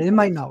cool Yeah, monsters. it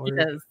might not He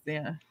work. does,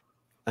 yeah.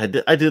 I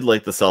did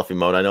like the selfie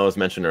mode. I know it was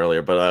mentioned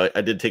earlier, but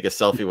I did take a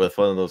selfie with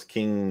one of those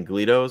King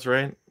Glidos,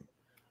 right?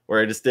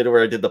 Where I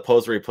did the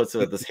pose where he puts it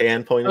with his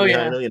hand pointing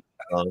behind him.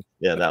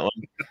 Yeah, that one.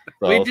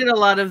 So, We did a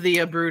lot of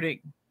the brooding.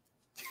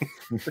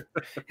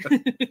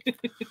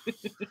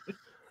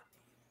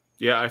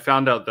 Yeah, I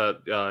found out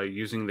that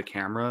using the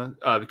camera,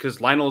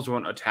 because Lionels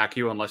won't attack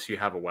you unless you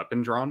have a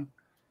weapon drawn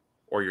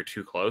or you're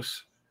too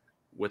close.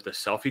 With the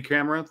selfie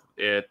camera,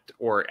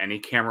 or any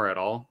camera at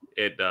all,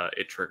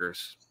 it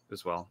triggers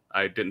as well.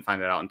 I didn't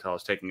find that out until I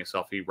was taking a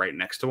selfie right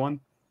next to one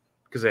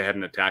because they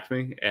hadn't attacked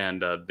me,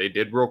 and they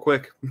did real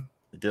quick.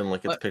 it didn't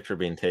like its picture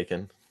being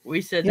taken.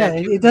 We said Yeah,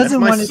 that. it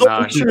doesn't want its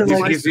picture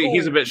like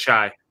He's a bit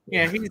shy.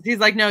 Yeah, he's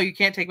like, no, you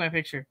can't take my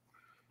picture.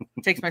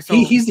 It takes my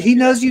soul. he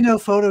knows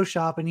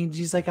Photoshop, and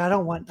he's like, I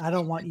don't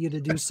want you to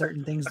do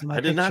certain things to my I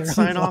did picture. not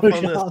sign off on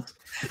this.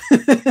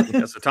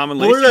 Yeah, so Tom and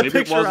Blur Lacey, that maybe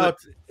picture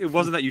it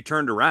wasn't that you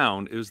turned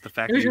around. It was the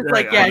fact It was that just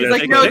like, yeah, he's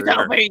like, no,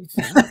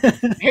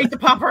 selfies. Hate the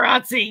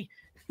paparazzi.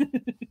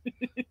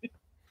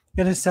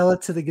 Gonna sell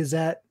it to the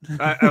Gazette.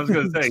 I was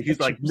going to say, he's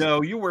like,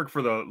 no, you work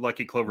for the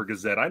Lucky Clover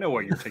Gazette. I know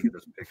why you're taking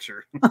this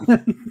picture.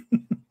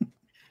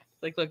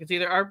 Like, look, it's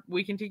either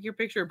we can take your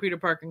picture or Peter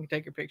Parker can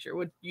take your picture.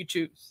 What you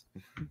choose?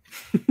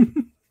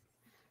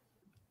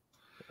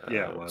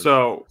 Yeah. It was.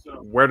 So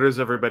where does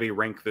everybody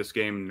rank this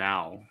game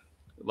now?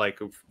 Like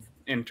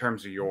in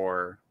terms of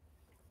your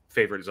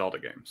favorite Zelda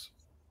games?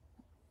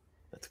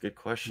 That's a good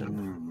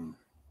question.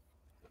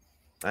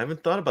 I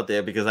haven't thought about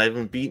that because I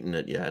haven't beaten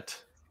it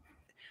yet.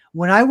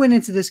 When I went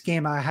into this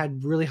game, I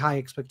had really high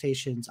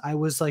expectations. I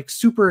was like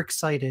super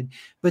excited.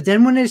 But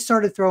then when they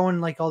started throwing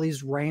like all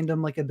these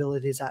random like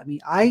abilities at me,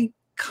 I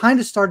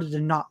kind of started to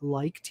not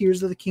like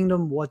Tears of the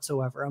Kingdom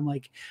whatsoever. I'm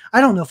like,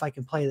 I don't know if I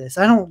can play this.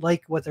 I don't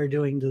like what they're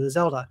doing to the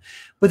Zelda.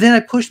 But then I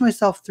pushed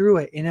myself through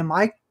it, and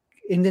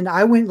then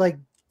I went like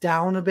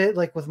down a bit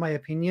like with my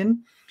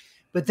opinion.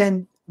 But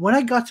then when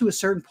I got to a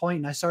certain point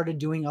and I started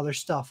doing other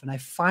stuff, and I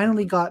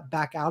finally got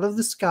back out of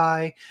the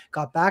sky,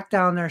 got back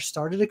down there,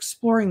 started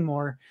exploring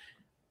more,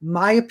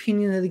 my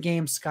opinion of the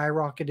game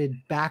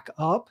skyrocketed back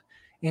up,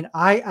 and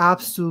I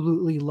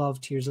absolutely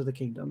love Tears of the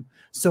Kingdom.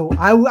 So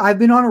I've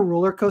been on a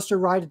roller coaster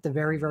ride at the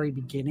very, very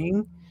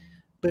beginning,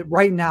 but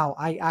right now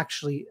I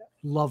actually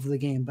love the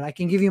game. But I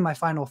can give you my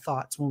final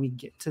thoughts when we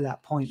get to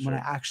that point when I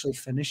actually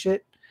finish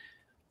it.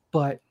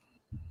 But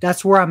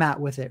that's where I'm at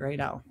with it right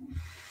now.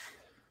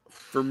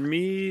 For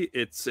me,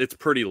 it's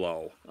pretty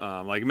low.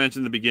 Like I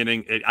mentioned in the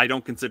beginning, I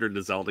don't consider it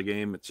a Zelda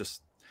game.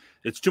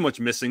 It's too much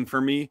missing for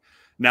me.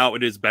 Now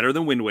it is better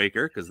than Wind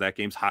Waker because that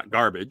game's hot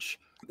garbage,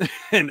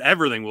 and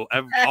everything will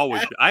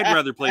always. I'd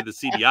rather play the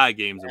CDI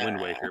games than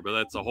Wind Waker, but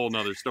that's a whole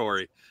nother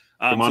story.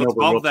 Come on so it's over,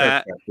 above we'll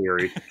that. test that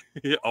theory.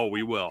 Oh,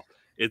 we will.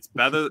 It's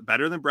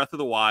better than Breath of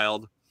the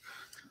Wild.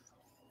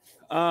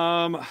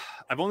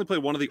 I've only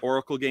played one of the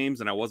Oracle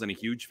games, and I wasn't a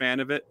huge fan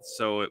of it.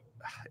 So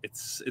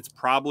it's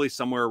probably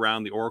somewhere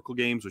around the Oracle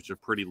games, which are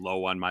pretty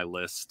low on my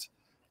list.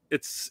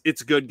 It's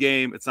a good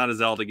game. It's not a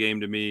Zelda game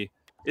to me.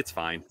 It's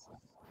fine.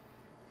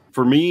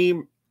 For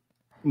me,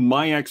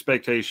 my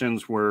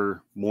expectations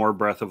were more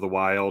Breath of the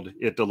Wild.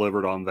 It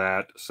delivered on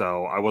that.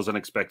 So I wasn't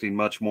expecting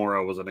much more.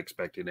 I wasn't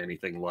expecting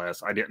anything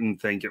less. I didn't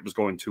think it was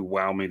going to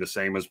wow me the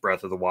same as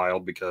Breath of the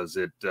Wild because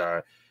it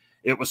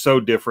was so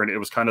different. It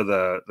was kind of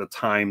the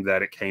time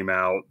that it came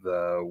out,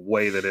 the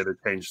way that it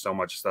had changed so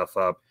much stuff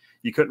up.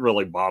 You couldn't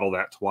really bottle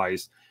that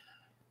twice.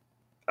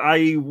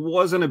 I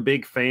wasn't a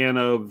big fan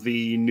of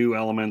the new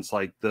elements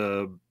like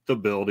the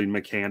building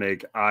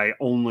mechanic. I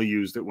only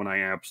used it when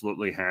I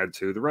absolutely had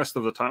to. The rest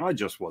of the time, I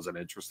just wasn't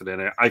interested in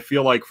it. I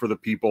feel like for the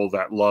people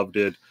that loved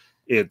it,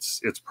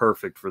 it's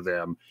perfect for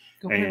them.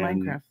 Go play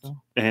Minecraft though.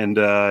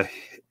 And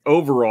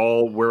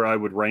overall, where I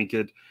would rank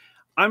it,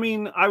 I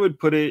mean, I would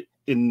put it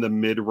in the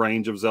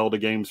mid-range of Zelda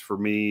games for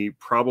me,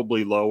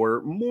 probably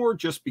lower, more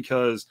just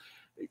because,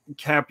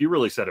 Cap, you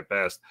really said it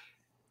best.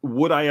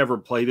 Would I ever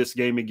play this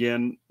game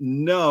again?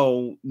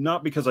 No,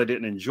 not because I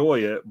didn't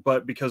enjoy it,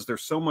 but because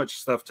there's so much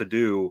stuff to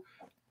do.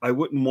 I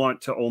wouldn't want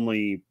to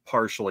only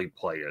partially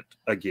play it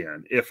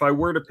again. If I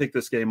were to pick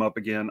this game up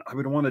again, I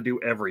would want to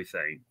do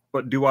everything.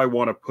 But do I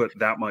want to put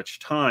that much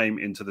time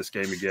into this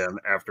game again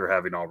after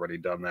having already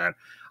done that?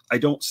 I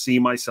don't see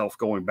myself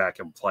going back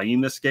and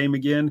playing this game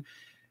again.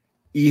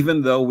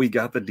 Even though we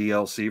got the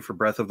DLC for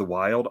Breath of the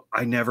Wild,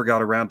 I never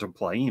got around to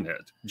playing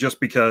it just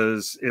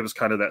because it was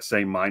kind of that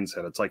same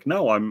mindset. It's like,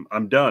 no,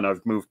 I'm done.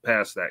 I've moved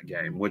past that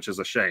game, which is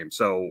a shame.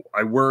 So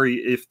I worry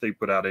if they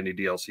put out any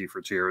DLC for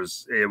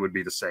Tears, it would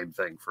be the same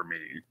thing for me.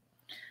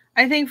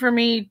 I think for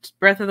me,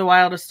 Breath of the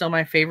Wild is still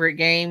my favorite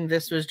game.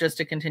 This was just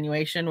a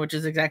continuation, which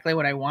is exactly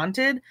what I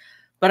wanted.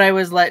 But I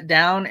was let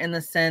down in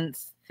the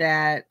sense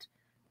that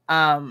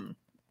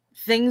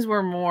things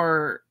were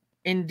more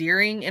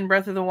endearing in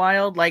Breath of the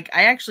Wild. Like,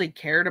 I actually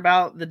cared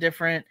about the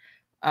different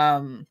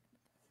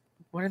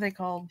what are they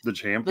called? The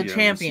champions. The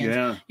champions.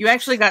 Yeah. You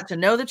actually got to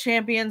know the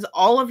champions.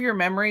 All of your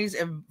memories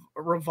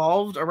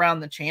revolved around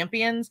the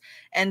champions.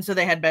 And so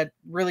they had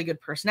really good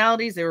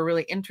personalities. They were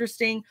really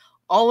interesting.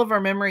 All of our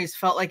memories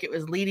felt like it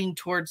was leading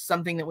towards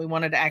something that we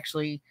wanted to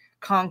actually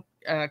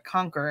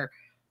conquer.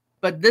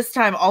 But this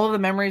time, all of the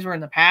memories were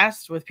in the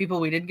past with people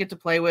we didn't get to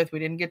play with, we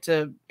didn't get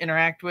to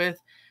interact with.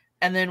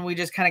 And then we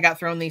just kind of got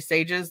thrown these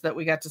stages that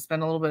we got to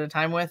spend a little bit of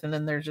time with. And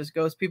then there's just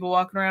ghost people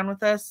walking around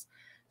with us.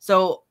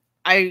 So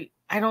I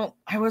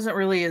wasn't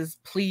really as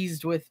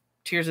pleased with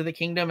Tears of the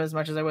Kingdom as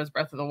much as I was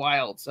Breath of the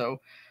Wild. So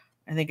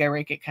I think I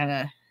rake it kind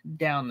of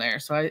down there.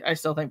 So I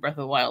still think Breath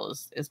of the Wild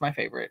is my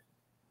favorite.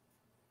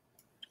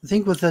 I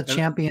think with the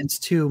champions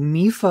too,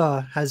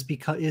 Mifa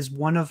is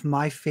one of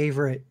my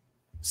favorite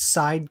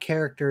side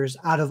characters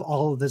out of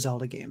all of the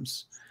Zelda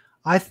games.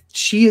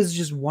 She is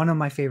just one of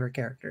my favorite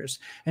characters.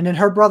 And then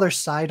her brother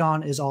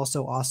Sidon is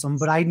also awesome,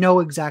 but I know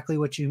exactly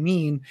what you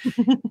mean.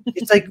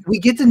 It's like we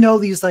get to know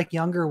these like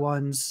younger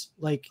ones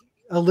like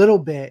a little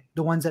bit,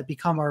 the ones that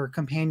become our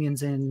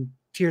companions in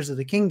Tears of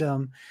the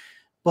Kingdom,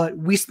 but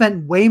we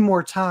spent way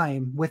more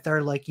time with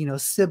our like, you know,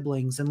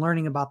 siblings and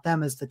learning about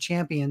them as the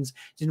champions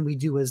than we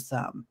do as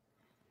them.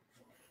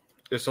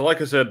 Yeah, so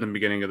like I said in the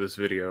beginning of this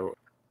video,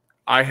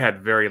 I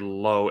had very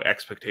low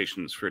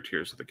expectations for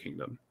Tears of the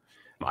Kingdom.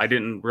 I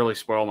didn't really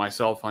spoil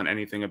myself on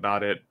anything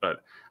about it,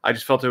 but I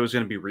just felt it was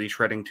going to be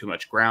retreading too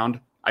much ground.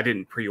 I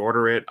didn't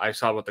pre-order it. I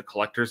saw what the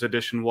collector's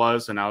edition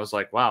was, and I was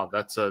like, wow,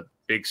 that's a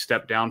big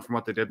step down from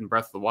what they did in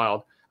Breath of the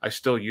Wild. I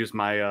still use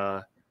my,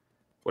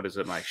 my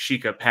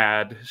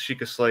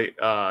Sheikah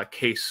Slate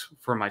case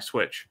for my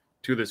Switch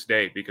to this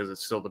day because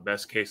it's still the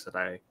best case that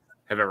I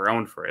have ever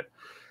owned for it.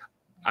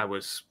 I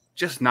was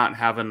just not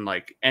having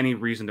like any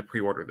reason to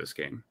pre-order this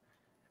game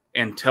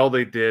until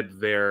they did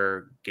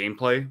their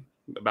gameplay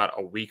about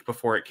a week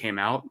before it came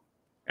out,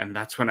 and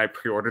that's when I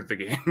pre-ordered the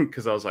game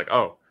because I was like,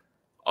 oh,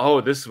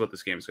 this is what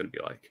this game is going to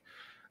be like.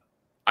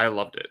 I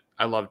loved it.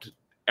 I loved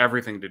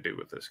everything to do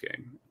with this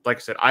game. Like I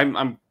said,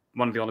 I'm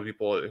one of the only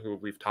people who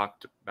we've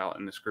talked about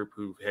in this group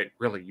who had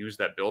really used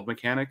that build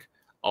mechanic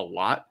a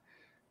lot,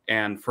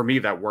 and for me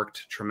that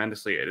worked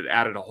tremendously. It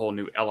added a whole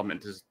new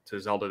element to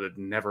Zelda that had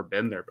never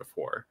been there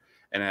before,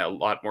 and a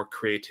lot more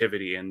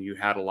creativity, and you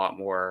had a lot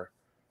more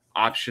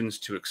options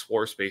to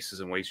explore spaces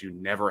in ways you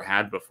never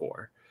had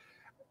before.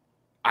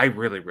 I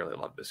really, really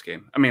love this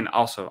game. I mean,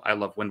 also, I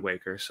love Wind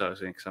Waker, so I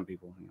think some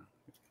people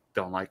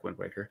don't like Wind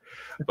Waker.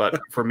 But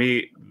for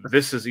me,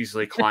 this has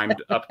easily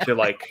climbed up to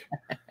like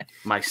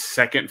my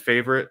second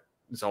favorite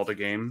Zelda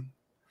game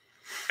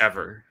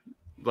ever.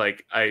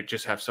 Like, I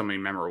just have so many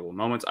memorable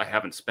moments. I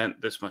haven't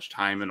spent this much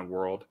time in a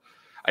world.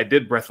 I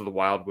did Breath of the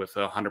Wild with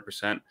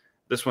 100%.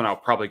 This one, I'll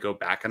probably go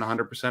back and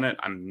 100% it.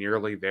 I'm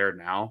nearly there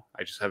now.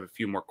 I just have a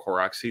few more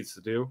Korok seeds to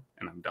do,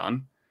 and I'm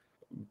done.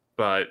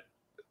 But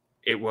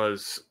it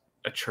was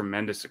a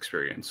tremendous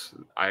experience.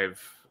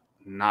 I've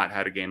not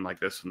had a game like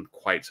this in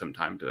quite some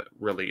time to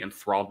really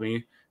enthrall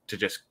me, to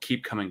just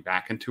keep coming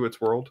back into its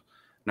world,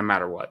 no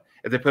matter what.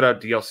 If they put out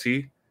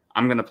DLC,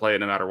 I'm going to play it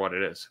no matter what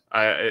it is.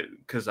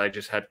 Because I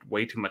just had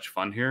way too much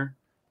fun here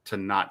to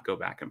not go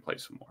back and play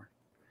some more.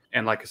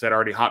 And like I said, I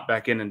already hopped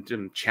back in and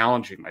am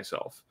challenging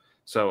myself.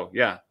 So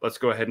yeah, let's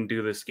go ahead and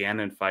do this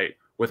Ganon fight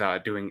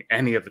without doing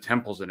any of the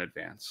temples in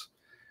advance.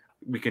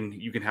 You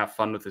can have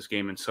fun with this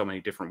game in so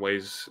many different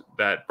ways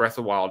that Breath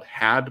of the Wild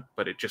had,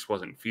 but it just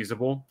wasn't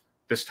feasible.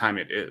 This time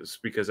it is,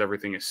 because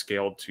everything is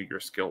scaled to your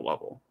skill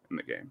level in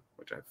the game,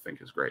 which I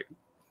think is great.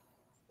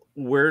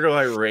 Where do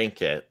I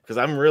rank it? Because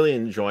I'm really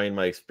enjoying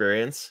my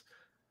experience.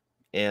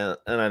 And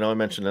I know I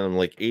mentioned that I'm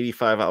like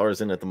 85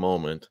 hours in at the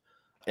moment.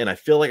 And I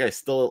feel like I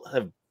still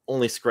have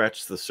only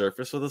scratched the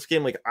surface with this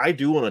game. Like, I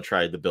do want to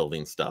try the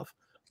building stuff.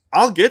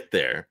 I'll get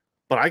there,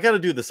 but I got to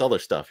do this other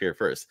stuff here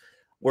first.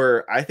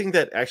 Where I think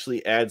that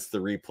actually adds the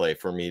replay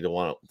for me to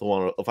want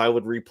to, if I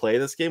would replay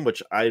this game,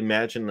 which I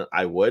imagine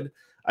I would.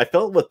 I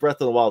felt with Breath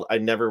of the Wild, I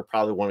never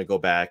probably want to go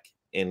back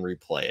and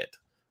replay it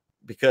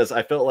because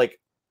I felt like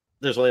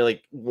there's only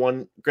like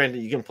one.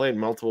 Granted, you can play it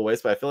multiple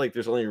ways, but I feel like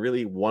there's only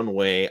really one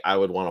way I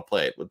would want to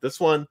play it. With this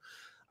one,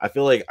 I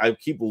feel like I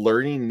keep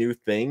learning new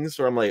things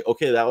where I'm like,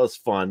 okay, that was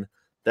fun.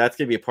 That's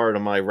going to be a part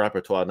of my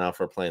repertoire now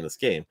for playing this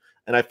game.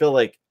 And I feel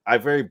like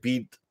I've already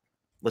beat,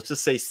 let's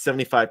just say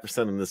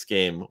 75% in this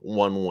game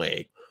one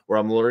way, where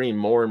I'm learning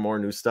more and more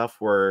new stuff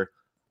where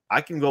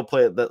I can go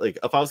play it. That, like,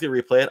 if I was going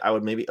to replay it, I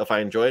would maybe, if I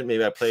enjoy it,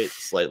 maybe I play it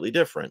slightly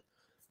different.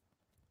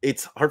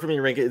 It's hard for me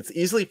to rank it. It's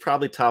easily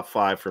probably top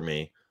 5 for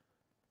me.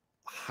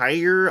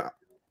 Higher,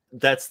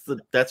 that's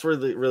where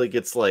it really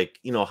gets, like,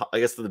 you know, I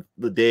guess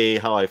the day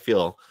how I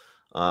feel,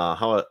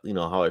 how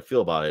I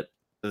feel about it.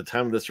 At the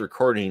time of this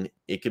recording,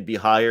 it could be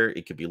higher,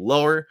 it could be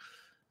lower.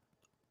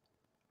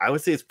 I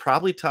would say it's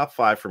probably top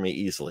 5 for me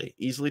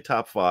easily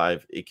top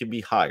 5. It can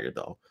be higher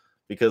though,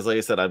 because like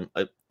I said,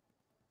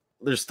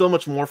 there's still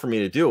much more for me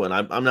to do, and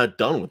I'm not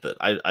done with it.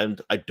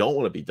 I don't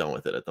want to be done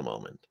with it at the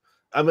moment.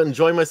 I'm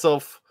enjoying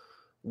myself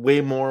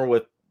way more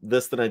with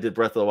this than I did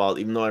Breath of the Wild,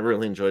 even though I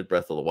really enjoyed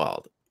Breath of the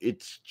Wild.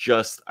 It's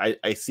just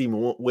I see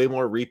way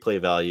more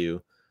replay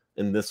value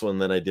in this one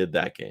than I did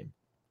that game.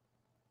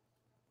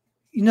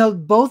 You know,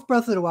 both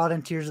Breath of the Wild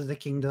and Tears of the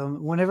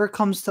Kingdom, whenever it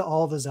comes to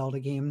all the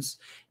Zelda games,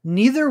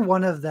 neither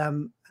one of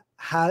them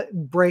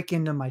break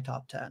into my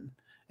top 10.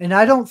 And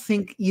I don't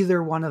think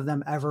either one of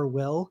them ever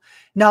will.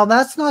 Now,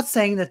 that's not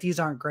saying that these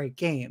aren't great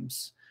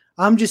games.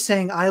 I'm just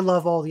saying I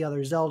love all the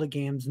other Zelda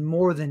games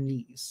more than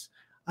these.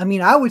 I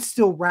mean, I would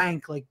still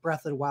rank like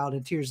Breath of the Wild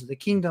and Tears of the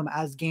Kingdom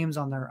as games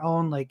on their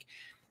own, like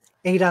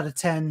 8 out of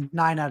 10,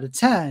 9 out of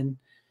 10.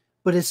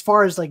 But as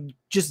far as like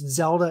just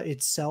Zelda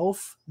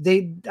itself,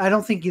 I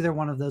don't think either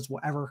one of those will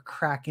ever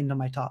crack into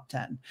my top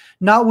 10.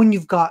 Not when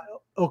you've got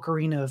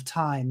Ocarina of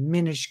Time,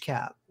 Minish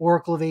Cap,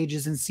 Oracle of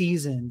Ages and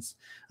Seasons,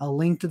 A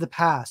Link to the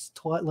Past,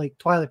 like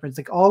Twilight Princess.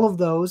 Like all of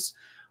those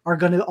are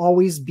going to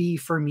always be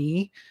for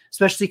me,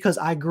 especially because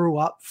I grew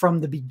up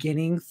from the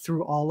beginning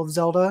through all of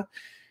Zelda,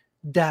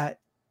 that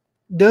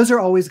those are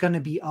always going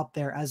to be up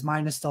there as my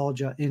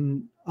nostalgia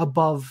in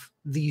above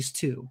these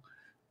two.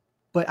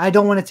 But I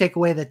don't want to take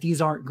away that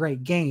these aren't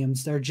great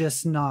games. They're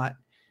just not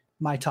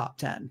my top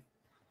 10.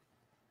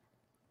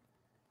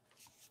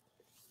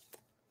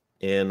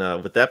 And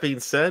with that being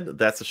said,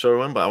 that's a short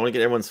one, but I want to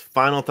get everyone's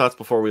final thoughts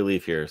before we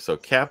leave here. So,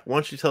 Cap, why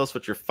don't you tell us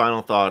what your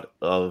final thought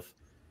of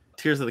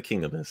Tears of the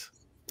Kingdom is?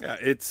 Yeah,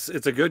 it's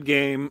a good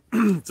game.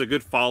 It's a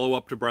good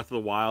follow-up to Breath of the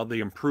Wild. They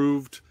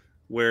improved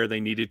where they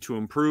needed to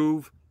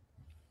improve,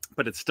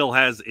 but it still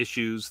has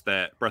issues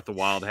that Breath of the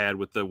Wild had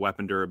with the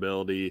weapon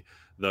durability,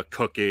 the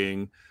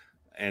cooking,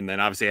 and then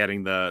obviously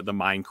adding the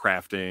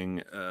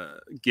Minecrafting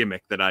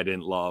gimmick that I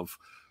didn't love.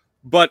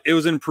 But it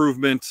was an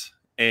improvement,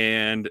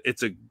 and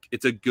it's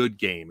a good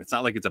game. It's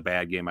not like it's a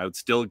bad game. I would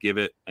still give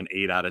it an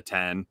 8 out of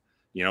 10.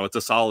 You know, it's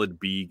a solid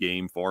B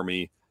game for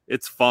me.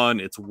 It's fun.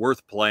 It's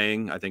worth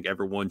playing. I think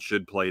everyone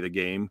should play the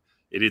game.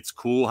 It's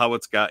cool how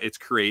it's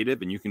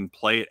creative, and you can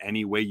play it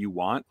any way you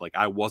want. Like,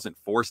 I wasn't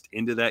forced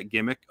into that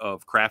gimmick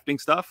of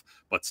crafting stuff,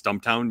 but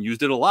Stumptown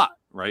used it a lot,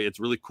 right? It's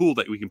really cool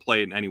that we can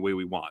play it in any way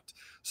we want.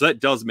 So that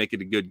does make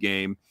it a good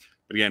game.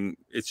 But again,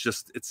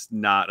 it's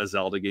not a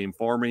Zelda game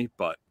for me,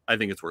 but I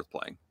think it's worth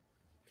playing.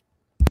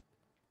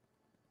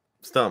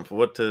 Stump,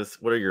 what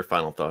are your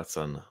final thoughts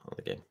on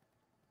the game?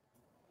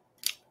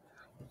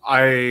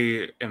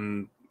 I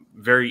am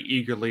very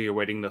eagerly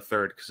awaiting the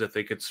third, because if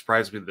they could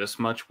surprise me this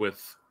much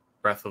with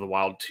Breath of the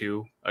Wild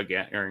 2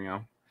 again, or, you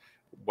know,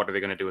 what are they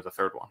going to do with the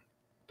third one?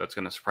 That's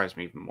going to surprise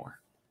me even more.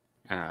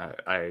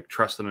 I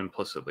trust them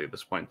implicitly at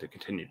this point to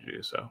continue to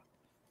do so.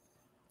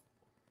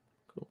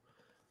 Cool.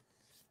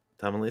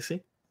 Tom and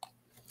Lacey?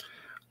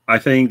 I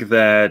think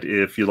that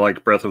if you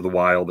like Breath of the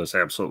Wild, this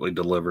absolutely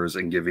delivers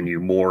in giving you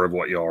more of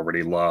what you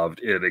already loved.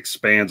 It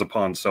expands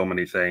upon so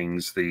many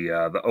things.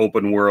 The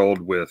open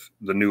world with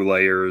the new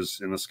layers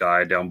in the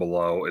sky down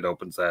below, it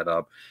opens that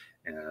up.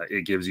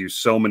 It gives you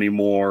so many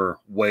more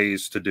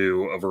ways to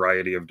do a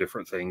variety of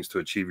different things to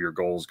achieve your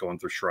goals, going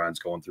through shrines,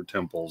 going through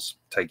temples,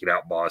 taking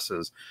out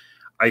bosses.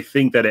 I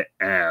think that it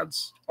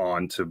adds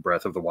on to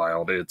Breath of the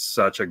Wild. It's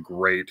such a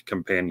great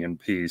companion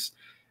piece.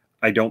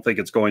 I don't think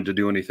it's going to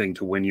do anything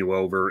to win you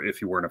over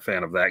if you weren't a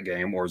fan of that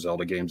game or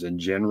Zelda games in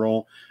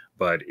general.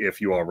 But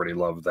if you already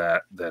love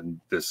that,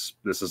 then this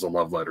is a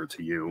love letter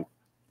to you.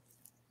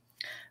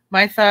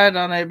 My thought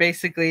on it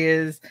basically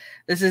is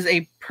this is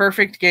a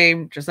perfect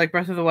game, just like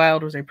Breath of the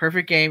Wild was a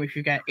perfect game if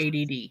you got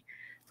ADD.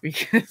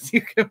 Because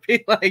you could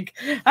be like,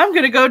 I'm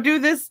going to go do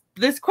this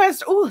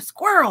quest. Oh, a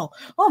squirrel.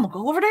 Oh, I'm going to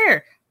go over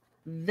there.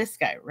 This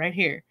guy right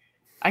here.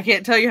 I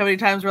can't tell you how many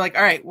times we're like,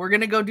 all right, we're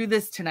going to go do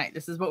this tonight.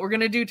 This is what we're going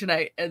to do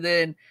tonight. And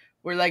then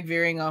we're like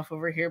veering off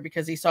over here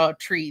because he saw a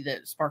tree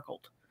that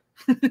sparkled.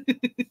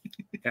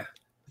 Yeah.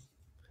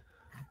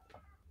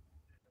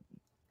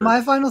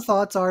 My final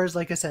thoughts are,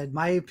 like I said,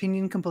 my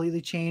opinion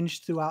completely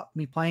changed throughout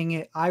me playing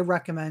it. I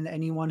recommend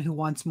anyone who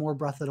wants more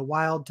Breath of the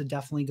Wild to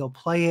definitely go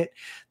play it.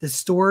 The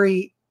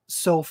story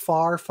so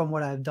far from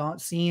what I've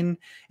seen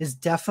is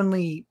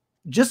definitely,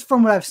 just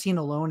from what I've seen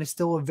alone, is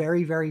still a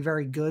very, very,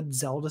 very good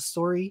Zelda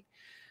story.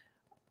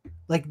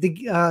 Like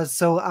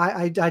so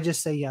I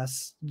just say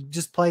yes.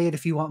 Just play it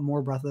if you want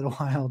more Breath of the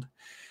Wild.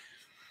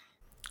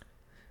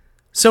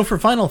 So for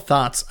final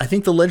thoughts, I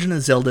think The Legend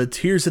of Zelda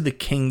Tears of the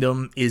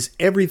Kingdom is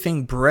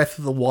everything Breath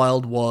of the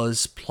Wild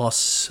was, plus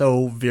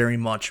so very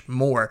much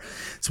more.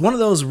 It's one of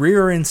those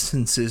rare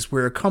instances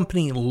where a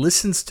company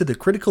listens to the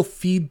critical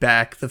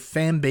feedback the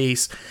fan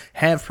base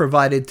have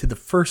provided to the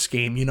first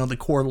game, you know, the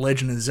core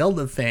Legend of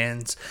Zelda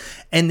fans,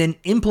 and then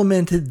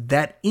implemented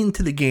that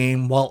into the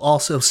game while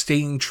also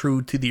staying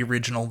true to the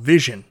original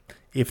vision,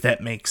 if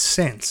that makes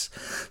sense.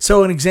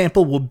 So an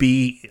example would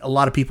be, a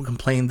lot of people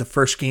complained the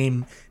first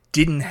game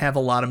didn't have a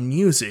lot of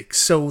music,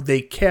 so they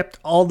kept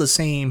all the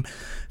same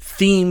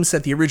themes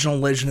that the original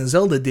Legend of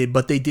Zelda did,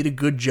 but they did a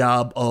good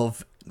job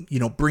of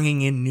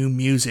bringing in new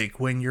music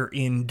when you're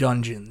in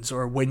dungeons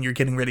or when you're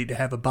getting ready to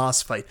have a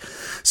boss fight.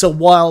 So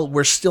while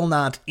we're still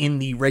not in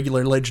the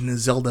regular Legend of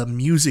Zelda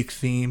music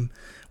theme,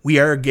 we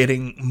are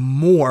getting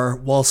more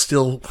while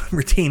still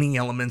retaining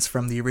elements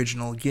from the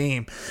original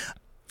game.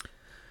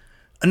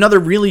 Another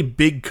really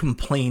big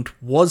complaint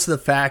was the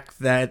fact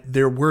that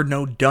there were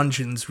no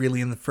dungeons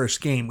really in the first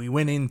game. We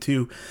went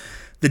into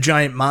the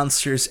giant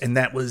monsters, and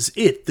that was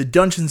it. The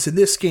dungeons in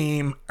this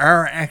game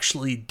are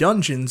actually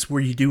dungeons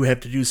where you do have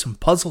to do some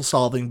puzzle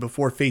solving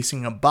before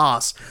facing a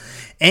boss.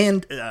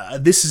 And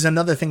this is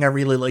another thing I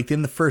really liked.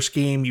 In the first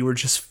game, you were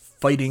just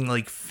fighting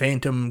like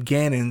phantom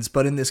Ganons,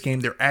 but in this game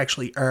there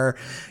actually are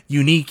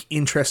unique,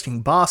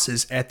 interesting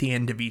bosses at the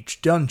end of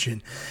each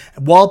dungeon.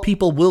 While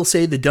people will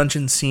say the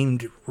dungeons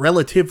seemed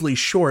relatively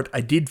short,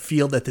 I did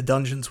feel that the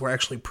dungeons were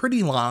actually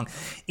pretty long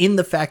in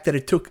the fact that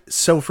it took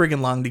so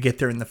friggin' long to get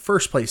there in the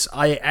first place.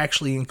 I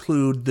actually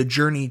include the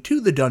journey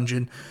to the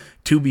dungeon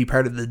to be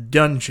part of the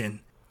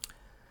dungeon.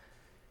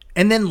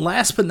 And then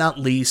last but not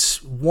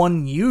least,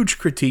 one huge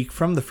critique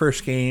from the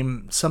first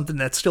game, something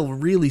that still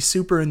really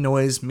super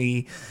annoys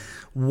me,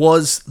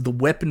 was the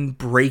weapon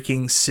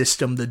breaking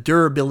system, the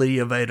durability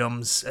of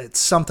items. It's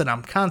something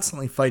I'm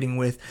constantly fighting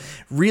with.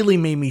 Really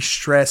made me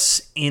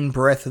stress in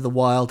Breath of the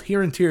Wild.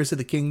 Here in Tears of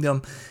the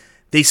Kingdom,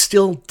 they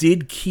still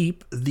did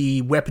keep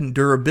the weapon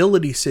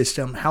durability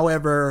system.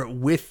 However,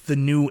 with the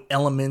new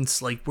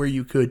elements, like where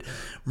you could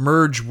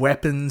merge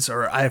weapons,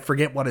 or I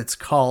forget what it's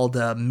called,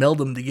 meld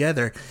them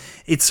together,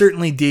 it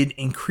certainly did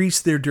increase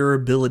their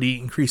durability,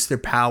 increase their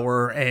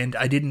power, and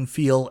I didn't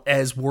feel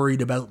as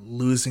worried about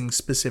losing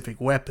specific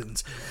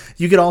weapons.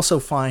 You could also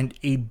find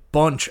a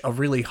bunch of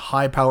really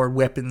high-powered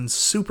weapons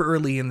super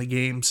early in the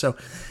game, so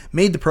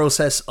made the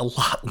process a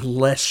lot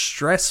less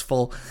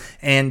stressful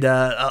and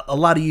a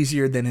lot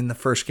easier than in the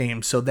first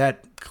game. So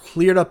that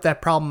cleared up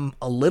that problem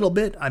a little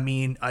bit. I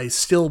mean, I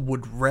still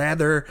would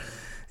rather,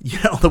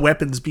 the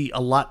weapons be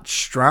a lot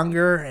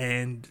stronger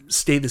and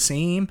stay the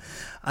same.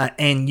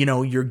 And,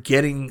 you're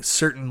getting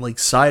certain like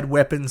side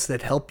weapons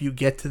that help you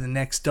get to the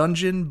next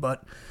dungeon,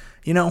 but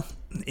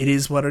it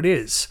is what it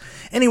is.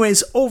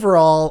 Anyways,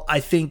 overall, I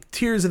think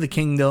Tears of the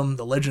Kingdom,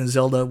 The Legend of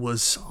Zelda,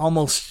 was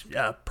almost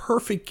a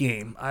perfect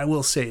game. I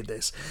will say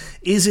this.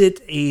 Is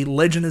it a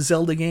Legend of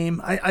Zelda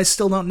game? I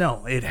still don't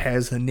know. It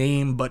has a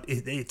name, but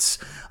it's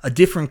a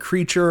different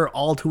creature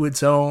all to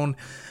its own.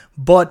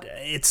 But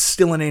it's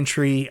still an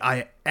entry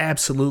I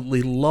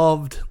absolutely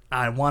loved.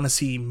 I want to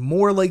see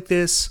more like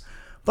this.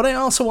 But I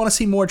also want to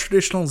see more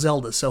traditional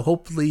Zelda, so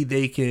hopefully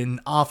they can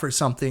offer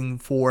something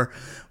for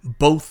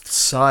both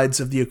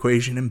sides of the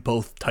equation and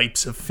both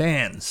types of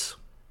fans.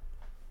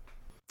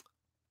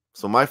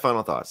 So my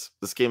final thoughts.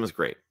 This game is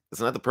great.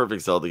 It's not the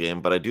perfect Zelda game,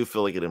 but I do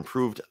feel like it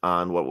improved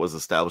on what was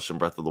established in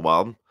Breath of the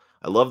Wild.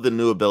 I love the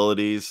new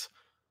abilities.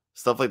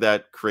 Stuff like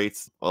that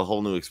creates a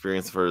whole new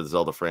experience for the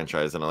Zelda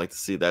franchise, and I like to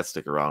see that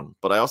stick around.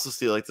 But I also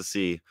still like to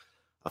see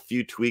a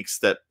few tweaks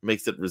that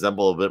makes it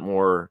resemble a bit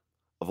more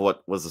of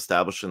what was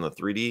established in the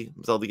 3D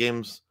Zelda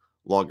games,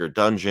 longer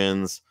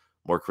dungeons,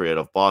 more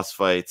creative boss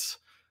fights,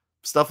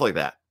 stuff like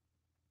that.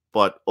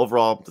 But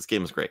overall, this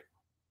game is great.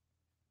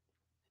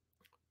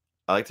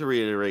 I like to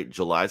reiterate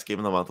July's game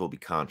of the month will be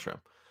Contra.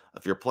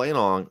 If you're playing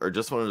along or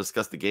just want to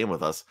discuss the game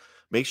with us,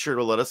 make sure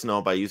to let us know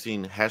by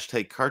using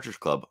hashtag Cartridge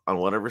Club on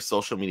whatever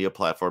social media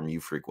platform you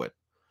frequent.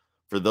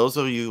 For those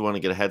of you who want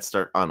to get a head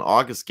start on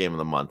August game of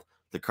the month,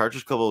 the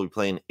Cartridge Club will be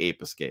playing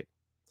Ape Escape.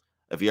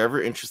 If you're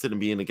ever interested in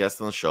being a guest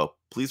on the show,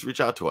 please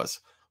reach out to us.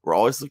 We're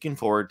always looking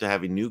forward to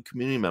having new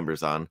community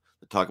members on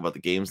to talk about the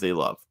games they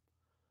love.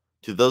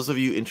 To those of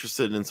you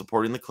interested in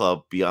supporting the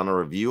club beyond a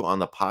review on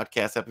the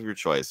podcast app of your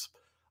choice,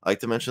 I'd like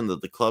to mention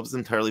that the club is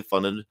entirely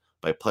funded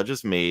by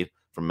pledges made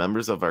from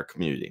members of our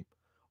community.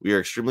 We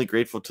are extremely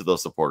grateful to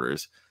those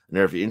supporters, and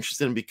if you're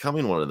interested in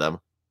becoming one of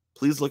them,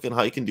 please look at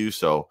how you can do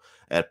so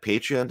at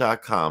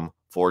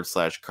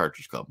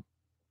patreon.com/Cartridge Club.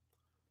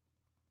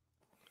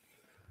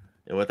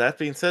 And with that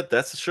being said,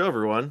 that's the show,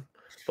 everyone.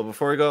 But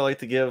before we go, I'd like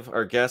to give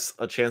our guests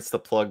a chance to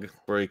plug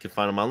where you can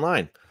find them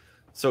online.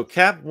 So,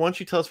 Cap, why don't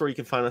you tell us where you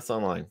can find us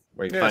online?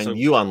 Where you can find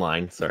you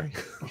online, sorry.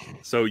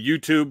 So,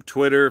 YouTube,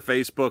 Twitter,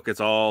 Facebook, it's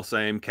all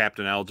same,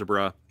 Captain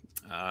Algebra.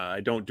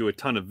 I don't do a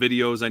ton of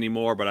videos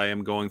anymore, but I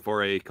am going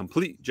for a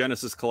complete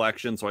Genesis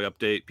collection, so I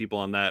update people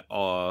on that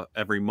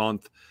every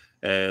month,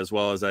 as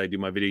well as I do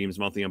my video games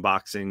monthly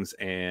unboxings.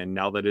 And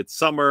now that it's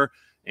summer,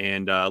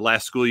 and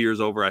last school year is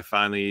over, I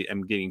finally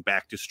am getting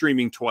back to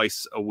streaming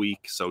twice a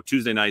week. So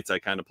Tuesday nights, I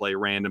kind of play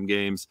random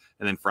games.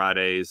 And then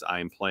Fridays,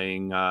 I'm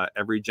playing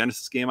every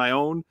Genesis game I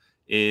own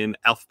in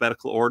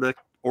alphabetical order,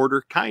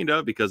 kind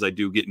of, because I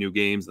do get new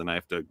games. Then I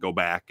have to go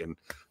back. And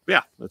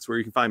yeah, that's where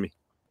you can find me.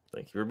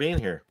 Thank you for being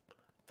here.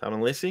 Tom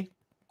and Lacey?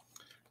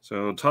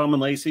 So Tom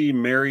and Lacey,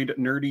 married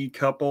nerdy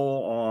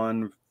couple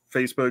on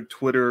Facebook,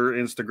 Twitter,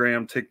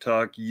 Instagram,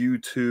 TikTok,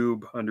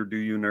 YouTube, under Do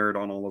You Nerd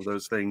on all of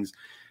those things.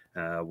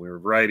 We're a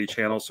variety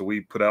channel, so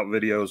we put out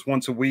videos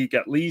once a week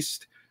at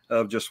least.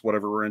 of just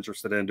whatever we're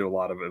interested in. Do a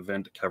lot of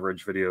event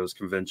coverage videos,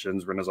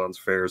 conventions, Renaissance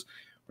fairs.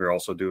 We're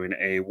also doing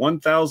a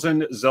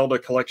 1,000 Zelda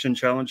collection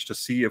challenge to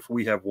see if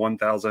we have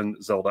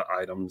 1,000 Zelda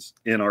items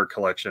in our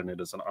collection.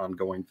 It is an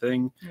ongoing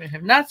thing. We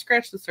have not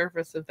scratched the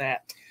surface of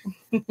that.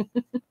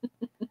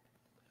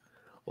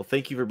 Well,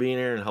 thank you for being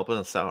here and helping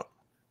us out.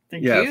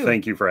 Thank you.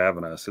 Thank you for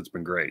having us. It's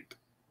been great.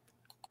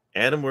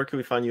 Adam, where can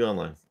we find you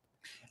online?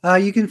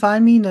 You can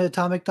find me in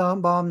Atomic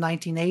Bomb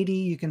 1980.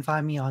 You can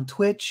find me on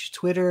Twitch,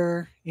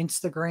 Twitter,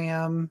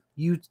 Instagram,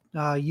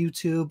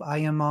 YouTube. I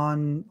am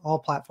on all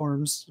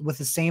platforms with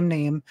the same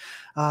name.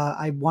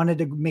 I wanted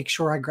to make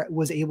sure I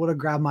was able to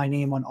grab my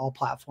name on all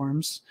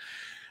platforms.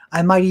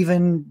 I might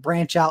even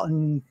branch out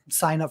and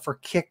sign up for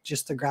Kick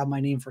just to grab my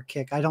name for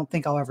Kick. I don't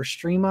think I'll ever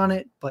stream on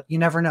it, but you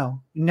never know.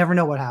 You never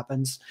know what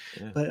happens.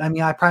 Yeah. But I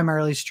mean, I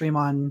primarily stream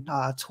on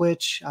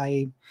Twitch.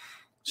 I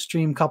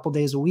stream a couple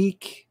days a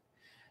week.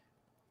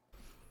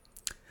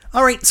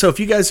 All right, so if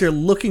you guys are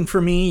looking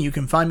for me, you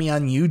can find me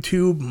on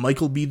YouTube,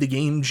 Michael B. the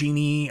Game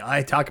Genie.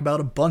 I talk about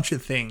a bunch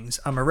of things.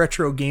 I'm a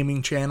retro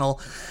gaming channel.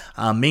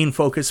 Main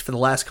focus for the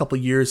last couple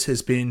of years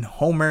has been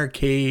home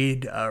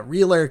arcade,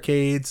 real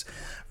arcades.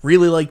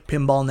 Really like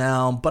pinball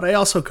now, but I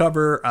also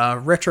cover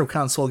retro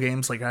console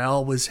games like I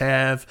always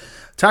have.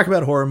 Talk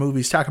about horror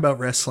movies, talk about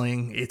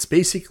wrestling. It's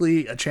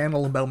basically a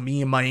channel about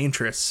me and my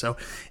interests. So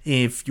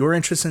if you're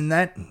interested in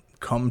that,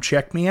 come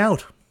check me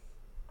out.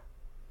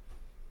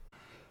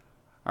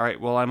 All right,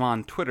 well, I'm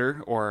on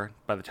Twitter, or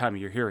by the time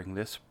you're hearing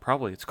this,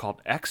 probably it's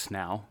called X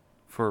now,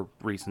 for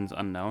reasons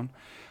unknown,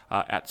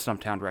 at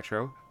Stumptown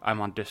Retro. I'm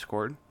on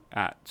Discord,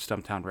 at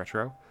Stumptown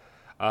Retro.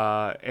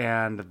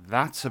 And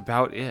that's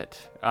about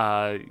it.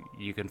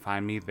 You can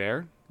find me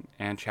there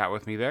and chat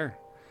with me there.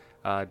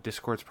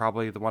 Discord's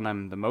probably the one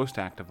I'm the most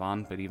active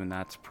on, but even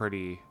that's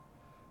pretty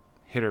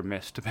hit or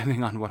miss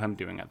depending on what I'm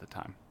doing at the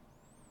time.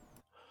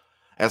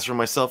 As for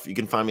myself, you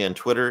can find me on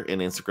Twitter and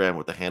Instagram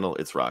with the handle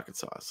It's Rocket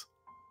Sauce.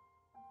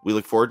 We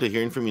look forward to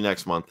hearing from you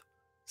next month.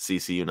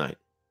 CC Unite.